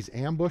trees and these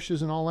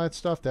ambushes and all that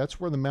stuff, that's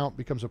where the mount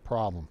becomes a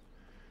problem.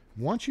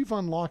 Once you've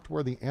unlocked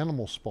where the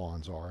animal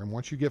spawns are, and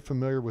once you get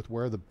familiar with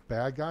where the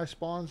bad guy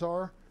spawns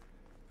are,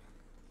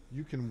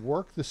 you can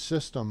work the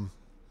system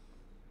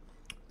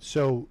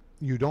so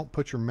you don't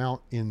put your mount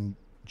in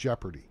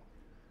jeopardy.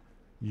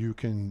 You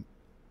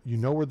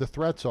know where the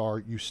threats are,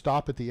 you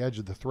stop at the edge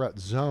of the threat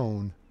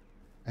zone,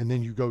 and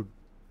then you go,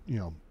 you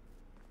know,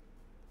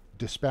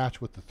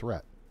 dispatch with the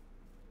threat.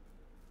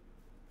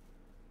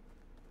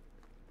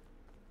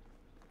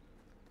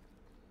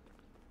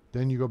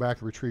 Then you go back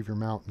and retrieve your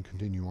mount and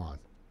continue on.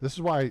 This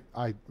is why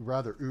I'd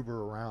rather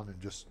Uber around and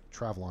just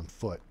travel on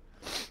foot.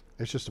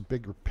 It's just a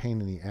bigger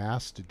pain in the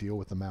ass to deal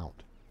with the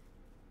mount.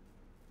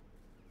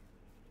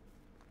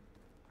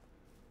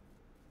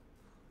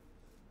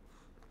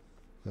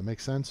 Does that make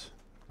sense?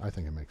 I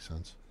think it makes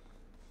sense.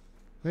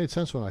 It made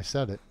sense when I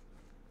said it.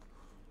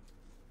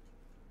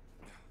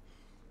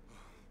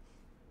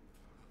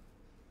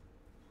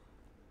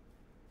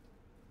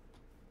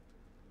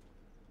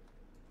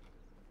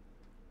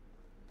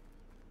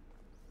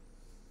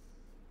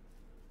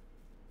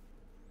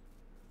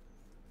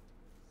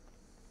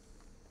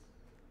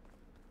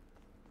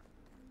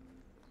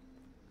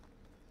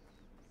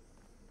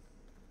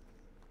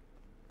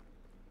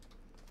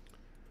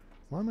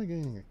 Why am I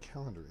getting a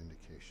calendar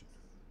indication?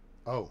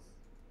 Oh,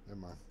 never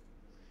mind.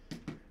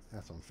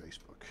 That's on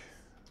Facebook.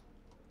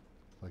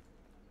 Like,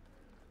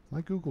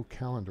 my Google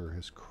Calendar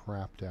has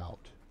crapped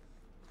out.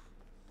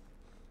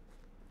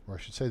 Or I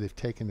should say they've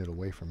taken it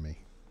away from me.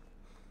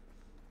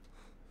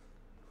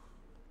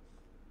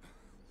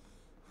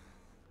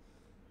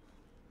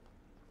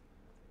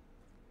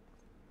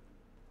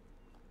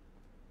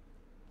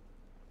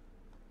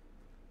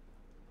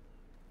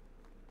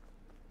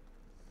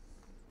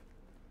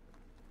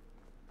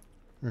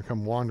 I'm going to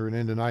come wandering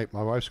in tonight.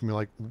 My wife's going to be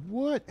like,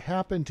 what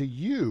happened to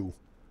you?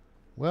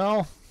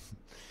 Well,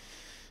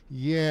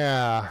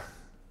 yeah.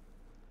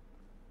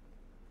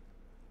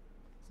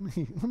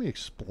 Let me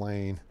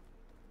explain.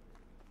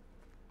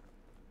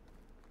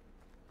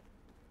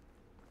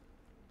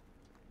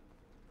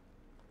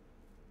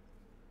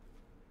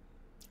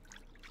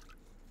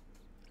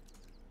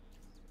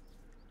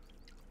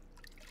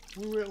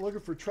 We went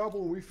looking for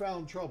trouble and we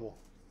found trouble.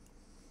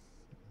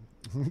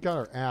 We got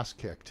our ass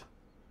kicked.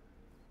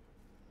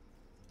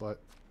 But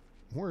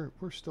we're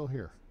still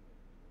here.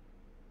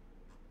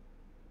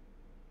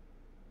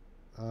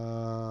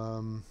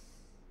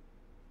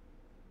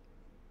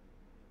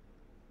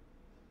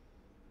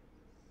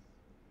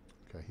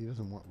 Okay, he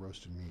doesn't want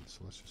roasted meat,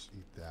 so let's just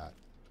eat that.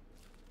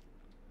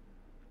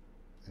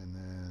 And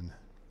then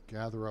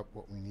gather up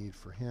what we need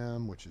for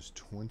him, which is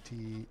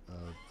 20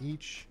 of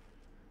each.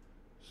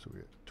 So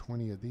we got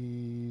 20 of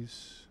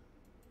these.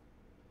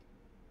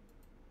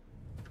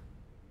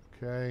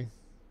 Okay.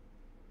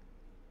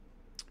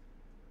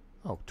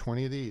 Oh,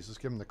 20 of these. Let's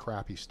give him the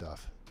crappy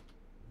stuff.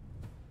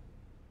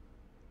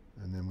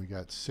 And then we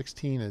got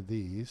 16 of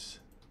these.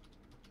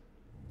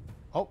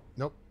 Oh,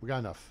 nope. We got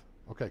enough.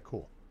 Okay,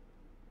 cool.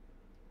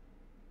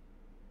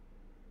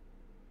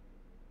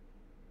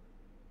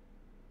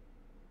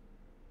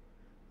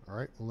 All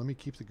right. Well, let me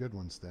keep the good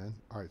ones then.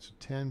 All right. So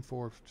 10,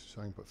 4,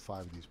 so I can put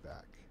 5 of these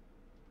back.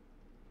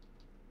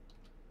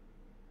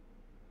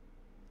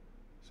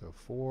 So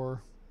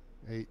 4,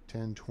 8,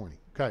 10, 20.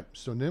 Okay,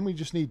 so then we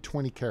just need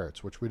 20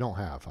 carrots, which we don't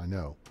have, I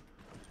know.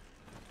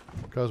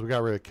 Because we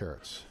got rid of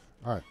carrots.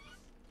 All right.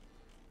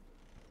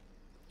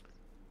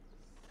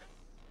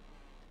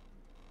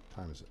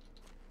 What time is it?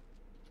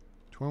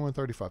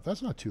 21:35.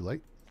 That's not too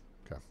late.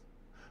 Okay.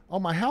 Oh,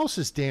 my house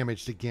is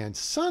damaged again.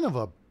 Son of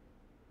a...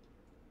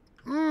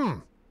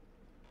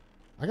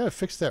 I got to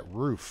fix that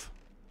roof,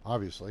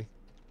 obviously.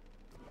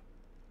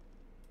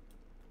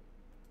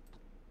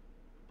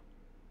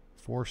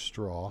 4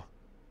 straw.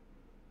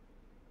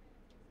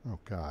 Oh,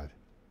 God.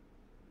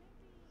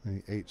 I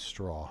need 8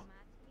 straw.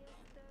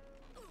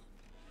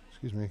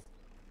 Excuse me.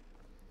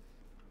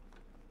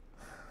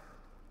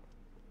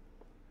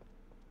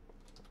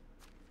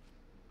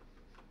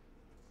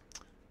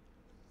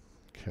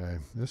 Okay.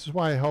 This is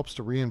why it helps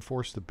to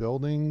reinforce the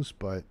buildings,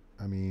 but,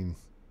 I mean...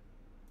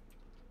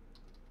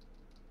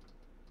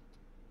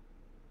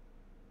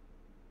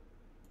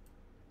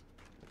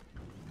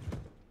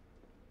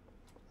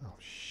 Oh,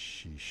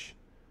 sheesh.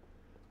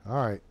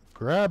 Alright.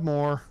 Grab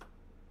more.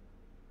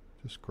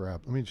 Just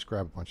grab... Let me just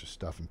grab a bunch of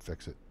stuff and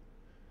fix it.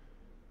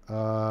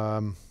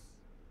 Oh,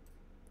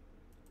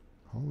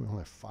 we only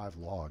have 5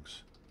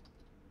 logs.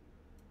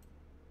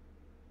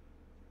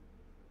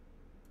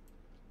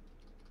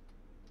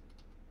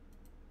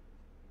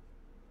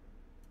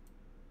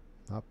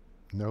 Up.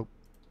 Nope.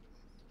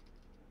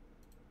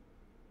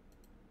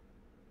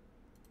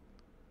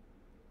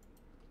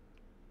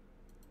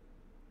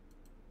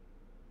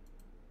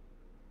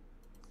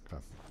 Okay.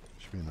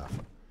 Should be enough.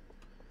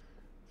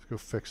 Let's go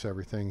fix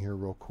everything here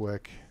real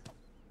quick.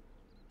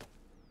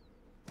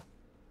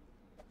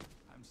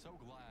 I'm so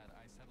glad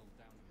I settled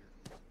down here.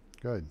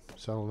 Good.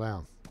 Settle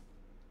down.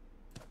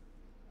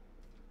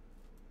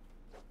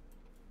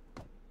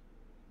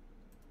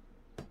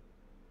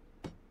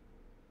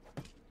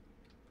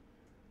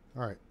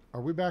 All right.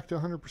 Are we back to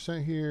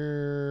 100%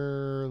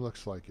 here?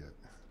 Looks like it.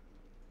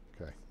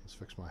 Okay. Let's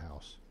fix my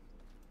house.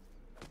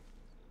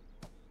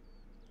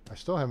 I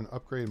still haven't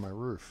upgraded my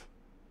roof.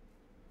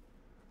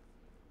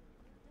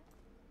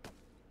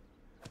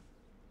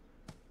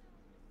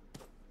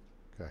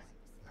 Okay.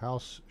 The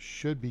house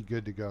should be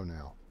good to go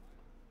now.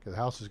 Okay, the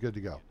house is good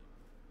to go.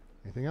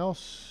 Anything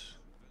else?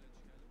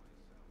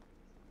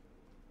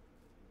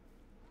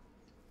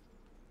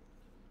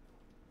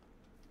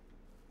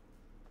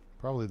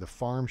 Probably the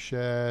farm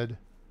shed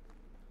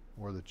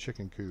or the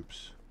chicken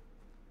coops.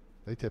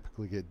 They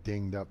typically get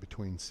dinged up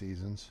between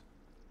seasons.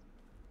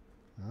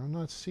 I'm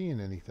not seeing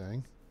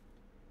anything.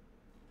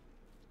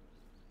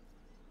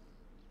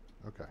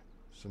 Okay,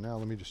 so now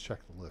let me just check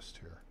the list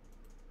here.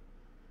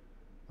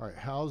 All right,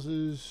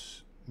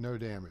 houses, no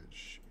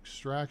damage.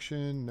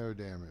 Extraction, no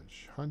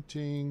damage.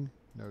 Hunting,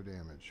 no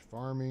damage.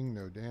 Farming,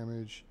 no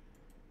damage.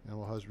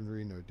 Animal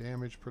husbandry, no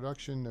damage.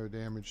 Production, no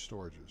damage.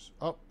 Storages.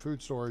 Oh,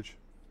 food storage.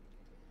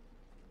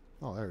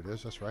 Oh, there it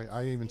is. That's right.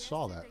 I even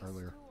saw that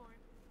earlier.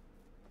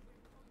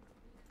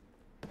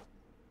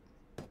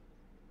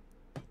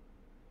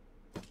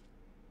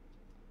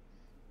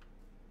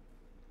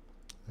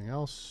 Anything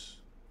else?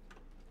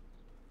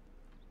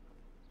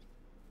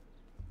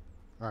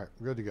 All right,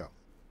 we're good to go.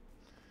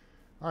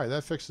 All right,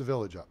 that fixed the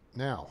village up.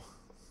 Now,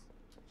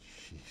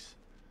 jeez.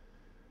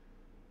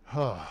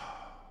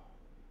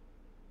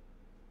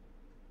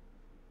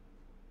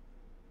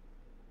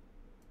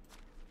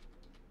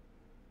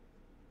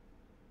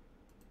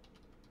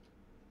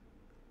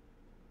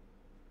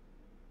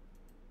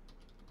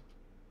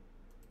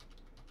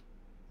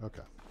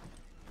 Okay.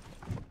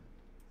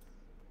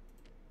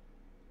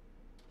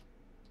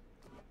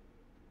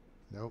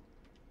 Nope.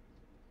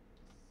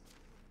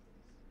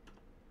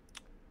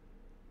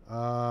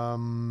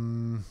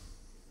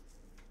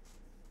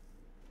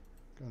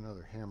 Got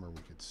another hammer we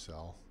could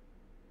sell.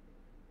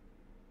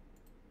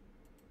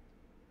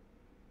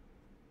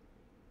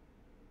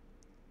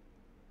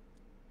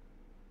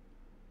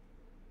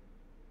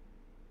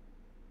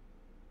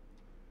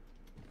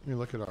 Let me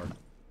look at our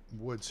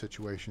wood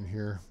situation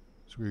here.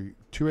 So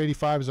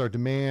 285 is our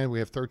demand. We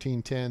have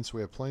 1310, so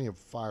we have plenty of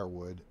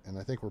firewood, and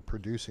I think we're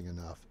producing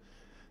enough.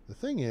 The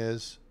thing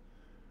is,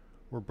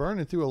 we're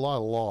burning through a lot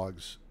of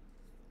logs.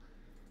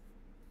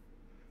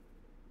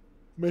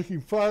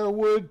 Making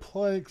firewood,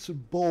 planks,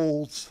 and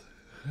bowls.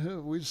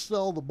 We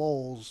sell the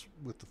bowls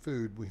with the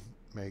food we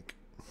make.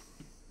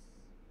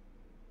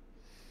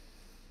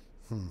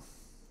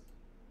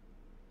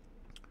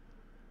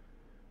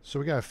 So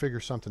we got to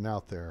figure something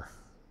out there.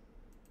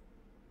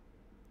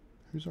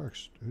 Who's our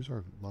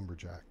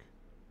lumberjack?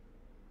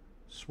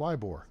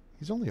 Swybor.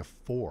 He's only a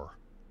 4.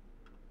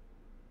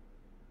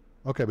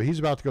 Okay, but he's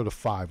about to go to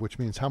 5, which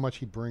means how much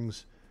he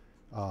brings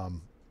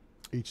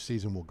each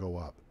season will go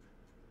up.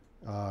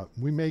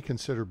 We may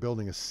consider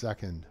building a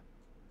second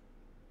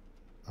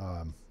deal. It's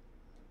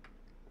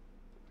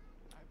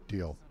not a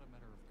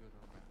matter of good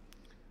or bad.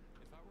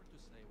 If I were to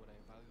say what I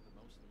value the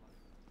most in life.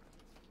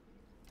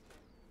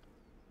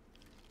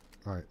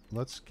 All right,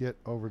 let's get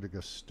over to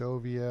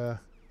Gustovia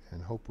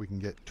and hope we can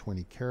get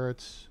 20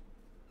 carrots.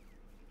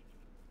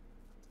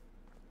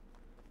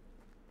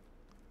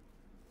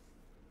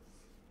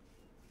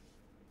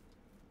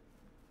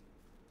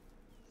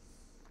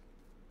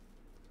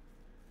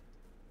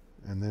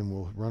 And then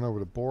we'll run over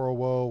to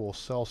Borowo, we'll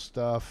sell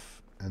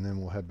stuff, and then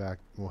we'll head back,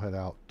 we'll head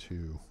out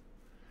to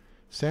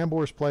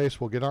Sambor's place.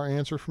 We'll get our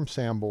answer from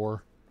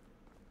Sambor.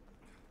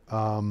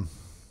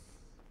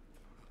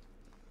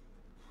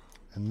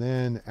 And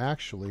then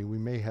actually we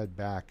may head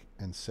back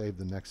and save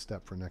the next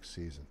step for next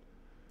season.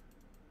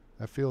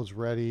 That field's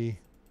ready.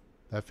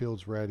 That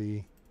field's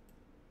ready.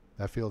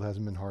 That field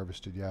hasn't been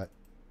harvested yet.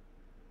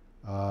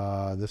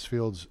 This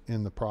field's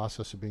in the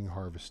process of being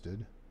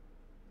harvested.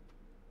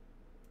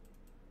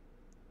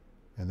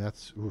 And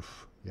that's,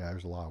 oof, yeah,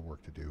 there's a lot of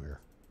work to do here.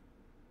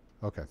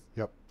 Okay,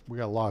 yep, we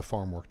got a lot of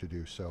farm work to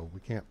do, so we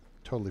can't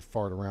totally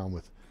fart around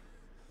with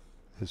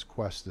his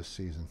quest this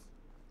season.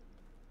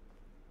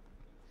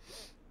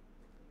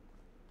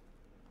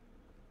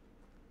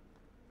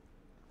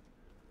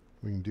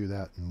 We can do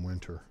that in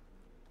winter.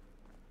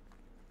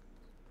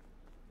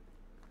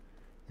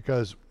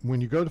 Because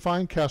when you go to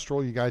find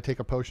Kestrel, you got to take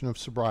a potion of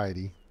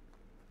sobriety.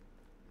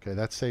 Okay,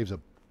 that saves a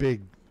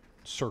big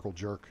circle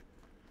jerk.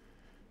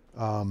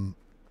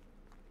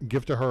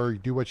 Give to her, you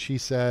do what she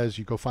says,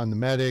 you go find the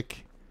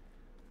medic.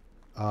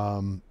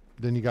 Then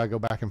you got to go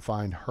back and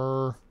find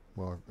her.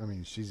 Well, I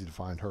mean, it's easy to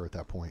find her at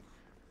that point.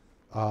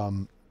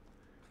 Then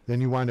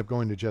you wind up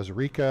going to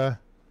Jezerika.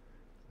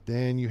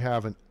 Then you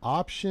have an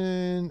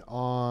option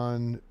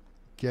on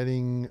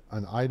getting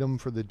an item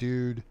for the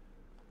dude,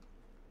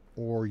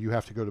 or you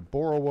have to go to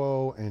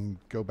Borowo and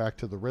go back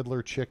to the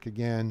Riddler chick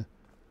again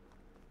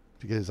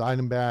to get his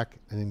item back,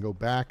 and then go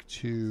back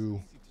to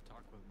Easy to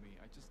talk with me.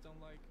 I just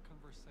don't like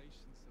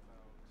conversations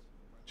about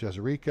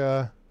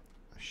Jezerika.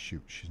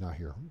 Shoot, she's not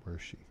here. Where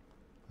is she?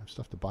 I have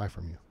stuff to buy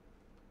from you.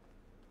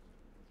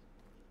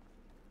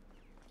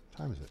 What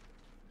time is it?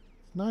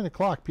 It's 9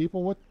 o'clock,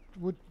 people. What?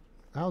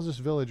 How's this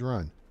village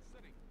run?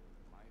 sitting.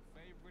 My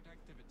favorite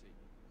activity.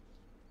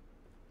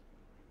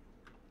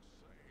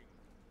 Saying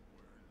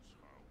winds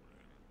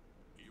howling,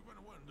 even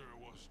when there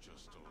was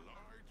just a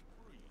light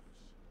breeze.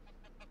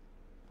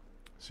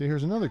 See,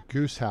 here's another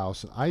goose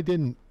house. I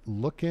didn't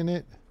look in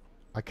it.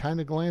 I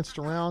kind of glanced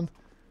around.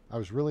 I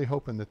was really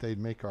hoping that they'd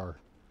make our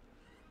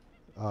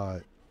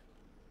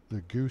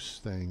the goose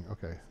thing.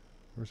 Okay,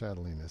 where's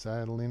Adelina? Is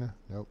that Adelina?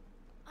 Nope.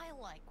 I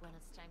like when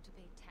it's time to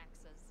pay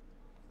taxes.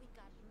 We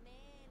got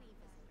many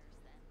visitors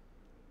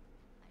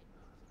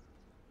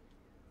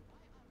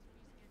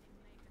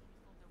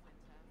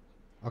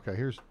then. Okay,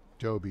 here's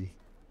Dobie.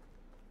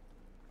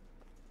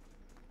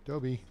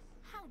 Dobie.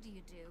 How do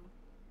you do?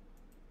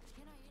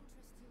 Can I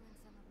interest you in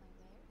some of my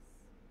wares?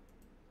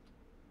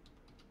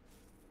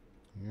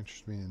 You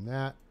interest me in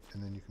that,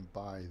 and then you can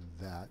buy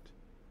that.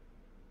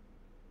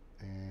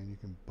 And you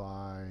can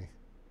buy...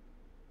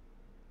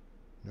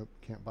 Nope,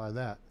 can't buy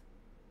that.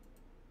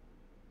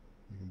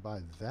 You can buy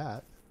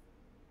that.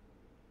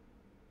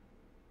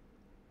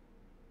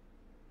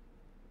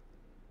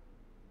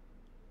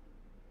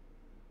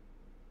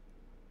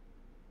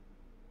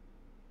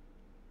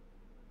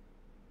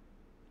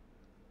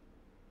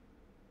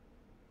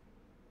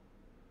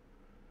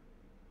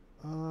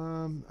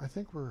 I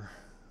think we're...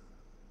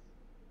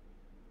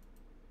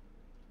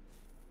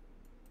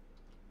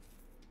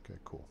 Okay,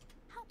 cool.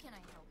 How can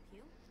I help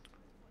you?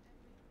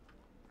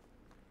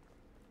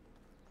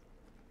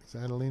 Is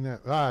Adelina?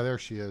 Ah, there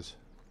she is.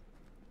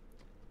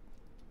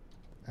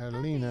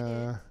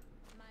 Adelina.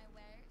 My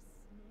wares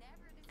never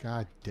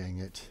God dang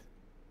it.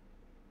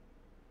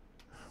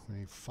 We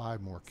need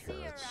 5 more See you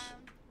carrots.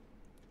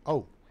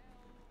 around.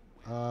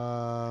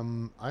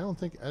 Oh. I don't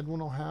think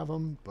Edwin will have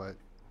them, but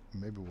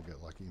maybe we'll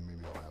get lucky. Maybe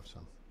he'll have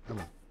some. Come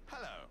on.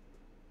 Hello.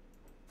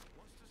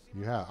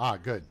 You have. Ah,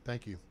 good.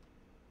 Thank you.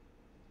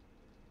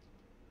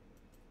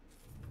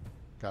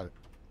 Got it.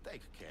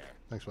 Take care.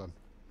 Thanks, bud.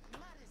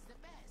 Mud is the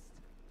best.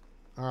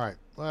 All right,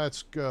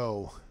 let's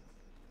go.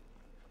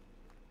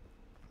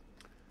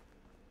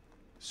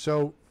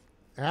 So,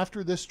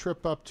 after this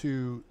trip up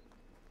to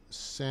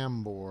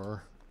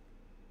Sambor,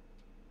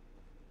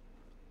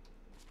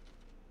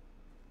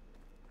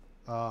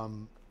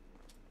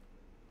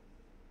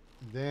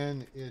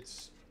 then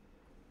it's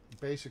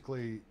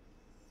basically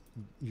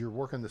you're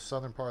working the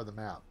southern part of the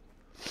map.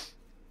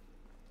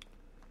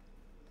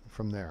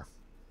 From there,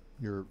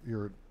 you're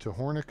to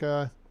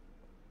Hornica,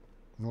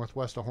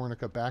 northwest of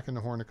Hornica, back into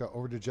Hornica,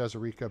 over to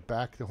Jezerika,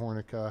 back to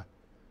Hornica,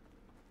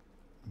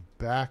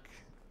 back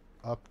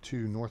up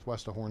to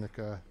northwest of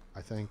Hornica,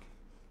 I think.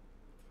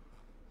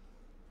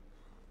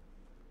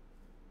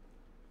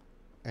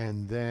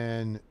 And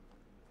then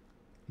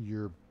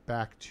you're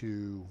back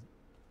to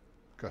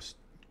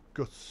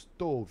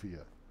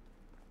Gustovia.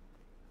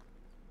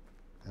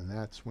 And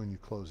that's when you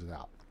close it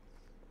out.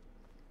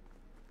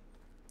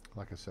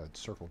 Like I said,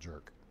 circle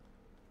jerk.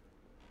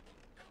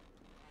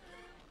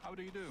 How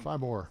do you do? 5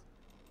 more.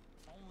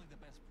 Only the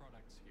best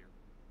products here.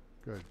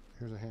 Good.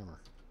 Here's a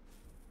hammer.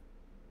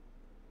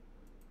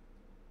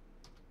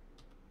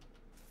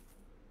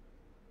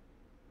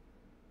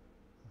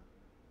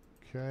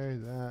 Okay,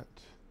 that.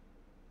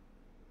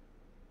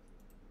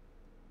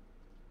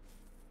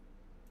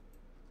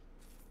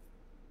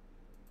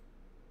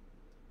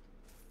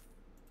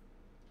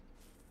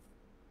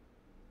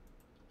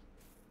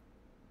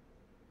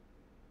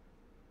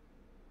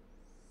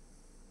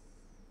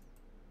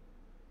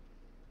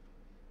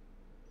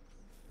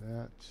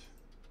 That.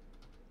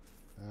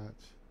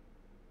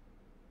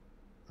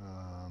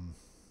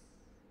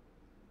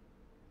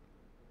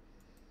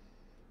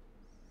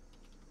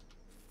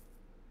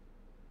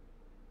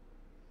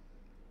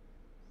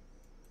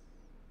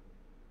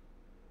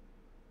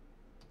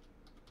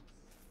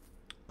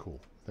 Cool.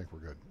 I think we're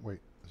good. Wait,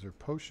 is there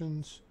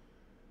potions?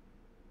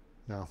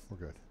 No, we're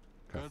good.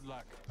 Okay. Good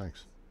luck.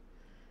 Thanks.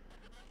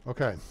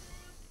 Okay.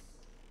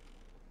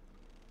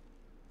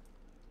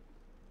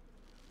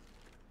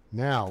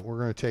 Now we're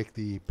going to take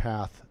the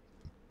path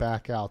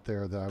back out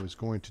there that I was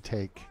going to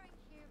take. Boring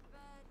here, but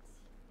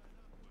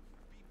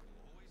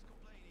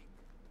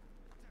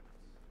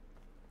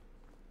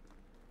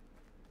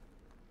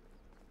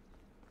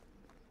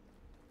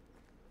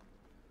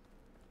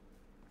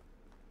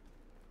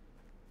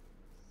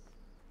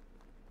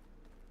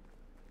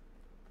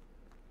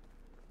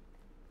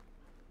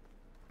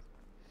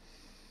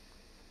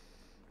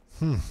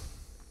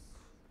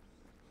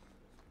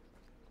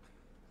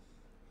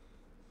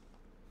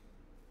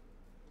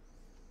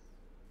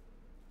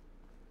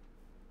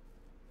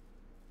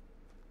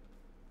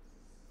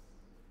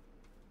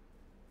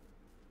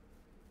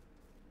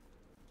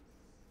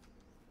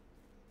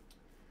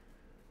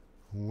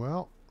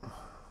Well,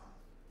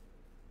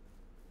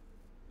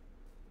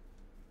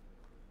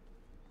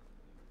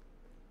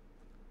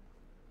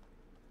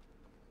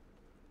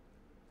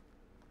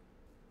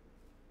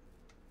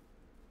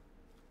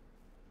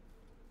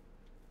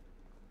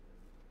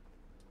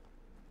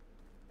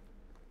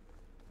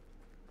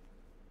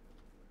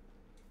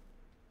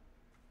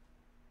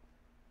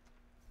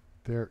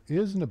 there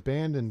is an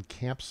abandoned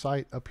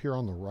campsite up here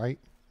on the right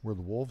where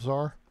the wolves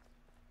are.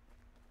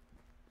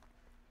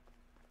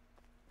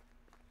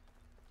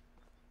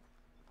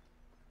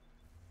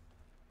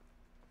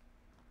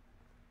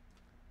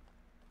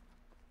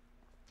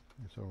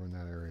 It's over in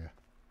that area.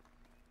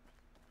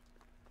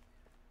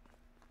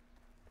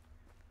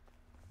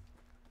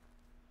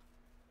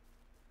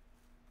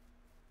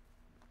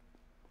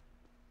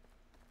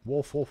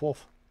 Wolf, wolf,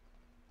 wolf.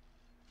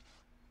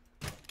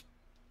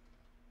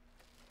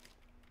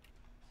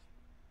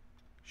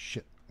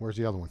 Shit. Where's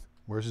the other one?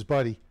 Where's his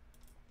buddy?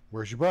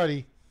 Where's your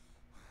buddy?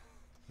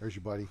 There's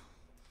your buddy.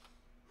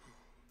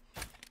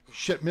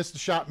 Shit, missed the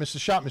shot, missed the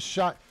shot, missed the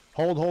shot.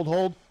 Hold, hold,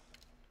 hold.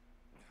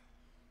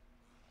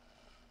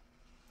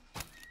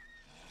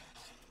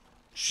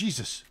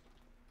 Jesus.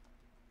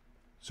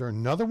 Is there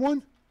another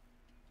one?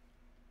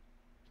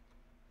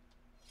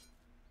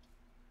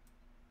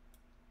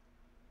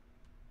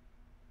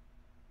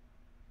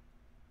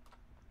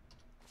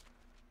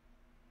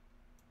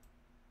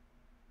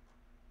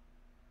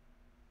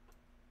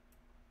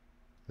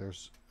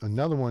 There's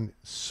another one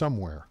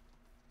somewhere.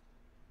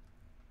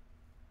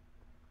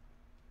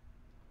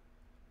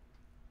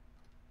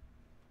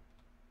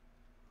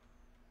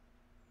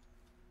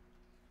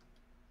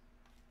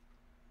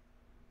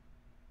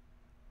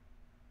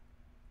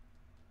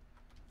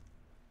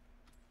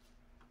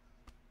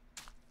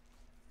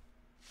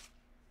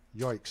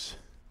 Yikes.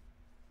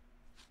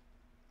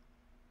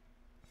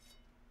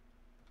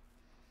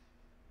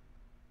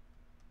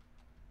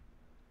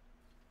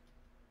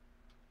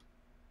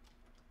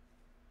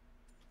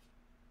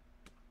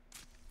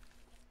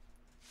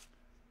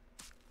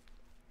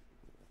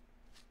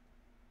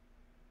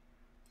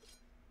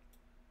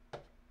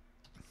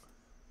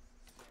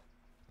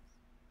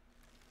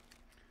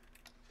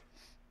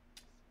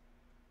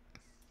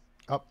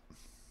 Up.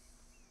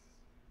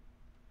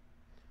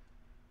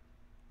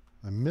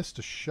 I missed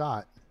a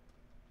shot.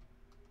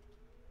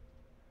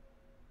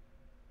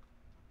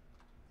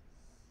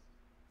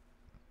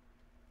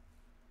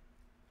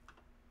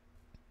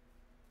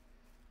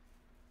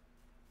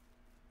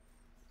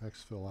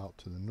 Exfil out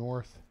to the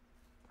north.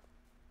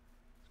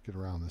 Let's get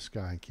around this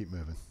guy and keep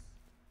moving.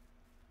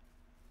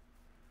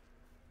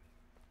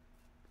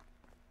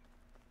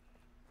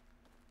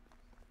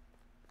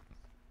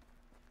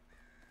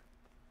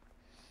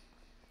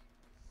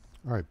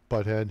 All right,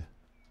 butthead.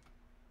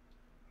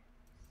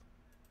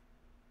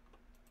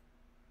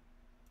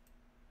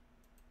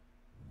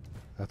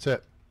 That's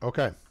it.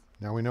 Okay.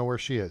 Now we know where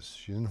she is.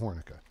 She's in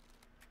Hornica.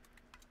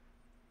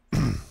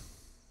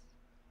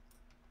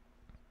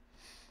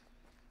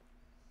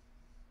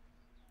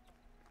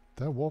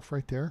 That wolf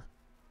right there?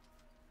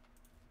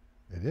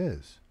 It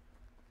is.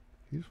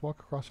 He just walk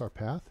across our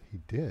path?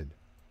 He did.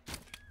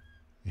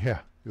 Yeah.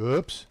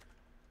 Oops.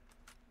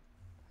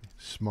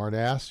 Smart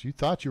ass. You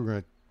thought you were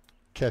going to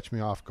catch me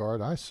off guard.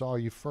 I saw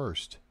you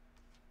first.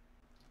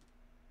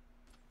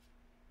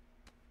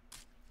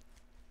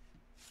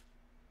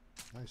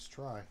 Nice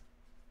try.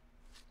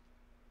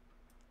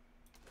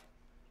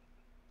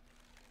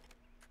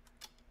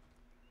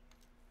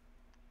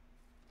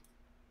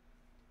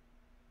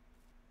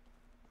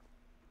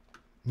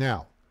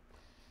 Now,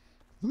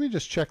 let me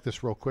just check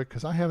this real quick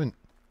because I haven't.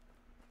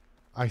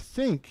 I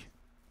think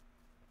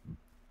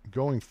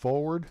going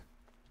forward.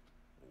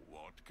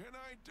 What can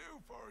I do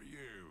for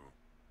you?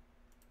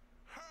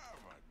 Have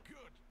a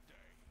good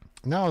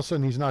day. Now all of a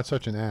sudden he's not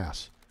such an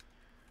ass.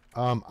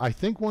 I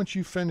think once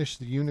you finish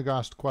the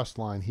Unigast quest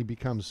line, he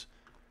becomes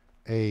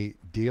a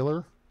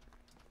dealer,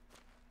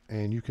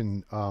 and you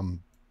can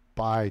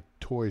buy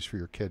toys for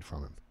your kid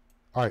from him.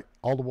 All right,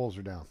 all the wolves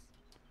are down.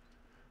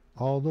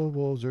 All the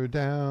wolves are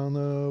down,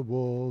 the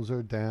wolves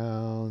are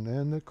down,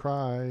 and the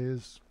cry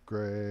is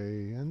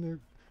gray, and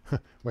they're...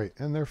 Wait,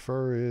 and their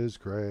fur is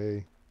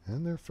gray,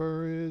 and their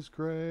fur is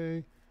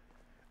gray.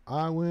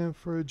 I went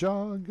for a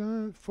jog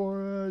in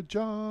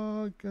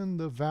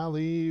the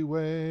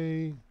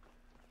valleyway.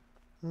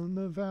 On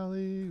the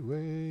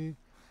valleyway.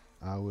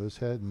 I was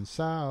heading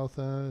south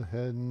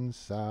down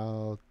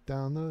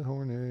the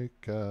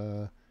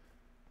Hornica.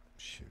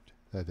 Shoot,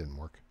 that didn't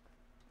work.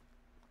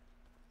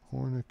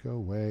 Hornica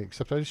way.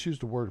 Except I just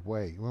used the word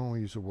way. We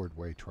only use the word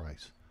way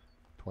twice.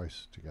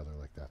 Twice together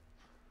like that.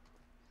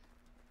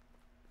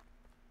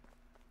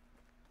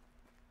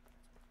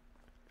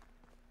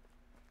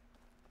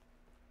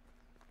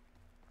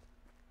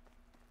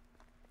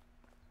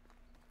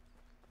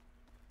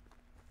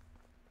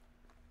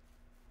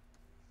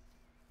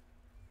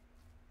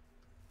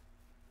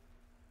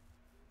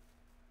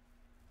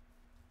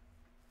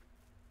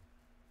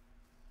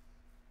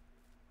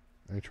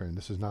 A-Train,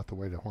 this is not the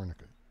way to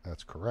Hornica.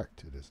 That's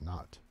correct. It is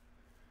not.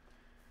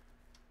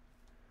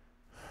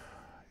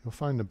 You'll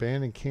find an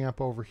abandoned camp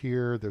over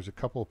here. There's a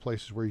couple of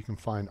places where you can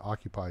find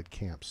occupied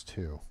camps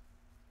too.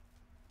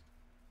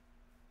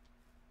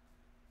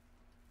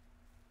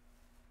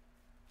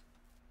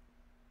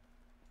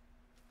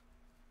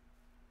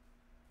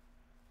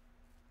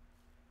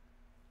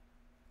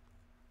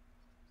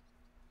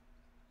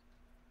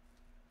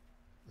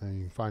 And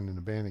you can find an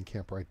abandoned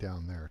camp right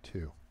down there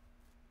too.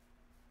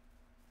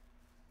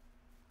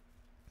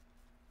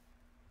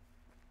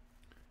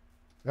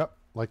 Yep,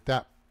 like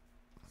that.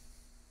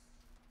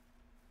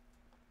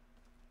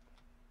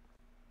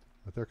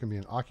 But there can be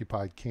an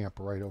occupied camp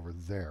right over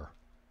there.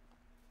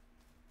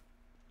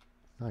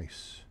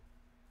 Nice.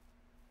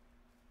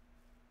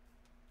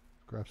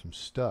 Grab some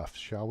stuff,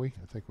 shall we?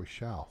 I think we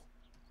shall.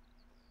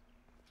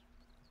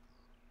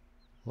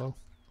 Hello?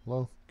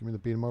 Hello? Give me the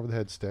beat him over the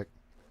head stick.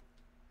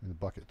 Give me the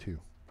bucket too.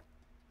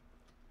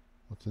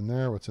 What's in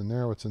there? What's in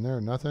there? What's in there?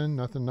 Nothing,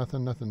 nothing,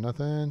 nothing, nothing,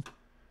 nothing.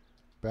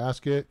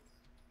 Basket.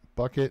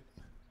 Bucket.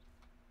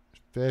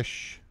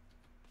 Fish.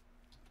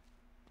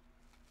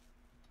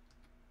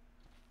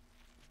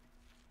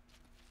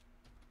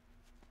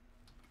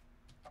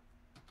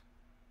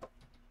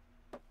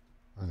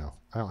 I know.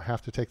 I don't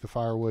have to take the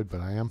firewood,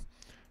 but I am.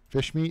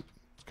 Fish meat.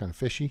 It's kind of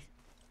fishy.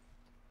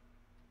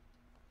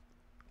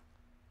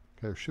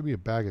 Okay, there should be a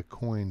bag of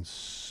coins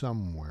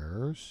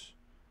somewheres.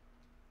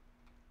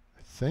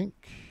 I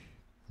think.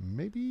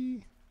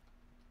 Maybe.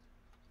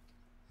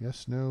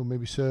 Yes, no,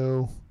 maybe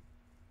so.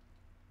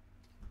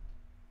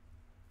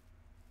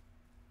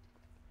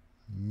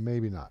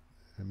 Maybe not.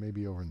 It may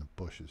be over in the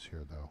bushes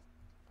here, though.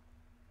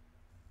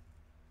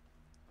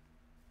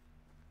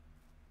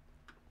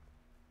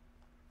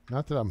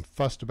 Not that I'm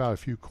fussed about a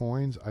few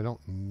coins. I don't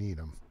need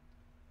them.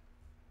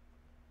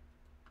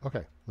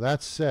 Okay.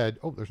 That said,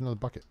 oh, there's another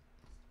bucket.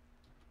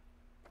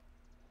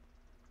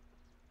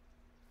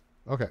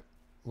 Okay.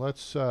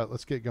 Let's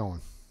get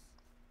going.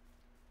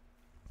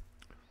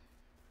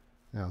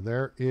 Now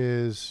there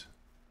is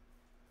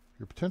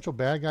your potential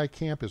bad guy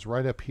camp is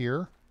right up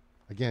here.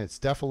 Again, it's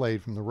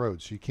defilade from the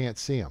road, so you can't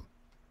see them.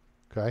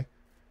 Okay?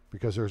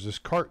 Because there's this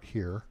cart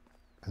here,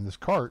 and this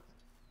cart,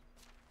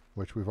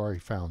 which we've already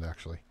found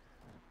actually.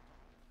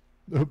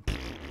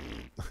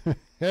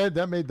 Yeah,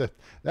 that made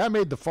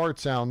the fart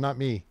sound, not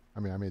me. I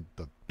mean, I made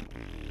the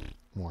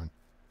one.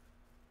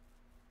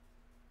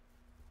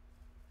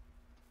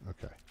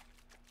 Okay.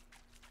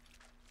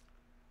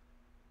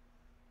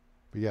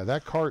 But yeah,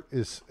 that cart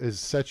is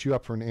sets you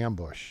up for an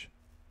ambush.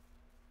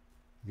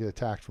 You get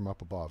attacked from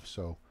up above.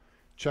 So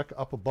check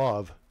up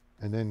above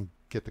and then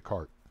get the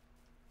cart.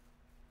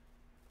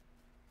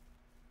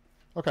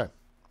 Okay.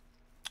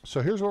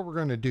 So here's what we're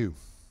going to do.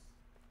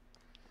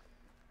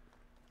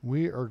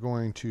 We are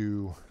going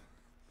to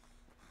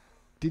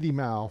Diddy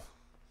Mao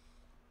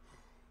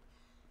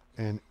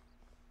and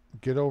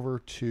get over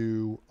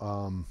to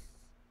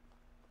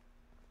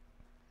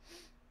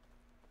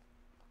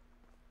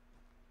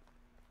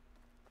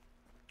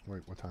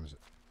wait, what time is it?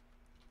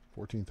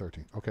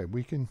 14:13. Okay,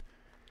 we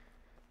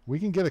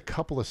can get a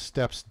couple of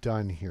steps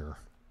done here.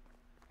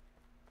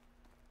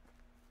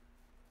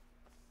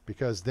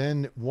 Because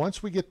then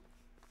once we get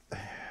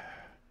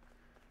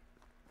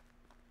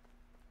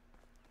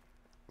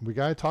we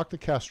got to talk to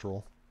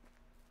Kestrel.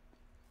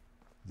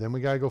 Then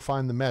we got to go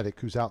find the medic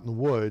who's out in the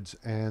woods,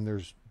 and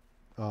there's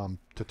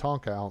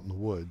Tatanka out in the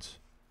woods.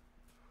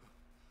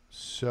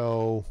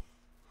 So,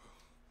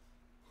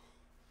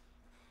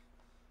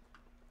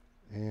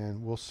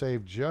 and we'll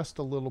save just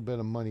a little bit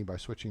of money by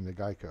switching to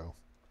Geico.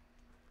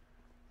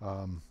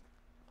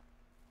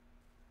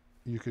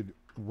 You could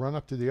run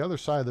up to the other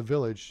side of the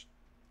village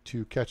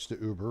to catch the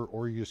Uber,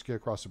 or you just get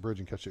across the bridge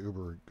and catch the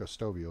Uber at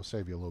Gustovia. It'll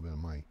save you a little bit of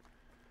money.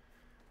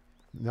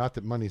 Not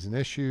that money's an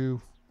issue,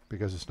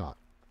 because it's not.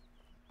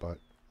 But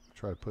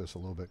try to put us a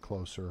little bit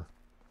closer.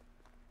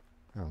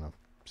 I don't know.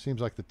 Seems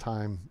like the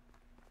time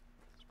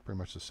is pretty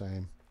much the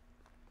same.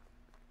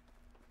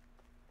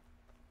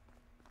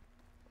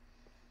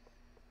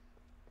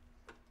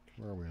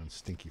 Where are we on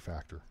stinky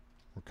factor?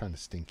 We're kind of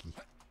stinky.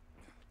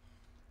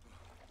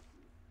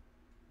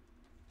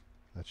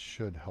 That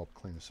should help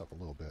clean us up a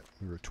little bit.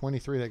 We were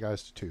 23, that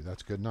guy's to 2.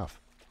 That's good enough.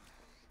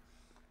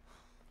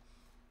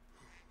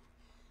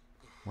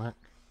 Whack.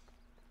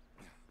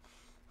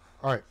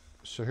 All right,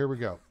 so here we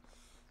go.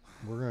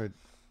 We're going to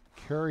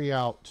carry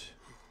out...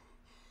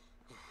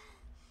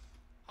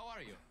 How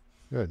are you?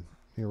 Good.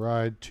 You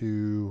ride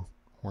to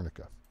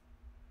Hornica.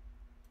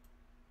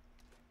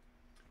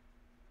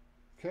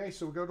 Okay,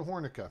 so we go to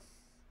Hornica.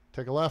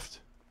 Take a left,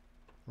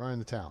 right in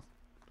the town.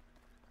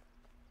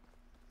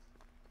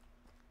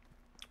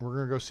 We're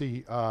going to go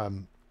see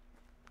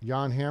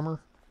Jan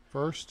Hammer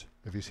first.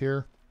 If he's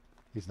here,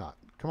 he's not.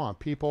 Come on,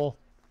 people.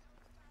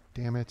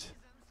 Damn it.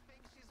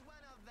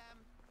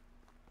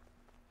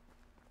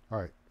 All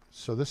right,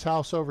 so this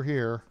house over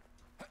here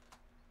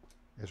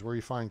is where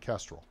you find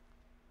Kestrel.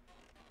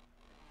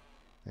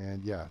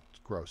 And yeah,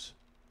 it's gross.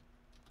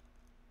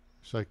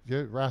 It's like,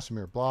 yeah,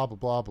 Rasimir, blah, blah,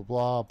 blah, blah,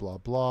 blah, blah,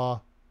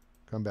 blah.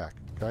 Come back,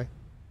 okay?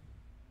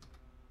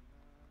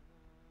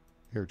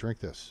 Here, drink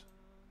this.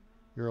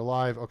 You're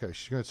alive. Okay,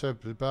 she's going to say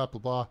blah,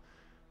 blah, blah. A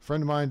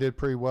friend of mine did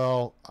pretty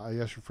well.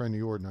 Yes, your friend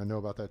Jordan. I know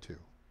about that too.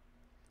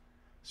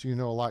 So you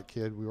know a lot,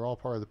 kid. We were all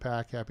part of the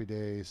pack. Happy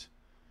days.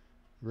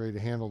 Ready to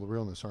handle the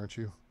realness, aren't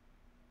you?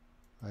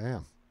 I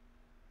am.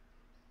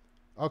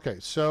 Okay,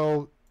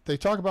 so they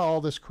talk about all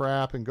this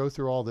crap and go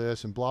through all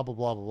this and blah, blah,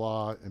 blah, blah,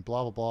 blah, and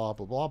blah, blah,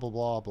 blah, blah, blah,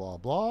 blah, blah,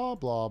 blah,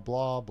 blah,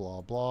 blah,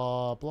 blah,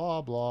 blah,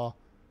 blah, blah,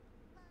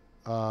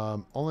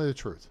 blah. Only the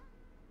truth.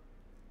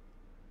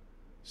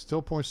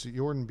 Still points to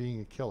Jordan being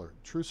a killer.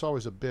 Truth's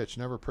always a bitch,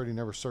 never pretty,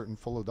 never certain,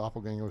 full of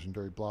doppelgangers and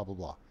dirty blah, blah,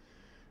 blah.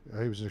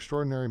 He was an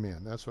extraordinary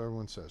man. That's what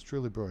everyone says.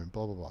 Truly brilliant,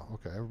 blah, blah, blah.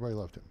 Okay, everybody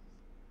loved him.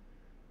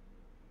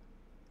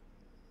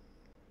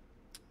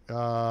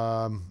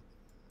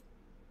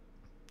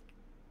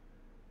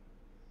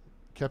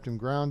 Kept him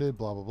grounded,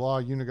 blah, blah,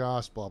 blah.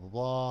 Unigos, blah, blah,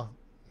 blah.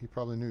 He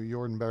probably knew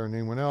Jordan better than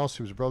anyone else.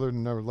 He was a brother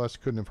and nevertheless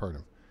couldn't have hurt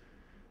him.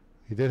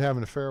 He did have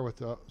an affair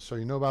with, so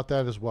you know about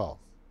that as well.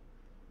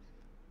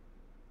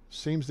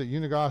 Seems that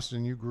Unigos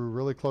and you grew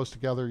really close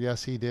together.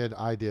 Yes, he did.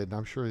 I did. And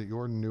I'm sure that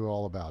Jordan knew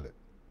all about it.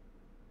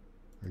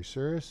 Are you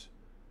serious?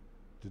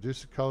 Deduce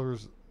the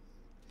colors.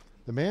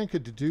 The man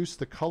could deduce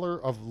the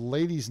color of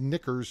ladies'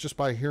 knickers just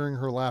by hearing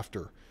her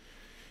laughter.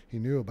 He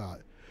knew about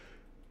it.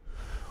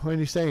 Why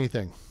didn't he say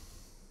anything?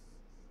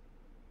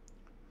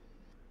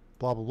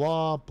 Blah,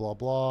 blah, blah, blah,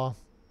 blah.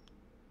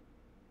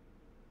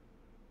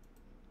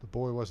 The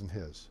boy wasn't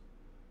his.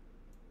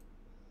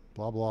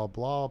 Blah, blah,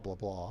 blah, blah,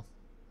 blah.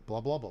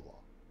 Blah, blah, blah, blah.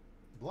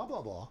 Blah,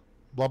 blah, blah.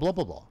 Blah, blah,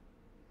 blah, blah.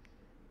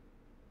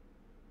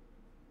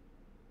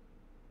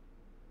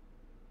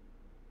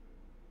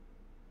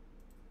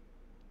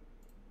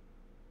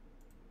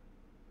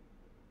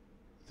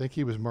 I think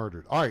he was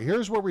murdered. All right,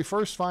 here's where we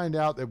first find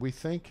out that we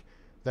think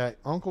that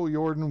Uncle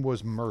Jordan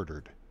was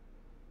murdered.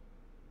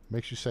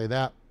 Makes you say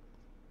that.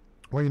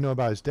 What do you know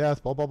about his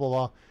death? Blah, blah, blah,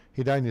 blah.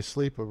 He died in his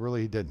sleep, but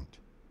really he didn't.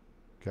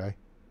 Okay.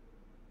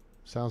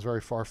 Sounds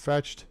very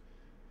far-fetched.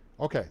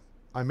 Okay.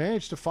 I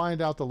managed to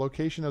find out the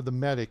location of the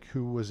medic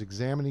who was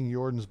examining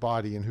Jordan's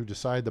body and who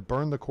decided to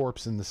burn the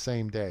corpse in the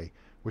same day,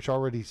 which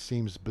already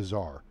seems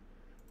bizarre.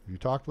 Have you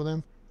talked with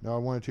him? No, I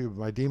wanted to, but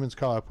my demons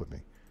caught up with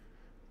me.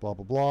 Blah,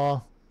 blah,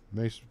 blah.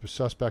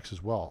 Suspects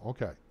as well.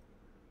 Okay.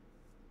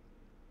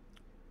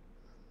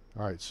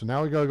 All right, so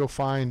now we got to go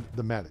find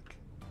the medic.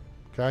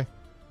 Okay?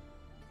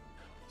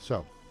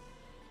 So.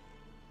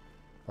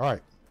 All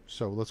right.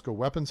 So let's go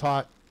weapons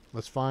hot.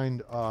 Let's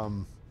find...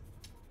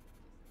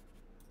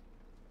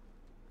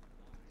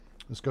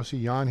 let's go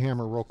see Jan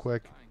Hammer real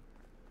quick.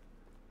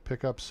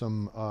 Pick up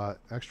some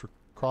extra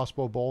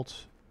crossbow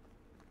bolts.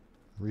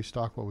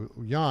 Restock what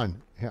we...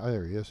 Jan!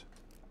 There he is.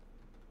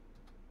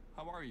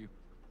 How are you?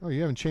 Oh,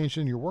 you haven't changed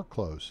in your work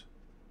clothes.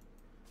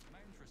 Can I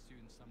interest you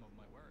in some of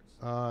my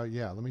wares?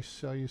 Yeah, let me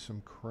sell you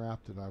some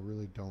crap that I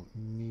really don't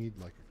need,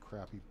 like a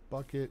crappy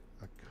bucket,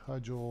 a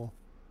cudgel.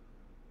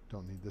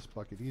 Don't need this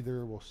bucket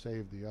either. We'll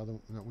save the other.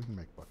 No, we can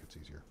make buckets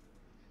easier.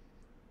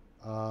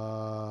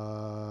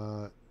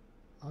 I'll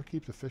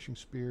keep the fishing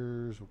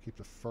spears. We'll keep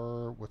the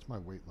fur. What's my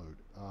weight load?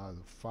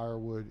 The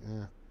firewood.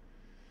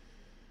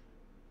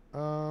 I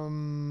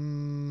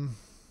don't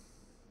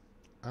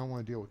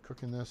want to deal with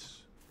cooking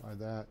this. Buy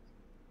that.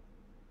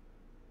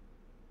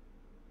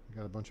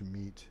 Got a bunch of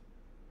meat.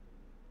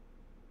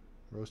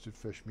 Roasted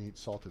fish meat,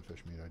 salted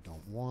fish meat I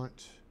don't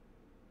want.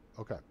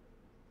 Okay.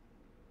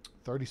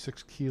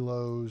 36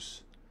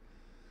 kilos.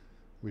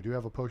 We do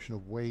have a potion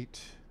of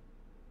weight.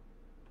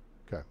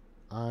 Okay.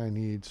 I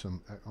need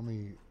some... Let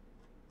me...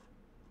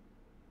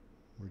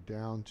 We're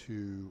down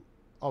to...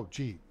 Oh,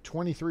 gee.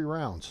 23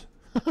 rounds.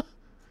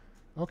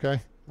 Okay.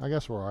 I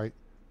guess we're all right.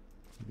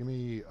 Give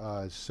me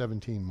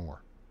 17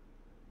 more.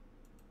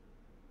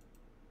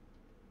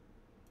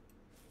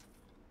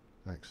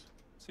 Thanks.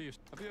 See,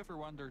 have you ever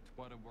wondered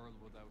what a world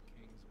without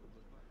kings would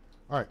look like?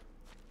 All right.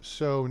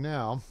 So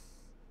now...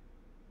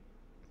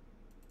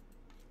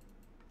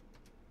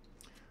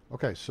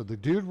 Okay, so the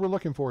dude we're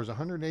looking for is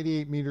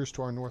 188 meters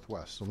to our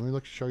northwest. So let me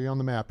show you on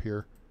the map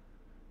here.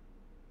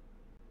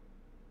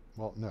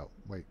 Well, no,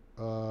 wait.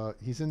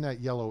 He's in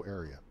that yellow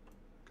area.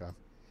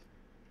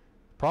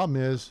 Problem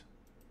is,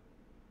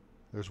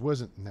 there's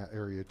Wisn't in that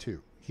area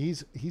too.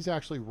 He's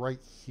actually right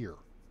here,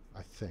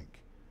 I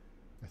think.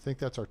 I think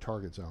that's our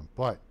target zone.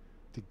 But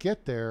to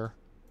get there,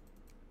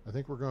 I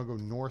think we're going to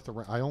go north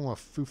around. I don't want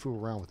to foo-foo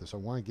around with this. I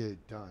want to get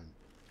it done.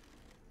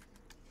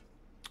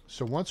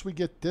 So once we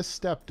get this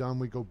step done,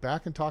 we go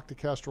back and talk to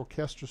Kestrel.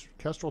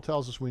 Kestrel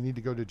tells us we need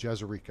to go to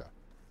Jezerica.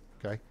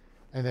 Okay?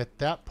 And at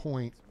that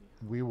point,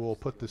 we will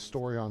put this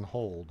story on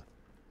hold.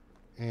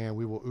 And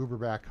we will Uber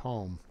back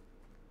home.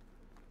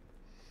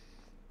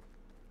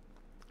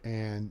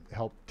 And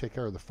help take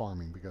care of the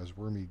farming. Because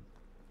we're going to be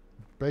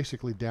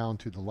basically down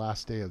to the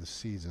last day of the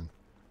season.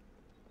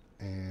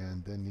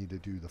 And then need to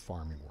do the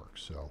farming work.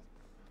 So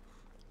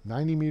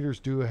 90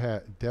 meters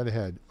dead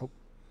ahead. Oh.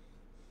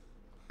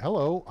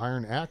 Hello,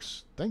 iron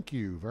axe. Thank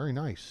you. Very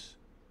nice.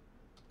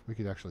 We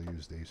could actually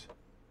use these.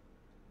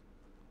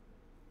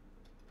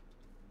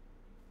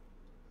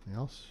 Anything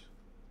else?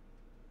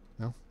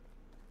 No?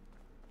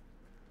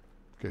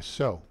 Okay,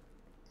 so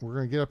we're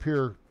going to get up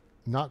here,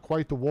 not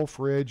quite the Wolf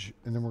Ridge,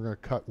 and then we're going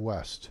to cut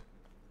west.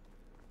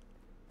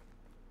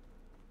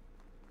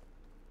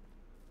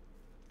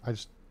 I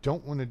just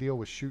don't want to deal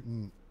with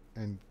shooting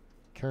and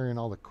carrying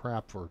all the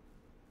crap for...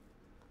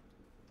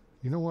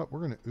 You know what?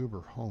 We're going to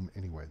Uber home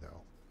anyway, though.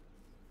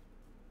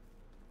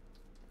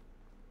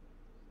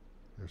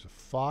 There's a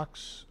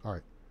fox. All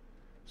right.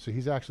 So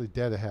he's actually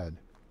dead ahead.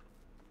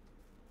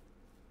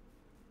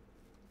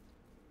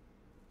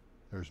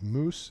 There's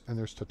moose and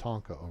there's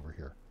Tatanka over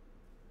here.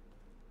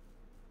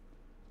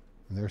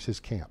 And there's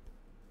his camp.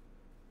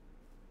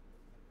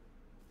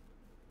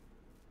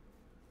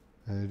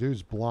 And the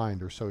dude's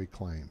blind, or so he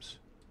claims.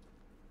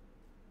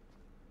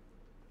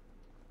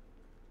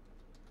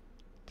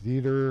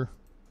 Dieter.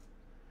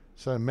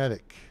 So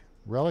medic.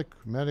 Relic.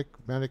 Medic.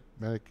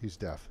 He's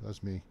deaf.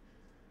 That's me.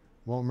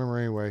 Won't remember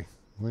anyway.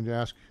 When you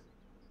ask,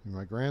 you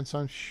my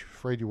grandson? Shh,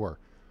 afraid you were.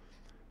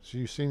 So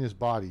you've seen his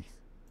body.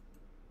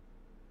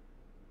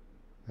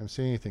 Haven't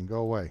seen anything.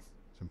 Go away.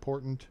 It's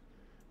important. It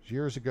was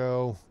years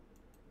ago.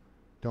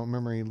 Don't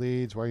remember any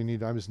leads. Why you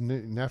need? I'm his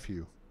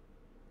nephew.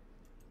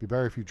 Be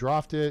better if you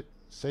dropped it.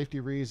 Safety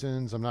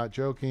reasons. I'm not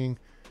joking.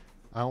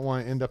 I don't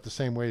want to end up the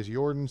same way as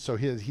Jordan. So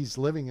he's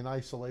living in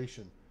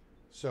isolation.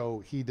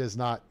 So he does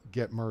not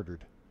get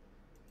murdered.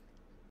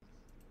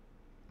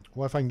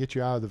 What if I can get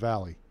you out of the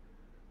valley?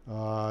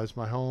 It's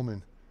my home,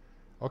 and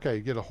okay,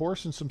 you get a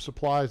horse and some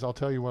supplies. I'll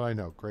tell you what I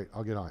know. Great,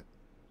 I'll get on it.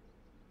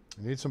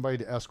 I need somebody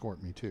to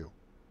escort me too.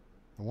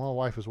 I want a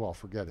wife as well.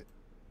 Forget it.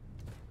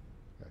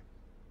 Okay.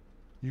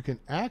 You can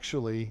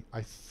actually,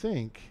 I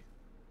think,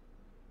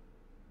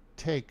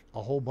 take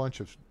a whole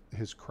bunch of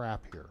his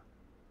crap here,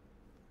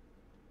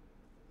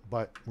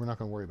 but we're not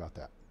going to worry about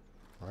that.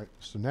 All right.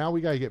 So now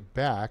we got to get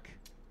back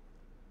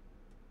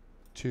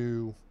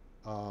to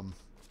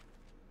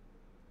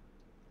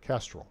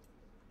Kestrel.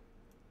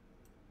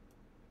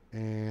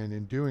 And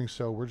in doing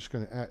so, we're just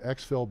going to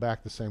exfil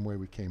back the same way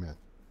we came in.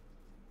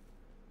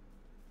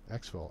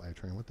 Exfil,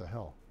 A-Train, what the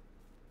hell?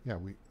 Yeah,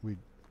 we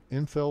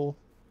infill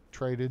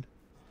traded,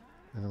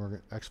 and then we're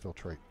going to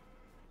exfiltrate.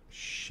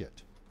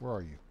 Shit. Where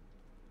are you?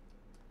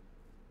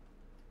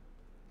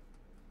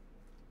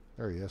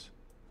 There he is.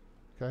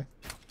 Okay.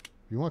 If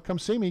you want to come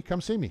see me,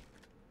 come see me.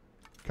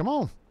 Come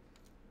on.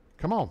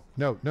 Come on.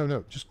 No.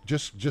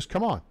 Just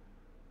come on.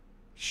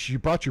 You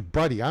brought your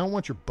buddy. I don't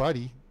want your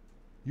buddy.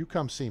 You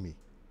come see me.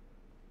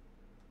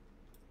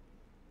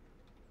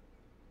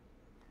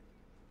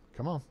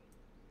 Come on.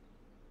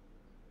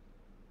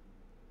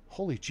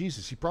 Holy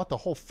Jesus, he brought the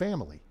whole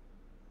family.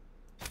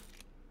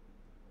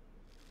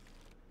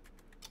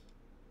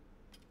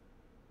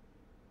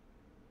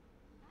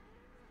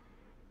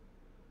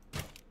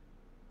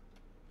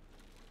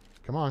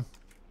 Come on.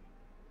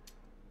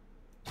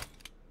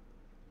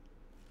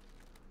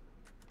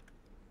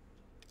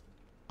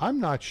 I'm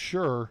not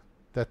sure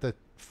that the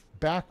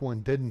back one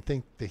didn't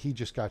think that he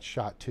just got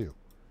shot too.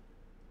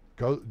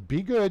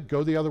 Be good.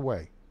 Go the other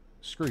way.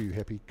 Screw you,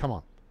 hippie. Come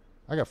on.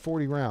 I got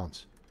 40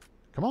 rounds.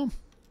 Come on.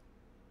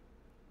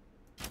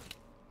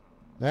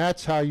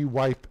 That's how you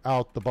wipe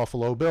out the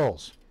Buffalo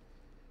Bills.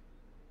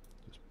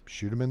 Just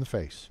shoot him in the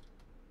face.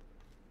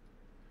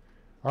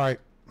 All right.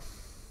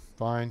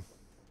 Fine.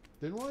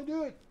 Didn't want to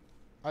do it.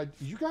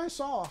 You guys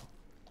saw.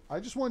 I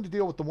just wanted to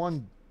deal with the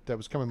one that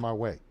was coming my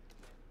way.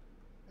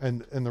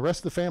 And the rest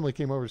of the family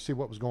came over to see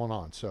what was going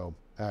on. So,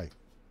 hey,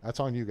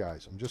 that's on you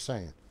guys. I'm just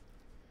saying.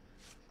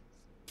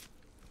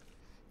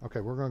 Okay,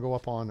 we're going to go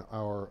up on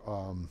our,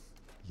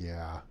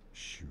 yeah,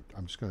 shoot.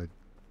 I'm just going to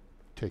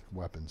take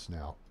weapons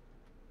now.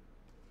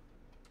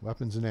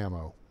 Weapons and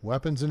ammo.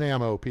 Weapons and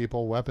ammo,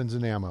 people. Weapons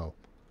and ammo.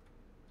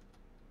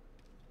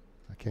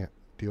 I can't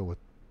deal with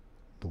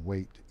the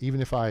weight.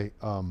 Even if I,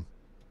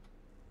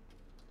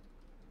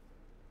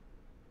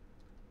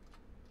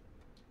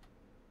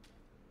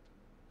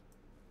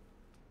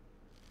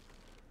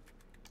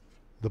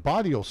 the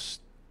body will,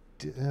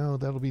 oh,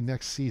 that'll be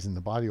next season.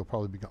 The body will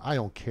probably be gone. I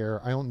don't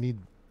care. I don't need,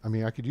 I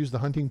mean, I could use the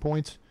hunting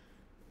points,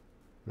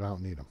 but I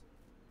don't need them.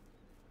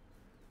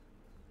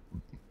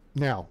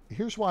 Now,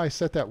 here's why I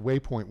set that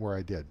waypoint where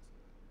I did.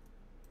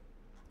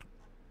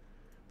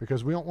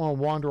 because we don't want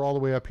to wander all the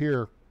way up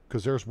here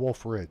because there's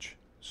Wolf Ridge.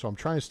 So I'm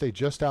trying to stay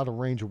just out of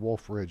range of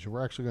Wolf Ridge, and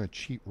we're actually going to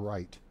cheat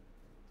right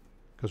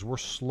because we're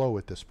slow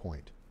at this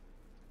point.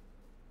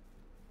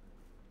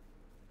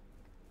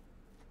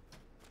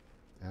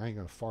 And I ain't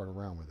going to fart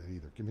around with it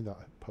either. Give me the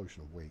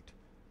potion of weight.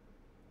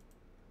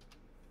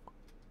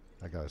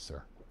 I got us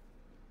there.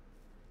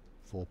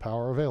 Full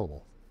power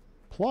available.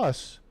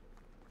 Plus,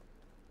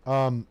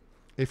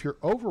 if you're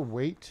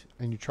overweight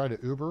and you try to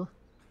Uber,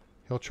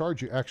 he'll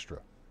charge you extra.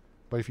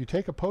 But if you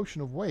take a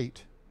potion of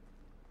weight,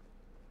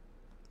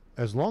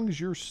 as long as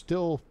you're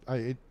still,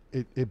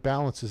 it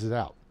balances it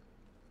out.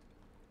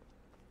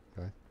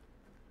 Okay.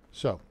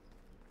 So,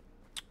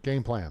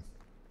 game plan.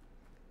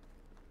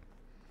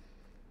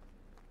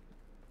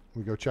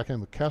 We go check in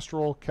with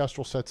Kestrel.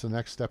 Kestrel sets the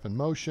next step in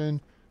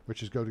motion,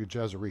 which is go to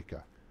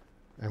Jezereka.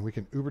 And we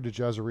can Uber to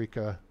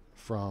Jezereka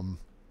from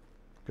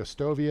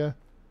Gustovia,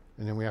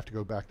 and then we have to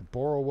go back to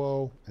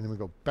Borowo, and then we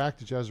go back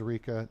to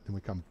Jezereka, then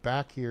we come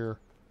back here,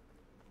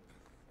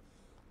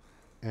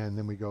 and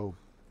then we go,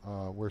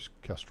 where's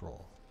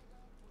Kestrel?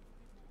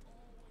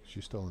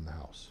 She's still in the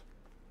house.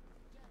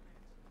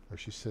 Or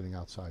she's sitting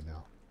outside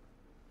now.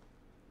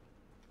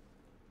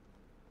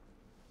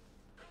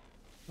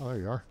 Oh, there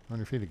you are, on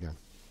your feet again.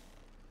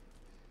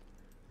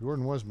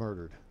 Jordan was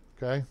murdered,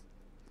 okay?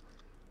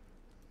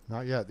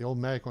 Not yet. The old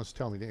medic wants to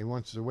tell me. He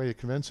wants a way to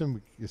convince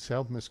him. It's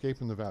help him escape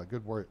from the valley.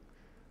 Good work.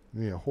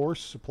 We need a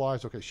horse,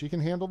 supplies. Okay, she can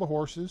handle the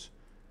horses.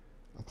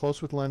 I'm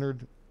close with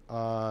Leonard.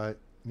 Need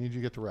you to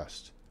get the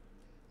rest.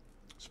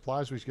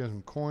 Supplies, we get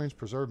him coins,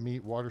 preserved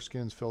meat, water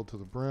skins filled to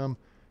the brim.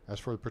 As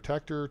for the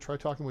protector, try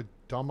talking with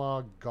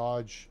Dama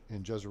Gaj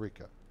in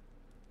Jezereka.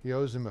 He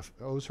owes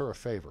her a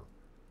favor.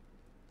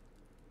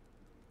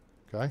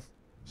 Okay?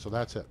 So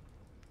that's it.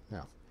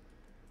 Now,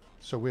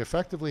 so we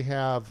effectively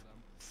have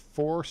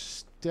 4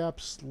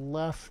 steps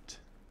left,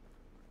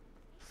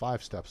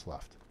 5 steps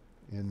left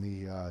in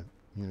the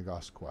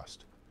Unigos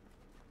quest.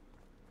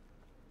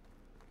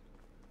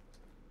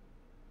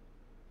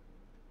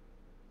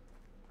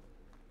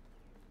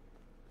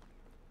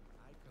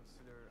 I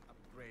consider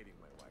upgrading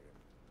my wagon.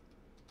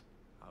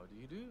 How do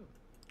you do?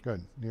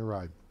 Good. Near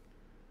ride.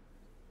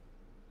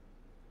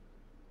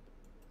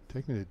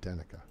 Take me to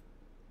Denica.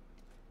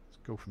 Let's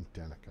go from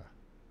Denica.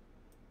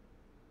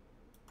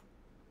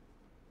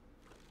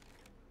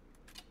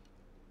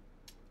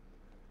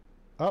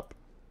 Up.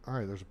 All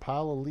right, there's a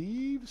pile of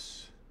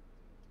leaves.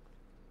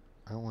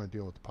 I don't want to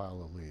deal with the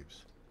pile of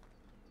leaves.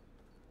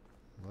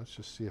 Let's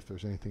just see if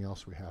there's anything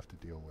else we have to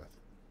deal with.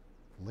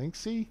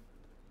 Lynxie,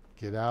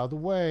 get out of the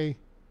way.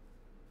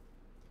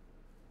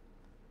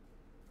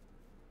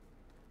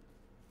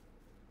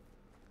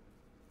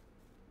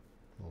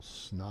 Little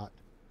snot.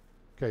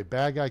 Okay,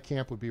 bad guy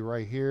camp would be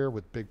right here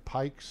with big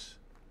pikes.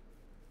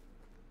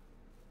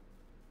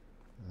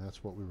 And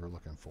that's what we were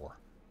looking for.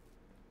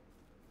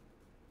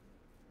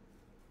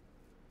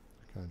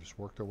 Kind of just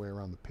worked our way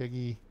around the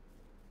piggy.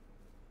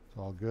 It's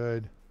all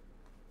good.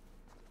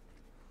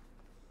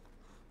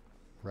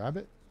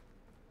 Rabbit?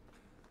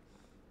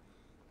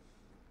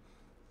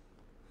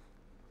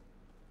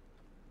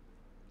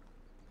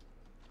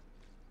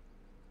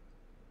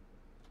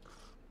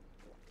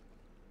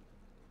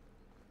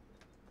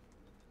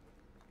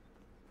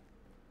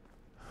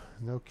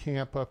 No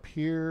camp up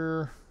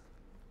here.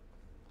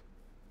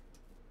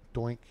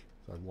 Doink.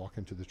 So I walk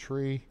into the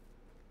tree.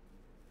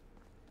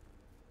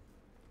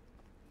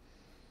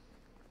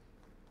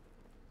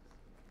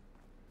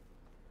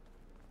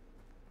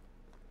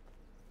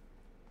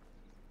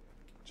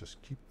 Just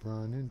keep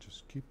running,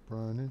 just keep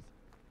running.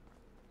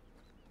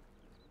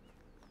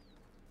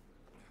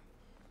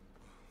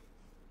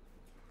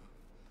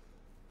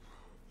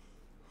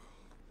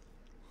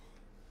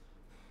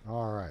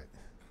 All right.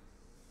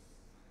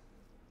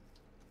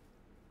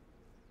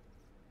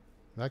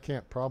 That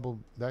camp's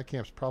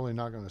probably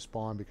not going to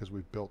spawn because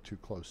we've built too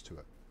close to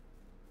it.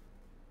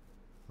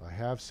 I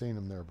have seen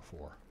them there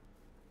before.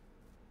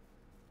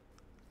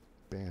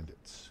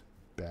 Bandits,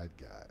 bad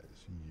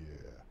guys,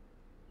 yeah.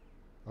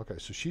 Okay,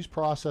 so she's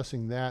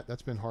processing that.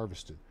 That's been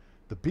harvested.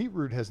 The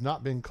beetroot has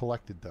not been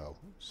collected, though.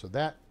 So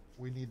that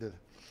we're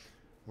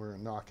going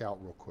to knock out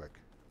real quick.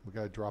 We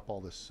got to drop all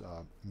this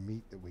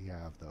meat that we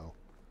have, though.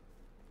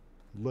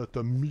 Let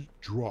the meat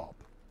drop.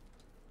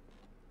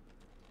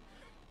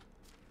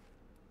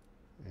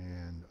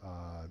 And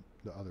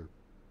the other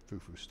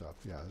foo-foo stuff.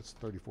 Yeah, that's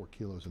 34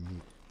 kilos of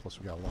meat. Plus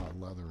we got a lot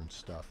of leather and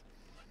stuff.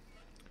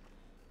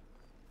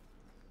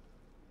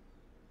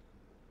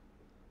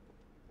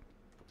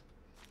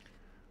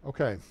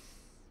 Okay,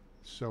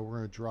 so we're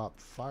going to drop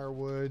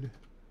firewood,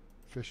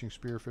 fishing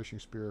spear,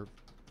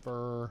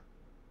 fur,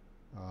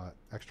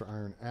 extra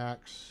iron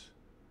axe,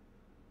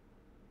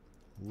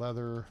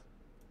 leather,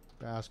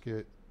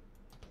 basket,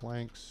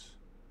 planks,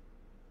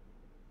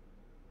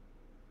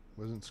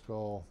 wizened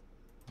skull,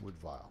 wood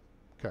vial.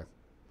 Okay.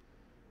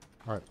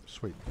 All right,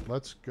 sweet.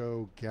 Let's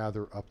go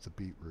gather up the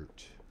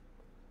beetroot.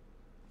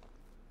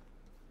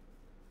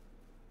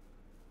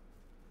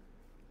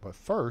 But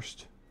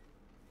first,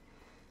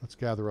 let's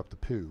gather up the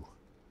poo.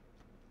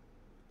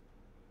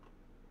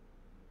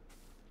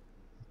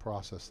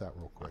 process that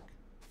real quick.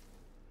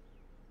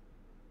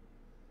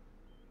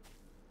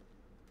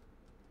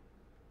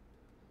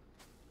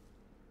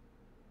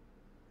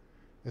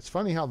 It's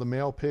funny how the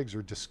male pigs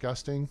are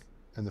disgusting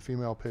and the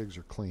female pigs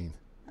are clean.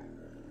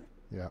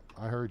 Yeah,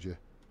 I heard you.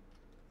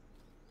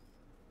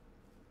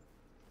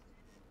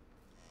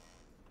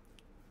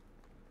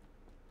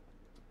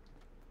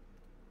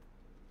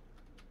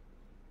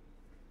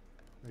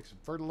 Make some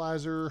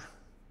fertilizer.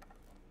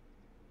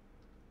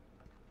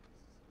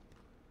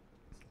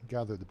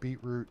 Gather the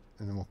beetroot,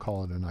 and then we'll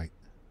call it a night.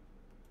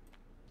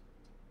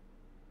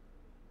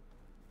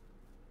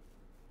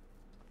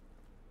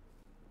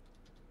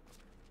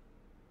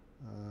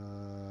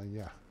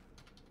 Yeah.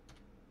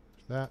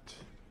 That.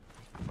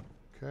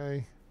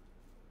 Okay.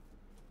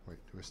 Wait,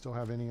 do I still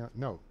have any?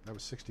 No, that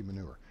was 60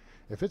 manure.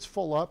 If it's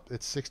full up,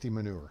 it's 60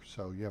 manure.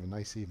 So you have a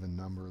nice even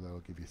number that'll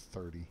give you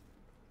 30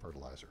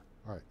 fertilizer.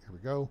 All right, here we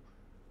go.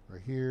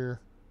 Right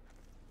here.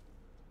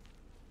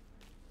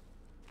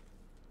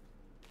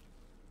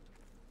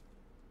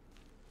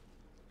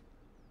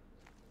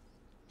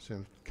 So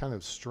I'm kind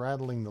of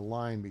straddling the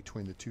line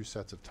between the two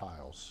sets of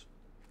tiles.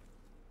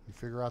 You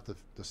figure out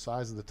the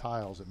size of the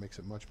tiles, it makes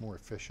it much more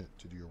efficient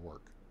to do your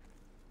work.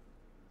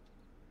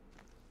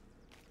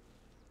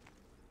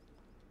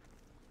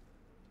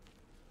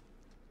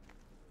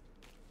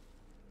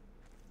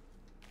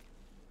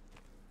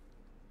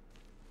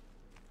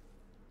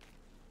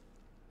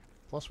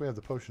 Plus we have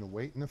the potion of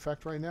weight in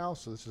effect right now,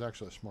 so this is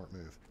actually a smart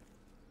move.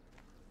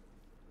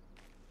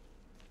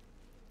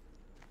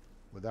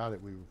 Without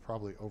it, we would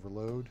probably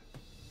overload.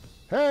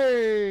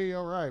 Hey!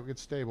 Alright, we get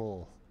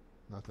stable.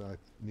 Not that I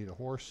need a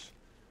horse.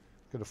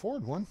 Could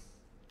afford one.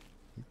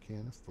 You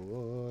can't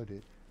afford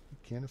it. You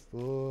can't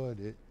afford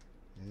it.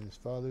 And his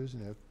father's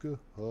an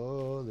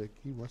alcoholic.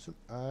 He wants some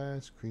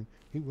ice cream.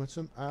 He wants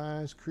some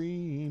ice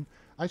cream.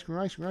 Ice cream,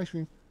 ice cream, ice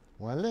cream.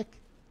 One lick.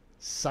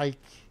 Psych.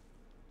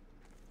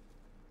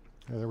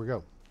 Yeah, there we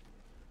go.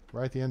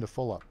 Right at the end of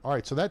full up.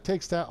 Alright, so that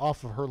takes that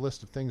off of her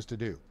list of things to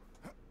do.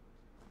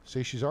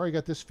 See, she's already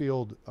got this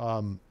field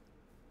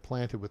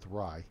planted with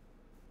rye.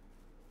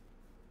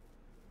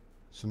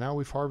 So now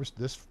we've harvested,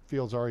 this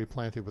field's already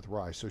planted with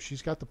rye. So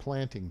she's got the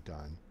planting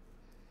done.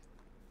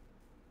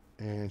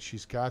 And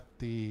she's got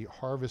the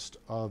harvest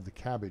of the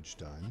cabbage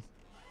done.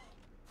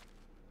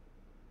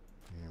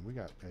 And we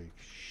got a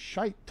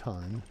shite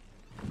ton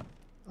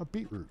of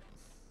beetroot.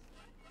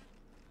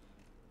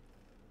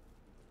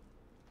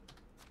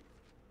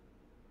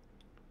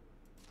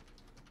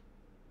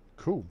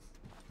 Cool.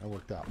 That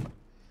worked out.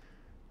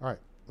 All right,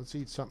 let's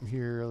eat something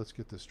here. Let's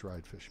get this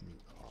dried fish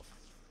meat off.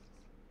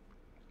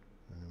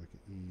 And then we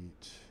can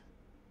eat.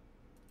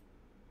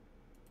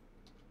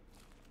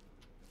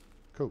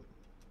 Cool.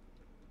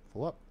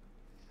 Full up.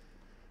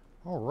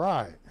 All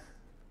right.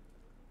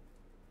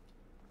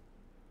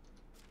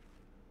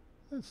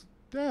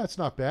 That's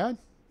not bad.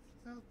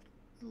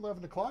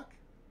 11 o'clock.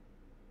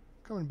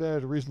 Coming to bed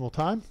at a reasonable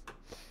time.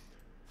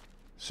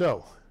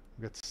 So,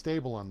 we've got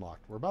stable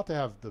unlocked. We're about to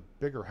have the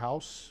bigger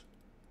house.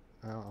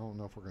 I don't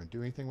know if we're going to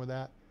do anything with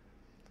that.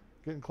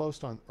 Getting close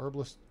to on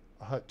Herbalist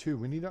Hut 2.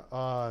 We need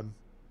a...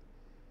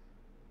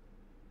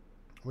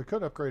 we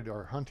could upgrade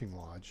our hunting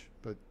lodge,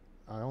 but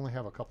I only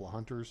have a couple of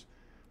hunters.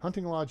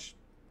 Hunting lodge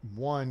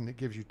 1, it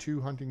gives you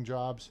 2 hunting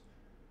jobs.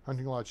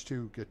 Hunting lodge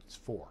 2 gets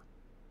 4.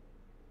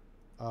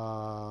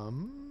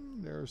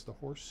 There's the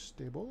horse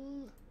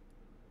stable,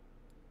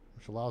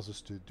 which allows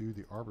us to do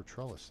the arbor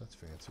trellis. That's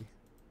fancy.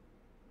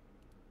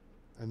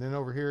 And then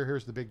over here,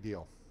 here's the big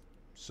deal.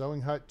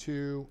 Sewing Hut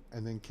 2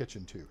 and then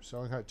Kitchen 2.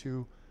 Sewing Hut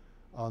 2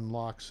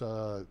 unlocks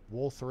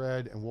wool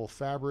thread and wool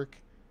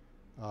fabric,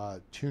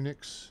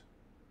 tunics,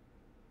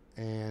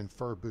 and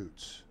fur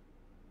boots.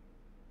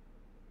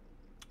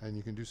 And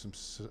you can do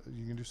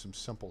some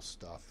simple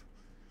stuff.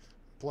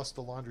 Plus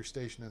the laundry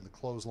station and the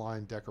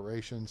clothesline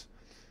decorations.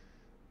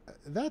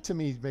 That to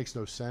me makes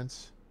no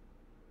sense.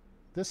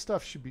 This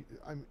stuff should be,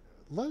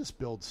 let us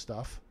build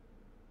stuff,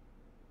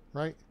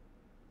 right?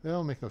 They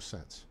don't make no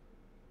sense.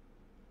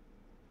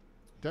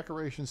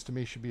 Decorations to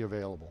me should be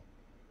available.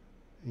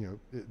 You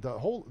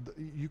know,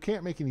 you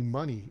can't make any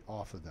money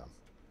off of them,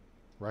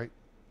 right?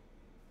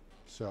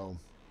 So,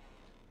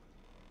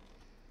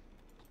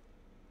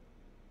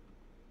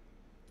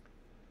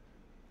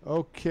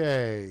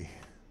 okay.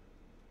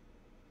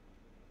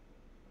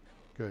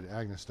 Good,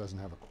 Agnes doesn't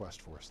have a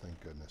quest for us, thank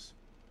goodness.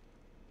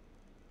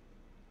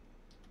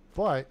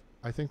 But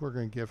I think we're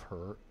going to give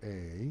her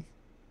a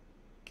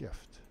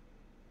gift.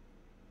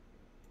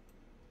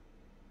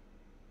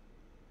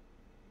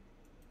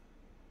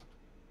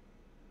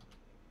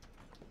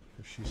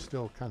 She's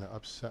still kind of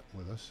upset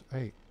with us.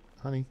 Hey,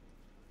 honey.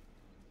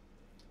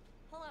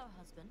 Hello,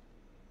 husband.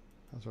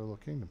 How's our little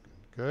kingdom?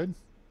 Good?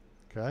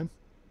 Okay.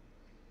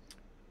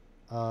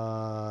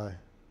 Oh,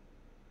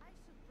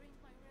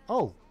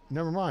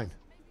 never mind.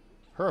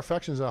 Her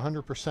affection's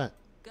 100%.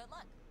 Good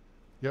luck.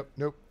 Yep,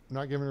 nope.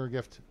 Not giving her a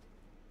gift.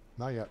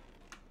 Not yet.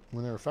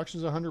 When their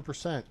affection's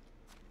 100%,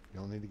 you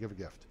don't need to give a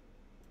gift.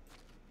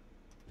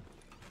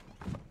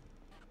 I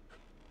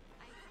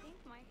think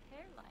my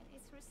hairline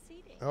is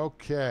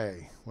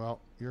Okay. Well,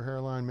 your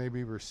hairline may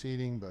be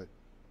receding, but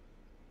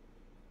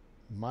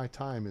my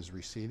time is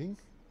receding.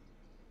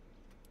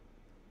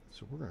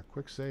 So we're going to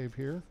quick save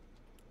here.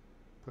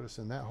 Put us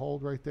in that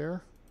hold right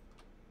there.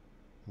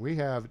 We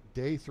have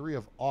day 3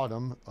 of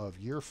autumn of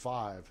year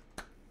 5.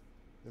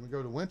 Then we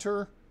go to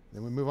winter.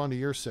 Then we move on to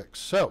year 6.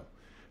 So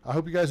I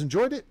hope you guys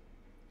enjoyed it.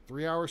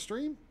 3-hour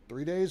stream,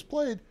 3 days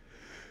played.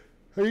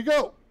 There you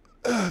go.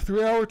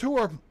 3-hour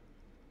tour.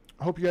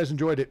 I hope you guys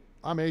enjoyed it.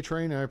 I'm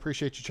A-Train, and I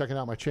appreciate you checking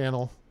out my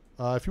channel.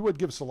 If you would,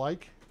 give us a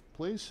like,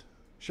 please.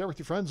 Share with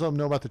your friends. Let them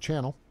know about the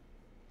channel.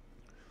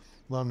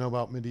 Let them know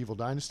about Medieval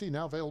Dynasty,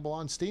 now available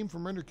on Steam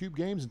from RenderCube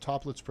Games and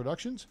Toplitz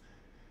Productions.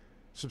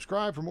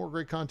 Subscribe for more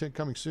great content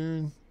coming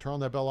soon. Turn on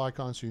that bell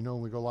icon so you know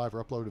when we go live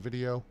or upload a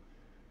video.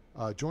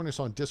 Join us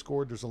on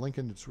Discord. There's a link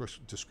in the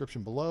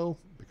description below.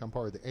 Become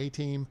part of the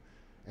A-Team.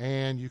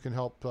 And you can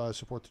help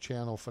support the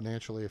channel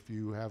financially if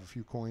you have a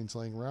few coins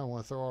laying around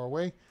want to throw our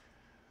way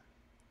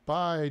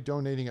by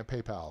donating at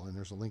PayPal. And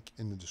there's a link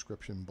in the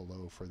description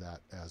below for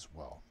that as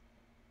well.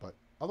 But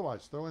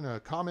otherwise, throw in a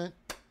comment,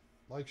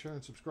 like, share,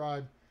 and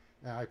subscribe.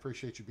 And I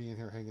appreciate you being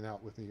here hanging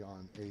out with me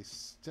on a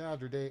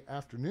Saturday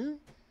afternoon.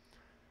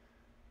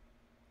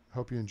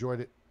 Hope you enjoyed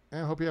it.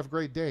 And I hope you have a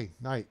great day,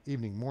 night,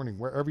 evening, morning,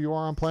 wherever you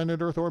are on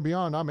planet Earth or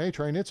beyond. I'm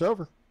A-Train. It's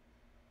over.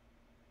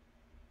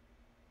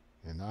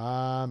 And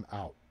I'm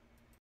out.